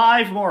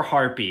 5 more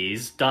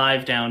harpies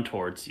dive down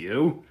towards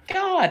you.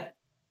 God.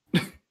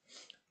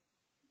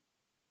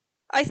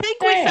 I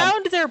think we Damn.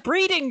 found their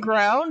breeding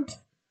ground.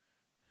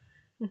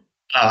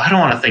 I don't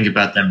want to think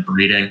about them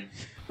breeding.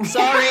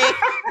 Sorry.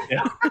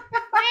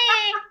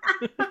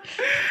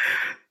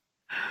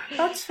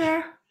 That's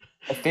fair.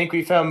 I think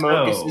we found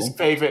Mogus's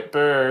favorite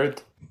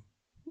bird.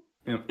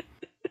 Yep.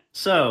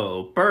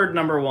 So, bird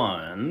number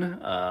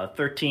 1,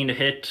 13 to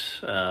hit.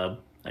 I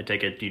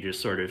take it you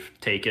just sort of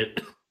take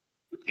it.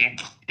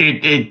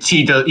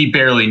 He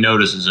barely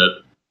notices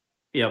it.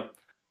 Yep.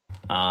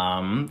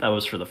 That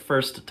was for the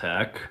first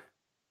attack.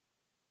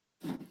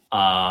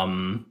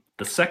 The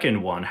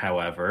second one,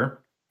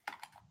 however,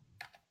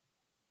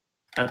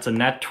 that's a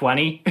net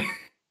 20.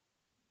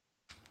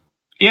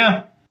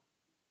 Yeah.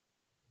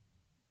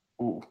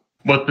 Ooh.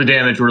 What's the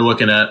damage we're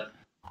looking at?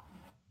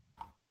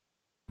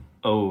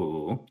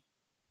 Oh.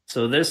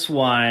 So this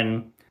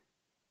one,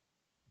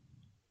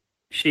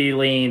 she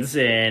leans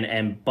in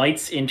and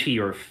bites into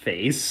your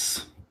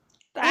face.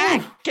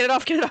 Ah, get it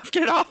off, get it off,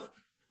 get it off.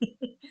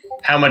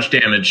 How much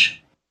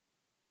damage?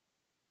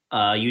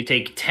 You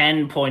take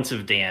 10 points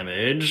of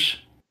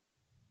damage.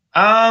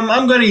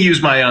 I'm going to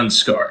use my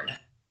unscarred.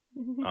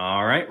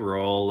 All right,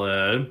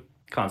 roll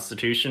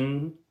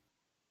Constitution.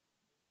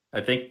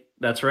 I think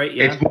that's right.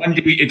 Yeah.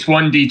 It's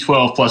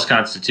 1d12 plus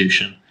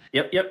Constitution.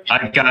 Yep.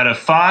 I've got a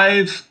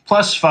 5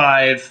 plus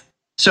 5,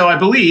 so I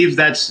believe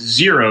that's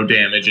 0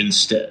 damage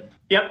instead.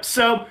 Yep.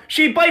 So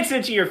she bites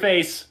into your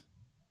face,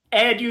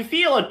 and you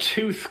feel a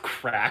tooth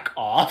crack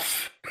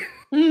off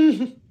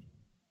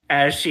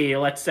as she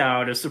lets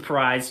out a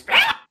surprise.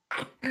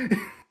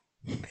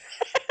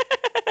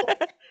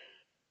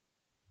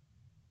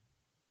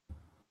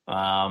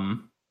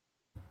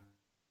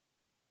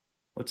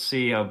 Let's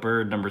see how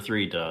bird number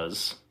 3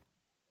 does.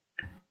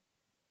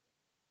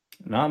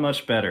 Not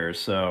much better,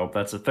 so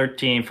that's a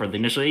 13 for the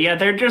initial. Yeah,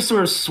 they're just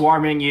sort of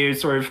swarming you,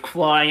 sort of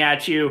clawing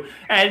at you,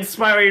 and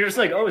Spyro, you're just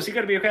like, oh, is he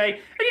gonna be okay?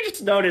 And you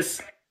just notice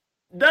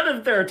none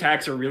of their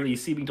attacks are really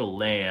seeming to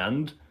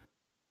land.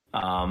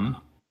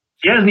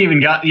 He hasn't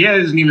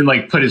even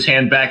like put his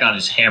hand back on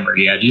his hammer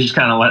yet. He's just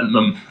kind of letting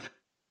them.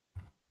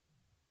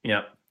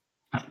 Yep.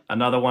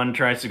 Another one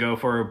tries to go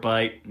for a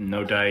bite.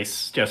 No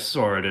dice. Just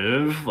sort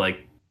of.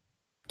 Like,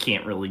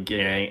 can't really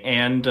get.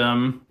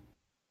 And,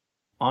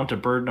 on to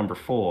bird number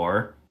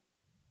 4.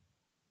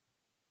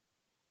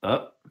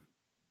 Oh,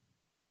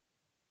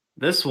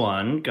 This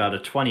one got a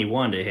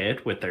 21 to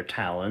hit with their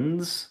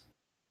talons.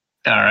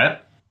 All right.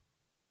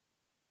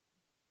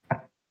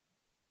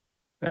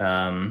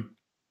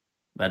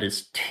 That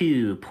is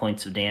 2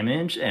 points of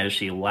damage as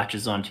she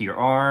latches onto your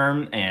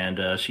arm,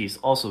 and she's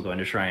also going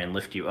to try and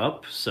lift you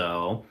up.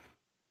 So,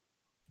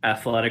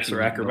 athletics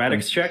or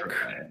acrobatics check.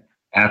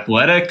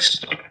 Athletics.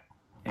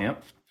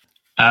 Yep.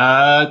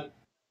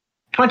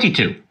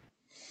 22.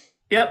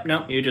 Yep.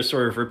 No, you just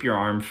sort of rip your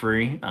arm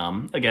free.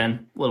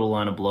 Again, little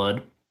line of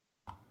blood.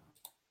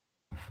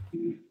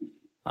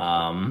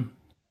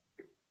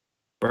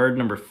 Bird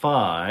number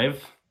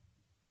 5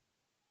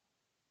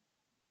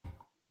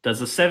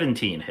 does a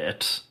 17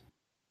 hit.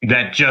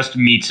 That just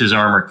meets his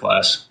armor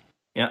class.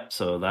 Yep,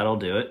 so that'll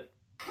do it.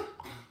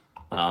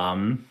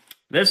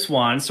 This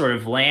one sort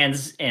of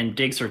lands and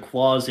digs her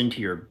claws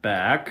into your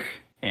back,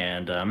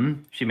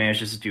 and she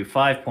manages to do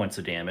 5 points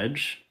of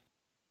damage.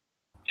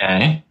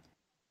 Okay.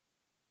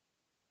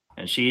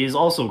 And she's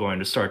also going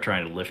to start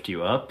trying to lift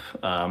you up.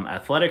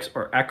 Athletics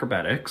or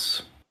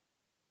acrobatics?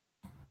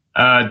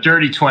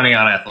 Dirty 20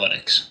 on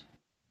athletics.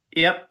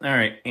 Yep,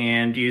 alright.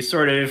 And you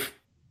sort of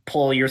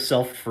pull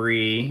yourself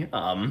free.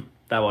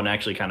 That one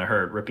actually kind of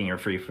hurt, ripping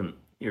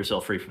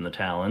yourself free from the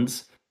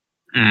talons.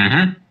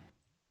 Mm-hmm.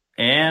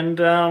 And,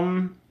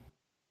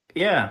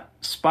 yeah,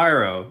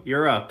 Spyro,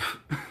 you're up.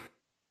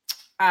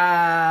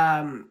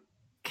 Can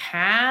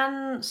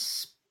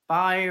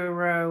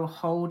Spyro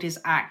hold his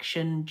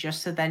action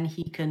just so then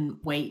he can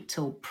wait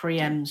till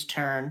Priam's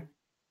turn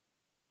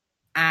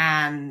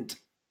and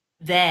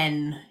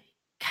then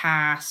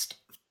cast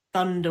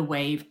Thunder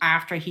Wave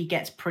after he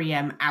gets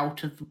Priam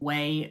out of the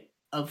way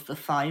of the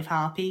 5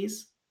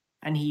 harpies?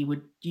 And he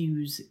would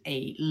use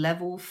a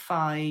level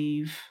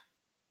 5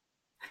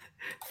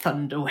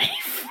 Thunder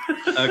Wave.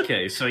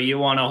 Okay, so you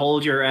want to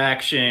hold your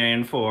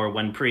action for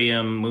when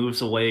Priam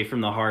moves away from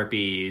the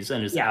harpies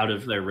and is out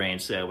of their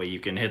range, so that way you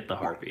can hit the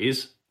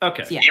harpies.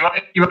 Okay. Yeah.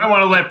 You might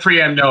want to let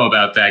Priam know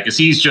about that, because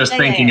he's just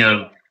thinking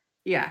of...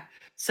 Yeah.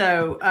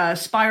 So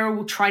Spyro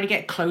will try to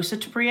get closer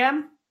to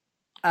Priam.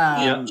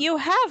 You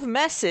have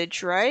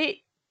message, right?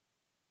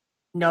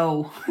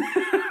 No.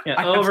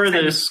 Yeah, over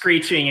the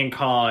screeching and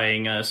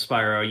cawing,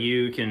 Spyro,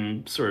 you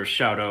can sort of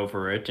shout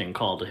over it and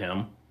call to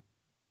him.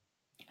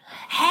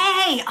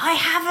 Hey, I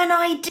have an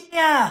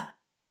idea.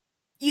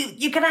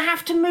 You're gonna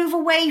have to move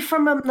away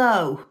from him,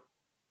 though.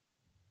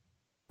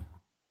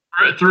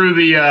 Through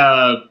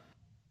the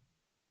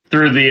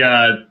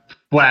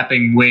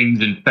flapping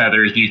wings and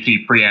feathers, you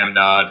see Priam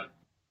nod.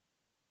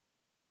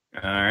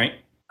 All right.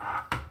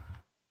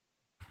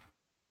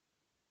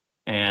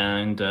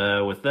 And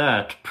with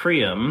that,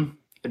 Priam,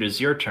 it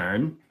is your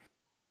turn.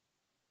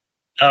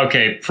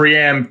 Okay,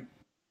 Priam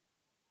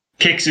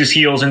kicks his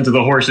heels into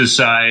the horse's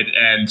side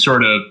and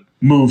sort of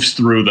moves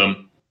through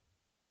them.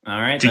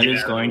 All right, that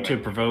is going to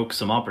provoke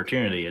some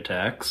opportunity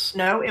attacks.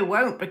 No, it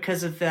won't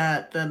because of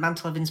the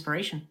Mantle of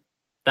Inspiration.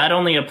 That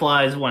only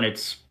applies when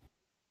it's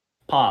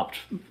popped,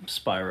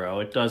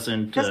 Spyro. It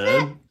doesn't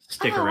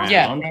stick around.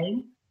 Yeah.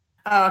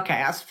 Oh, okay,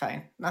 that's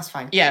fine. That's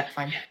fine. Yeah,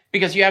 fine.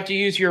 Because you have to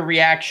use your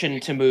reaction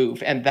to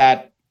move, and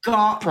that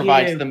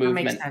provides the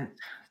movement. That makes sense.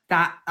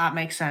 That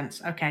makes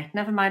sense. Okay,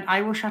 never mind.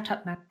 I will shut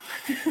up now.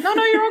 No,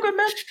 you're all good,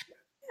 man.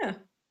 Yeah.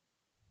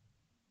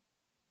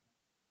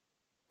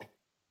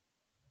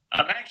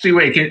 Actually,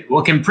 wait.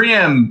 Can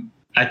Priam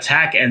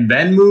attack and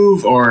then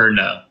move, or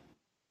no?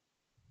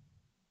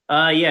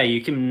 Yeah,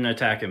 you can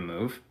attack and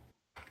move.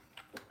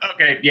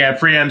 Okay, yeah,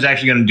 Priam's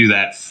actually going to do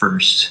that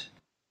first.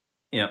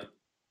 Yep.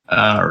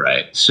 All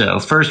right, so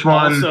first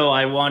one... Also,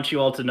 I want you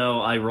all to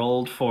know I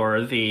rolled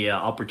for the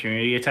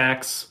opportunity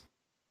attacks.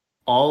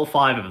 All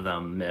 5 of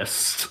them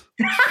missed.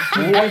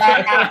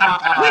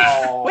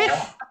 Wow.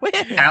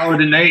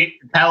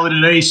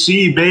 Paladin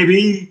AC,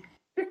 baby!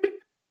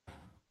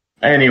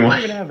 Anyway.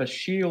 I'm gonna have a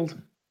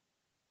shield.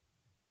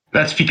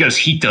 That's because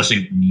he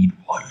doesn't need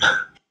one.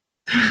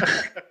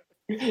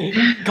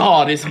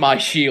 God is my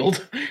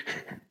shield.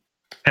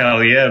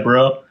 Hell yeah,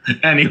 bro.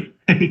 Anyway.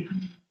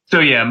 So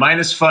yeah,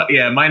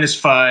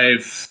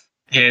 -5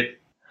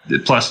 hit,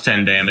 plus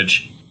 10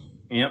 damage.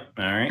 Yep,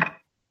 alright.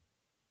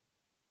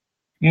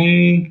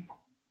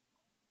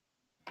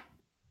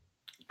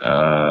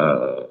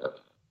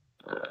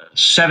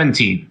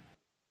 17.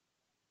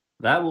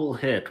 That will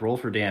hit. Roll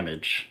for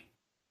damage.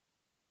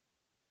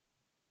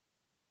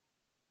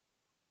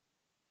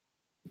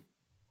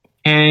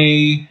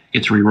 Okay,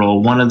 get to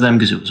reroll one of them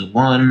because it was a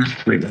 1.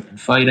 Great weapon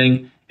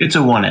fighting. It's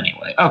a 1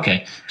 anyway.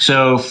 Okay,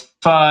 so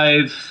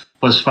 5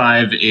 plus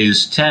 5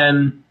 is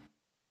 10.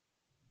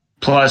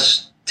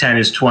 Plus 10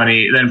 is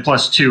 20. Then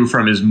plus 2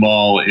 from his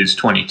maul is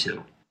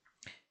 22.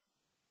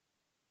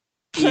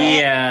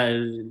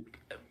 Yeah.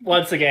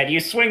 Once again,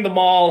 you swing the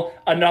maul,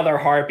 another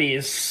harpy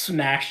is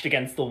smashed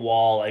against the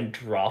wall and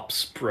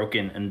drops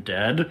broken and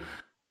dead.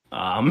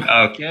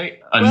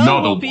 Okay,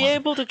 another we'll one. be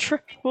able to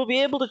track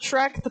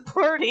the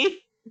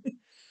party.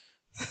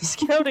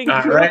 Scouting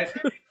All group. right.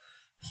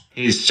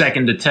 His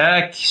second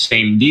attack,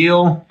 same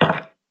deal.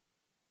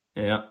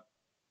 Yeah.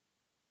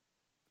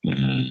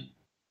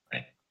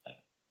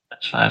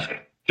 5,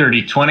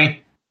 30,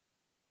 20.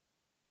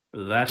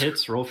 That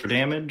hits. Roll for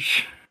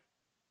damage.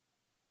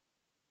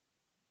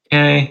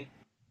 Okay.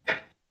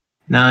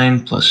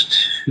 9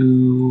 plus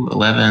 2,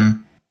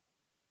 11.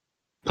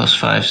 Plus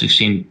 5,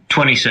 16,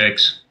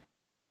 26.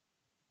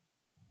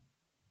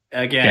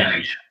 Again,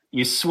 Damage.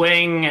 you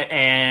swing,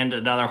 and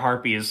another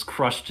harpy is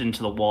crushed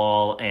into the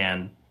wall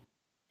and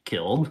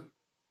killed.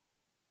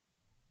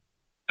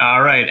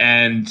 All right,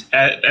 and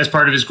as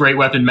part of his Great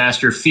Weapon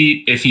Master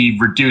feat, if he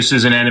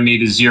reduces an enemy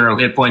to 0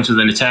 hit points with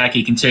an attack,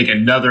 he can take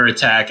another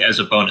attack as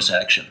a bonus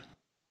action.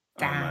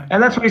 Damn.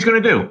 And that's what he's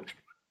going to do.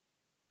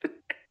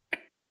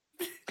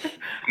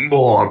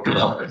 More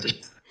blood.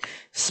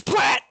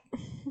 Splat!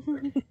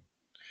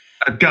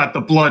 I've got the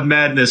blood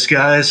madness,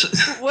 guys.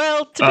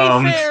 Well,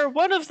 to be fair,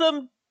 one of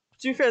them,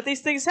 to be fair,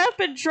 these things have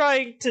been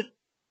trying to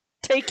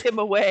take him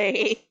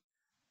away.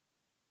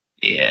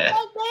 Yeah.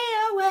 Take me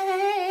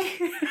away.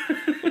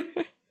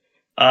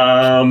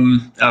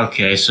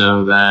 Okay,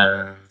 so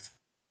that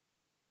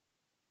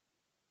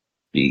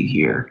be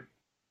here.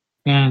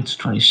 And it's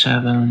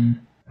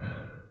 27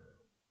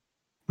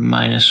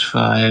 minus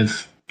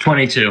 5,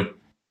 22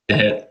 to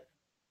hit.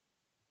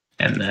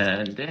 And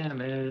then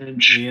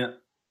damage. Yeah.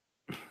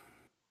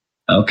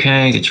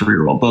 Okay, get to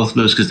reroll both of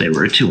those because they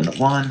were a 2 and a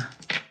 1.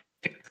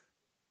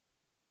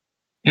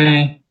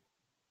 Okay.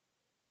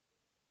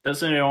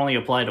 Doesn't it only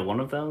apply to one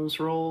of those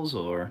rolls,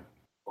 or?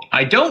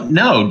 I don't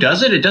know,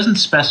 does it? It doesn't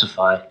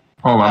specify.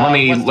 Hold on, let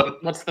me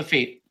look. What's the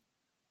feat?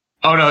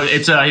 Oh no,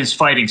 it's his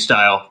fighting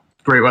style.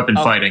 Great weapon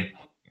fighting.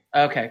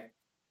 Okay.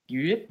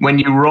 You When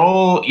you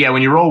roll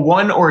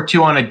 1 or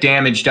 2 on a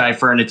damage die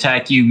for an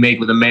attack you make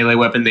with a melee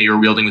weapon that you're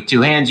wielding with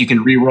 2 hands, you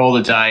can re-roll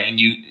the die and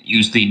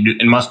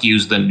must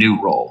use the new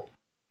roll.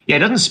 Yeah, it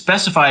doesn't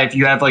specify if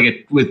you have like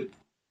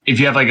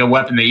a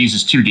weapon that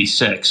uses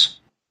 2d6.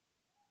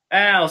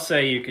 I'll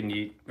say you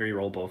can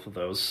re-roll both of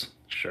those.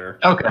 Sure.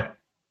 Okay.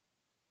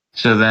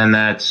 So then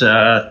that's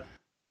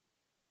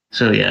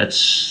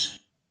it's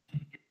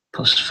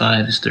plus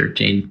 5 is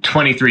 13,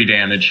 23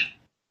 damage.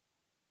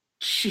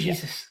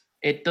 Jesus.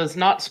 It does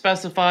not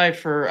specify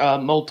for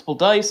multiple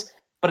dice,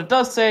 but it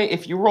does say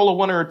if you roll a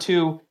 1 or a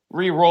 2,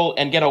 re-roll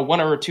and get a 1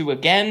 or a 2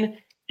 again,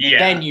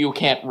 then you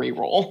can't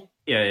re-roll.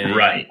 Yeah.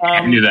 Right. I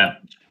can do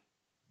that.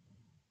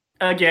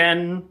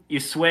 Again,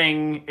 you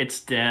swing, it's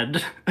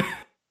dead.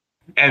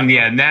 And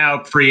now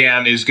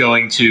Priam is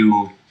going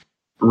to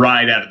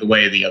ride out of the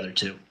way of the other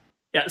 2.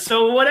 Yeah,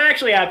 so what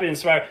actually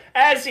happens,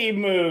 as he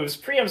moves,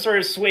 Priam sort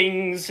of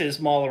swings his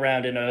maul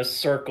around in a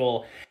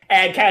circle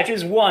and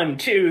catches 1,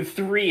 2,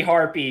 3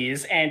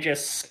 harpies and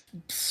just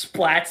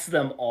splats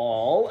them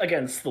all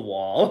against the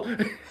wall.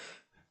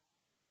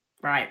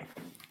 Right.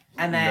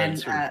 And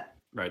then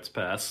rides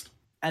past.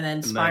 And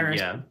then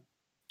Spyro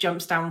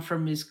jumps down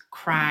from his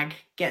crag,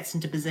 gets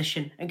into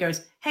position, and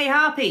goes, "Hey,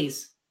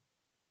 harpies!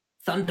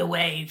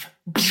 Thunderwave!"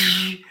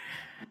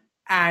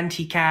 And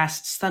he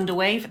casts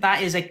Thunderwave.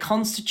 That is a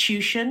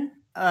Constitution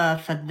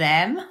for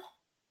them.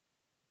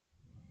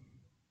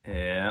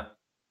 Yeah.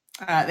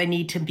 They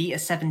need to beat a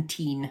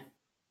 17.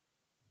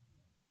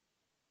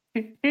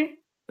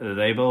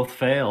 They both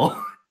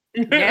fail.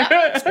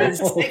 Yeah,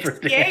 so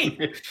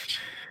 68.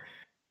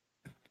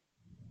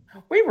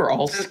 We were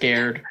all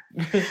scared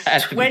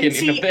at the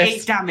beginning of 28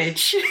 this.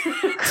 damage.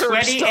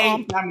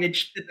 28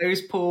 damage to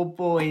those poor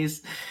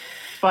boys.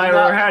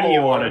 Spyro, how do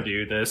you want to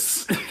do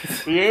this?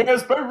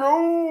 Yes,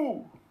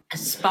 Spyro!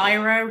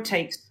 Spyro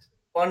takes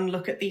one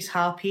look at these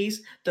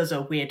harpies, does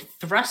a weird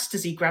thrust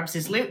as he grabs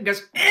his loot, and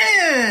goes,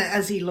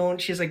 as he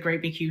launches a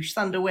great big huge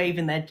thunder wave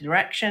in their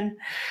direction.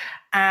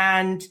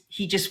 And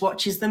he just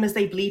watches them as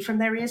they bleed from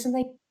their ears and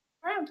they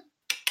around.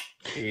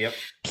 Yep.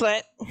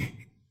 Plant.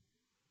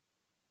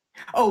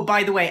 Oh,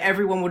 by the way,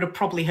 everyone would have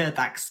probably heard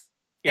that.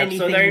 Yep,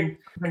 so anything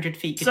 100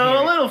 feet could So hear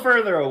a it. little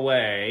further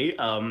away,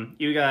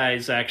 you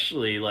guys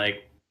actually,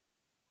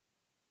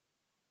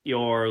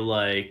 you're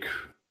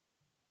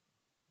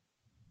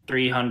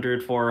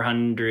 300,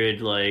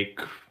 400,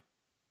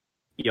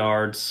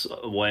 yards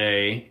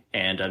away,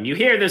 and you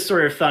hear this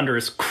sort of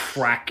thunderous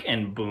crack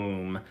and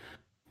boom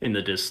in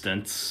the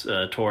distance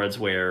towards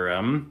where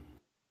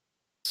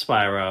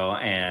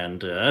Spyro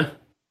and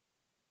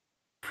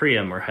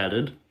Priam were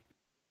headed.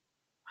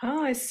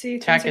 Oh, I see.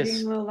 Things are Takis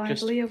getting a little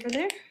lively over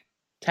there.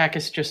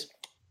 Takis just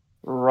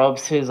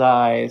rubs his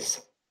eyes,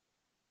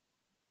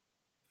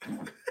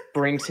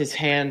 brings his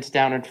hands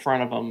down in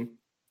front of him,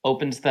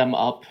 opens them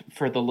up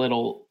for the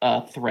little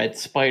thread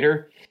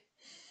spider,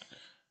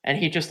 and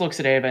he just looks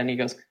at Ava and he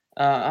goes,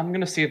 I'm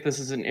going to see if this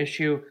is an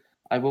issue.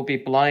 I will be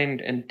blind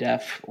and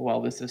deaf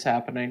while this is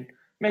happening.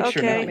 Make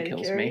sure no one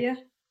kills me.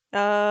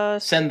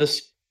 Send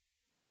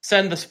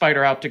the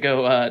spider out to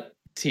go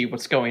see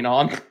what's going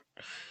on.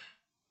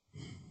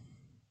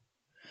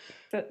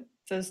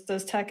 Does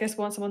Takis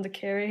want someone to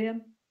carry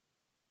him?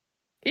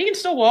 He can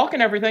still walk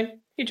and everything.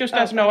 He just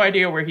has no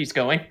idea where he's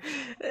going.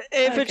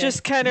 Ava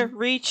just kind of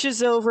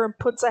reaches over and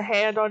puts a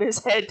hand on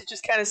his head to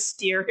just kind of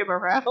steer him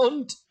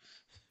around.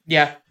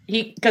 Yeah,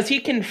 because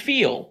he can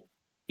feel.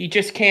 He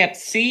just can't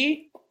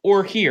see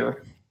or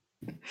hear.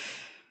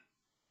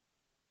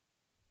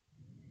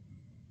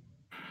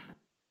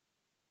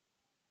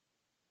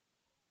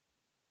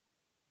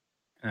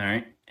 All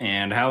right.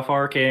 And how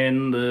far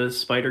can the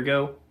spider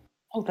go?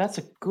 Oh, that's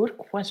a good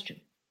question.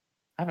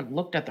 I haven't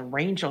looked at the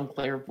range on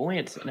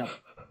clairvoyance in a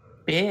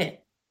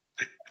bit.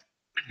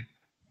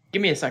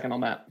 Give me a second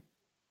on that.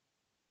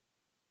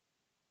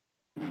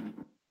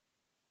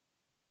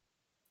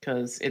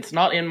 Because it's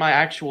not in my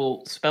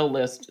actual spell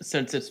list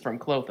since it's from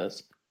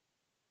Clothis.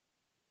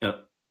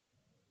 Yep.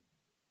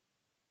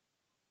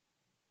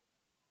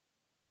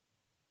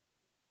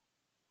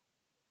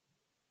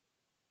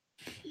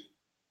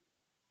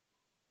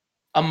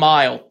 A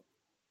mile.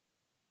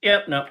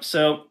 Yep, no.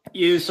 So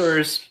you sort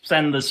of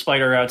send the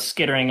spider out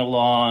skittering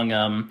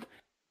along.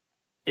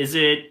 Is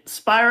it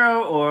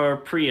Spyro or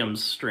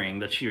Priam's string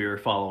that you're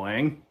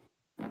following?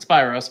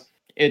 Spyro's.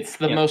 It's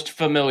the Yep. most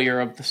familiar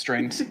of the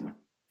strings.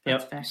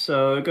 Yep.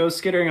 So it goes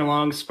skittering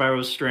along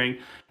Spyro's string,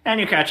 and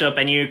you catch up,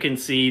 and you can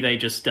see they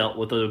just dealt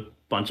with a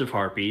bunch of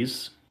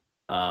harpies.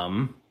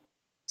 So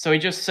he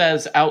just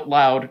says out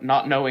loud,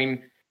 not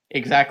knowing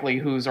exactly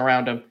who's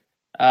around him.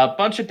 A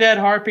bunch of dead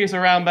harpies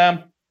around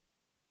them.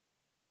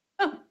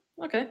 Oh,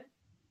 okay.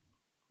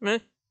 Meh.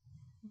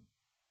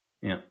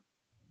 Yeah.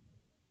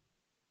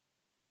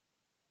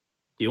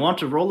 Do you want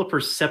to roll a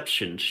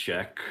perception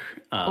check?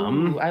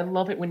 Ooh, I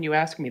love it when you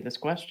ask me this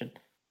question.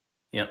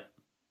 Yep.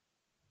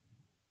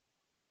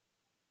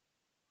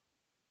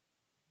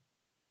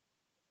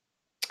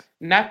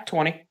 Nat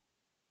 20.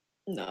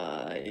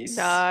 Nice.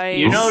 Nice.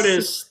 You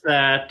notice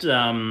that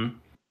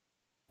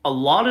a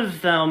lot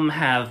of them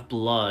have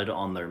blood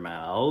on their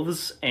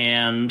mouths,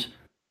 and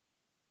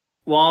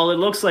while it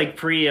looks like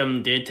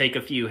Priam did take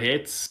a few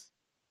hits,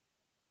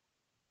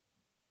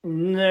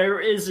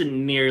 there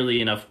isn't nearly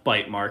enough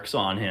bite marks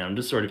on him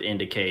to sort of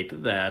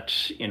indicate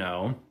that,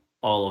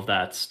 all of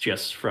that's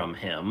just from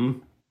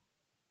him.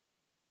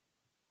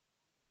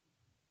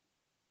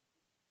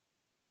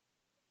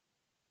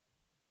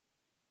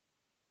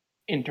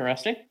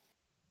 Interesting.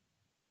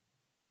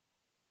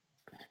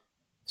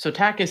 So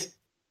Takis,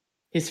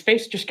 his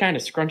face just kind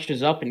of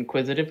scrunches up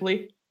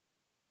inquisitively.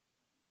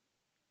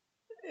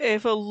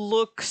 Ava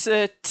looks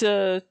at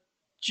Aslan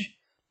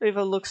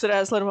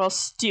while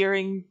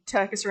steering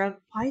Takis around.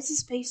 Why is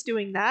his face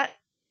doing that?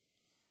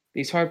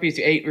 These harpies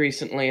ate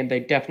recently, and they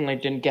definitely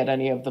didn't get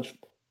any of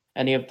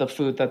the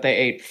food that they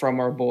ate from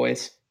our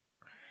boys.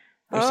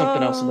 There's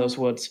something else in those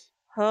woods.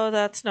 Oh,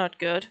 that's not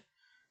good.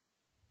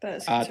 That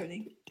is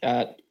concerning.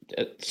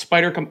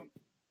 Spider,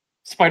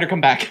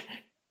 come back.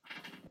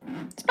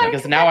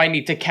 Because now I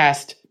need to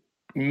cast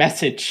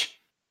message.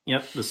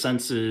 Yep,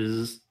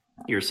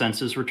 your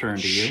senses return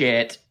to you.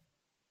 Shit.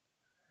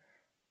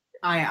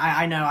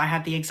 I know. I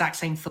had the exact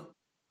same thought.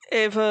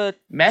 Ava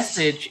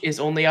Message is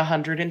only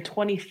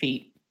 120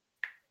 feet.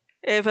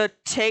 Ava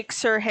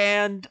takes her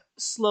hand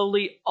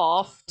slowly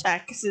off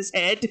Takis's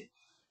head.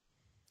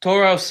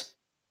 Tauros,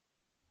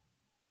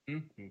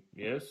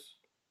 Yes,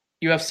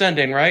 you have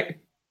sending, right?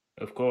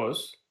 of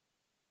course.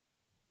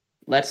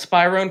 Let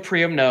Spyro and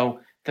Priam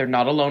know they're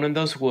not alone in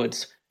those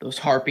woods. Those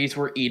harpies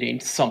were eating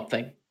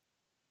something.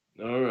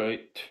 All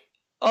right.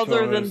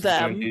 Other Taurus than is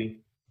them. going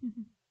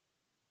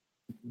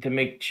to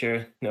make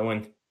sure no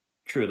one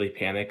truly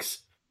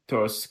panics,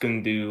 Taurus is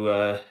going to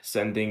do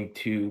sending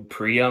to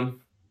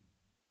Priam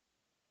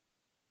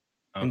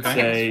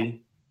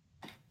Okay.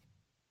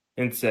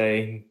 and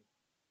say,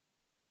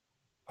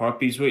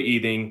 harpies were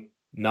eating,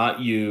 not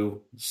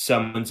you.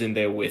 Someone's in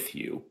there with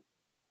you.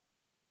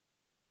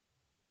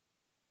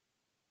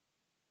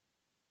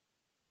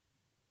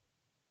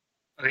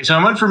 Okay, so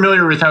I'm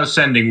unfamiliar with how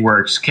sending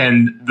works.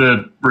 Can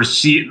the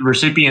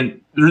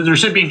recipient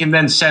can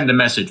then send a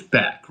message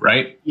back,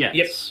 right? Yes.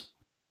 Yep.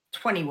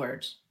 20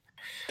 words.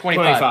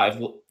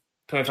 25.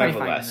 25 or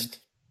less.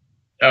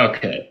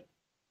 Okay.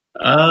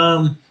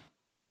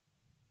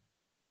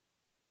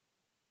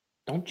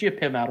 Don't jip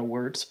him out of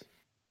words.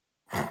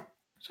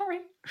 Sorry.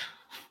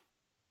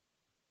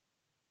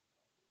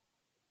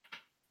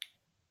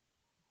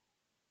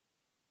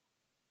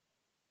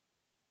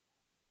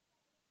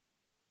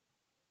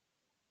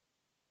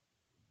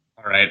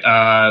 All right.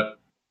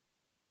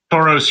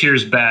 Tauros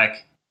hears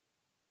back.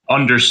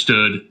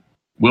 Understood.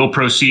 Will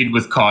proceed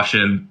with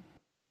caution.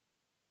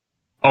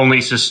 Only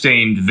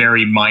sustained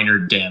very minor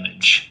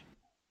damage.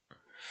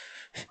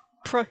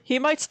 He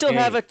might still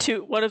have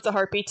one of the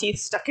harpy teeth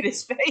stuck in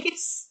his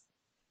face.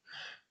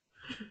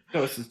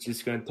 Taurus is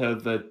just going to tell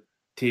the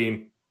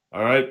team,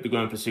 all right, we're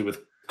going to proceed with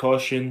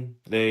caution.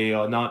 They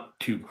are not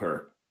too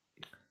hurt.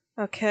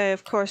 Okay,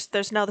 of course,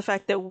 there's now the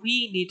fact that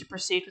we need to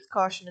proceed with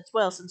caution as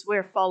well, since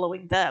we're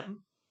following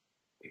them.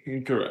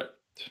 Correct.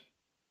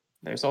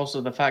 There's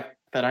also the fact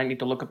that I need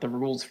to look up the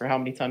rules for how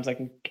many times I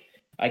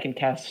can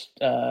cast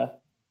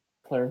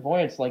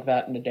clairvoyance like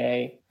that in a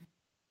day,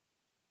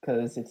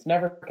 because it's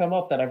never come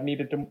up that I've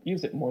needed to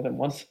use it more than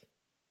once.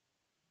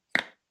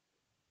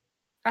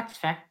 That's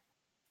fair.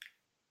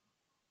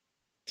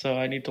 So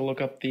I need to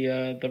look up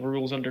the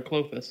rules under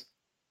Clothis.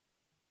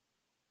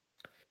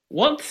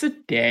 Once a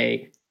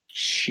day.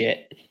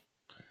 Shit.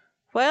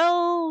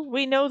 Well,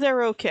 we know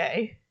they're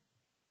okay.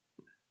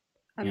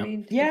 I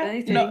mean, if Yeah.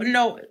 anything,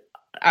 No.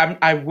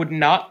 I would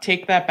not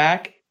take that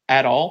back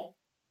at all.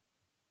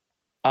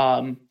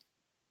 But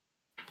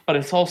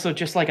it's also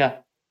just like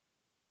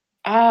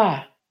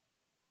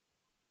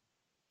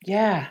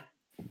yeah.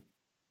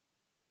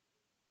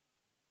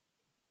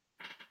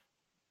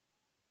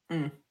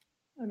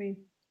 I mean,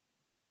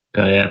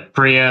 Yeah,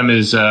 Priam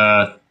is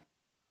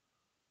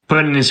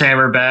putting his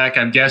hammer back.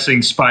 I'm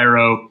guessing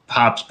Spyro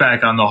hops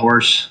back on the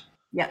horse.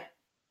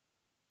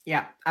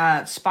 Yeah.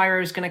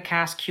 Spyro's going to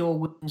cast Cure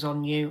Wounds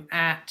on you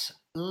at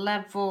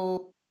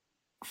level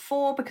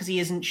 4 because he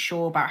isn't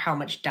sure about how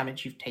much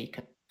damage you've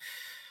taken.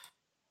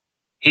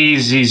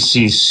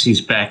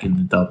 He's back in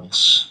the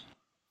doubles.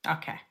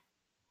 Okay.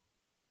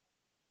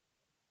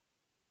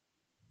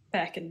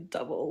 back in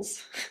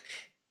doubles.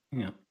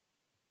 Yeah.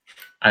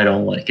 I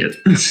don't like it.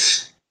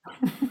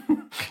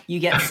 You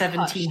get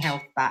 17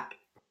 health back.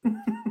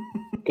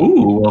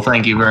 Ooh, well,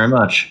 thank you very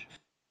much.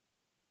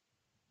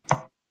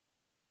 All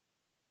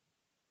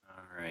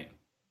right.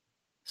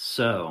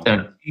 So.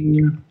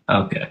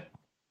 Okay.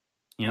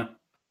 Yep.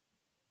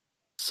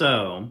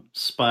 So,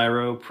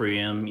 Spyro,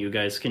 Priam, you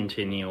guys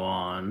continue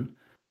on.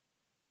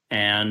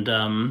 And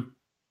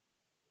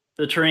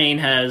the terrain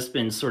has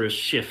been sort of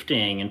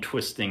shifting and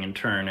twisting and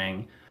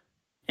turning.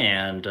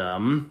 And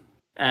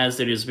as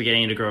it is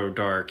beginning to grow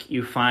dark,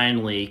 you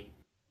finally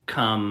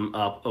come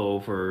up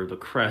over the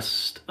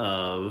crest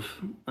of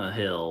a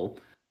hill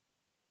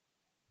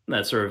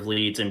that sort of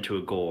leads into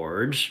a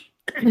gorge.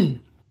 And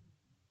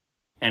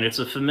it's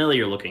a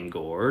familiar looking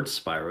gorge,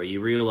 Spyro. You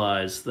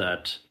realize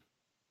that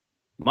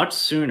much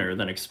sooner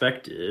than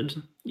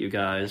expected, you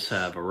guys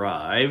have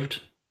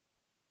arrived.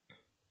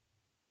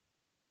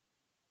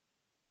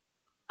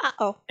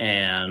 Uh-oh.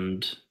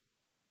 And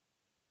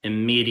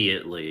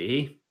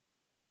immediately,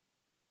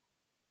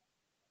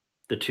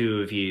 the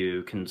two of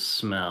you can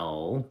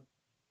smell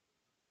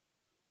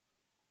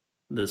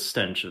the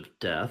stench of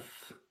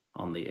death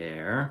on the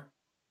air.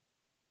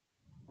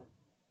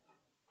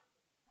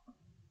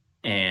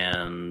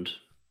 And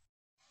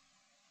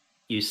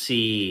you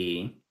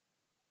see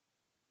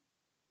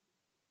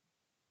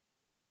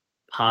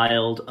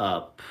piled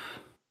up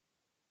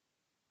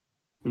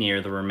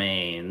near the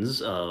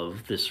remains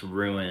of this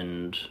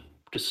ruined,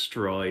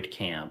 destroyed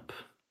camp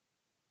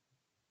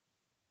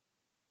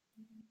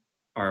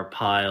are a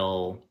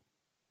pile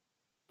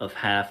of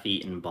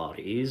half-eaten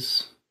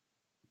bodies.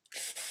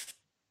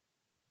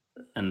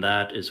 And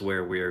that is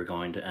where we're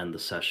going to end the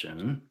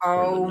session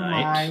for the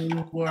night.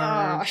 My word.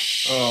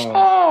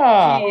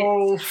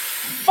 Oh,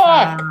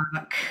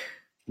 fuck.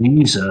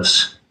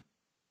 Jesus.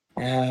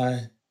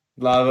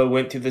 Lava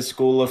went to the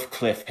school of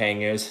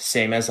cliffhangers,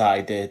 same as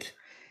I did.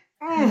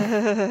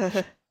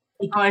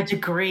 He got a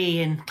degree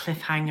in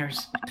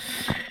cliffhangers.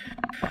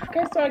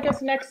 Okay, so I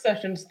guess next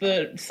session's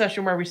the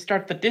session where we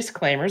start the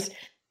disclaimers.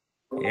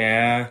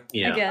 Yeah.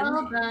 Yeah. Again.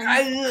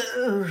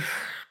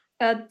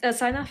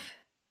 Sign off?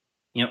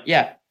 Yep.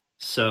 Yeah.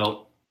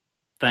 So,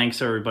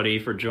 thanks everybody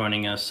for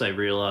joining us. I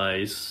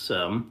realize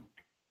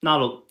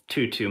not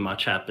too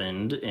much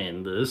happened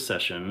in this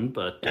session,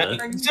 but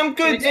some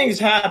good things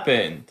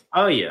happened.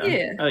 Oh yeah.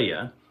 Yeah. Oh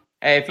yeah.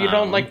 Hey, if you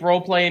don't like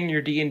role-play in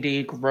your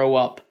D&D, grow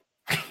up.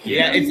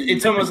 Yeah,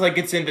 it's almost like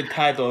it's in the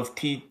title of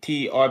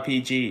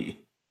TTRPG.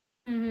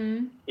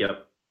 Mm-hmm.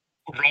 Yep.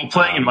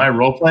 Role-playing in my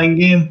role-playing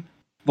game?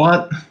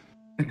 What?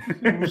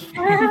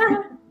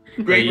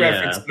 Great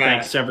reference, Matt.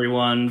 Thanks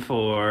everyone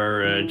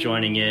for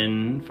joining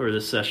in for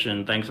this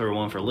session. Thanks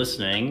everyone for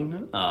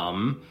listening.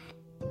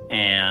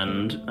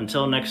 And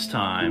until next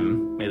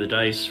time, may the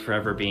dice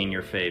forever be in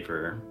your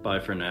favor. Bye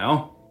for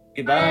now.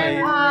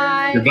 Goodbye.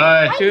 Bye.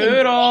 Goodbye.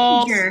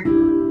 Toodles.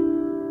 Danger.